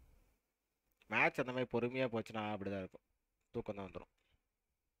 மேட்ச் அந்த மாதிரி பொறுமையாக போச்சுன்னா அப்படி தான் இருக்கும், தூக்கம் தான் வந்துடும்.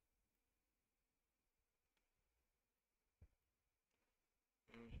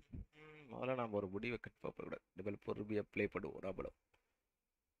 முதல்ல நம்ம ஒரு முடிவை கட்டுப்படக்கூடாது, டபுள் பொறுமையாக ப்ளே பண்ணுவோம் நம்மளும்.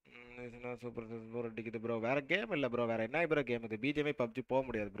 சூப்பர் போர் அடிக்குது ப்ரோ. வேற கேம் இல்லை ப்ரோ, வேற என்ன ப்ரோ கேம் இது? பிஜிஎம்ஐ பப்ஜி போக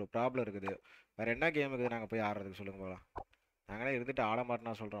முடியாது ப்ரோ, ப்ராப்ளம் இருக்குது. வேற என்ன கேம் இருக்குது நாங்கள் போய் ஆடுறதுக்கு சொல்லுங்க போகலாம்? நாங்களே இருந்துட்டு ஆட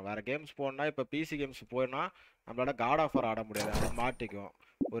மாட்டேன்னா சொல்கிறோம். வேறு கேம்ஸ் போனால் இப்போ பிசி கேம்ஸ் போனால் நம்மளால காட் ஆஃப் வார் ஆட முடியாது, அது மாட்டிக்கும்.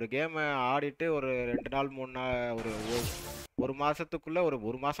 ஒரு கேமை ஆடிட்டு ஒரு 2 நாள் 3 நாள் ஒரு மாதத்துக்குள்ளே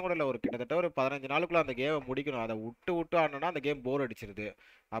ஒரு மாதம் கூட இல்லை, ஒரு கிட்டத்தட்ட ஒரு 15 நாளுக்குள்ளே அந்த கேமை முடிக்கணும். அதை விட்டு ஆடணும்னா அந்த கேம் போர் அடிச்சிருது.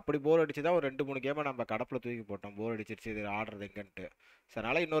 அப்படி போர் அடிச்சு தான் ஒரு 2-3 கேமை நம்ம கடப்பில் தூக்கி போட்டோம், போர் அடிச்சிருச்சு இது ஆடுறது எங்கன்ட்டு. ஸோ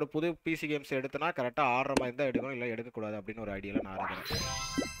அதனால் இன்னொரு புது பிசி கேம்ஸ் எடுத்தனா கரெக்டாக ஆடுற மாதிரி தான் எடுக்கணும், இல்லை எடுக்கக்கூடாது அப்படின்னு ஒரு ஐடியாவில் நான் இருக்கிறேன்.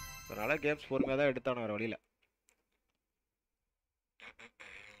 ஸோ அதனால் கேம்ஸ் பொறுமையாக தான் எடுத்தானு வேறு வழியில்.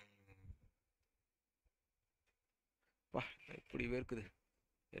 வா இப்படி இருக்குது,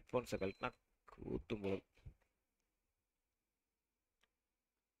 ஹெட்ஃபோன்ஸை கழட்டினா ஊற்றும் போது.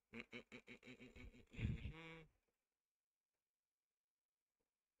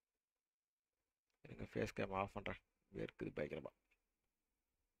 எங்கள் ஃபேஸ் கேம் ஆஃப் பண்ணுறேன், வேர்க்குது பயங்கரமா.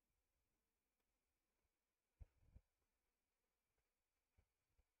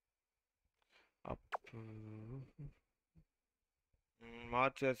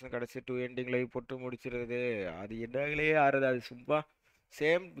 மார்ச் வருஷம் கடைசி 2 எண்டிங் லைவ் போட்டு முடிச்சிருது. அது என்னங்களே ஆறுது, அது சும்மா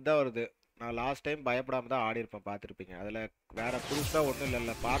சேம் தான் வருது. நான் லாஸ்ட் டைம் பயப்படாம தான் ஆடி இருப்பேன், பார்த்துருப்பீங்க. அதில் வேற புதுசாக ஒன்றும்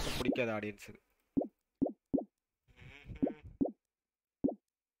இல்லைல்ல, பார்க்க பிடிக்காது ஆடியன்ஸுக்கு.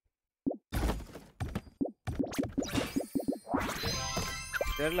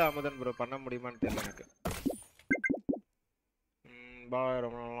 தெரியல அமுதன் ப்ரோ, பண்ண முடியுமான்னு தெரியல எனக்கு. பாய்,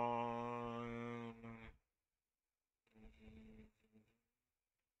 ரொம்ப நாளா.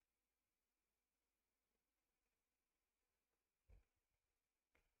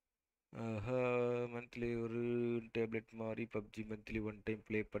 மந்த்லி ஒரு டேப்லெட் மாதிரி பப்ஜி மந்த்லி 1 டைம்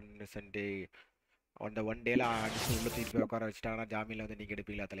ப்ளே பண்ண சண்டே. அந்த 1 டேல அடிச்சு உள்ள தூக்கி போய் உட்கார வச்சுட்டாங்கன்னா ஜாமீனில் வந்து நீங்கள்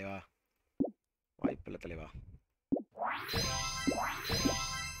எடுப்பீங்களா தலைவா? வாய்ப்பு இல்லை தலைவா.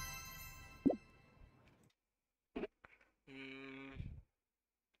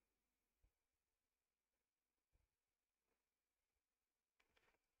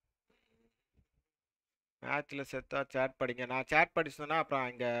 மேட்ச்சில் செத்தா சேட் படிங்க. நான் சேட் படிச்சேன்னா அப்புறம்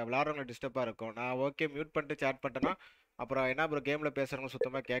இங்கே விளாட்றவங்க டிஸ்டர்பாக இருக்கும். நான் ஓகே மியூட் பண்ணிட்டு சேட் பண்ணிட்டேன்னா அப்புறம் என்ன ப்ரோ கேமில் பேசுகிறவங்க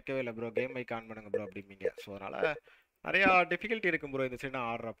சுத்தமாக கேட்கவே இல்லை ப்ரோ, கேம் மைக் ஆன் பண்ணுங்க ப்ரோ அப்படிம்பீங்க. ஸோ அதனால் நிறையா டிஃபிகல்ட்டி இருக்கும் ப்ரோ இந்த சைடு நான்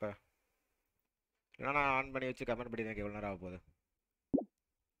ஆடுறப்ப. ஏன்னா நான் ஆன் பண்ணி வச்சு கமெண்ட் பண்ணி எனக்கு எவ்வளோ நேரம் ஆக போகுது.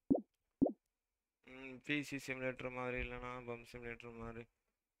 பிசி சிமுலேட்டர் மாதிரி இல்லைனா பம் சிமுலேட்டர் மாதிரி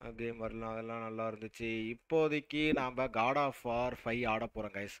கேம் வரலாம், அதெல்லாம் நல்லா இருந்துச்சு. இப்போதைக்கு நாம் காட் ஆஃப் வார் 5 ஆட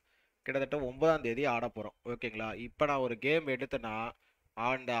போகிறோம் கைஸ். கிட்டத்தட்ட 9ஆம் தேதி ஆட போகிறோம் ஓகேங்களா? இப்போ நான் ஒரு கேம் எடுத்தேன்னா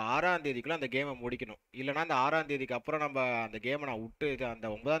அந்த 6ஆம் தேதிக்குள்ளே அந்த கேமை முடிக்கணும். இல்லைனா அந்த 6ஆம் தேதிக்கு அப்புறம் நம்ம அந்த கேமை நான் விட்டு அந்த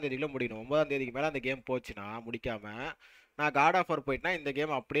 9ஆம் தேதிக்குள்ளே முடிக்கணும். 9ஆம் தேதிக்கு மேலே அந்த கேம் போச்சுன்னா முடிக்காமல் நான் காட் ஆஃப் வார் போயிட்டேன்னா இந்த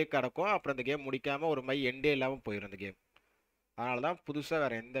கேம் அப்படியே கிடக்கும். அப்புறம் இந்த கேம் முடிக்காமல் ஒரு மாதிரி எண்டே இல்லாமல் போயிடும் இந்த கேம். அதனால தான் புதுசாக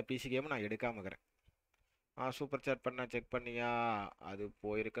வேறு எந்த பிசி கேமும் நான் எடுக்காமல் இருக்கிறேன். சூப்பர் சாட் பண்ண செக் பண்ணியா? அது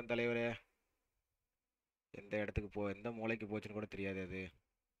போயிருக்கேன் தலைவரே, எந்த இடத்துக்கு எந்த மூளைக்கு போச்சுன்னு கூட தெரியாது. அது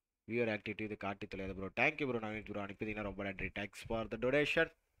வியூர் ஆக்டிவிட்டி இது காட்டி தெரியாது ப்ரோ. தேங்க்யூ ப்ரோ, நான் ப்ரோ அனுப்பிட்டீங்கன்னா ரொம்ப நன்றி. Thanks for the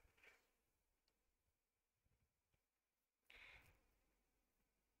donation.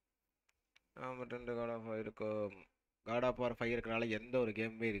 But 2 God of வார் இருக்கும். காட் ஆஃப் வார் 5 இருக்கிறனால எந்த ஒரு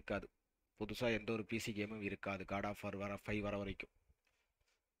கேமுமே இருக்காது, புதுசாக எந்த ஒரு பிசி கேமும் இருக்காது காட் ஆஃப் வார் 5 வர வரைக்கும்.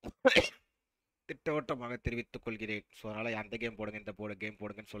 திட்டவட்டமாக தெரிவித்துக் கொள்கிறேன். ஸோ அதனால் அந்த கேம் போடுங்க இந்த கேம்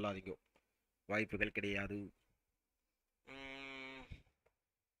போடுங்கன்னு சொல்லாதீங்க, வாய்ப்புகள் கிடையாது.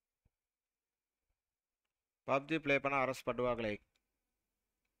 பப்ஜி ப்ளே பண்ணால் அரெஸ்ட் பண்ணுவாங்களே.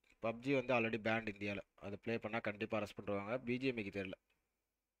 பப்ஜி வந்து ஆல்ரெடி பேண்ட் இந்தியாவில், அது ப்ளே பண்ணால் கண்டிப்பாக அரெஸ்ட் பண்ணுவாங்க. பிஜிஎம்ஐக்கு தெரியல.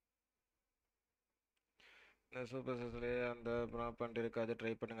 இந்த SuperSusலேயே அந்த பண்ணிட்டு இருக்காது,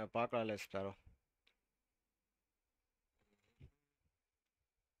 ட்ரை பண்ணுங்க பார்க்கலாம் ஸ்டாரோ.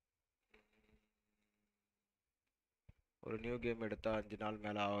 ஒரு நியூ கேம் எடுத்தால் 5 நாள்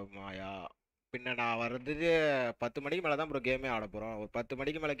மேலே ஆகுமாயா? பின்ன நான் வர்றது 10 மணிக்கு மேலே தான் ப்ரோ கேமே ஆட போகிறோம். ஒரு 10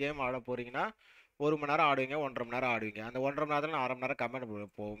 மணிக்கு மேலே கேம் ஆட போகிறீங்கன்னா 1 மணி நேரம் ஆடுவீங்க, 1.5 மணி நேரம் ஆடுவீங்க. அந்த 1.5 மணி நேரத்தில் நான் 1/2 மணி நேரம் கமெண்ட்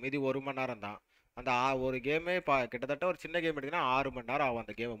போகும், மீதி 1 மணி நேரம் தான். அந்த ஒரு கேமே கிட்டத்தட்ட ஒரு சின்ன கேம் எடுத்தீங்கன்னா 6 மணி நேரம் ஆகும்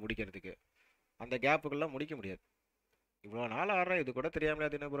அந்த கேமை முடிக்கிறதுக்கு. அந்த கேப்புக்குள்ளே முடிக்க முடியாது. இவ்வளோ நாள் ஆடுறேன், இது கூட தெரியாமலே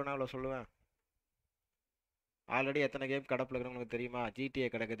அது என்ன ப்ரோ நான் அவ்வளோ சொல்லுவேன். ஆல்ரெடி எத்தனை கேம் கடப்பில் இருக்குன்னு உங்களுக்கு தெரியுமா? GTA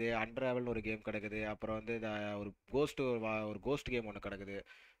கிடக்குது, அன்ட்ராவல்னு ஒரு கேம் கிடக்குது, அப்புறம் வந்து ஒரு கோஸ்ட் கேம் ஒன்று கிடக்குது,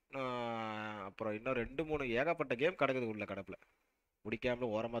 அப்புறம் இன்னும் 2-3 ஏகப்பட்ட கேம் கிடக்குது உள்ள கடப்பில்,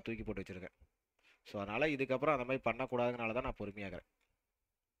 முடிக்காமல் ஓரமாக தூக்கி போட்டு வச்சுருக்கேன். ஸோ அதனால் இதுக்கப்புறம் அந்த மாதிரி பண்ணக்கூடாதுனால தான் நான் பொறுமையாகிறேன்.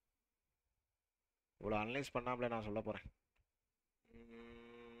 இவ்வளோ அனலைஸ் பண்ணாமலே நான் சொல்ல போகிறேன்.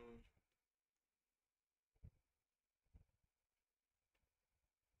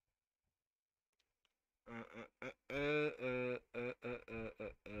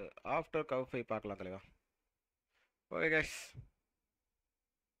 ஆஃப்டர் கவ் ஃபை பார்க்கலாம் தலைவா. Okay guys,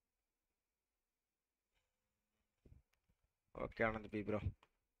 okay Anand B bro.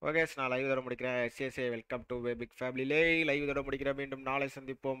 Okay நான் லைவ் தர முடிக்கிறேன். SSA welcome to big family. Live தர முடிக்கிறேன். மீண்டும் நாளை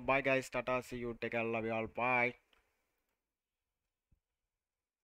சந்திப்போம். Bye guys, Tata, see you, take care, love you all, bye.